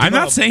 Well, I'm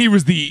not saying he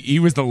was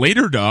the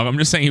later dog. I'm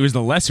just saying he was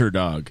the lesser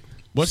dog.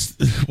 What's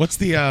the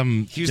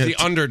He was the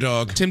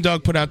underdog. Tim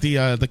Dog put out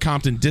the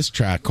Compton diss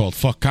track called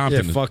 "Fuck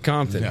Compton." Yeah, fuck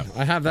Compton. Yeah.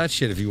 I have that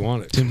shit if you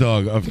want it. Tim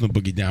Dog of the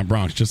Boogie Down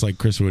Bronx, just like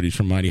Chris Woody's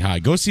from Mighty High.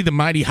 Go see the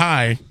Mighty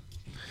High,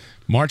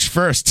 March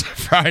 1st,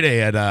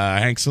 Friday at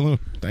Hank's Saloon.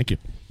 Thank you.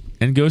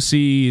 And go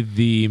see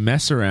the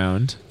Mess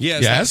Around. Yeah,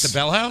 is that the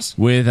Bell House?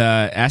 With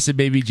Acid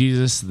Baby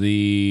Jesus,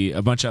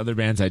 a bunch of other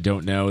bands I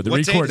don't know. The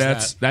What date is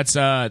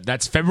Recordettes,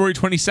 that's February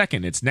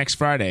 22nd. It's next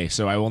Friday,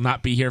 so I will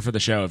not be here for the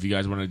show. If you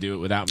guys want to do it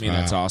without me,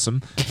 that's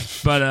awesome.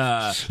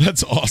 But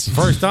that's awesome.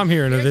 First I'm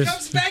hearing of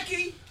this.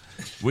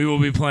 We will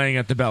be playing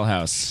at the Bell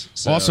House.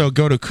 So. Also,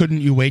 go to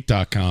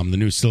couldn'tyouvait.com. The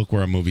new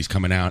Silkworm movie's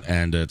coming out,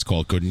 and it's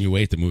called Couldn't You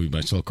Wait, the movie by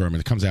Silkworm, and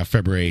it comes out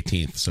February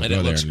 18th. So And go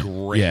it there. looks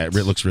great. Yeah, it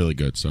looks really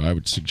good. So I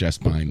would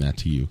suggest buying that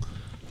to you.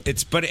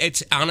 It's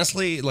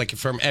honestly, like,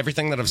 from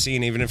everything that I've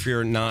seen, even if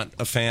you're not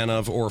a fan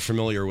of or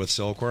familiar with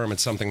Silkworm,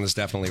 it's something that's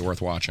definitely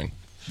worth watching.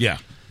 Yeah.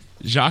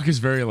 Jacques is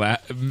very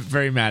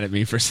mad at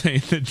me for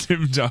saying that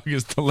Tim Dog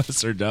is the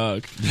lesser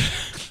dog.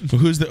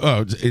 Who's the?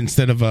 Oh,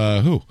 instead of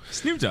who?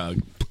 Snoop Dogg.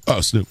 Oh,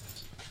 Snoop.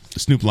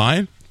 Snoop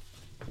Lion?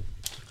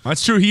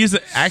 That's true. He is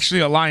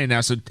actually a lion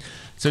now. So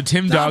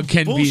Tim Dog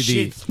can be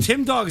the.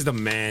 Tim Dog's the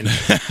man.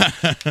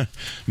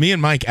 Me and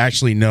Mike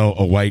actually know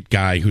a white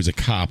guy who's a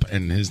cop,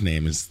 and his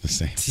name is the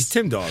same. He's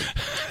Tim Dog.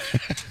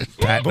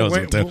 Pat knows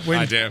him too.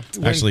 I do.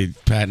 Actually,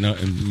 Pat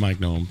and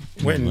Mike know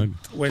him.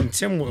 When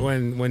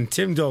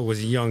Tim Dog was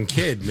a young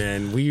kid,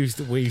 man, we used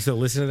to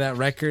listen to that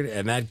record,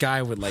 and that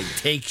guy would like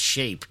take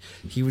shape.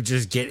 He would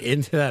just get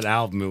into that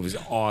album. It was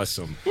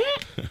awesome.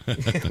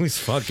 It was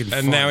fucking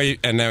fun.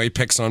 And now he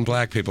picks on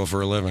black people for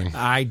a living.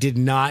 I did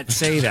not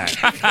say that.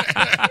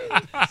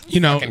 You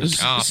know, Fucking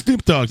cop.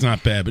 Snoop Dogg's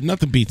not bad, but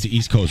nothing beats the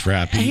East Coast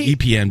rap,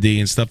 EPMD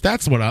and stuff.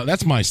 That's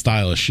that's my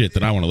style of shit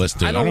that I want to listen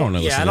to. I don't want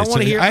to listen to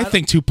this. I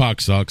think Tupac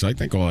sucks. I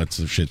think all that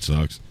shit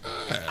sucks.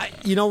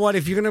 You know what?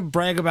 If you're gonna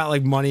brag about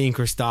like money and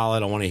Cristal, I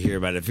don't want to hear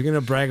about it. If you're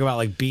gonna brag about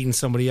like beating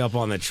somebody up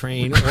on the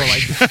train, or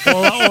like,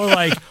 or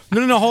like,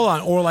 no, hold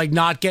on, or like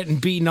not getting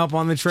beaten up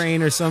on the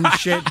train or some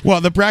shit. Well,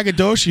 the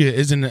braggadocio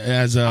isn't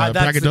as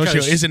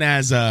braggadocio isn't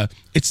as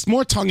it's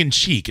more tongue in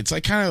cheek. It's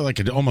like kind of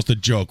like almost a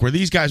joke where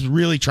these guys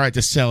really tried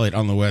to sell it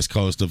on the West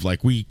Coast of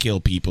like we kill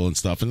people and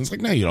stuff, and it's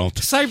like no, you don't.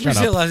 Cypress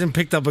Hill hasn't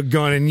picked up a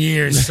gun in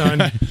years,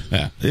 son.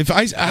 Yeah.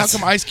 How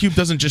come Ice Cube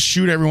doesn't just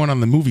shoot everyone on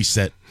the movie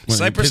set?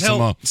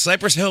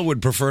 Cypress Hill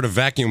would prefer to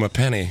vacuum a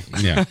penny.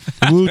 Yeah.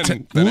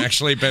 than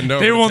actually bend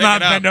over. They will to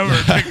not pick it bend up. over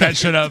and pick that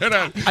shit up. They're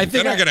not gonna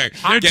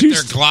they're get too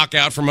their Glock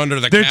out from under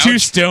the They're couch. too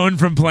stoned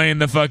from playing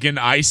the fucking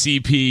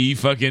ICP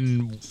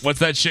fucking what's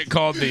that shit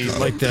called?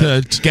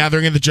 The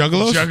Gathering of the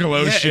Juggalos?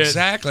 Juggalo Yeah, shit.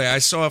 Exactly. I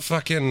saw a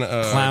fucking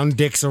Clown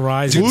dicks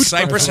arising. Dude,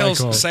 Cypress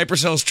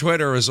Hill's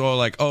Twitter is all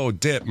like, "Oh,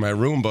 dip, my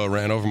Roomba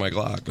ran over my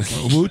Glock."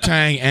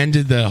 Wu-Tang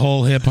ended the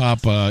whole hip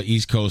hop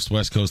East Coast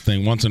West Coast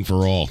thing once and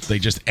for all. They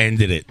just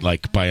ended it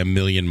like by a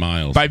million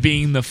miles. By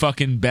being the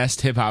fucking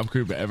best hip hop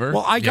group ever.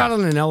 Well, I got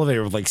on an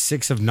elevator with like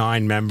 6 of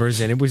 9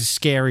 members, and it was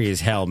scary as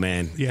hell,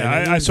 man.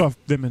 Yeah, I saw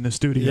them in the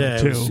studio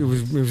too.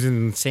 It was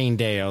an insane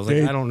day. I was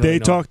like, I don't know. They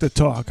talk the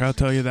talk. I'll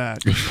tell you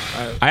that.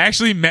 I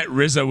actually met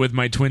RZA with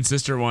my twin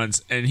sister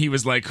once, and he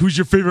was like, "Who's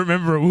your favorite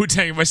member of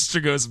Wu-Tang?" And my sister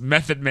goes,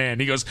 "Method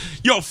Man." He goes,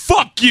 "Yo,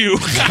 fuck you."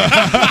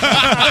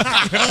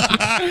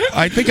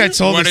 I think I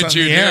told What this did on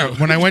you the air. do?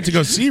 When I went to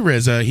go see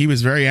RZA, he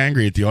was very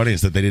angry at the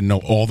audience that they didn't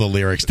know all the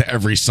lyrics to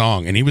every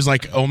song, and he was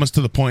like almost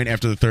to the point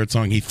after the third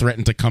song he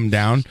threatened to come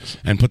down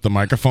and put the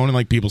microphone in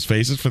like people's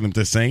faces for them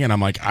to sing, and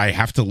I'm like, I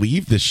have to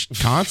leave this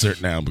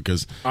concert now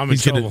because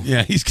he's gonna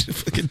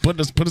fucking put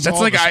us That's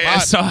all like on the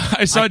spot.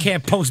 I saw I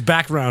can't post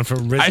background for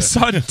RZA. I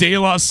saw De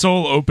La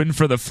Soul open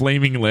for the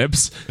Flaming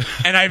Lips,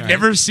 and I've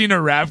never seen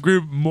a rap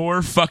group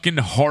more fucking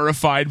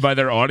horrified by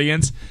their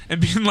audience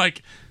and being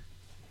like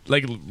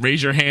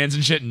raise your hands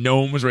and shit. No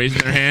one was raising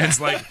their hands.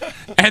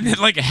 And then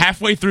like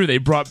halfway through, they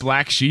brought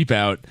Black Sheep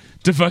out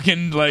to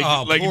fucking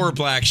poor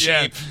Black Sheep.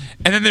 Yeah.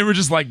 And then they were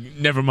just like,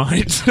 never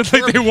mind.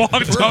 They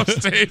walked off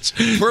stage.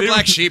 Poor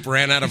Black Sheep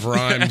ran out of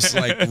rhymes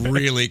like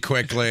really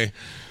quickly.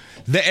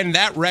 And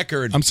that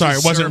record. I'm sorry,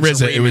 it wasn't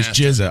deserves a RZA. It was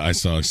remaster. Jizza. I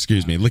saw.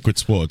 Excuse me, Liquid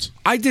Swords.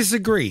 I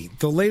disagree.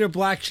 The later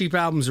Black Sheep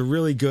albums are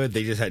really good.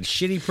 They just had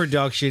shitty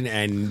production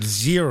and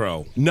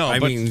zero. No, I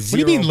but mean What do zero.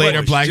 you mean later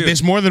push, Black? dude.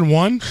 There's more than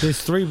one. There's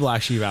 3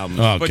 Black Sheep albums.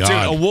 Oh But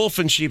God! dude, A Wolf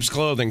in Sheep's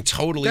Clothing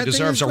totally That thing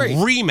deserves is a great.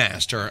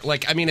 remaster.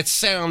 Like, I mean, it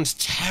sounds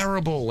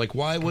terrible. Like,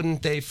 why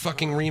wouldn't they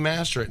fucking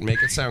remaster it and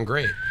make it sound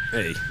great?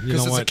 Hey, you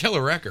Because know it's a what?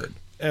 killer record.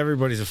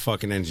 Everybody's a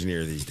fucking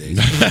engineer these days.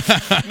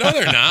 No,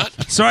 they're not.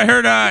 So I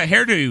heard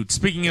Hairdo,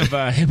 speaking of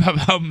hip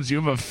hop albums, you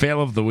have a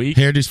fail of the week.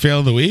 Hairdo's fail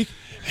of the week?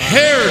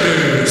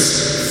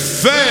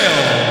 Hairdo's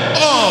fail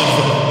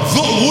of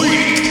the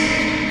week.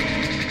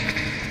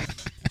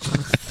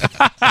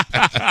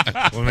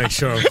 We'll make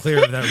sure I'm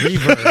clear of that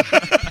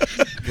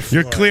reverb.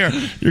 You're clear.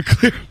 You're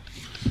clear.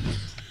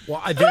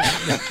 Well,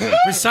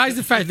 besides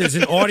the fact there's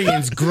an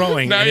audience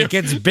growing Now and you- it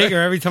gets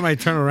bigger every time I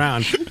turn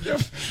around. You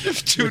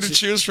have two to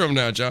choose from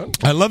now, John.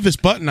 I love this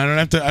button. I don't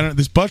have to.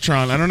 This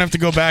Buttron. I don't have to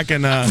go back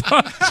and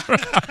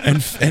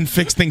and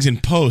fix things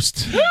in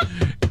post.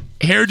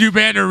 Hairdo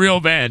band or real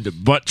band?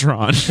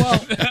 Buttron.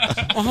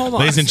 Well, hold on.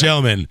 Ladies and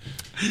gentlemen,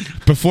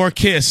 before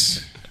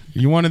Kiss,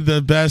 you wanted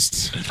the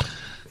best.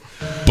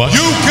 Butt- You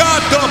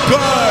got the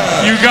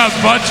bag. You got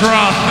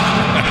Buttron.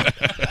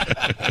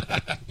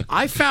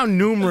 I found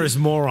numerous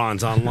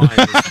morons online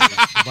this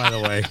week, by the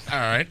way. All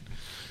right.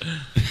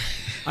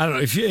 I don't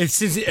know if you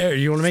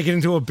want to make it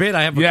into a bit.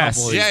 I have a Yes.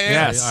 couple. Of these.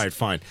 Yes. All right,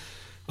 fine.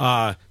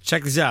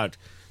 Check this out.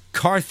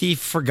 Car thief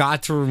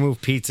forgot to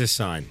remove pizza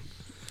sign.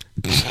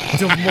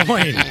 Des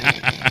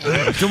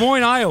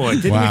Moines, Iowa.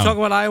 Didn't Wow. we talk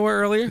about Iowa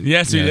earlier?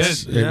 Yes, we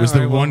Yes. did. It was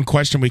the one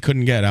question we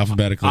couldn't get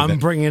alphabetically. I'm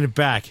bringing it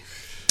back.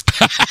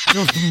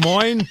 Des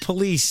Moines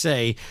police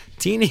say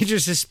teenager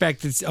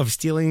suspected of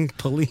stealing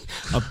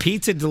a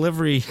pizza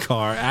delivery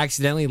car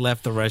accidentally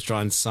left the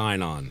restaurant's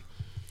sign on.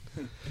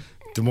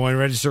 Des Moines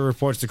Register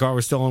reports the car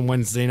was stolen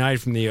Wednesday night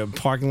from the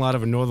parking lot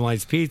of a Northern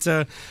Lights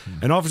Pizza.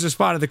 An officer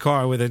spotted the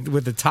car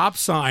with the top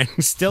sign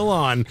still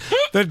on.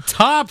 The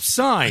top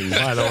sign,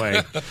 by the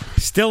way,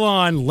 still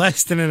on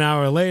less than an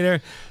hour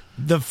later.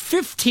 The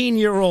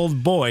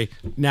 15-year-old boy.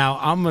 Now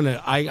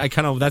I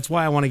kind of. That's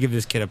why I want to give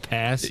this kid a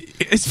pass.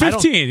 It's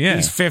 15, yeah.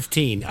 He's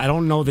 15. I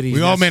don't know that he's.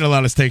 We all made a lot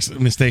of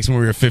mistakes when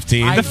we were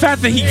 15. The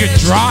fact that he could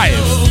drive.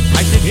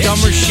 I did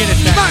dumber shit at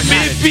that. Not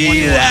meant to be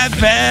that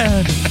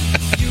bad.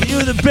 You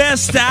were the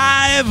best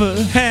I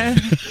ever had.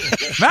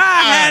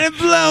 I hadn't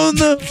blown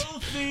the.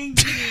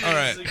 All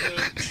right.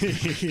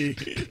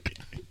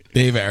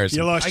 Dave Harrison.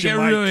 You lost I your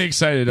get mic. really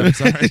excited. I'm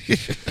sorry.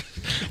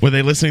 Were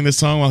they listening to this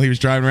song while he was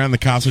driving around? The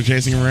cops were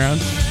chasing him around?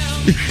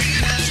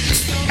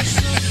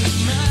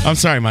 I'm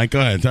sorry, Mike.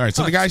 Go ahead. All right.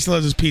 So the guy still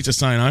has his pizza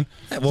sign on.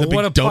 Well, He's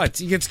what a dope. putz!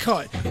 He gets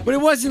caught, but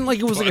it wasn't like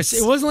it was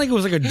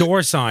like a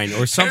door sign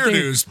or something.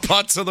 Hairdo's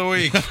putts of the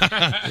week.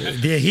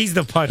 Yeah, he's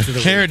the putz of the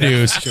week.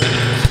 Hairdo's That's true.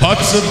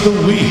 putts of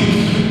the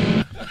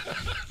week.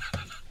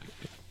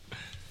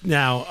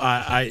 Now,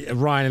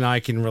 Ryan and I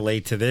can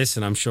relate to this,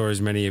 and I'm sure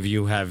as many of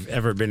you have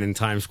ever been in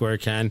Times Square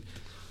can.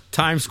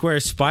 Times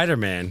Square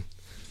Spider-Man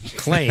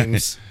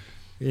claims,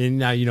 and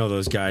now you know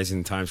those guys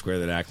in Times Square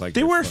that act like They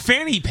they're wear fu-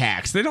 fanny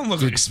packs. They don't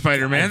look like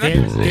Spider-Man.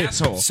 They're- That's an they're-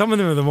 asshole. Some of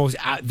them are the most.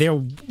 They're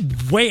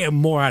way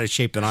more out of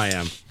shape than I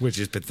am, which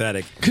is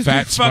pathetic. Because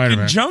they're Fat fucking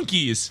Spider-Man.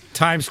 junkies.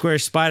 Times Square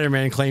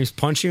Spider-Man claims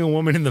punching a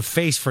woman in the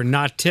face for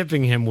not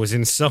tipping him was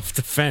in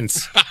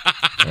self-defense.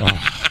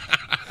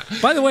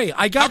 By the way,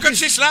 I got How could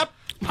she slap?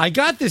 I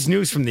got this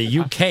news from the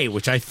UK,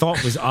 which I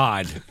thought was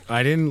odd.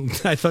 I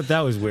thought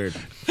that was weird.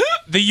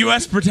 The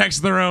U.S. protects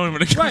their own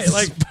when it comes to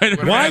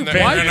Spider-Man. Why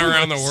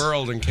around the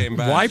world and came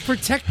back? Why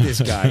protect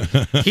this guy?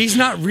 He's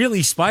not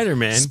really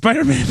Spider-Man.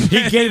 Spider-Man.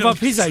 He gave up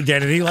his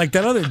identity like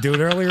that other dude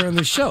earlier in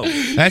the show.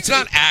 That's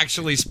not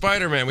actually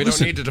Spider-Man. We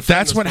Listen, don't need to defend.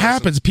 that's this what person.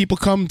 happens. People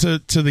come to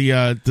the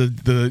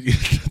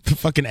the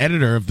fucking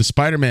editor of the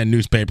Spider-Man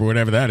newspaper,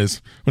 whatever that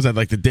is. Was that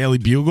like the Daily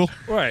Bugle?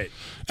 Right.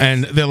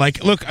 And they're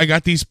like, "Look, I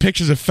got these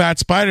pictures of Fat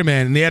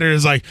Spider-Man," and the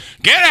editor's like,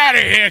 "Get out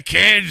of here,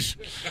 kids!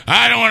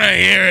 I don't want to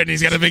hear it." And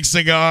he's got a big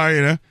cigar,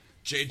 you know.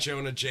 J.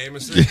 Jonah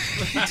Jameson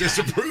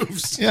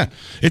disapproves. Yeah,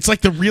 it's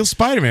like the real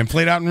Spider-Man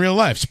played out in real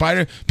life.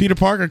 Peter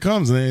Parker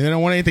comes, and they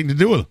don't want anything to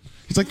do with him.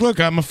 He's like, "Look,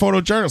 I'm a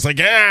photojournalist." Like,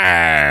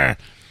 yeah,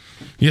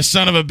 you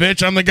son of a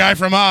bitch! I'm the guy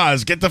from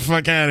Oz. Get the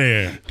fuck out of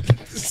here!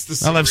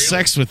 I'll have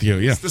sex with you.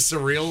 Yeah, It's the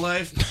surreal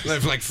life.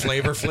 Like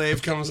Flavor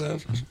Flav comes out.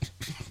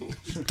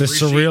 The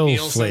surreal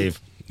Nielsen. Flav.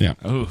 yeah.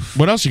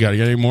 What else you got? You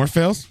got any more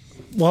fails?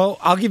 Well,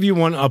 I'll give you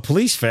one. A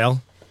police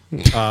fail.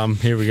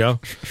 Here we go.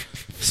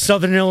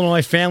 Southern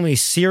Illinois family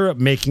syrup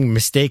making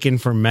mistaken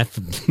for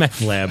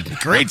meth lab.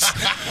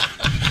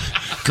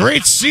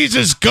 Great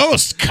Caesar's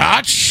ghost,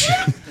 Koch.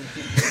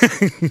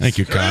 Thank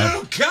you,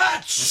 Kyle.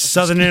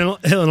 Southern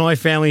Illinois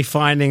family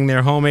finding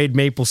their homemade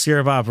maple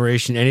syrup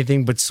operation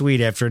anything but sweet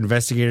after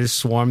investigators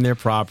swarmed their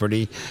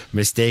property,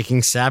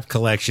 mistaking sap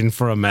collection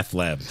for a meth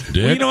lab.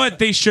 Well, you know what?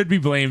 They should be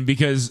blamed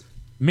because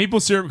maple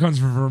syrup comes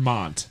from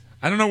Vermont.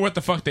 I don't know what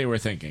the fuck they were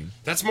thinking.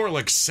 That's more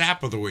like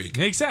sap of the week.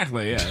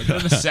 Exactly, yeah. They're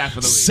the sap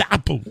of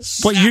the week.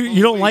 But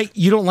you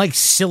don't like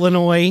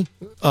Illinois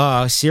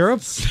syrup?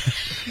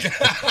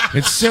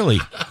 It's silly.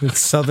 It's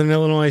Southern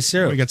Illinois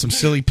syrup. We got some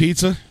silly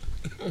pizza.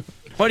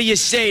 What do you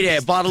say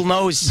there,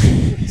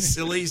 bottlenose?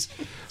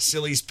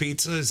 Silly's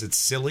Pizza. Is it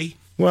silly?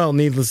 Well,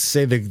 needless to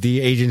say,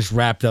 the agents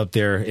wrapped up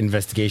their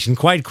investigation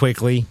quite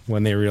quickly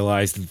when they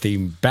realized that the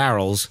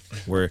barrels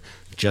were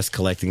just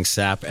collecting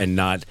sap and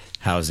not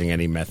housing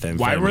any methamphetamines.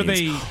 Why were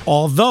they-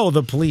 Although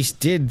the police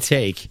did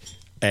take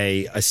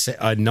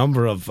a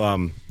number of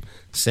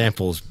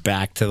samples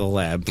back to the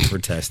lab for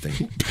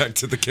testing. Back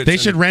to the kitchen. They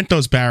should rent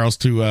those barrels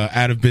to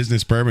out of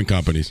business bourbon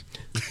companies.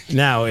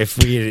 Now, if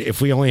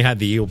we only had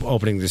the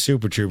opening of the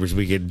Super Troopers,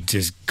 we could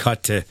just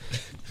cut to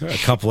a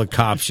couple of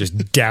cops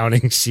just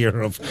downing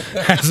syrup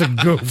as a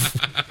goof.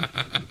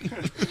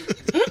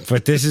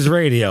 But this is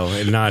radio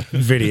and not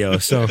video,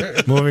 so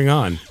moving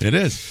on. It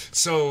is.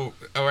 So,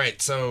 all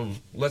right, so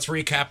let's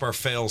recap our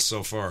fails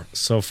so far.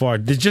 So far,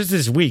 just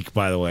this week,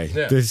 by the way.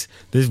 Yeah.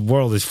 This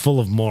world is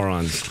full of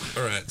morons.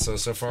 All right, so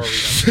far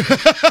we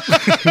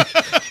got...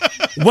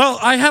 Well,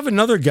 I have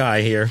another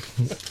guy here.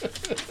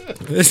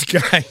 This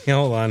guy,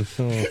 hold on.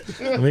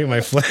 Let me get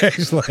my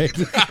flashlight.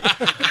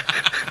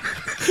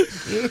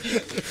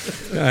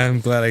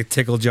 I'm glad I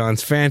tickled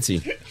John's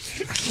fancy.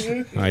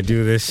 I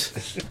do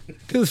this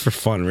for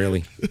fun,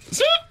 really.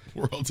 The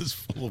world is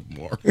full of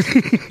more.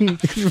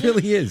 It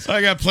really is.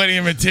 I got plenty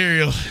of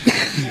material.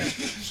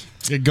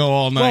 Could go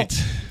all night.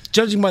 Well,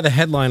 judging by the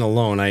headline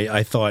alone,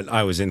 I thought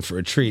I was in for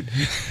a treat.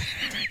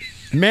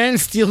 Man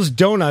steals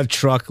donut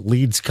truck,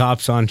 leads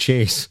cops on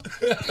chase.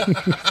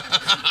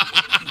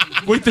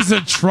 Wait, there's a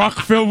truck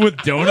filled with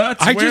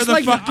donuts? I'd Where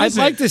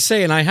like to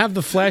say, and I have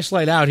the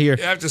flashlight out here.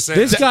 You have to say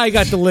this that. guy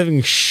got the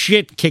living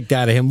shit kicked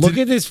out of him. Look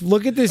at this.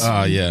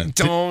 Oh, yeah.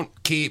 Don't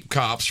keep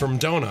cops from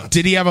donuts.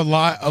 Did he have a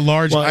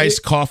large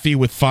iced coffee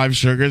with 5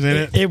 sugars in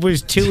it? It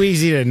was too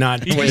easy to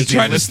not. He was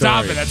trying to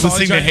stop it. That's all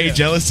Listening he to tried Hey do.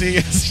 Jealousy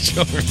as he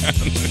drove around.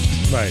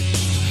 Right.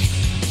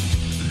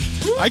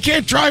 I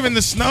can't drive in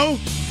the snow.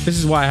 This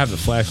is why I have the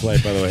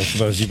flashlight, by the way, for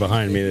those of you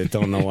behind me that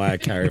don't know why I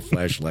carry a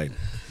flashlight.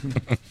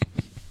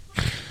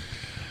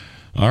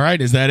 All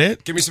right, is that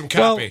it? Give me some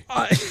copy.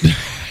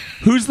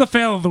 Who's the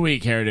fail of the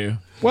week, Hairdo?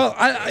 Well,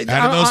 out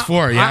of those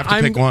 4, you have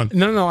to pick one.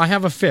 No, I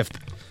have a 5th.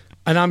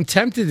 And I'm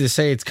tempted to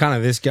say it's kind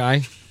of this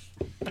guy.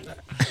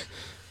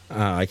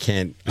 I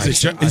can't. Give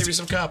me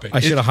some copy. I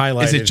should have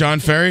highlighted. Is it John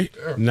Ferry?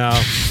 No.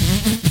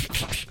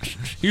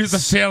 He was the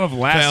fail of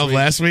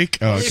last week.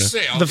 Oh,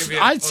 okay.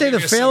 I'd say the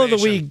fail of the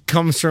week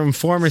comes from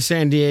former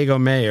San Diego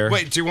mayor.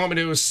 Wait, do you want me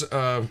to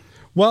sum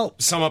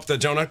up the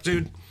donut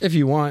dude? If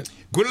you want.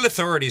 Gwinnett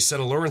authorities said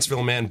a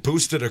Lawrenceville man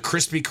boosted a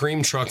Krispy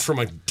Kreme truck from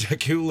a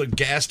Tequila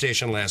gas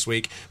station last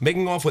week,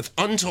 making off with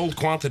untold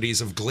quantities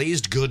of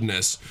glazed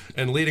goodness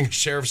and leading a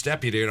sheriff's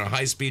deputy in a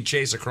high-speed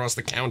chase across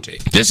the county.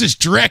 This is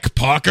Drek,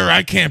 Parker.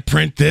 I can't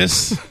print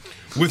this.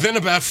 Within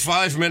about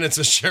 5 minutes,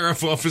 a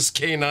sheriff office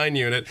K-9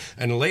 unit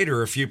and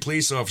later a few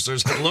police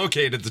officers had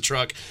located the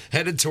truck,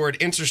 headed toward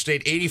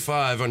Interstate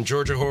 85 on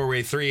Georgia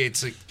Highway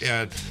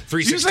 316.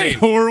 You say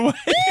Horway?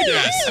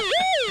 Yes.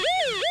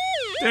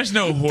 There's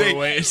no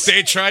Horways.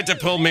 They tried to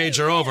pull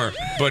Major over,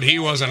 but he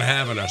wasn't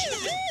having it.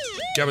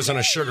 Guy was in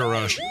a sugar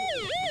rush.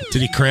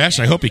 Did he crash?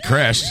 I hope he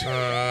crashed.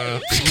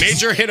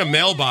 Major hit a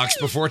mailbox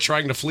before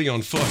trying to flee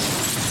on foot.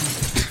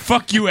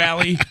 Fuck you,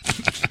 Allie.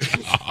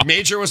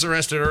 Major was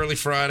arrested early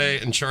Friday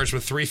and charged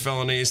with 3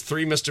 felonies,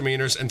 3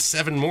 misdemeanors, and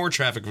 7 more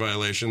traffic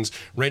violations,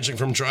 ranging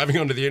from driving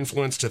under the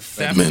influence to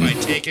theft by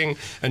taking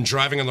and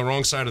driving on the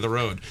wrong side of the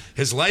road.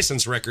 His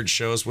license record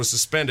shows was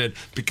suspended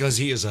because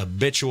he is a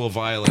habitual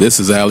violator.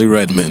 This is Ali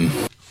Redmond.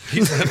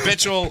 He's a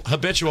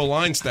habitual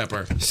line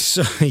stepper.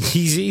 So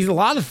he's a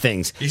lot of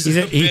things. He's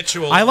a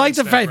habitual I like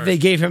the line fact stepper. they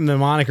gave him the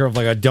moniker of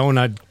like a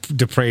donut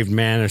depraved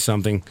man or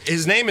something.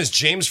 His name is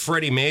James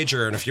Freddie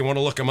Major, and if you want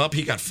to look him up,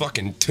 he got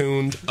fucking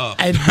tuned up.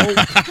 And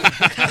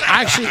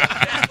actually,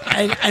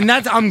 and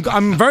that's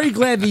I'm very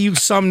glad that you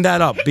summed that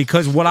up,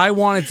 because what I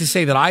wanted to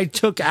say that I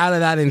took out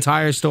of that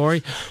entire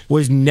story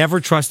was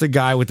never trust a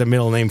guy with the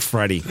middle name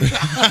Freddie.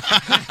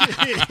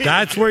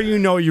 That's where you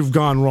know you've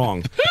gone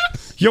wrong.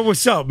 Yo,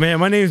 what's up, man?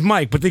 My name's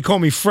Mike, but they call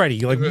me Freddie.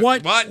 You're like,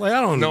 what? What? Like, I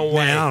don't know.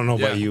 way. Man, I don't know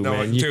Yeah, about you, no,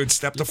 man. Dude,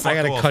 step the fuck I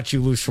gotta off. cut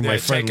you loose from my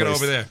friend Take it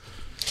list. over there.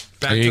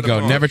 Back There you to the go.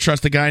 phone. Never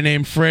trust a guy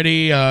named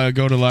Freddie.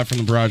 Go to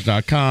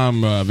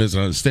livefromthebarrage.com.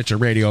 Visit Stitcher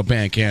Radio,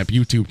 Bandcamp,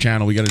 YouTube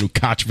channel. We got a new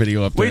Koch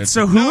video up there. Wait,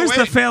 so who is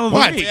the fail of the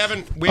What? week? We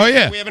haven't. Oh,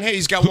 yeah. We haven't. Hey,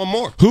 he's got one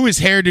more. Who is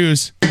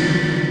Hairdo's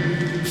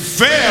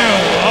Fail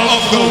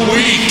of the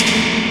week.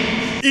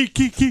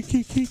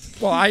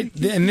 Well,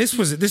 this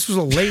was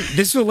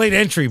a late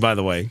entry, by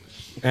the way,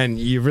 and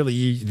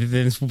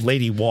this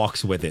lady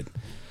walks with it.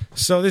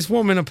 So this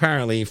woman,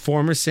 apparently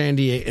former San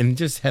Diego, and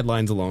just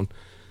headlines alone,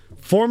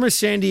 former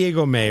San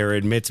Diego mayor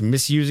admits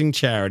misusing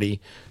charity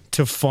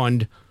to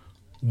fund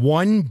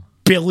 $1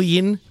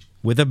 billion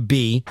with a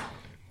B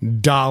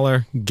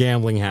dollar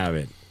gambling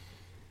habit.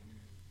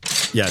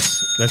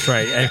 Yes, that's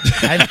right.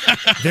 And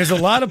there's a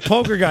lot of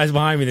poker guys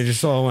behind me that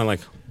just all went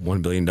like,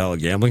 $1 billion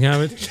gambling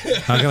habit?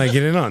 How can I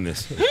get in on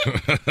this?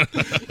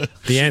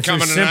 The answer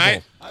is simple.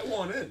 Tonight? I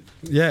want in.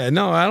 Yeah,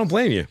 no, I don't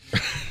blame you.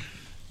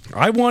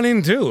 I want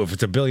in too if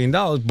it's $1 billion,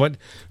 but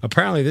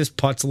apparently this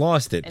putt's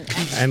lost it.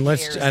 And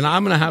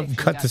I'm gonna have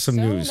cut to some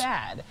news.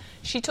 Bad.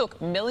 She took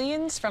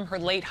millions from her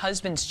late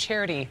husband's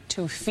charity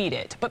to feed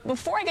it. But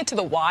before I get to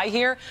the why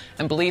here,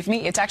 and believe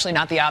me, it's actually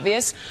not the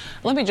obvious,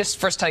 let me just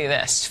first tell you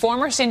this.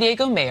 Former San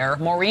Diego Mayor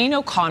Maureen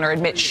O'Connor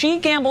admits she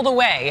gambled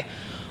away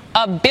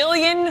 $1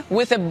 billion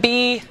with a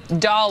B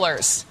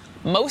dollars.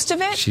 Most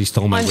of it She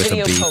stole my on with a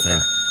video beef poker. thing.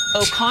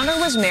 O'Connor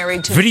was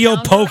married to Video the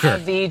founder poker.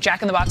 of the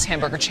Jack in the Box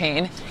hamburger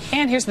chain.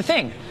 And here's the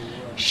thing.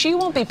 She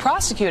won't be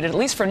prosecuted, at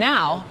least for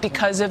now,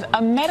 because of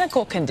a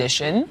medical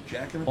condition.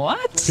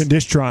 What?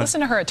 Condistron.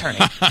 Listen to her attorney.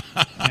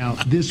 Now,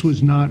 this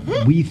was not,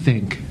 we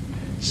think,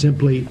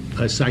 simply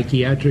a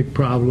psychiatric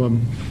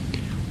problem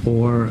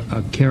or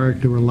a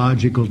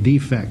characterological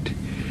defect,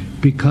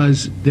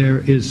 because there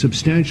is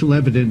substantial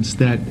evidence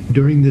that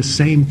during this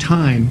same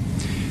time,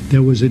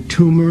 there was a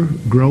tumor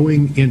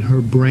growing in her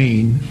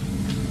brain,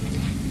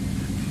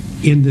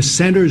 in the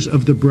centers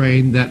of the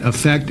brain that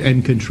affect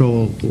and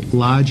control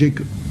logic,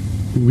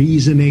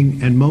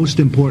 reasoning, and most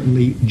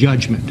importantly,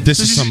 judgment.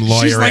 This is some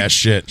lawyer-ass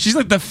shit. She's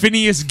like the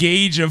Phineas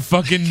Gage of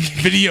fucking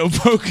video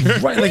poker.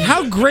 Right, like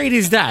how great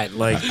is that?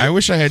 Like, I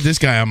wish I had this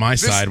guy on my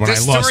side when I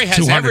this lost story has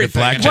 200 at everything.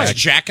 It blackjack. has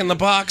Jack in the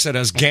Box. It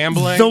has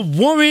gambling. the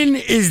woman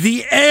is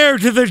the heir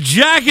to the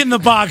Jack in the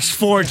Box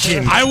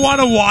fortune. I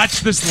want to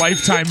watch this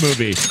Lifetime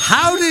movie.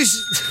 How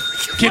does...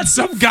 Can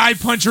some guy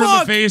punch her in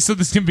the face so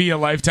this can be a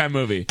Lifetime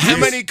movie? How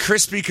many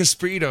crispy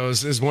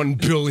Caspitos is 1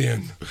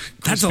 billion?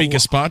 That's Crispy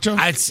gazpacho?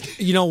 That's,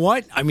 you know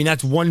what? I mean,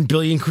 that's 1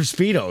 billion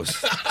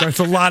Crispitos. That's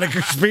a lot of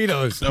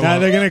Crispitos. Now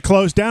they're going to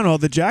close down all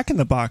the Jack in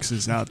the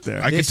Boxes out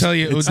there. I can tell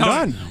you it was it's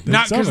done.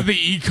 Not It's because over. of the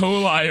E.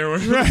 coli or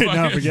whatever. Right, the fuck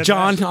no, it is. forget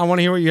John, I want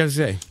to hear what you guys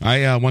say.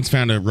 I once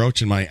found a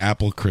roach in my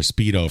apple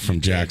Crispito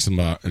from Jack in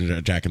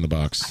the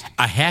Box.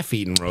 A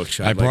half-eaten roach.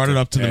 I brought it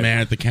up to the man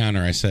at the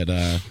counter. I said,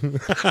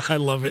 I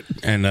love it.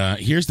 and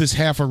here's this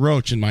half a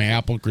roach in my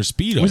apple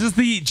Crispito. Was this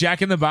the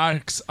Jack in the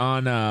Box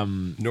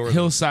on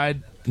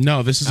Hillside?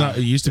 No, this is it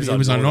used to be. It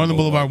was on Northern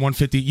Boulevard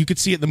 150. You could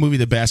see it in the movie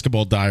The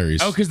Basketball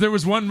Diaries. Oh, because there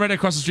was one right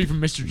across the street from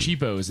Mr.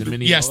 Cheapo's in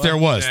Minneapolis. Yes, there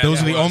was.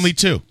 Those are the only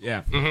two.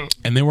 Yeah.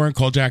 And they weren't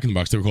called Jack in the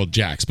Box. They were called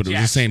Jacks, but it was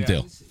the Jacks, same yeah.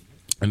 deal.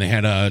 And they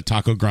had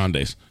taco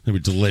grandes. They were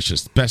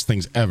delicious. Best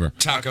things ever.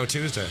 Taco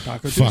Tuesday.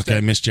 Fuck, I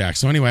miss Jack.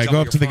 So anyway, I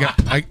go up to the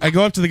guy. I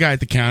go up to the guy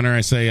at the counter.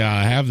 I say,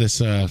 I have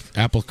this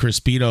apple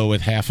Crispito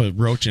with half a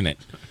roach in it.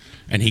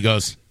 And he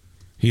goes,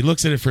 he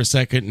looks at it for a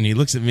second, and he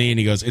looks at me, and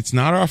he goes, "It's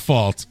not our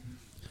fault.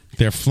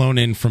 They're flown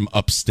in from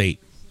upstate."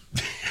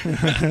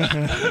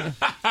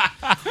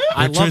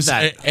 I love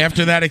that.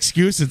 After that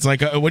excuse, it's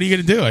like, what are you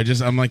going to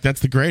do? I'm like, that's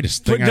the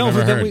greatest thing But no, I've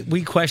ever but heard. then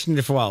we questioned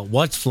it for a while.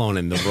 What's flown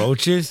in? The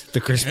roaches, the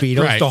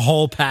Crispitos, Right. the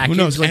whole package.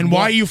 Who knows? Like, And why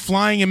what? are you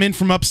flying him in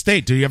from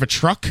upstate? Do you have a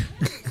truck?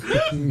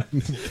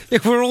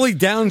 If we're only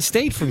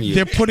downstate from you.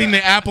 They're putting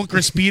the apple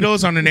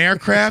Crispitos on an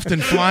aircraft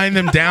and flying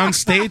them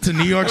downstate to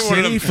New York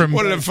City from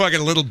one of them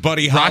fucking little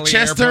Buddy Holly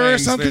Rochester or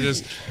airplanes. something? They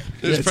just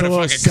it's put a a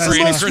little fucking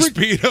crate of Cessna.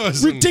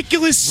 Crispitos. and-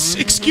 ridiculous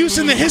excuse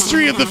in the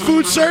history of the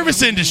food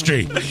service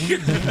industry.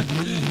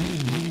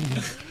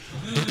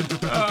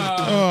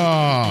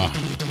 Oh.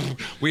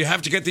 We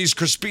have to get these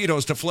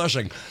Crispitos to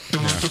Flushing.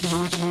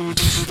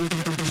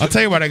 I'll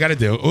tell you what I got to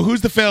do. Well, who's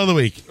the fail of the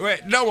week?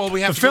 Wait, no, well,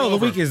 we have The to fail go of the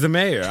over. week is the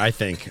mayor, I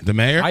think. The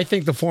mayor? I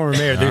think the former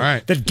mayor All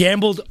right. that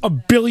gambled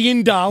 $1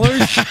 billion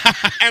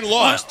And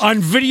lost. on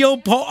video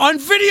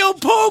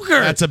poker.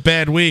 That's a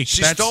bad week.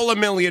 She That's, stole $1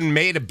 million,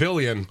 made $1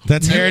 billion.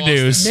 that's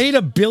hairdos. Made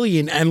 $1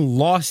 billion and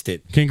lost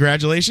it.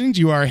 Congratulations,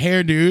 you are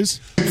hairdos.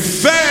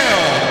 Fail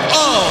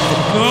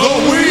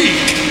of the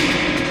week.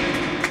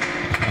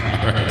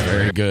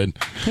 Very good.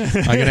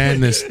 I'm gonna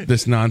end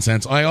this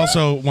nonsense. I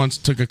also once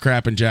took a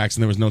crap in Jackson.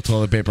 There was no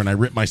toilet paper, and I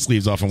ripped my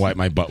sleeves off and wiped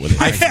my butt with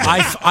it.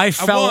 I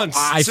fell once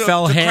I took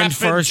fell the hand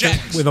crap in first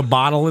Jack's. with a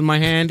bottle in my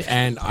hand,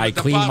 and I the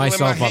cleaned bottle in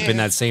myself my up in hand.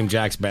 that same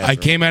Jack's bathroom. I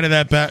came out of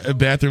that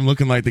bathroom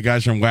looking like the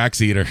guys from Wax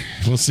Eater.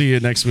 We'll see you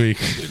next week.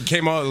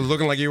 Came out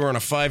looking like you were on a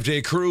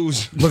 5-day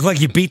cruise. Looked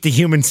like you beat the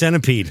human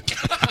centipede.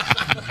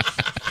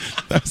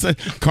 That was a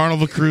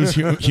Carnival Cruise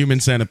human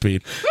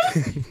centipede.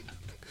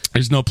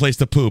 There's no place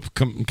to poop.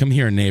 Come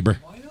here, neighbor.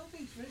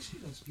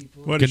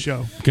 What a Good-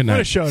 show. good night.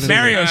 What a show today.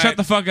 Mario, shut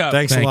the fuck up.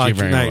 Thanks Thank a lot. you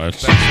very Good night.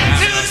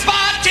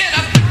 much.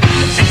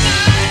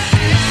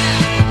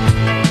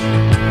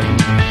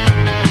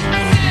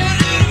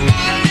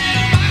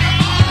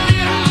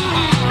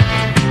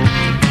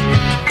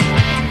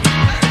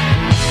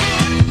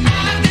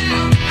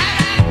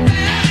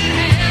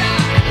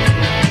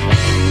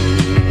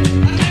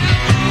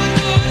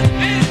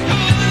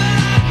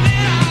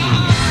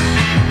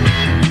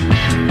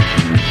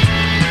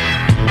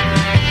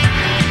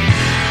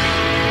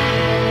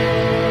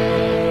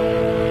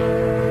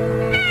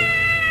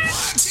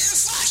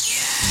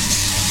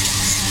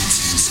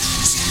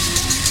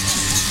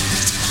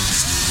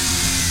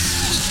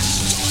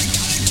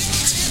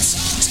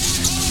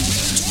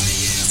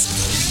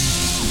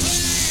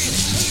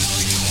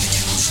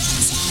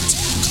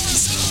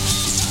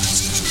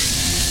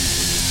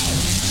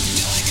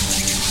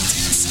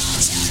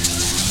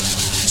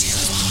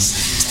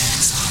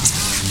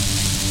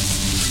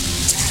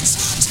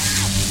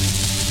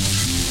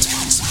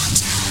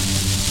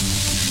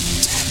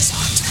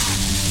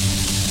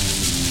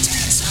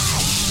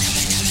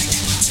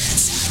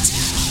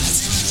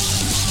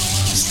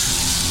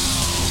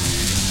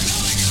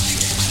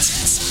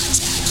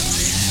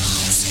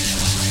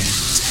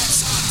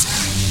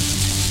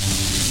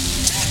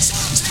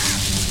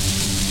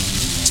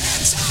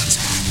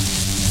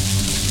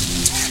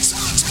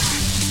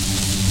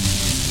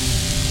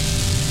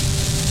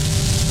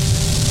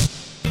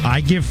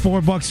 I give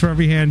 $4 for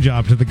every hand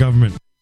job to the government.